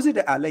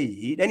 Awzid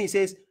alayhi, then he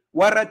says,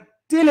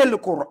 warattil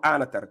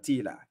al-Qur'ana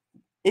tartila.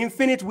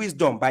 Infinite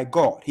wisdom by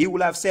God. He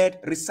will have said,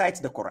 recite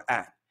the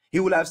Quran. He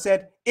will have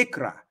said,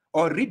 ikra,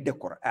 or read the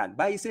Quran.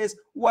 But he says,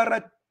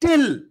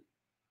 warattil.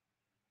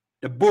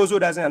 The bozo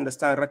doesn't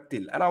understand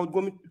rattil, and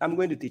I'm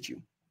going to teach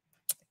you.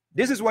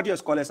 This is what your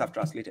scholars have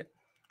translated.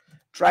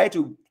 Try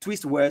to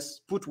twist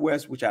words, put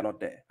words which are not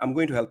there. I'm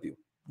going to help you.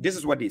 This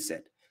is what they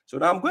said. So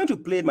now I'm going to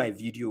play my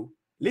video,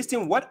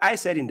 listing what I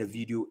said in the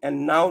video,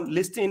 and now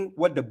listing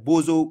what the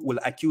bozo will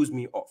accuse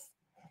me of.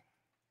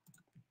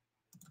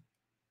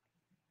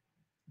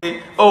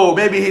 Oh,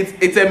 maybe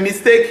it's a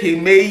mistake he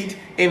made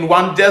in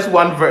just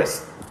one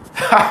verse.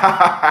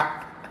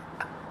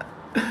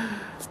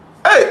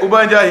 Hey,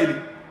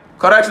 Ubanjahili,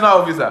 correctional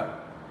officer.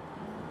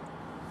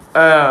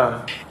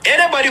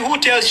 Anybody who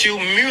tells you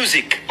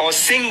music or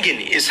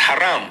singing is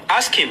haram,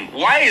 ask him,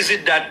 why is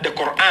it that the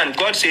Quran,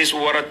 God says,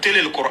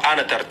 وَرَتِّلِ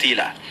الْقُرْآنَ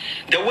تَرْتِيلًا?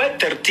 The word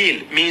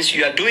tartil means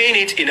you are doing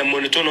it in a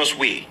monotonous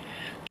way.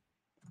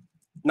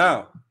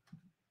 Now,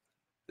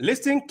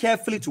 listen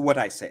carefully to what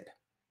I said.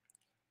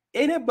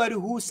 Anybody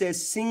who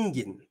says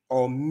singing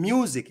or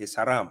music is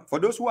haram, for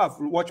those who have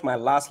watched my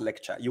last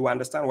lecture, you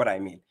understand what I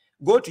mean.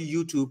 Go to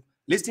YouTube,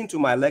 listen to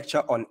my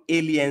lecture on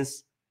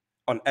aliens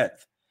on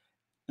earth.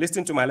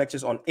 Listen to my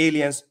lectures on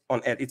aliens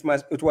on earth.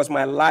 It was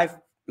my last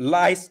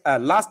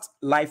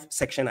live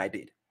section I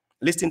did.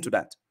 Listen to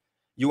that.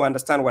 You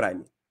understand what I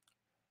mean.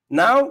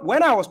 Now,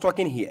 when I was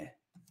talking here,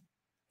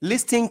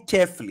 listen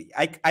carefully.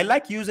 I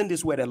like using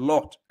this word a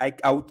lot.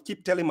 I would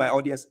keep telling my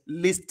audience,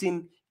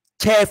 listen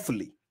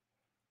carefully.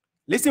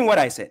 Listen what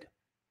I said.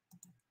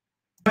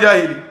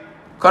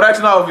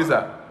 Correctional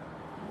officer.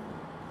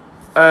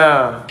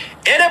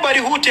 Anybody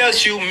who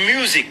tells you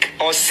music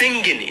or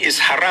singing is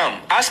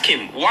haram, ask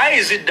him, why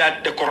is it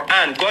that the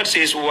Quran, God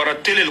says,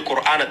 وَرَتِّلِ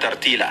الْقُرْآنَ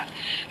تَرْتِيلًا?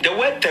 The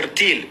word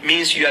tartil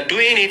means you are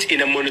doing it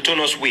in a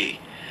monotonous way,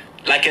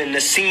 like in a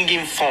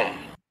singing form.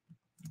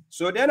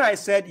 So then I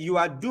said, you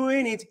are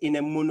doing it in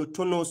a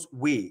monotonous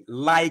way,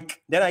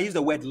 like, then I use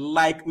the word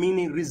like,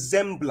 meaning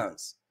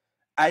resemblance.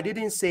 I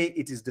didn't say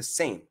it is the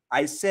same.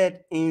 I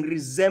said in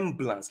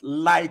resemblance,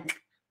 like.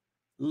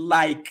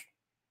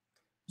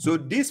 So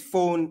this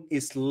phone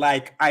is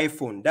like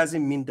iPhone.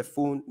 Doesn't mean the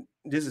phone,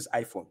 this is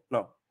iPhone.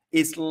 No,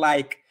 it's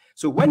like.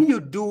 So when you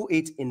do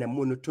it in a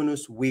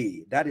monotonous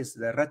way, that is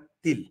the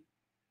rattil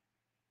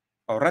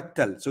or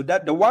rattal. So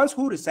that the ones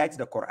who recite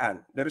the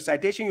Quran, the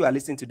recitation you are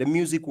listening to, the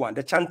music one,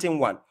 the chanting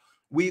one,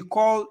 we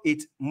call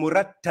it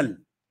murattal.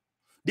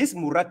 This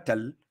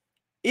murattal,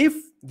 if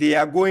they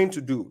are going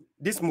to do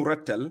this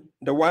murattal,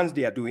 the ones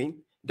they are doing,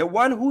 The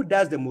one who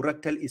does the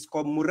murattal is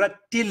called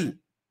murattil.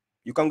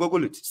 You can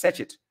Google it, search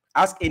it.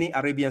 Ask any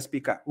Arabian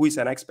speaker who is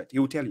an expert. He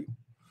will tell you.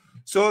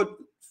 So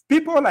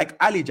people like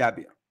Ali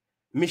Jabir,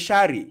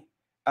 Mishari,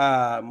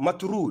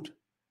 Matrud,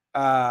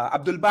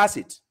 Abdul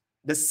Basit,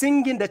 the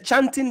singing, the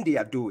chanting they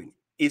are doing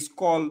is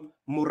called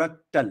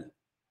murattal.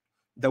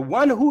 The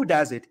one who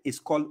does it is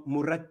called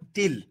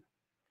murattil.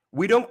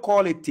 We don't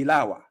call it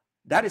tilawa.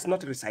 That is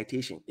not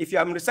recitation. If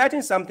I'm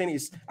reciting something,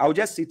 I'll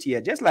just sit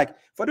here. Just like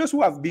for those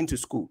who have been to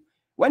school,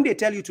 when they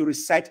tell you to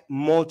recite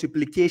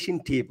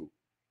multiplication table,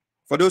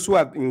 for those who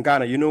are in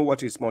Ghana, you know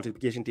what is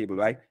multiplication table,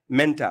 right?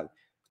 Mental.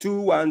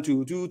 2, 1,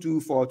 2, 2,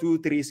 2, 4, 2,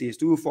 3, 6,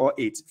 2, 4,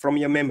 8 from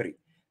your memory.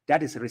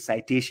 That is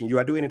recitation. You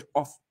are doing it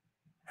off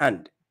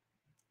hand,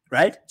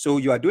 right? So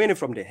you are doing it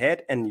from the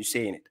head and you're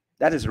saying it.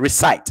 That is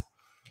recite.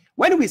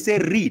 When we say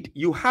read,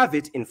 you have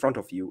it in front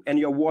of you and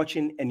you're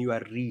watching and you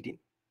are reading.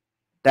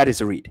 That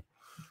is read.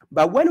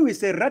 But when we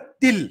say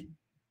rattil,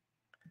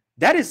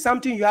 that is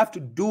something you have to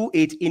do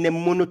it in a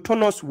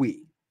monotonous way.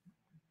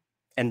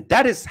 And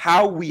that is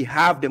how we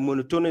have the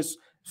monotonous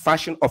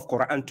fashion of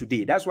Quran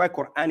today. That's why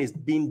Quran is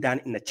being done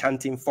in a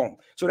chanting form,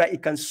 so that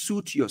it can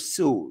suit your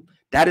soul.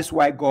 That is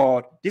why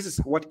God, this is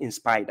what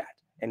inspired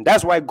that. And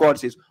that's why God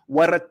says,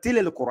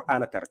 وَرَتِّلِ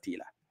الْقُرْآنَ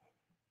تَرْتِيلًا.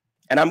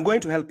 And I'm going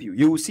to help you.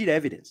 You will see the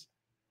evidence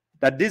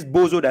that this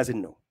bozo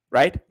doesn't know,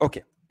 right?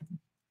 Okay.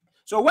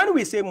 So when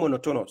we say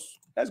monotonous,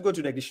 let's go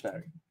to the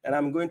dictionary, and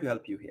I'm going to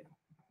help you here.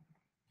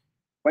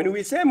 When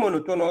we say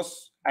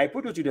monotonous, I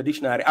put it to the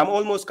dictionary. I'm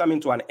almost coming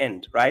to an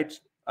end, right?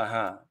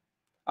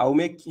 I'll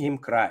make him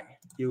cry.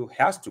 He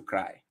has to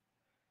cry.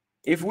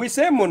 If we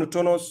say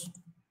monotonous,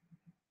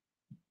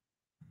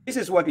 this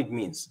is what it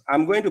means.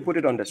 I'm going to put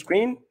it on the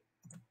screen,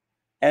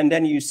 and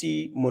then you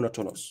see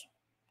monotonous.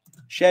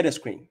 Share the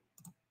screen.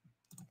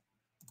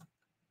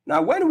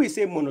 Now, when we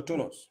say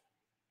monotonous,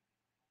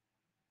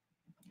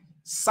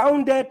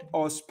 sounded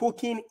or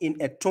spoken in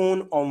a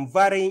tone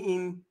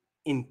unvarying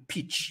in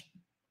pitch,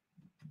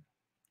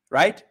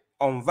 right?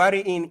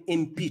 Unvarying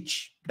in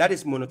pitch. That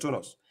is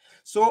monotonous.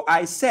 So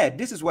I said,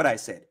 this is what I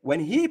said. When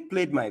he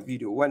played my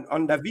video, when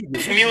on the video...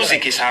 If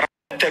music is haram,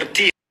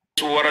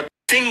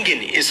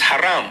 singing is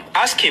haram.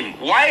 Ask him,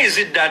 why is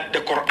it that the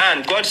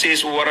Quran, God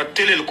says,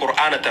 وَرَتِّلِ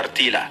الْقُرْآنَ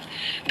تَرْتِيلًا.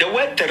 The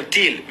word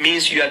tartil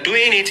means you are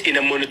doing it in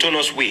a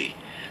monotonous way,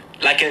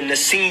 like in a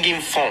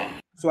singing form.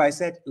 So I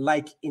said,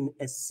 like in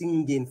a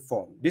singing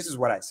form. This is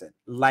what I said,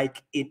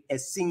 like in a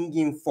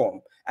singing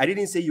form. I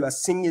didn't say you are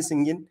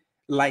singing,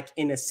 like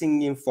in a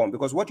singing form,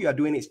 because what you are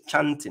doing is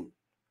chanting,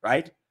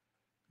 right?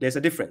 There's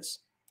a difference.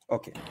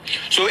 Okay.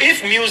 So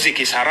if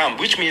music is haram,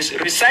 which means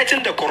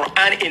reciting the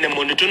Quran in a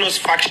monotonous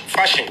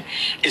fashion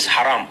is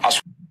haram as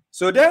well.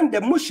 So then the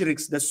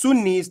mushriks, the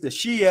Sunnis, the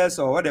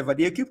Shias or whatever,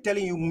 they keep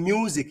telling you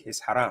music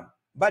is haram.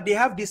 But they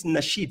have these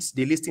nasheeds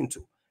they listen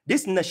to.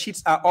 These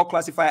nasheeds are all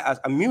classified as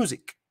a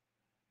music.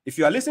 If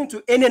you are listening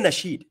to any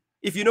nasheed,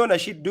 if you know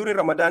nasheed, during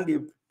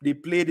Ramadan, they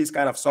play this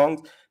kind of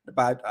songs,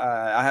 but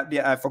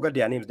I forgot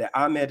their names, the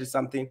Ahmed or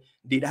something.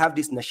 They have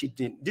this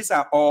nasheed. These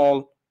are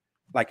all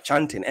like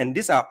chanting, and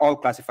these are all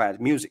classified as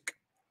music.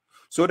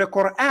 So the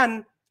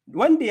Quran,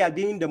 when they are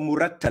doing the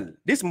murattal,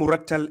 this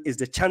murattal is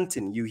the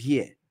chanting you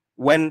hear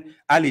when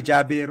Ali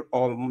Jabir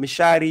or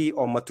Mishari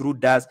or Matrud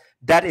does,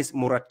 that is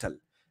murattal.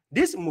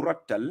 This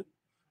murattal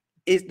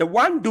is the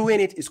one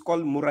doing it is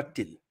called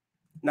murattil.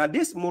 Now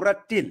this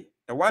murattil,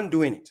 the one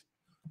doing it,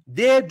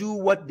 they do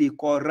what they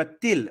call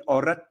rattil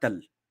or rattal.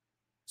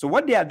 So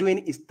what they are doing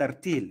is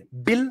tartil,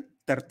 bil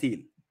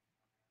tartil.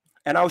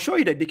 And I'll show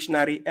you the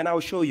dictionary and I'll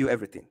show you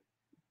everything.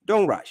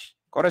 Don't rush.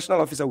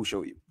 Correctional officer will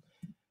show you.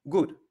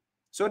 Good.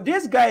 So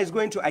this guy is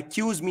going to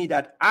accuse me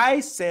that I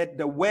said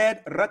the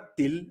word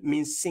rattil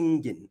means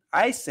singing.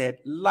 I said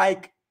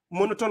like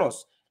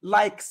monotonous,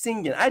 like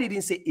singing. I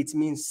didn't say it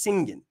means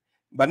singing,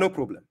 but no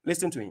problem.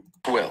 Listen to him.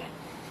 Well,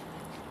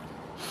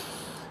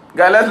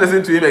 Guy, let's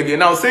listen to him again.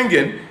 Now,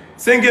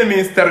 singing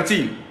means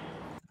 13.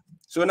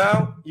 So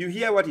now you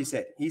hear what he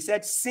said. He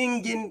said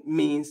singing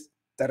means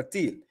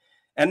tartil.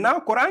 And now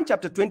Quran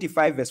chapter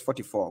 25 verse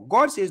 44.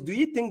 God says, do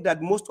you think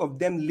that most of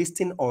them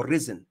listen or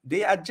reason?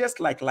 They are just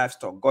like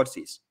livestock. God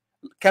says,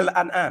 Kal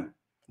an'am.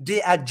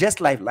 They are just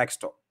like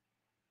livestock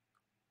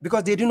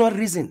because they do not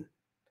reason.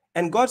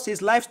 And God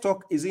says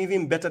livestock is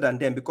even better than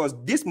them because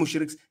these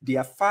mushriks, they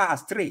are far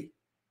astray.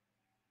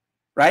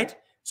 Right?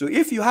 So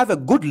if you have a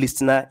good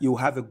listener, you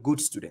have a good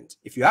student.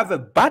 If you have a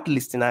bad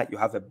listener, you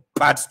have a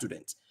bad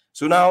student.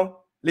 So now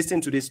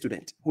listen to this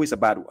student who is a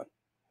bad one.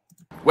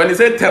 When he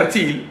said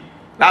tertil,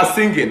 that's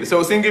singing.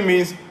 So singing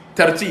means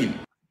tertil.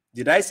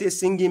 Did I say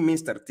singing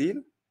means tartil?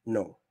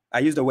 No. I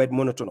used the word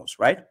monotonous,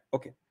 right?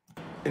 Okay.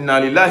 Inna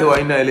lillahi wa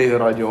inna ilayhi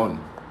raji'un.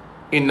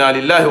 Inna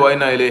lillahi wa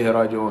inna ilayhi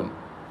raji'un.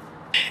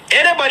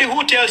 Anybody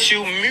who tells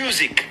you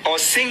music or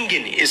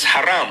singing is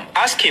haram,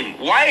 ask him,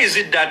 why is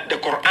it that the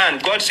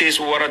Quran, God says,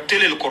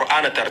 وَرَتِّلِ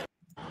الْقُرْآنَ تَرْتِيلًا.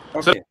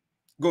 Okay,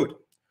 good.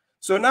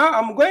 So now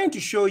I'm going to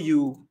show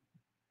you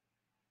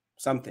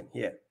something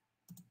here.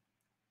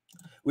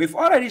 We've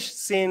already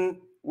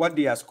seen what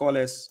the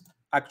scholars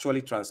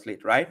actually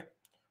translate, right?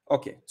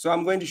 Okay, so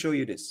I'm going to show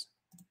you this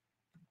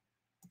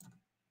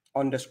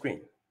on the screen.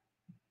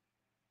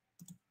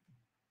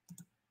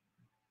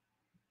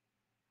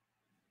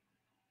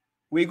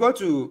 We go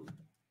to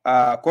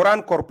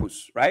Quran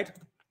corpus, right?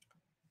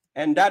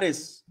 And that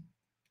is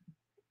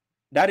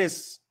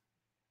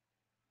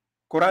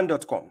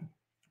Quran.com.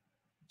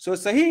 So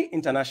Sahih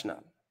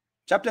International,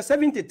 chapter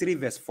 73,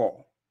 verse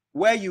 4,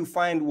 where you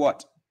find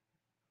what?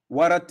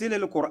 Waratil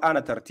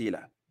al-Qur'ana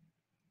tartila.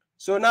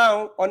 So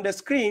now on the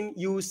screen,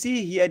 you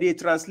see here they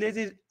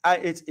translated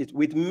it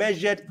with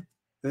measured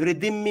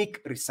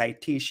rhythmic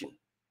recitation.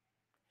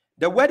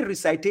 The word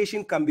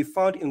recitation can be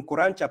found in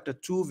Quran chapter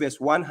 2, verse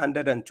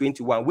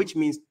 121, which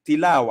means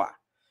tilawa.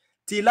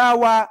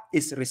 Tilawa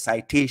is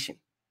recitation.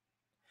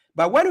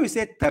 But when we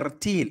say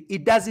tartil,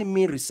 it doesn't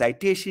mean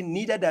recitation,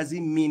 neither does it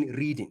mean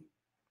reading.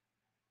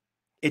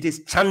 It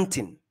is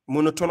chanting,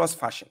 monotonous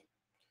fashion.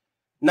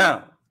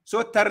 Now,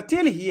 so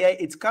tartil here,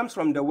 it comes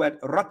from the word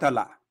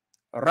ratala.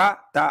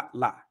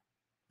 Ratala.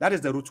 That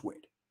is the root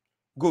word.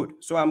 Good.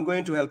 So I'm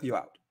going to help you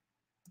out.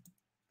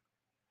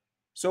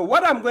 So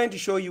what I'm going to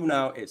show you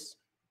now is,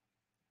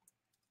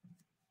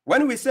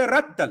 when we say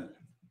rattal,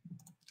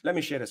 let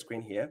me share the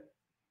screen here.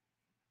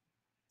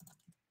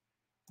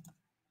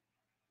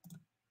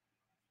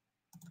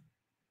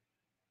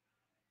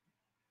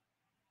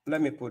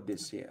 Let me put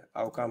this here.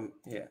 I'll come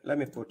here.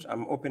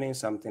 I'm opening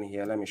something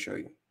here. Let me show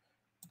you.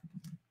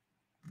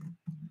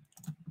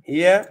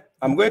 Here,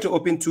 I'm going to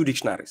open 2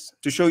 dictionaries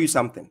to show you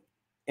something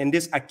in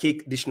this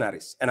archaic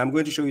dictionaries. And I'm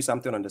going to show you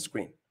something on the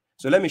screen.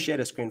 So let me share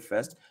the screen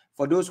first.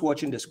 For those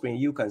watching the screen,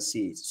 you can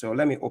see it. So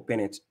let me open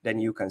it, then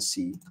you can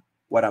see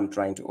what I'm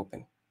trying to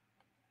open.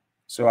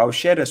 So I'll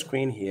share the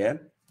screen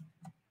here.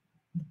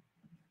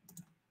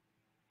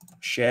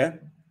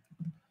 Share.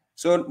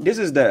 So this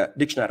is the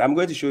dictionary. I'm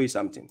going to show you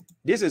something.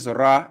 This is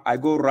Ra. I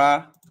go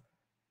Ra,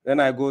 then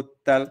I go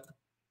Tal,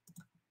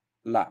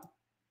 La.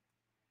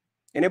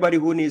 Anybody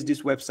who needs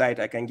this website,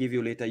 I can give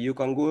you later. You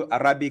can go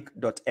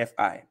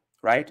arabic.fi,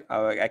 right?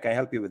 I can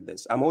help you with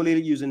this. I'm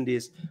only using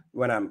this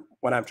when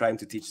I'm trying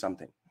to teach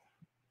something,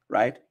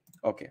 right?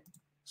 Okay.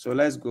 So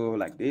let's go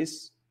like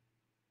this.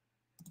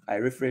 I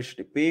refresh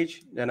the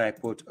page, then I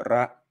put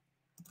Ra,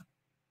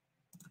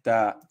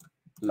 Ta,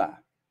 La.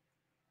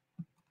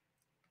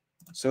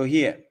 So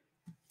here,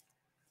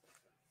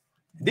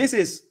 this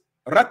is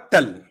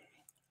rattal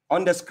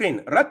on the screen.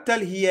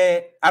 Rattal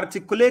here,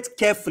 articulate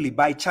carefully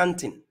by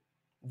chanting.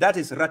 That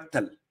is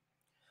rattal.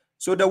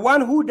 So the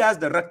one who does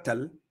the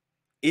rattal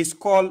is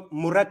called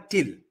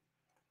murattil.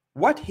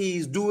 What he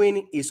is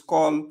doing is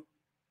called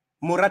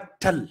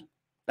murattal.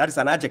 That is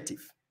an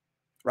adjective,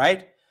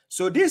 right?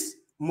 So this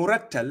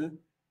murattal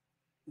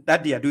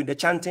that they are doing, the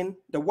chanting,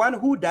 the one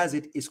who does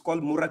it is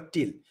called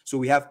murattil. So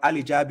we have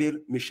Ali Jabir,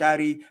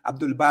 Mishari,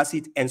 Abdul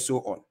Basit, and so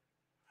on.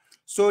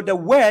 So the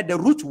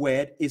root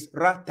word is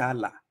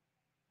ratala.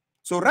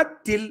 So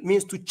rattil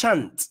means to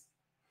chant.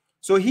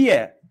 So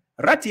here,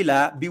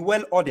 ratila, be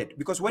well ordered,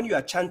 because when you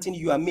are chanting,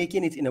 you are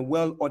making it in a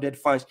well ordered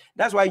function.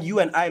 That's why you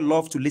and I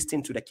love to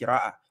listen to the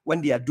qira'ah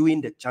when they are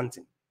doing the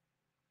chanting.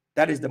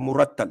 That is the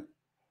murattal.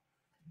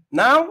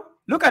 Now,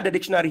 look at the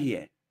dictionary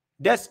here.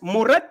 There's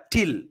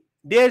murattil.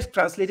 There's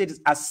translated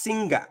as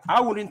singer. I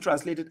wouldn't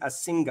translate it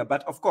as singer,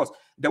 but of course,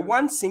 the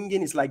one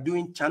singing is like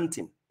doing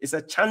chanting. It's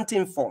a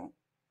chanting form.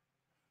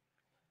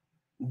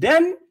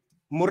 Then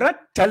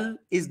murattal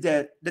is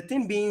the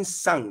thing being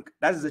sung.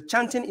 That is the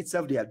chanting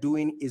itself they are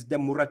doing is the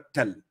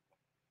murattal.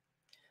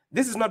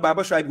 This is not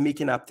babashuaib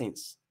making up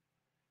things.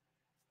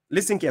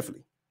 Listen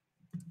carefully.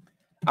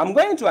 I'm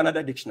going to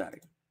another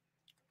dictionary.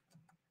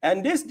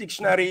 And this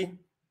dictionary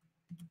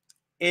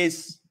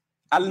is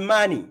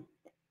Almani.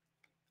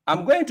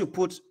 I'm going to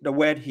put the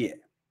word here.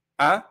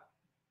 I'm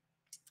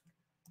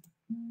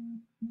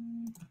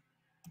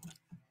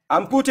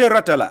putting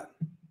ratala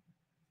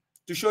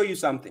to show you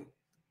something.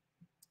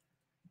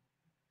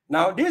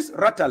 Now this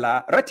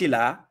ratila,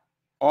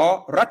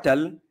 or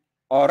rattal,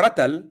 or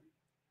rattal,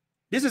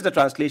 this is the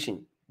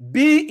translation.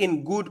 Be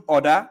in good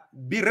order,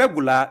 be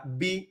regular,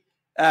 be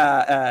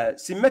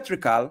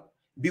symmetrical,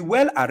 be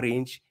well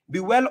arranged,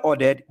 be well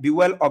ordered, be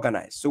well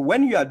organized. So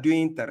when you are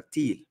doing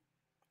tartil,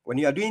 when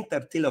you are doing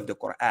tartil of the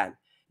Quran,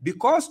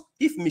 because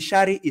if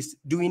Mishari is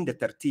doing the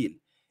tartil,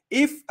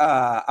 if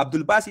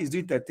Abdul Basi is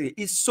doing tartil,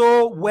 it's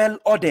so well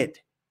ordered,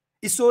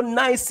 it's so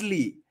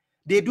nicely.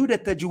 They do the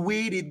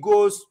tajweed, it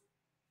goes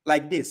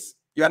like this.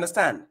 You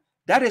understand?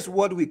 That is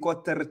what we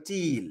call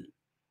tartil.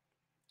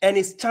 And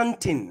it's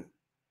chanting.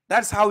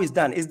 That's how it's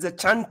done. It's the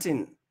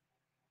chanting.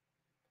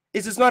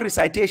 It is not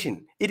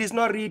recitation. It is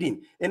not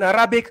reading. In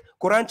Arabic,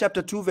 Quran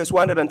chapter 2, verse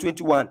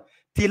 121,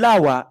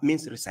 tilawa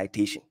means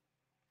recitation.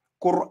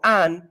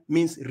 Quran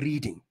means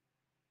reading.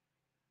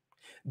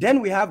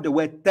 Then we have the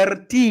word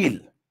tartil,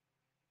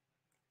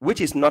 which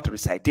is not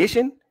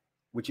recitation,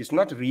 which is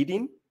not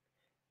reading,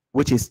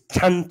 which is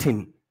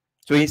chanting.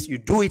 So you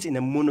do it in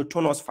a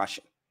monotonous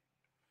fashion.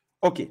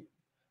 Okay.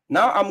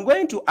 Now I'm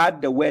going to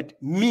add the word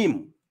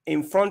mim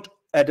in front,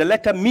 the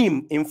letter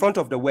mim in front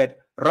of the word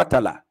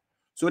ratala.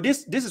 So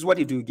this is what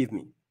it will give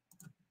me.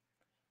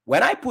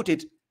 When I put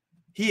it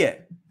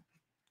here,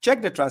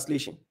 check the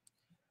translation.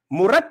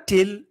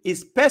 Murattil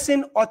is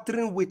person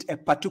uttering with a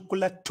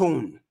particular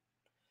tone.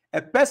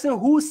 A person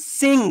who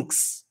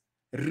sings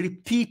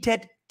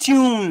repeated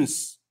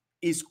tunes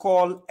is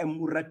called a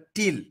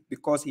murattil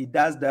because he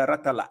does the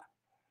ratala.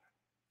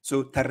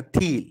 So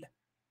tartil.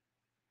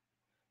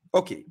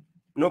 Okay,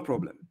 no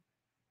problem.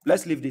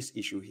 Let's leave this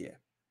issue here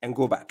and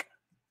go back.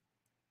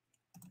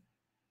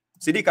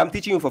 Siddik, I'm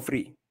teaching you for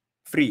free.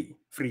 Free.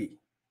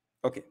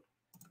 Okay.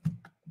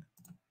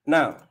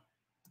 Now,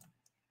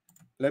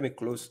 let me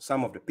close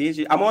some of the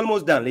pages. I'm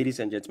almost done, ladies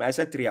and gentlemen. I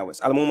said 3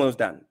 hours. I'm almost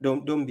done.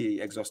 Don't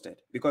be exhausted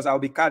because I'll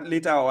be cut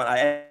later on.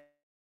 I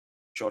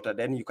shorter,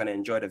 then you can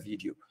enjoy the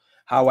video.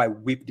 How I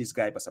whip this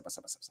guy.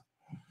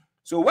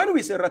 So when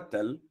we say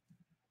rattal,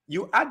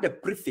 you add the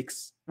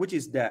prefix, which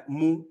is the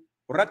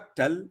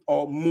murattal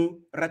or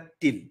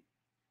murattil,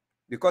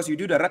 because you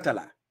do the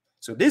ratala.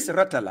 So this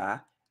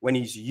ratala, when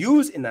it's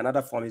used in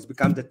another form, it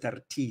becomes the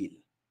tartil.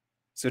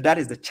 So that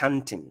is the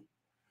chanting.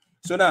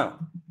 So now,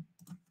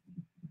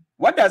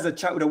 what does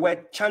the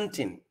word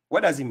chanting,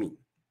 what does it mean?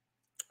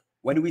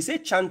 When we say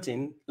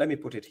chanting, let me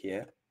put it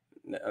here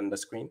on the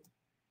screen.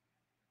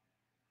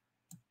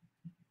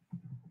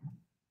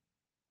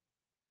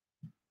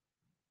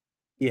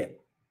 Here.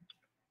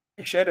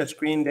 Share the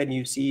screen, then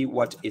you see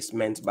what is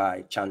meant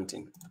by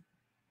chanting.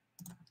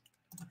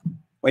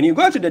 When you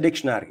go to the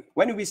dictionary,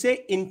 when we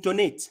say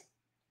intonate,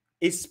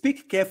 it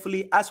speak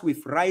carefully as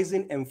with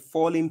rising and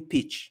falling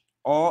pitch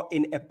or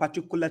in a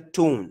particular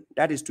tone.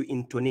 That is to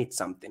intonate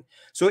something.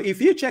 So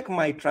if you check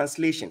my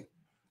translation,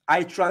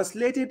 I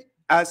translated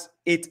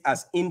it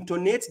as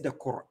intonate the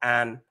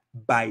Quran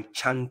by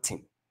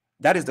chanting.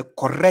 That is the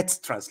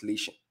correct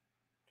translation.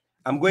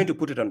 I'm going to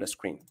put it on the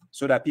screen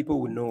so that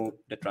people will know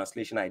the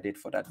translation I did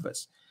for that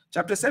verse.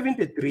 Chapter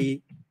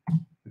 73,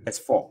 verse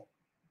 4.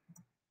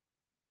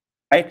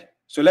 Right?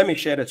 So let me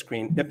share the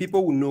screen. The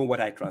people will know what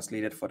I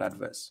translated for that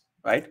verse.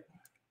 Right?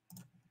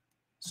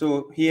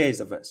 So here is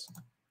the verse.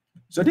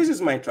 So this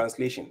is my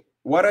translation.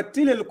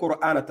 وَرَتِّلِ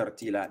الْقُرْآنَ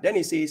تَرْتِيلًا. Then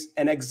he says,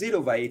 and exit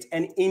over it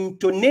and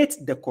intonate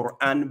the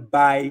Quran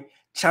by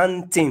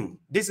chanting.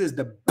 This is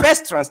the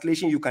best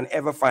translation you can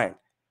ever find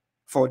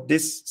for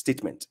this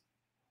statement.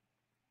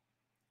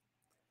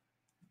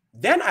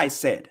 Then I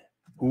said,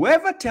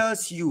 whoever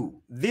tells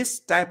you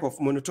this type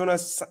of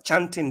monotonous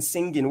chanting,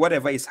 singing,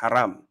 whatever is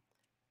haram,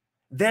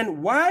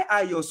 then why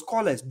are your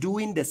scholars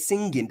doing the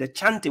singing, the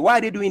chanting? Why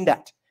are they doing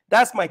that?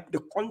 That's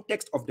the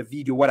context of the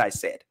video, what I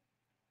said.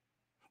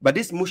 But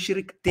this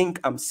mushrik think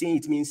I'm saying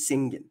it means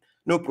singing.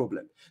 No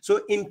problem.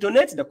 So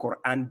intonate the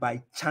Quran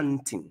by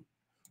chanting.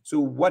 So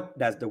what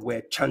does the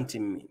word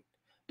chanting mean?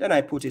 Then I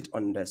put it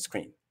on the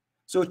screen.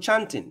 So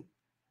chanting,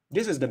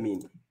 this is the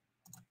meaning.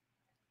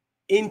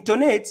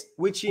 Intonate,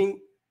 which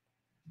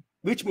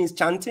means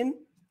chanting.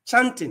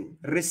 Chanting,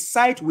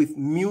 recite with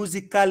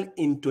musical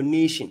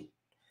intonation.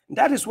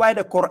 That is why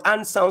the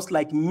Quran sounds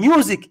like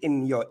music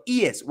in your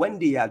ears when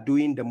they are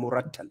doing the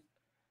murattal.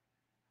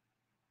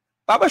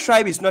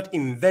 Babashuaib is not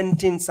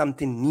inventing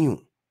something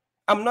new.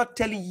 I'm not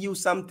telling you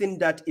something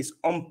that is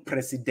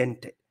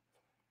unprecedented.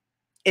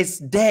 It's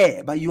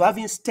there, but you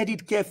haven't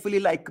studied carefully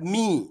like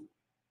me.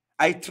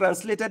 I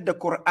translated the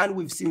Quran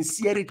with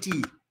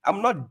sincerity.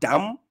 I'm not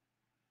dumb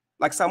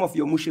like some of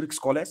your mushrik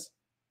scholars.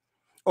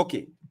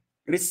 Okay,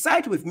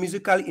 recite with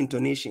musical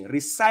intonation.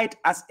 Recite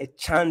as a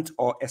chant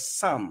or a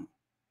psalm.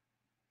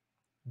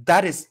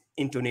 That is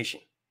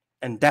intonation,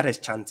 and that is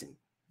chanting.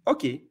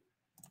 Okay,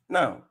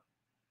 now,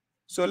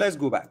 so let's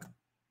go back.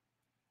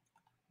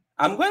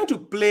 I'm going to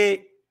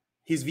play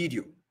his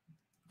video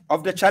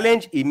of the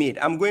challenge he made.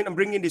 I'm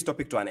bringing this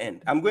topic to an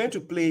end. I'm going to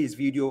play his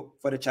video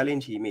for the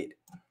challenge he made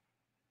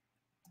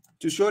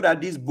to show that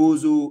this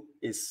bozo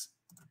is,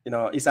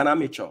 is an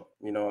amateur,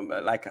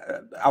 like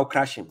I'll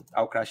crash him.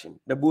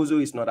 The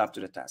bozo is not up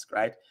to the task,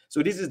 right?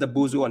 So this is the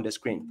bozo on the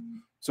screen.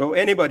 So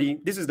anybody,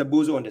 this is the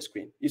bozo on the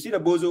screen. You see the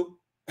bozo?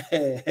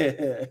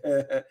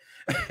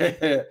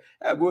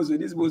 Bozo,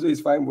 this bozo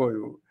is fine boy.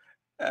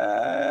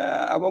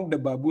 Among the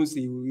baboons,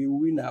 he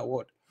will win an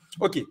award.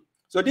 Okay,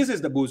 so this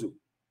is the bozo.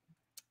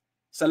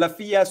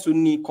 Salafiyya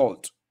Sunni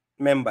cult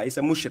member. It's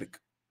a mushrik,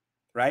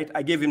 right?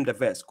 I gave him the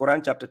verse.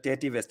 Quran chapter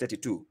 30, verse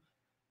 32.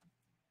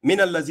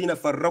 من الذين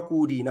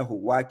فرقوا دينه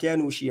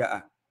وكانوا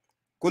شيعا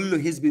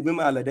كل حزب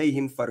بما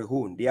لديهم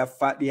فرحون.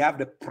 They have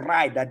the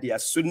pride that they are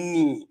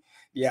Sunni,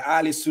 they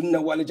are Ahli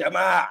Sunnah wal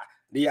Jama'ah,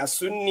 they are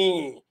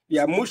Sunni, they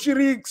are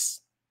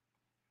mushriks.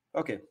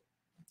 Okay,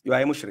 you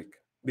are a mushrik.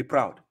 Be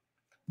proud.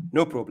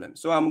 No problem.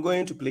 So I'm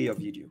going to play your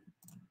video.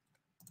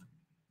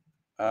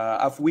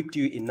 I've whipped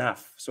you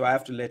enough, so I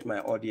have to let my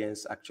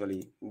audience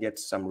actually get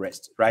some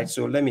rest, right?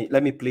 So let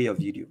me play your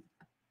video.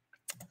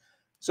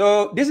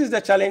 So this is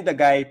the challenge the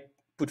guy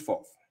put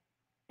forth.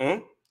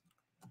 Sorry.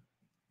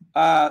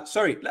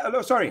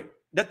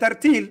 The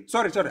tartil.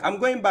 Sorry. I'm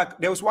going back.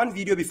 There was one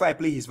video before I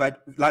play his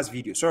last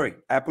video. Sorry,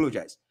 I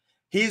apologize.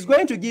 He's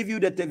going to give you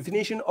the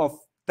definition of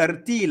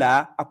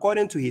tartila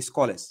according to his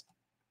scholars.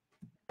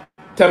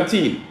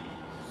 Tartil.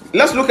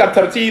 let's look at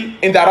tartil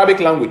in the Arabic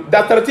language.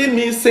 That tartil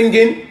means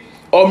singing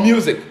or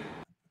music.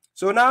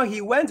 So now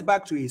he went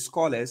back to his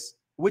scholars,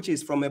 which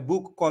is from a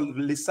book called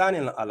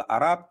Lisan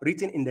al-Arab,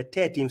 written in the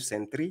 13th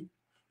century.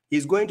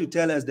 He's going to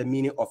tell us the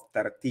meaning of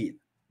tartil.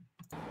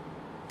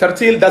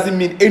 Tartil doesn't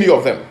mean any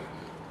of them.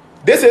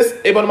 This is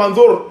Ibn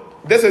Manzur.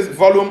 This is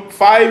volume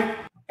 5.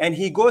 And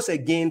he goes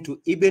again to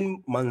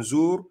Ibn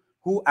Manzur,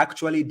 who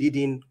actually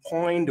didn't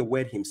coin the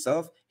word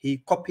himself. He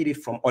copied it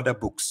from other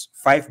books,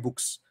 5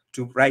 books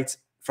to write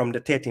from the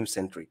 13th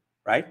century,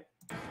 right?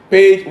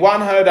 Page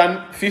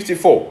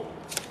 154.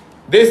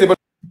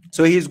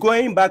 So he's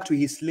going back to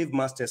his slave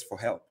masters for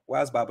help,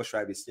 whilst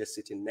babashuaib is just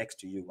sitting next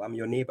to you. I'm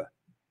your neighbor.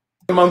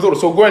 Manzur,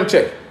 so go and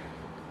check.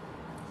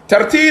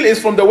 Tartil is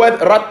from the word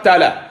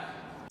rattala.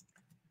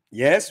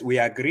 Yes, we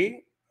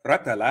agree.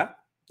 Rattala,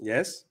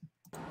 yes.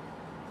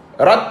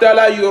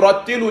 Rattala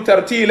yurattilu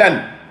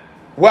tartilan.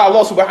 Where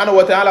Allah subhanahu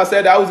wa ta'ala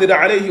said, Awzid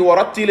alayhi wa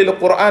rattil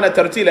al-Qur'ana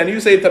tartil. And you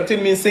say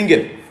tartil means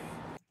singing.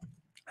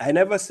 I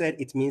never said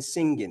it means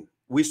singing.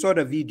 We saw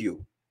the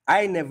video.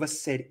 I never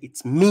said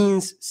it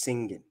means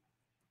singing.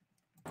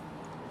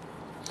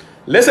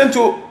 Listen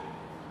to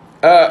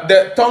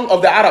the tongue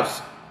of the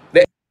Arabs,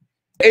 the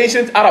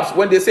ancient Arabs.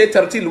 When they say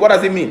tartil, what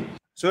does it mean?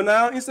 So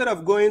now, instead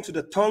of going to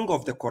the tongue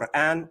of the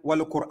Quran,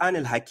 wal Quran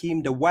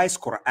al-Hakim, the wise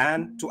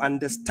Quran, to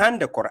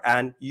understand the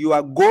Quran, you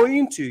are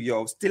going to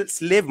your still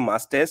slave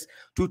masters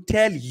to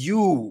tell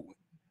you.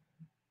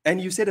 And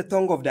you say the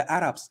tongue of the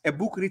Arabs, a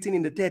book written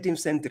in the 13th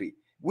century,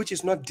 which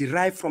is not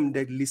derived from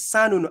the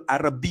Lisanun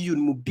Arabiyyun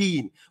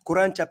Mubin,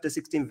 Quran chapter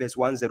 16, verse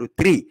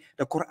 103.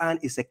 The Quran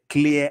is a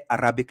clear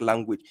Arabic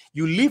language.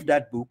 You leave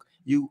that book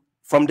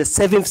from the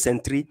 7th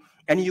century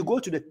and you go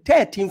to the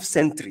 13th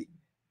century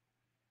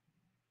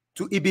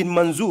to Ibn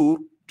Manzur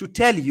to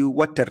tell you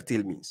what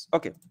tartil means.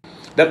 Okay.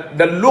 The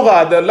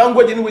lugha, the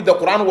language in which the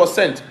Quran was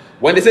sent,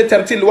 when they say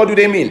tartil, what do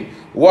they mean?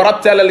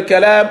 Warattal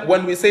al-kalam,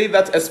 when we say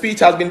that a speech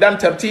has been done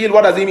tartil,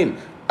 what does it mean?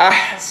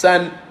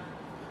 Ahsan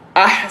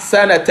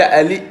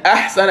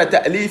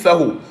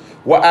ta'lifahu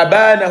wa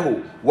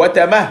abanahu wa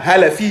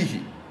tamahhala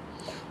fihi.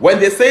 When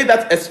they say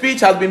that a speech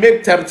has been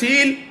made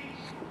tartil,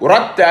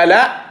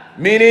 rattala,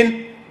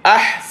 meaning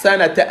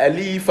ahsana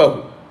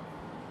ta'lifahu,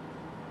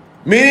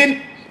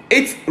 meaning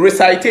its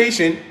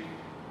recitation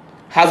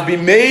has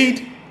been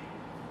made,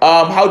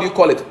 how do you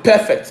call it?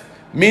 Perfect.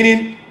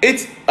 Meaning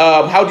its,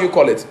 how do you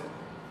call it?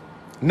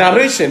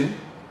 Narration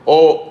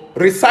or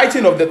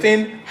reciting of the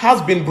thing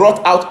has been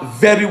brought out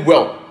very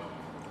well.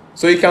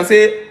 So you can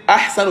say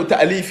ahsanu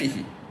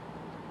ta'lifihi,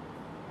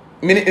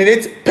 meaning in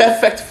its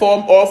perfect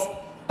form of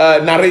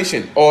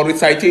narration or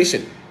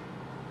recitation.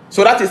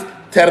 So that is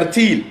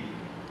tartil.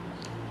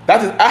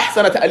 That is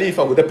ahsana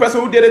ta'lifahu. The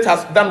person who did it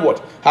has done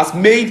what? Has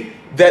made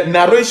the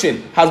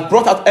narration, has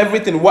brought out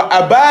everything. Wa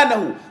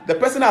abanahu. The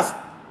person has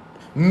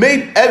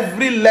made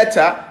every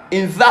letter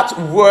in that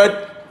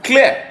word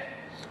clear.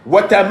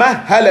 Wa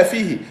tamahhala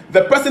fihi.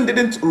 The person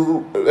didn't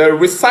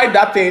recite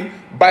that thing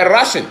by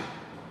rushing.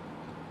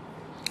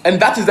 And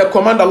that is the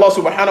command Allah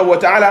subhanahu wa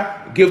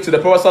ta'ala gave to the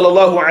Prophet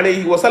sallallahu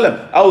alayhi wa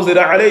sallam. Awzid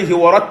alayhi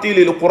wa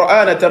rattil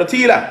al-Qur'ana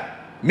tartila.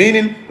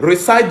 Meaning,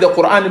 recite the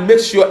Quran and make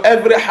sure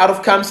every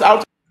harf comes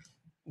out.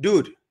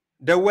 Dude,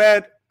 the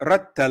word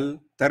rattal,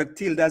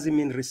 tartil doesn't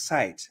mean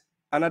recite.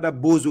 Another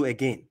bozo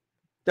again.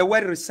 The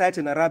word recite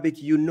in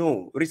Arabic, you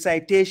know.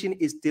 Recitation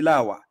is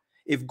tilawa.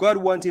 If God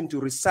wants him to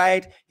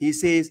recite, he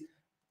says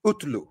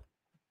utlu,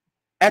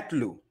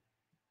 atlu,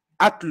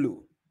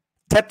 atlu,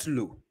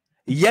 tatlu,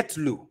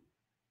 yatlu.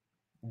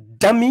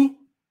 Dummy.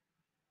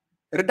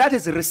 That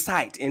is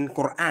recite in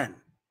Quran.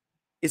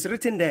 It's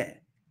written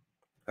there.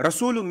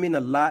 Rasulun min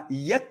Allah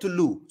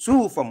yatlu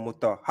suhufan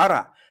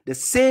mutahhara. The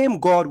same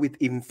God with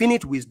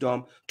infinite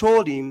wisdom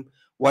told him,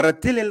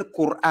 Waratil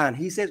al-Quran.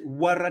 He says,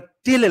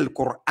 Waratil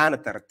al-Quran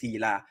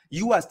tartila.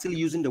 You are still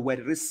using the word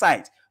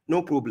recite.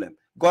 No problem.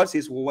 God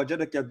says,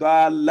 Wajadaka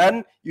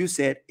dalan. You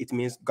said it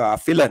means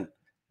gafilan.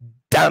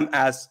 Dumb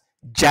ass,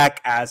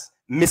 jackass,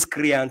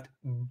 miscreant,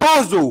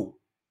 bozo.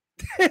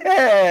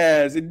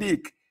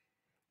 Siddik.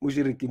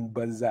 MUSHRIK in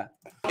banza.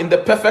 In the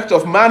perfect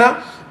of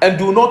manner and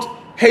do not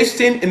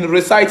hasten in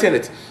reciting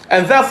it.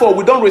 And therefore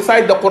we don't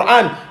recite the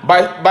Quran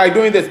by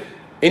doing this.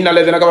 No,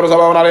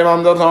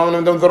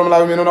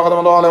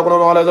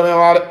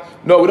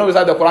 we don't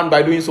recite the Quran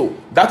by doing so.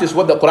 That is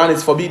what the Quran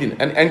is forbidding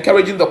and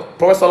encouraging the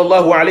Prophet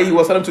sallallahu alaihi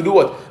wasallam to do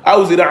what?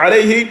 Awzid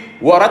alayhi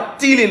wa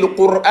rattil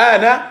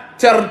al-Qur'ana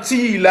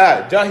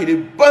tartila.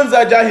 Jahili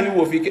banza jahili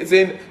wo fi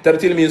saying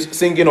tartil means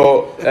singing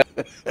or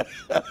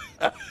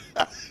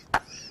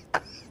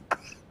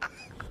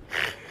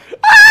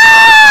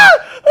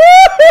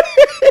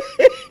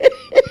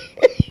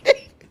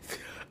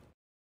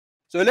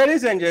So,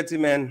 ladies and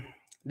gentlemen,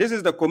 this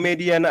is the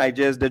comedian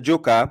the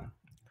joker.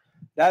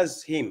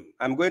 That's him.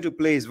 I'm going to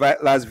play his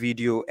last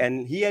video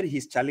and hear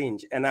his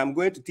challenge. And I'm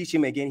going to teach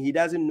him again. He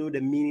doesn't know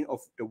the meaning of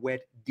the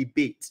word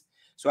debate.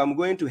 So I'm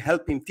going to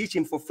help him, teach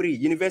him for free.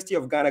 University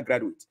of Ghana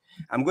graduate.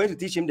 I'm going to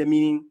teach him the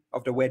meaning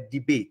of the word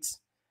debate.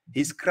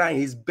 He's crying.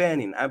 He's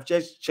burning. I've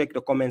just checked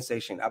the comment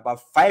section.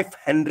 About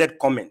 500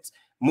 comments.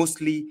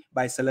 mostly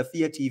by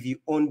Salafiyya TV,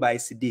 owned by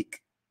Siddik,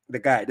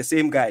 the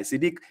same guy,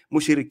 Siddik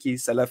Mushriki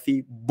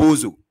Salafi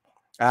Bozo.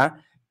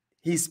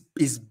 He's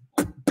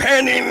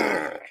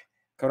penning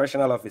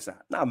correctional officer.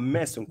 Now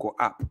mess unko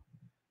up.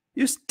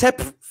 You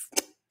step,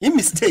 you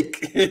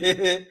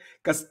mistake.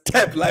 Cause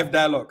step live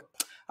dialogue.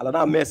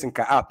 Alana mess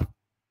unka up.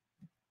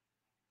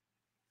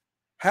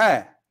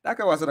 Hey, that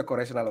guy was the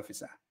correctional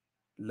officer.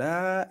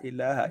 La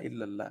ilaha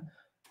illallah.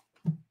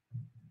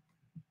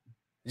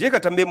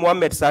 Jekatambe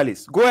Muhammad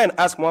Salis. Go and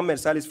ask Muhammad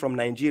Salis from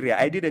Nigeria.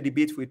 I did a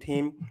debate with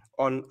him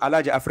on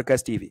Alaja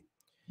Africa's TV.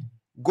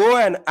 Go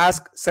and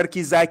ask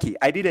Sarki Zaki.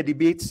 I did a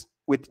debate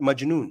with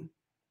Majnoon,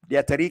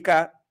 their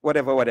Tariqa,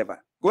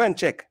 whatever. Go and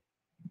check.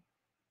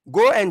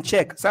 Go and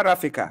check South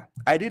Africa.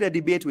 I did a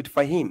debate with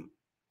Fahim,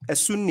 a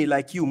Sunni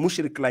like you,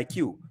 Mushrik like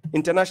you.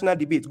 International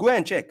debates. Go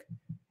and check.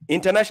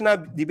 International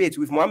debates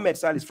with Muhammad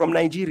Salis from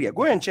Nigeria.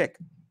 Go and check.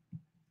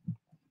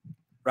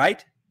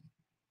 Right?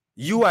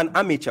 You an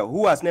amateur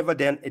who has never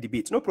done a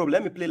debate. No problem.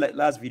 Let me play like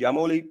last video. I'm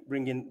only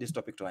bringing this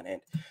topic to an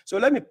end. So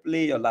let me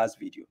play your last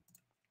video.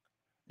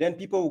 Then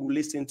people will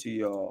listen to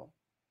your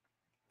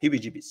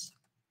heebie-jeebies.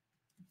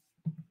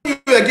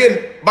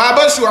 Again,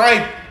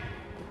 babashuaib,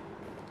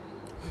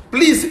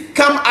 please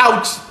come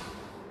out.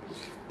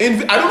 I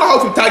don't know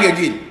how to tag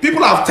again.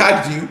 People have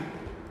tagged you,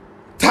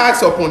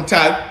 tags upon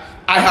tag.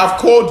 I have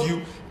called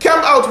you.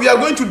 Come out. We are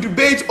going to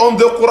debate on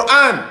the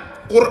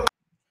Quran.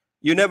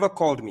 You never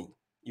called me.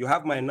 You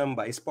have my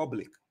number. It's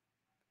public.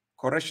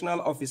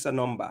 Correctional officer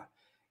number.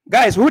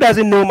 Guys, who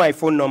doesn't know my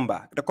phone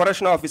number? The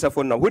correctional officer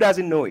phone number. Who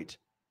doesn't know it?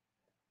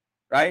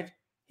 Right?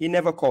 He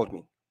never called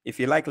me. If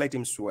you like, let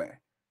him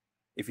swear.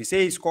 If he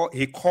says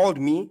he called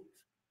me,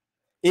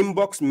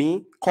 inbox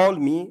me,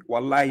 called me,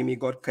 wallahi, may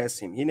God curse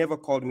him. He never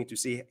called me to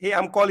say, hey,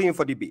 I'm calling you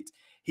for debate.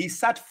 He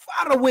sat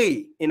far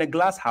away in a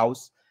glass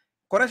house.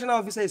 Correctional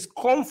officer is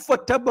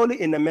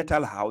comfortably in a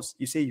metal house.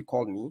 You say you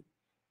called me.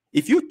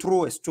 If you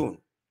throw a stone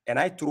and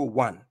I throw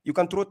one, you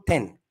can throw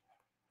 10.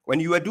 When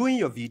you were doing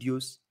your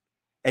videos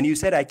and you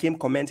said I came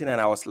commenting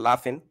and I was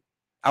laughing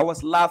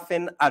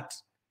at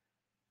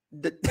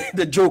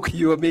the joke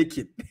you were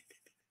making.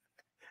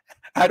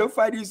 I don't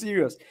find you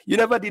serious. You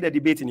never did a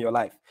debate in your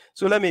life.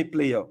 So let me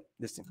play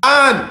this thing.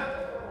 And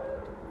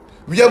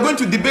we are going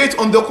to debate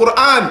on the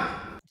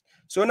Quran.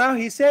 So now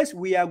he says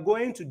we are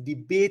going to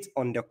debate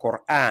on the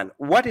Quran.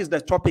 What is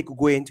the topic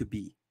going to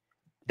be?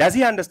 Does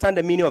he understand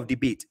the meaning of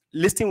debate?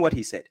 Listen what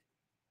he said.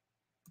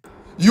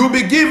 You'll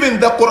be given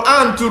the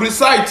Quran to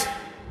recite.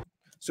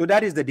 So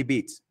that is the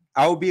debate.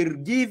 I'll be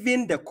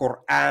given the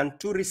Quran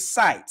to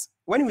recite.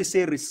 When we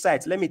say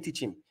recite, let me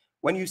teach him.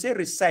 When you say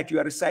recite, you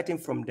are reciting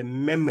from the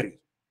memory,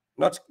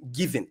 not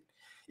given.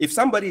 If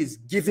somebody is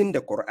given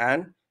the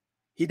Quran,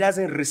 he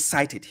doesn't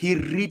recite it. He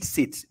reads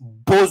it.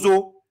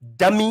 Bozo,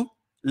 dummy,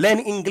 learn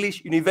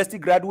English, university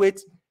graduate,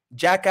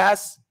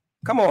 jackass.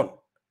 Come on.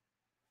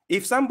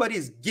 If somebody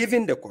is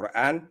given the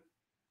Quran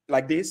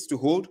like this to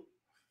hold,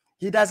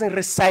 he doesn't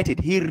recite it.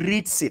 He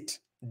reads it.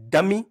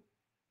 Dummy.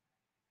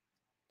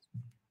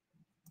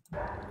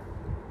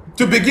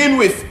 To begin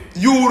with,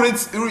 you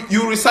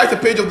recite a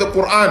page of the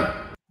Quran.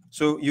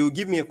 So you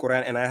give me a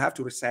Quran and I have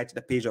to recite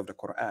the page of the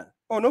Quran.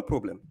 Oh, no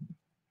problem.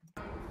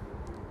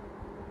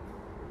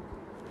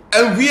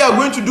 And we are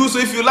going to do so.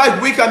 If you like,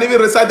 we can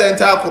even recite the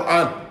entire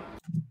Quran.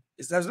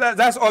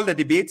 That's all the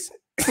debates.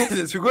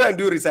 So go and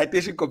do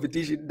recitation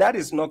competition. That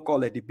is not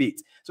called a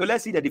debate. So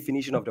let's see the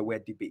definition of the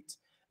word debate.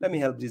 Let me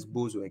help this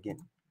bozo again.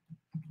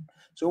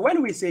 So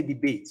when we say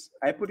debate,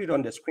 I put it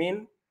on the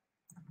screen.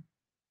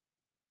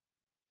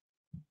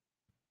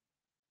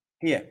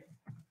 Here.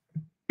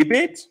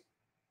 Debate.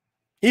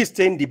 He's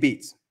saying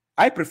debate.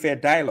 I prefer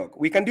dialogue.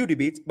 We can do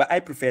debate, but I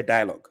prefer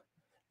dialogue.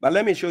 But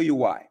let me show you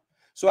why.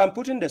 So I'm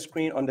putting the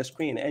screen on the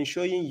screen and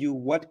showing you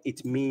what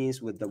it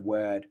means with the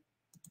word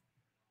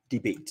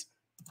debate.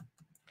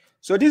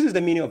 So this is the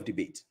meaning of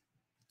debate.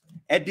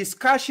 A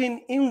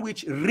discussion in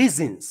which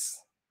reasons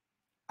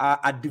are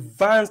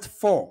advanced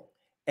for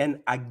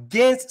and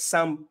against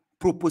some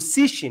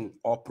proposition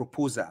or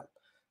proposal.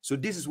 So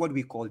this is what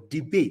we call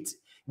debate.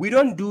 We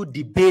don't do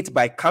debate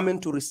by coming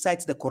to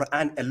recite the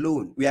Quran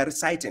alone. We are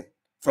reciting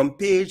from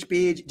page,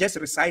 just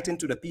reciting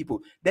to the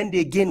people. Then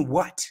they gain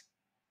what?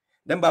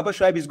 Then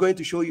babashuaib is going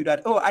to show you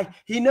that, oh,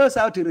 he knows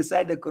how to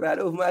recite the Quran.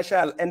 Oh,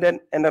 mashallah. And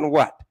then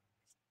what?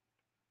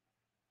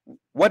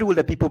 What will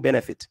the people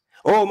benefit?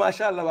 Oh,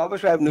 mashallah,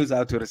 babashuaib knows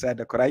how to recite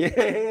the Quran.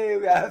 Yay,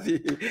 we're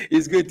happy.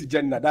 He's going to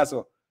Jannah. That's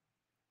all.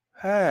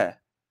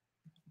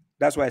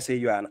 That's why I say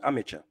you are an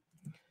amateur.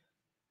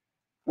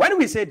 When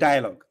we say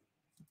dialogue,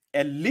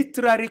 a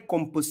literary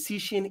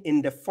composition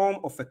in the form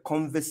of a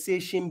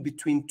conversation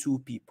between two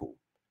people.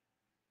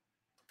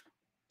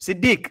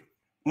 Siddik,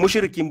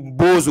 Mushrik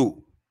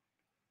Bozo.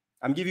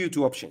 I'm giving you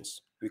two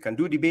options. We can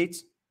do debate,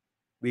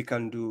 we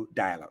can do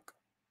dialogue.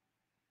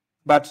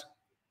 But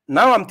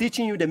now I'm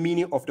teaching you the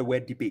meaning of the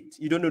word debate.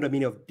 You don't know the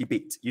meaning of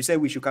debate. You say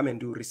we should come and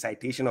do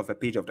recitation of a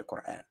page of the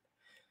Quran.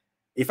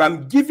 If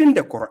I'm giving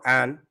the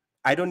Quran,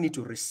 I don't need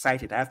to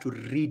recite it. I have to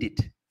read it,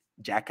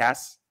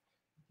 jackass.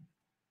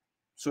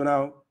 So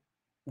now,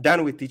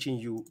 done with teaching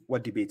you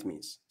what debate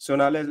means. So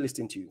now let's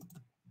listen to you.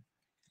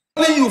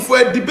 Calling you for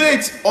a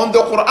debate on the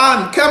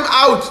Quran. Come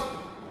out.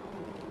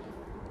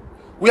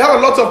 We have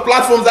a lot of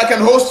platforms that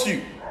can host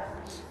you.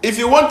 If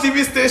you want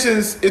TV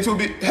stations, it will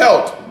be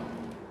held.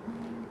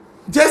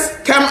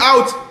 Just come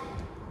out.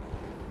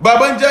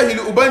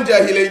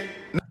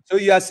 So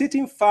you are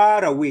sitting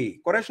far away.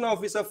 Correctional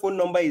officer phone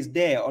number is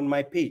there on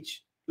my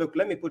page. Look,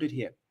 let me put it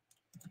here.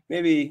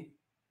 Maybe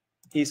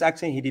he's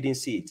asking, he didn't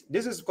see it.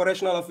 This is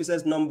correctional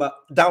officer's number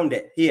down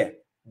there, here,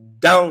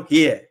 down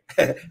here.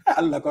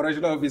 Allah,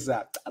 correctional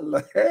officer.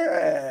 Allah.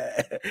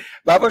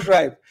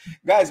 babashuaib.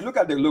 Guys, look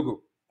at the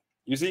logo.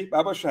 You see,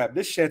 babashuaib,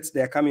 these shirts,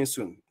 they're coming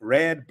soon.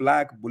 Red,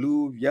 black,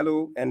 blue,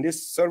 yellow, and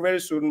this, so very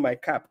soon my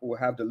cap will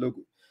have the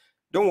logo.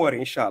 Don't worry,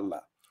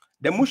 inshallah.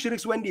 The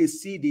mushriks, when they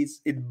see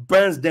this, it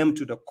burns them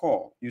to the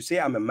core. You say,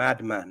 I'm a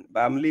madman,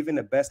 but I'm living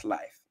the best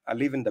life. I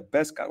live in the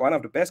best, one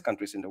of the best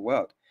countries in the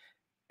world.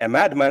 A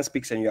madman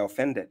speaks and you're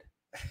offended.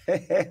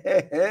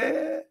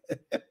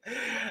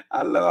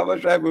 Allah,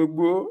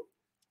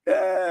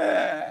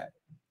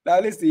 now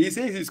listen, he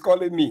says he's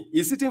calling me.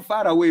 He's sitting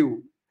far away.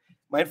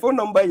 My phone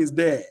number is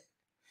there.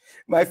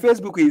 My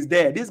Facebook is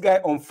there. This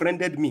guy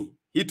unfriended me.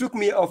 He took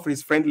me off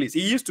his friend list.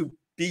 He used to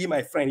be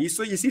my friend. He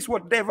sees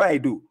whatever I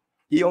do.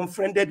 He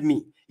unfriended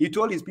me. He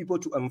told his people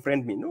to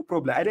unfriend me. No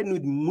problem. I didn't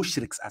need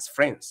mushriks as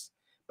friends.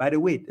 By the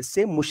way, the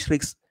same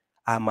mushriks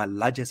are my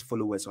largest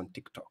followers on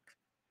TikTok.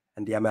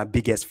 And they are my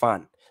biggest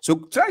fan. So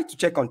try to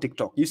check on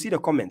TikTok. You see the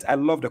comments. I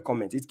love the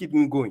comments. It's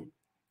keeping me going.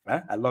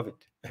 Huh? I love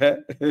it.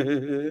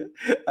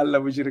 I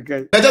love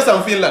mushrikai.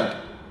 Najasa Finland.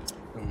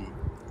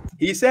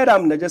 He said,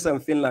 I'm Najasa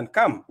Finland.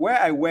 Come,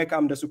 where I work,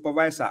 I'm the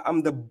supervisor.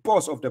 I'm the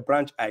boss of the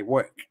branch I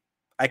work.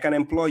 I can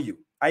employ you.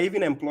 I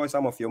even employ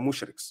some of your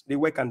mushriks. They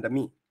work under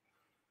me.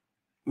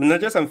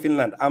 Najasa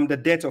Finland. I'm the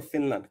debt of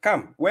Finland.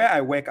 Come, where I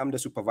work, I'm the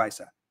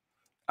supervisor.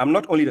 I'm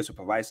not only the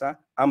supervisor,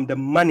 I'm the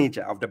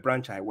manager of the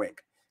branch I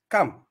work.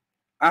 Come,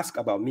 ask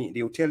about me.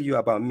 They will tell you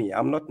about me.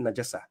 I'm not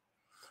Najasa.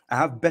 I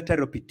have better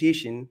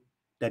reputation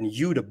than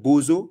you, the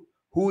bozo,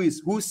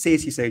 who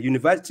says he's a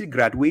university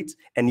graduate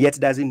and yet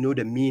doesn't know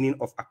the meaning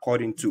of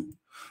according to,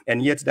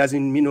 and yet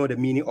doesn't know the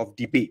meaning of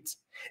debate,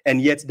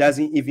 and yet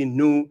doesn't even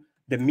know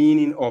the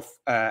meaning of,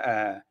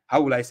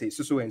 how will I say,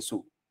 so and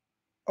so.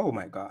 Oh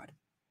my God,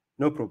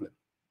 no problem.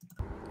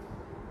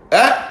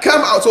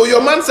 Come out. So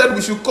your man said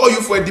we should call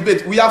you for a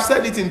debate. We have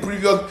said it in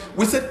previous.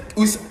 We said,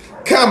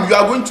 come, you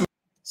are going to.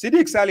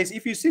 Siddik Salis,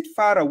 if you sit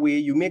far away,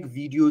 you make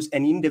videos,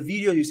 and in the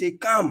video you say,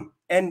 come.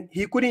 And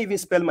he couldn't even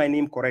spell my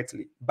name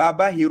correctly.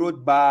 Baba, he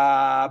wrote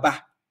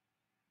Baba.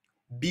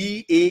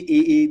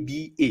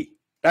 B-A-A-A-B-A.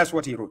 That's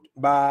what he wrote.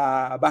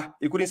 Baba.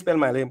 He couldn't spell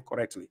my name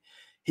correctly.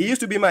 He used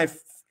to be my,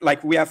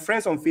 like, we are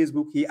friends on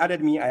Facebook. He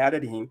added me, I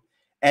added him.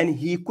 And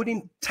he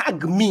couldn't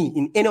tag me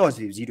in any of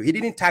his videos. He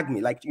didn't tag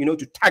me, like, you know,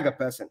 to tag a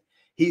person.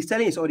 He's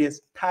telling his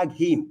audience, tag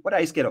him. What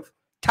are you scared of?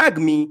 Tag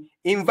me,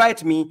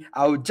 invite me,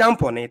 I'll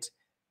jump on it.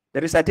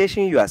 The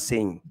recitation you are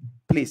saying,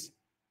 please,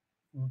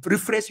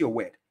 rephrase your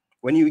word.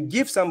 When you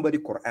give somebody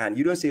Quran,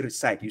 you don't say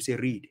recite, you say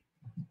read.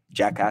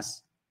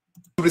 Jackass.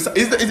 Is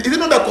it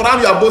not the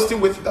Quran you are boasting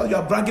with, that you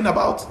are bragging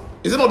about?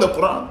 Is it not the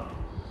Quran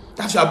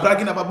that you are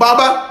bragging about?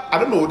 Baba, I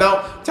don't know.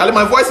 Now, Charlie,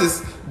 my voice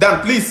is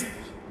done. Please,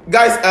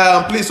 guys,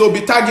 please, so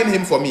be tagging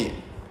him for me.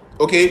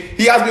 Okay?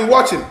 He has been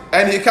watching,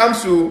 and he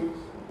comes to,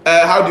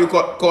 how do you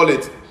call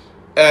it?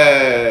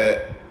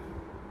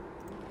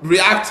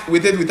 React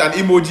with it with an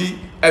emoji,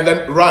 and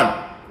then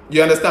run.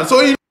 You understand?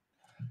 So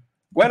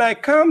when I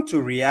come to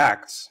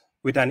react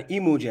with an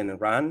emoji and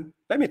run,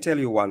 let me tell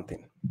you one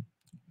thing.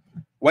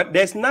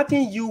 There's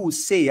nothing you will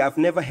say, I've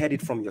never heard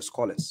it from your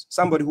scholars.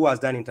 Somebody who has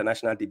done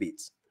international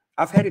debates.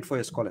 I've heard it for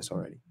your scholars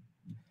already.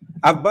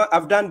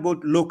 I've done both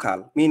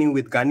local, meaning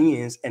with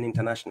Ghanaians, and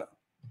international.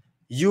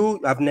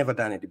 You have never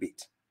done a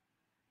debate.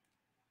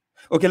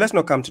 Okay, let's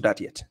not come to that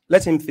yet.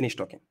 Let him finish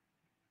talking.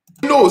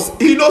 He knows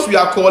we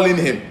are calling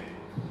him.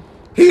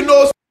 He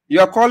knows. You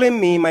are calling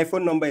me, my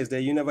phone number is there.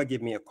 You never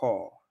give me a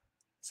call.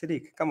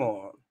 Siddik, come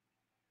on.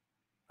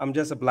 I'm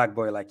just a black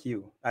boy like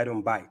you. I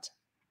don't bite.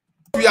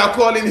 We are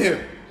calling him.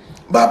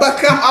 Baba,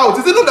 come out.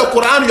 Is it not the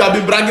Quran you have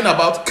been bragging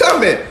about?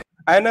 Come here.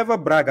 I never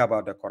brag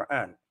about the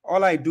Quran.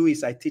 All I do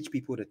is I teach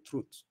people the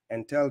truth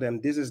and tell them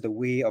this is the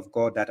way of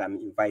God that I'm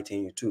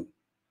inviting you to.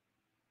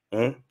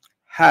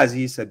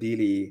 Hazi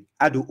sabili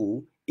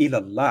adu'u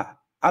ilallah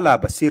ala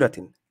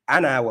basiratin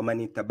ana wa man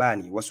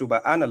ittabani wa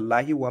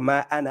subhanallahi wa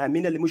ma ana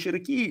minal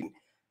mushrikeen.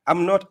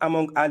 I'm not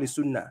among Ahli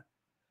Sunnah,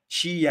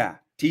 Shia,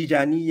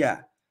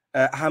 Tijaniya,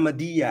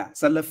 Ahmadiyya,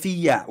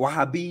 Salafiyya,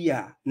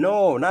 Wahhabiyya.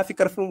 No,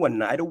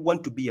 I don't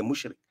want to be a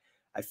mushrik.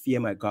 I fear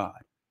my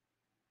God.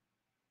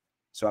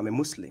 So I'm a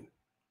Muslim.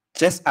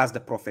 Just as the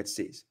Prophet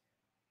says,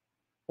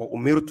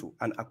 umirtu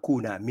an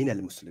akuna minal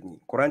muslimin.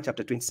 Quran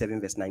chapter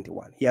 27 verse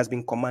 91. He has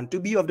been commanded to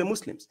be of the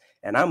Muslims,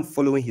 and I'm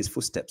following his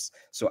footsteps.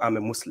 So I'm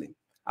a Muslim.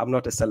 I'm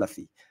not a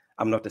Salafi.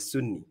 I'm not a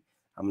Sunni.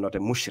 I'm not a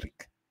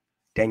mushrik.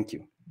 Thank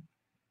you.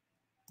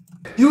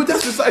 You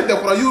just recite the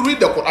Quran. You read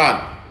the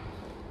Quran.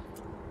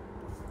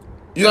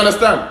 You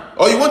understand?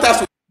 Or you want us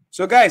to...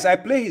 So guys, I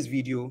play his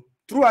video.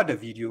 Throughout the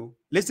video,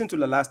 listen to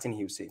the last thing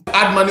he said.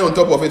 Add money on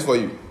top of it for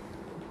you.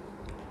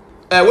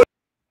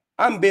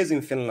 I'm based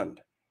in Finland.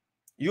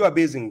 You are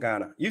based in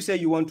Ghana. You say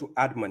you want to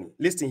add money.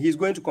 Listen, he's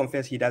going to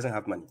confess he doesn't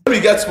have money. When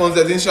we get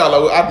sponsors, inshallah,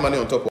 we'll add money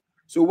on top of it.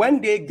 So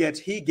when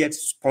he gets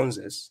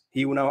sponsors,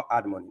 he will now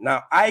add money.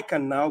 Now, I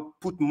can now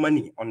put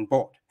money on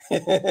board.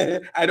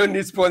 I don't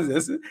need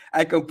sponsors.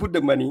 I can put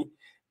the money,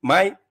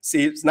 my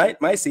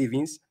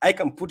savings, I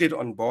can put it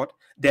on board.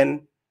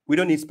 Then we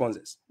don't need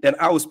sponsors. Then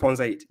I will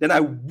sponsor it. Then I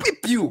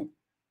whip you.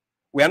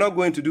 We are not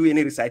going to do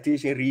any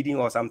recitation, reading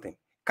or something.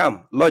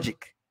 Come,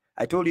 logic.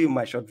 I told you in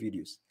my short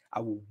videos. I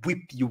will whip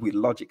you with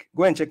logic.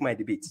 Go and check my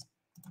debates.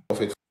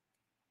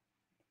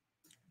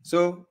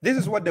 So this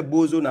is what the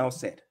Bozo now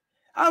said.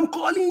 I'm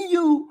calling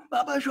you,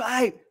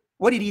 babashuaib.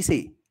 What did he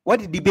say? What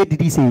debate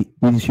did he say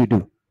we should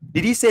do?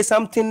 Did he say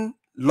something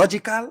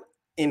logical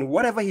in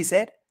whatever he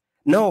said?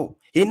 No.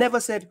 He never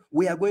said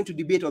we are going to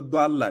debate on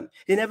Dwallan.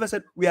 He never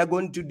said we are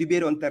going to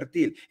debate on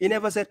Tartil. He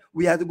never said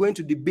we are going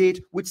to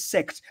debate which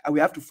sect and we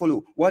have to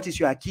follow. What is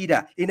your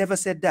Akida? He never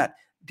said that.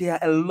 There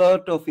are a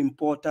lot of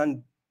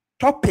important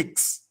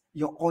topics.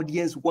 Your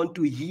audience want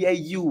to hear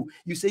you.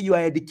 You say you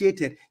are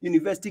educated,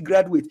 university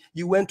graduate.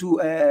 You went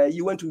to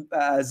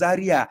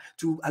Zaria,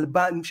 to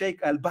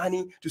Sheikh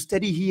Albani to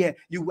study here.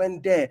 You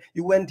went there.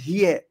 You went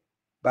here.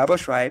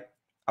 babashuaib,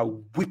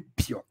 I'll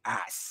whip your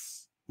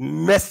ass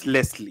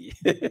mercilessly.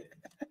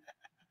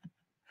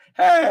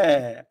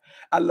 Hey,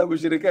 Allah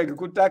MUSHRIK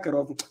kutaka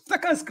rofu.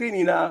 Taka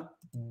screen na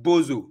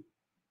Bozo.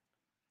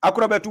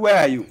 Akrobet, where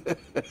are you?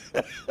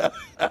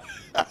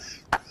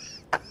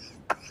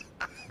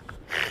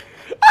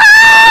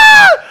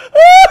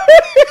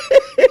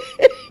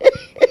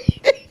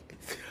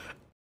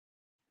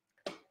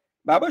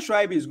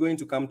 babashuaib is going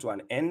to come to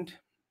an end.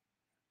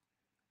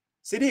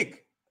 Siddik,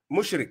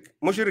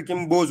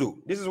 MUSHRIK Bozo.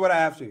 This is what I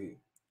have to hear.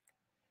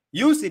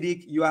 You,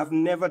 Siddik, you have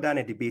never done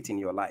a debate in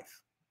your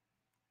life.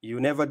 You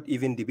never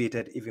even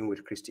debated even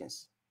with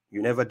Christians.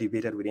 You never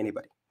debated with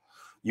anybody.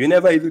 You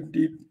never even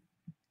did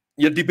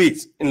your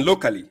debates in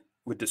locally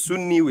with the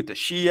Sunni, with the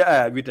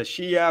Shia, with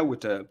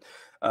the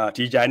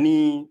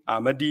Tijani,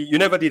 Ahmadi. You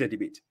never did a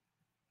debate.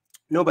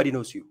 Nobody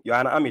knows you. You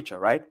are an amateur,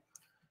 right?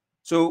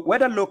 So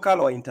whether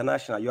local or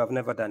international, you have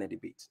never done a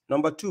debate.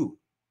 Number two,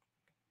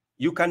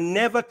 you can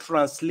never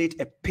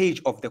translate a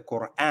page of the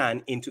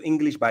Quran into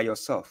English by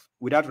yourself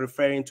without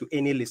referring to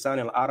any Lisan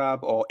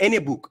al-Arab or any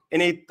book,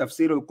 any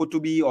Tafsir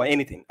al-Qutubi or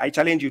anything. I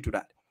challenge you to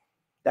that.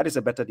 That is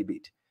a better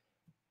debate.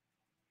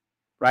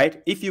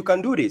 Right? If you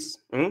can do this,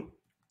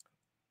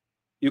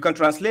 you can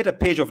translate a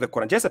page of the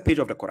Quran, just a page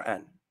of the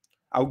Quran.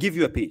 I'll give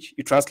you a page.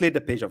 You translate the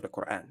page of the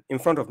Quran in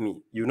front of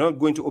me. You're not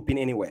going to open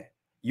anywhere.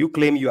 You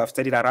claim you have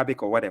studied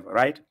Arabic or whatever,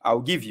 right? I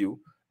will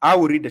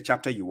read the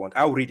chapter you want.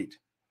 I'll read it.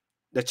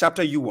 The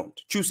chapter you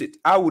want. Choose it.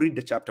 I will read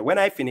the chapter. When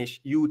I finish,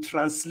 you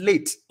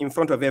translate in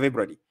front of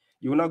everybody.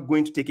 You're not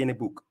going to take any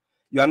book.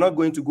 You are not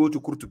going to go to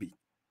Qurtubi,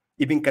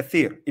 Ibn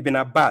Kathir, Ibn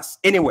Abbas,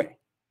 anywhere.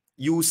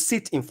 You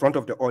sit in front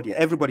of the audience.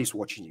 Everybody's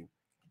watching you.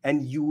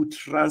 And you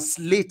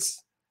translate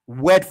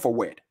word for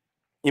word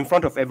in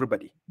front of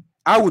everybody.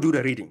 I will do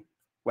the reading.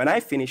 When I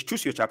finish,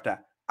 choose your chapter.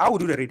 I will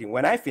do the reading.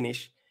 When I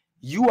finish,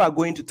 you are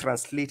going to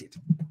translate it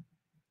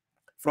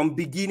from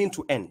beginning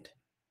to end.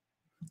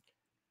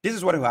 This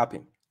is what will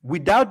happen.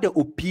 Without the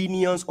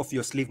opinions of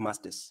your slave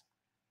masters,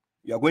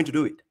 you are going to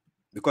do it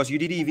because you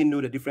didn't even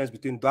know the difference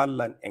between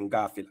Dwallan and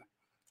Gafila.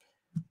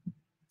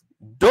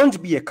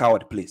 Don't be a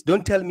coward, please.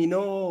 Don't tell me,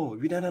 no,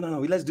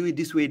 let's do it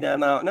this way.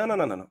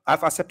 No.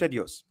 I've accepted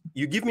yours.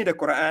 You give me the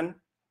Quran,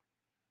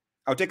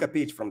 I'll take a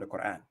page from the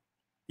Quran.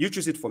 You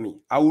choose it for me.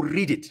 I will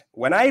read it.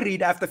 When I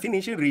read, after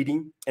finishing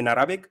reading in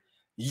Arabic,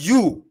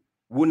 you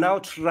will now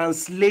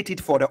translate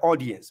it for the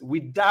audience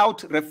without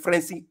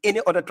referencing any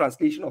other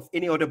translation of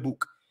any other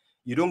book.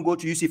 You don't go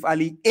to Yusuf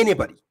Ali,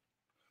 anybody.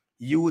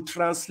 You will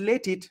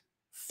translate it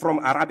from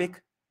Arabic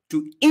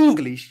to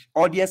English.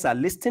 Audience are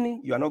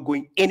listening. You are not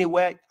going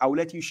anywhere. I will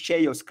let you share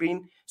your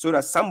screen so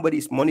that somebody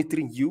is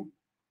monitoring you.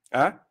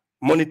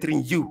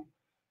 Monitoring you.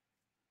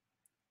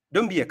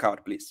 Don't be a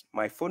coward, please.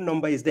 My phone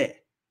number is there.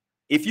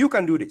 If you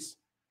can do this,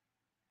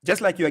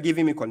 just like you are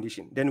giving me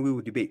condition, then we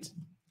will debate.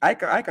 I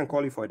can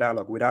call you for a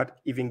dialogue without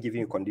even giving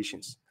you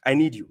conditions. I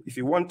need you. If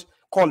you want,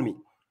 call me.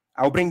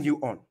 I'll bring you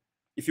on.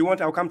 If you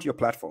want, I'll come to your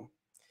platform.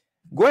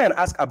 Go and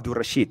ask Abdul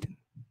Rashid,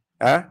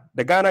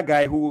 the Ghana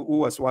guy who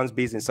was once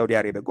based in Saudi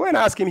Arabia. Go and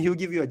ask him. He'll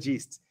give you a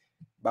gist.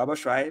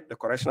 babashuaib, the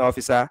correctional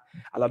officer,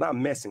 I'm not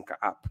messing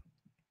up.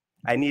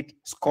 I need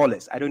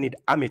scholars. I don't need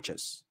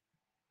amateurs.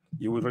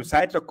 You will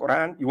recite the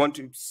Quran. You want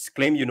to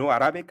claim you know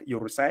Arabic. You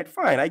recite.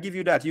 Fine. I give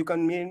you that. You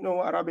can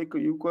know Arabic.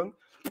 You can.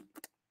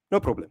 No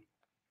problem.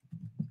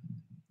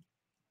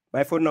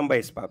 My phone number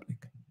is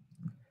public.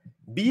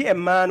 Be a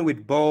man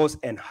with balls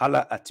and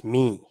holler at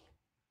me.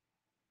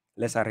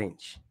 Let's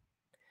arrange.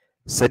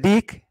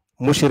 Siddik,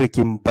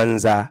 MUSHRIK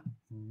Banza,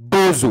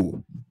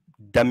 Bozo,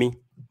 dummy.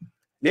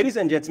 Ladies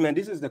and gentlemen,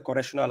 this is the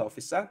correctional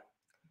officer,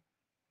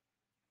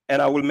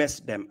 and I will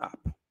mess them up.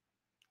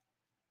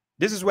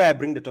 This is where I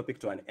bring the topic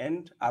to an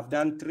end. I've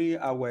done 3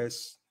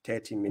 hours,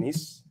 30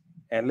 minutes.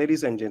 And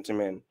ladies and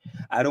gentlemen,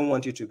 I don't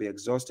want you to be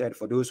exhausted.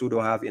 For those who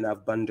don't have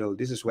enough bundle,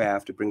 this is where I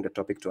have to bring the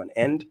topic to an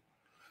end.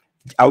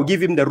 I'll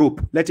give him the rope.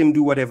 Let him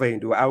do whatever he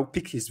do. I'll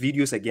pick his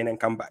videos again and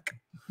come back.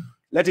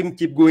 Let him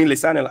keep going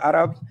Lisan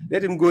al-Arab.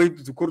 Let him go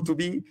to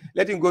Qurtubi.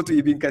 Let him go to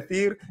Ibn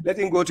Kathir. Let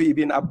him go to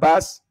Ibn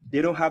Abbas.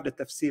 They don't have the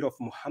tafsir of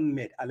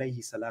Muhammad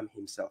alayhi salam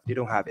himself. They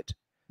don't have it.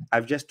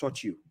 I've just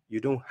taught you. You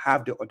don't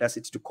have the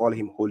audacity to call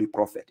him holy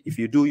prophet. If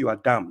you do, you are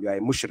dumb. You are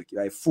a mushrik. You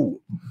are a fool.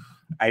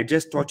 I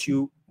just taught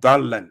you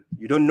Dallan.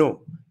 You don't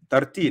know.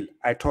 Tartil.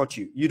 I taught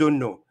you. You don't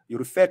know. You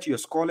refer to your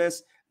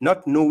scholars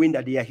not knowing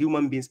that they are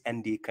human beings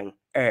and they can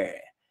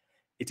err.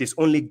 It is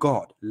only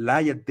God. La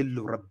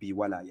yadillu rabbi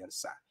wa la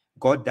yansa.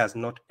 God does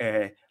not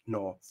err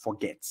nor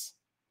forgets.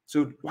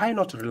 So why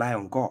not rely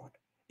on God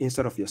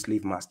instead of your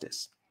slave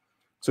masters?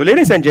 So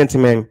ladies and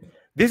gentlemen,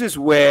 this is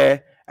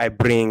where I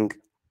bring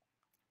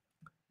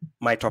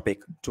my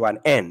topic to an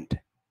end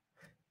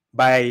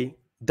by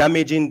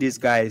damaging this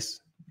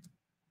guy's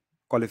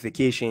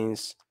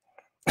qualifications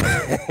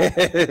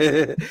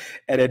and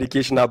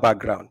educational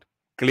background,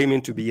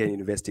 claiming to be a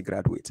university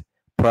graduate,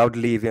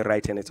 proudly even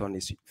writing it on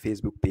his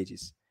Facebook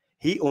pages.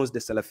 He owns the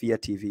Salafiyya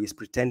TV. He's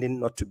pretending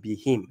not to be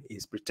him.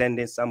 He's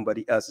pretending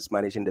somebody else is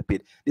managing the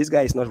page. This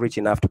guy is not rich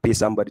enough to pay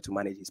somebody to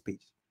manage his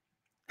page.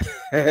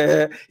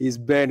 He's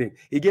burning.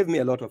 He gave me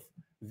a lot of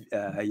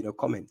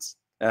comments.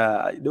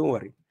 Don't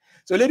worry.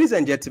 So ladies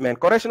and gentlemen,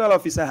 correctional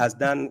officer has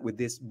done with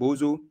this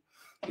Bozo.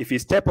 If he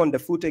step on the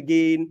foot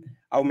again,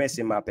 I'll mess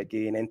him up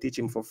again and teach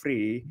him for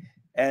free.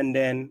 And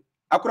then,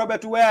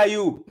 Akrobet, where are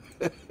you?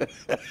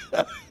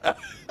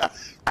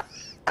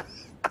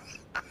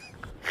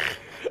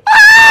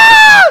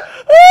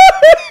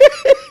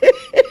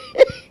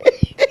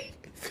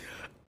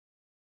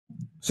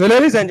 So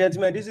ladies and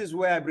gentlemen, this is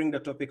where I bring the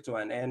topic to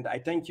an end. I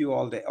thank you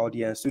all, the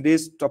audience.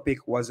 Today's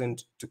topic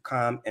wasn't to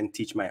come and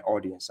teach my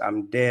audience.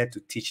 I'm there to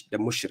teach the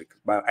mushrik,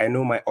 but I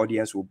know my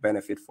audience will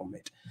benefit from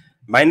it.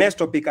 My next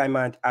topic I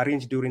might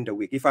arrange during the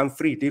week. If I'm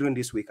free during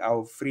this week,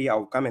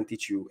 I'll come and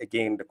teach you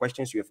again. The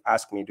questions you have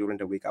asked me during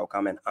the week, I'll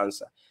come and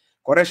answer.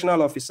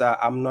 Correctional officer,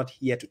 I'm not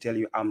here to tell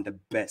you I'm the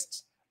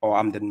best or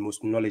I'm the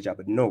most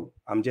knowledgeable. No,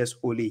 I'm just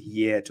only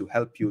here to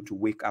help you to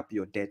wake up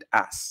your dead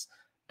ass.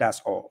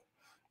 That's all.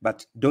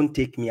 But don't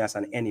take me as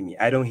an enemy.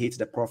 I don't hate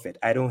the prophet.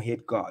 I don't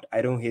hate God.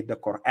 I don't hate the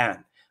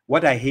Quran.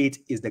 What I hate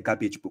is the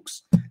garbage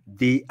books.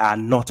 They are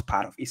not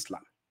part of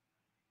Islam.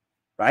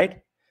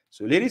 Right?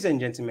 So ladies and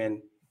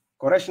gentlemen,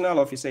 correctional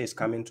officer is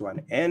coming to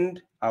an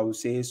end. I will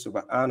say,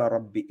 Subhana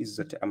Rabbi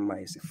Izzati Amma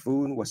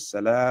Yasifun,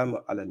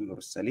 Wassalamu ala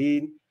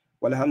al-Mursaleen,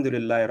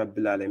 Walhamdulillahi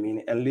Rabbil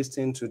Alameen, and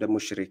listen to the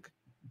mushrik,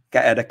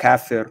 the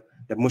kafir,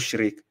 the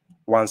mushrik,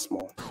 once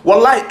more.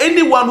 Wallahi,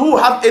 anyone who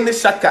have any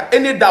shakka,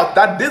 any doubt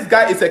that this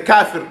guy is a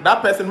kafir,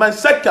 that person, man,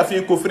 shakka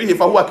fi kufrihi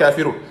fa huwa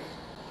kafirun.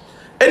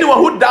 Anyone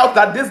who doubts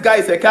that this guy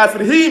is a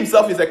kafir, he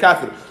himself is a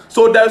kafir.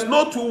 So there's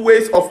no two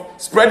ways of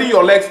spreading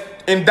your legs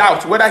in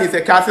doubt whether he's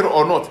a kafir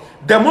or not.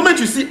 The moment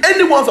you see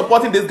anyone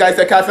supporting this guy is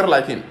a kafir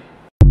like him.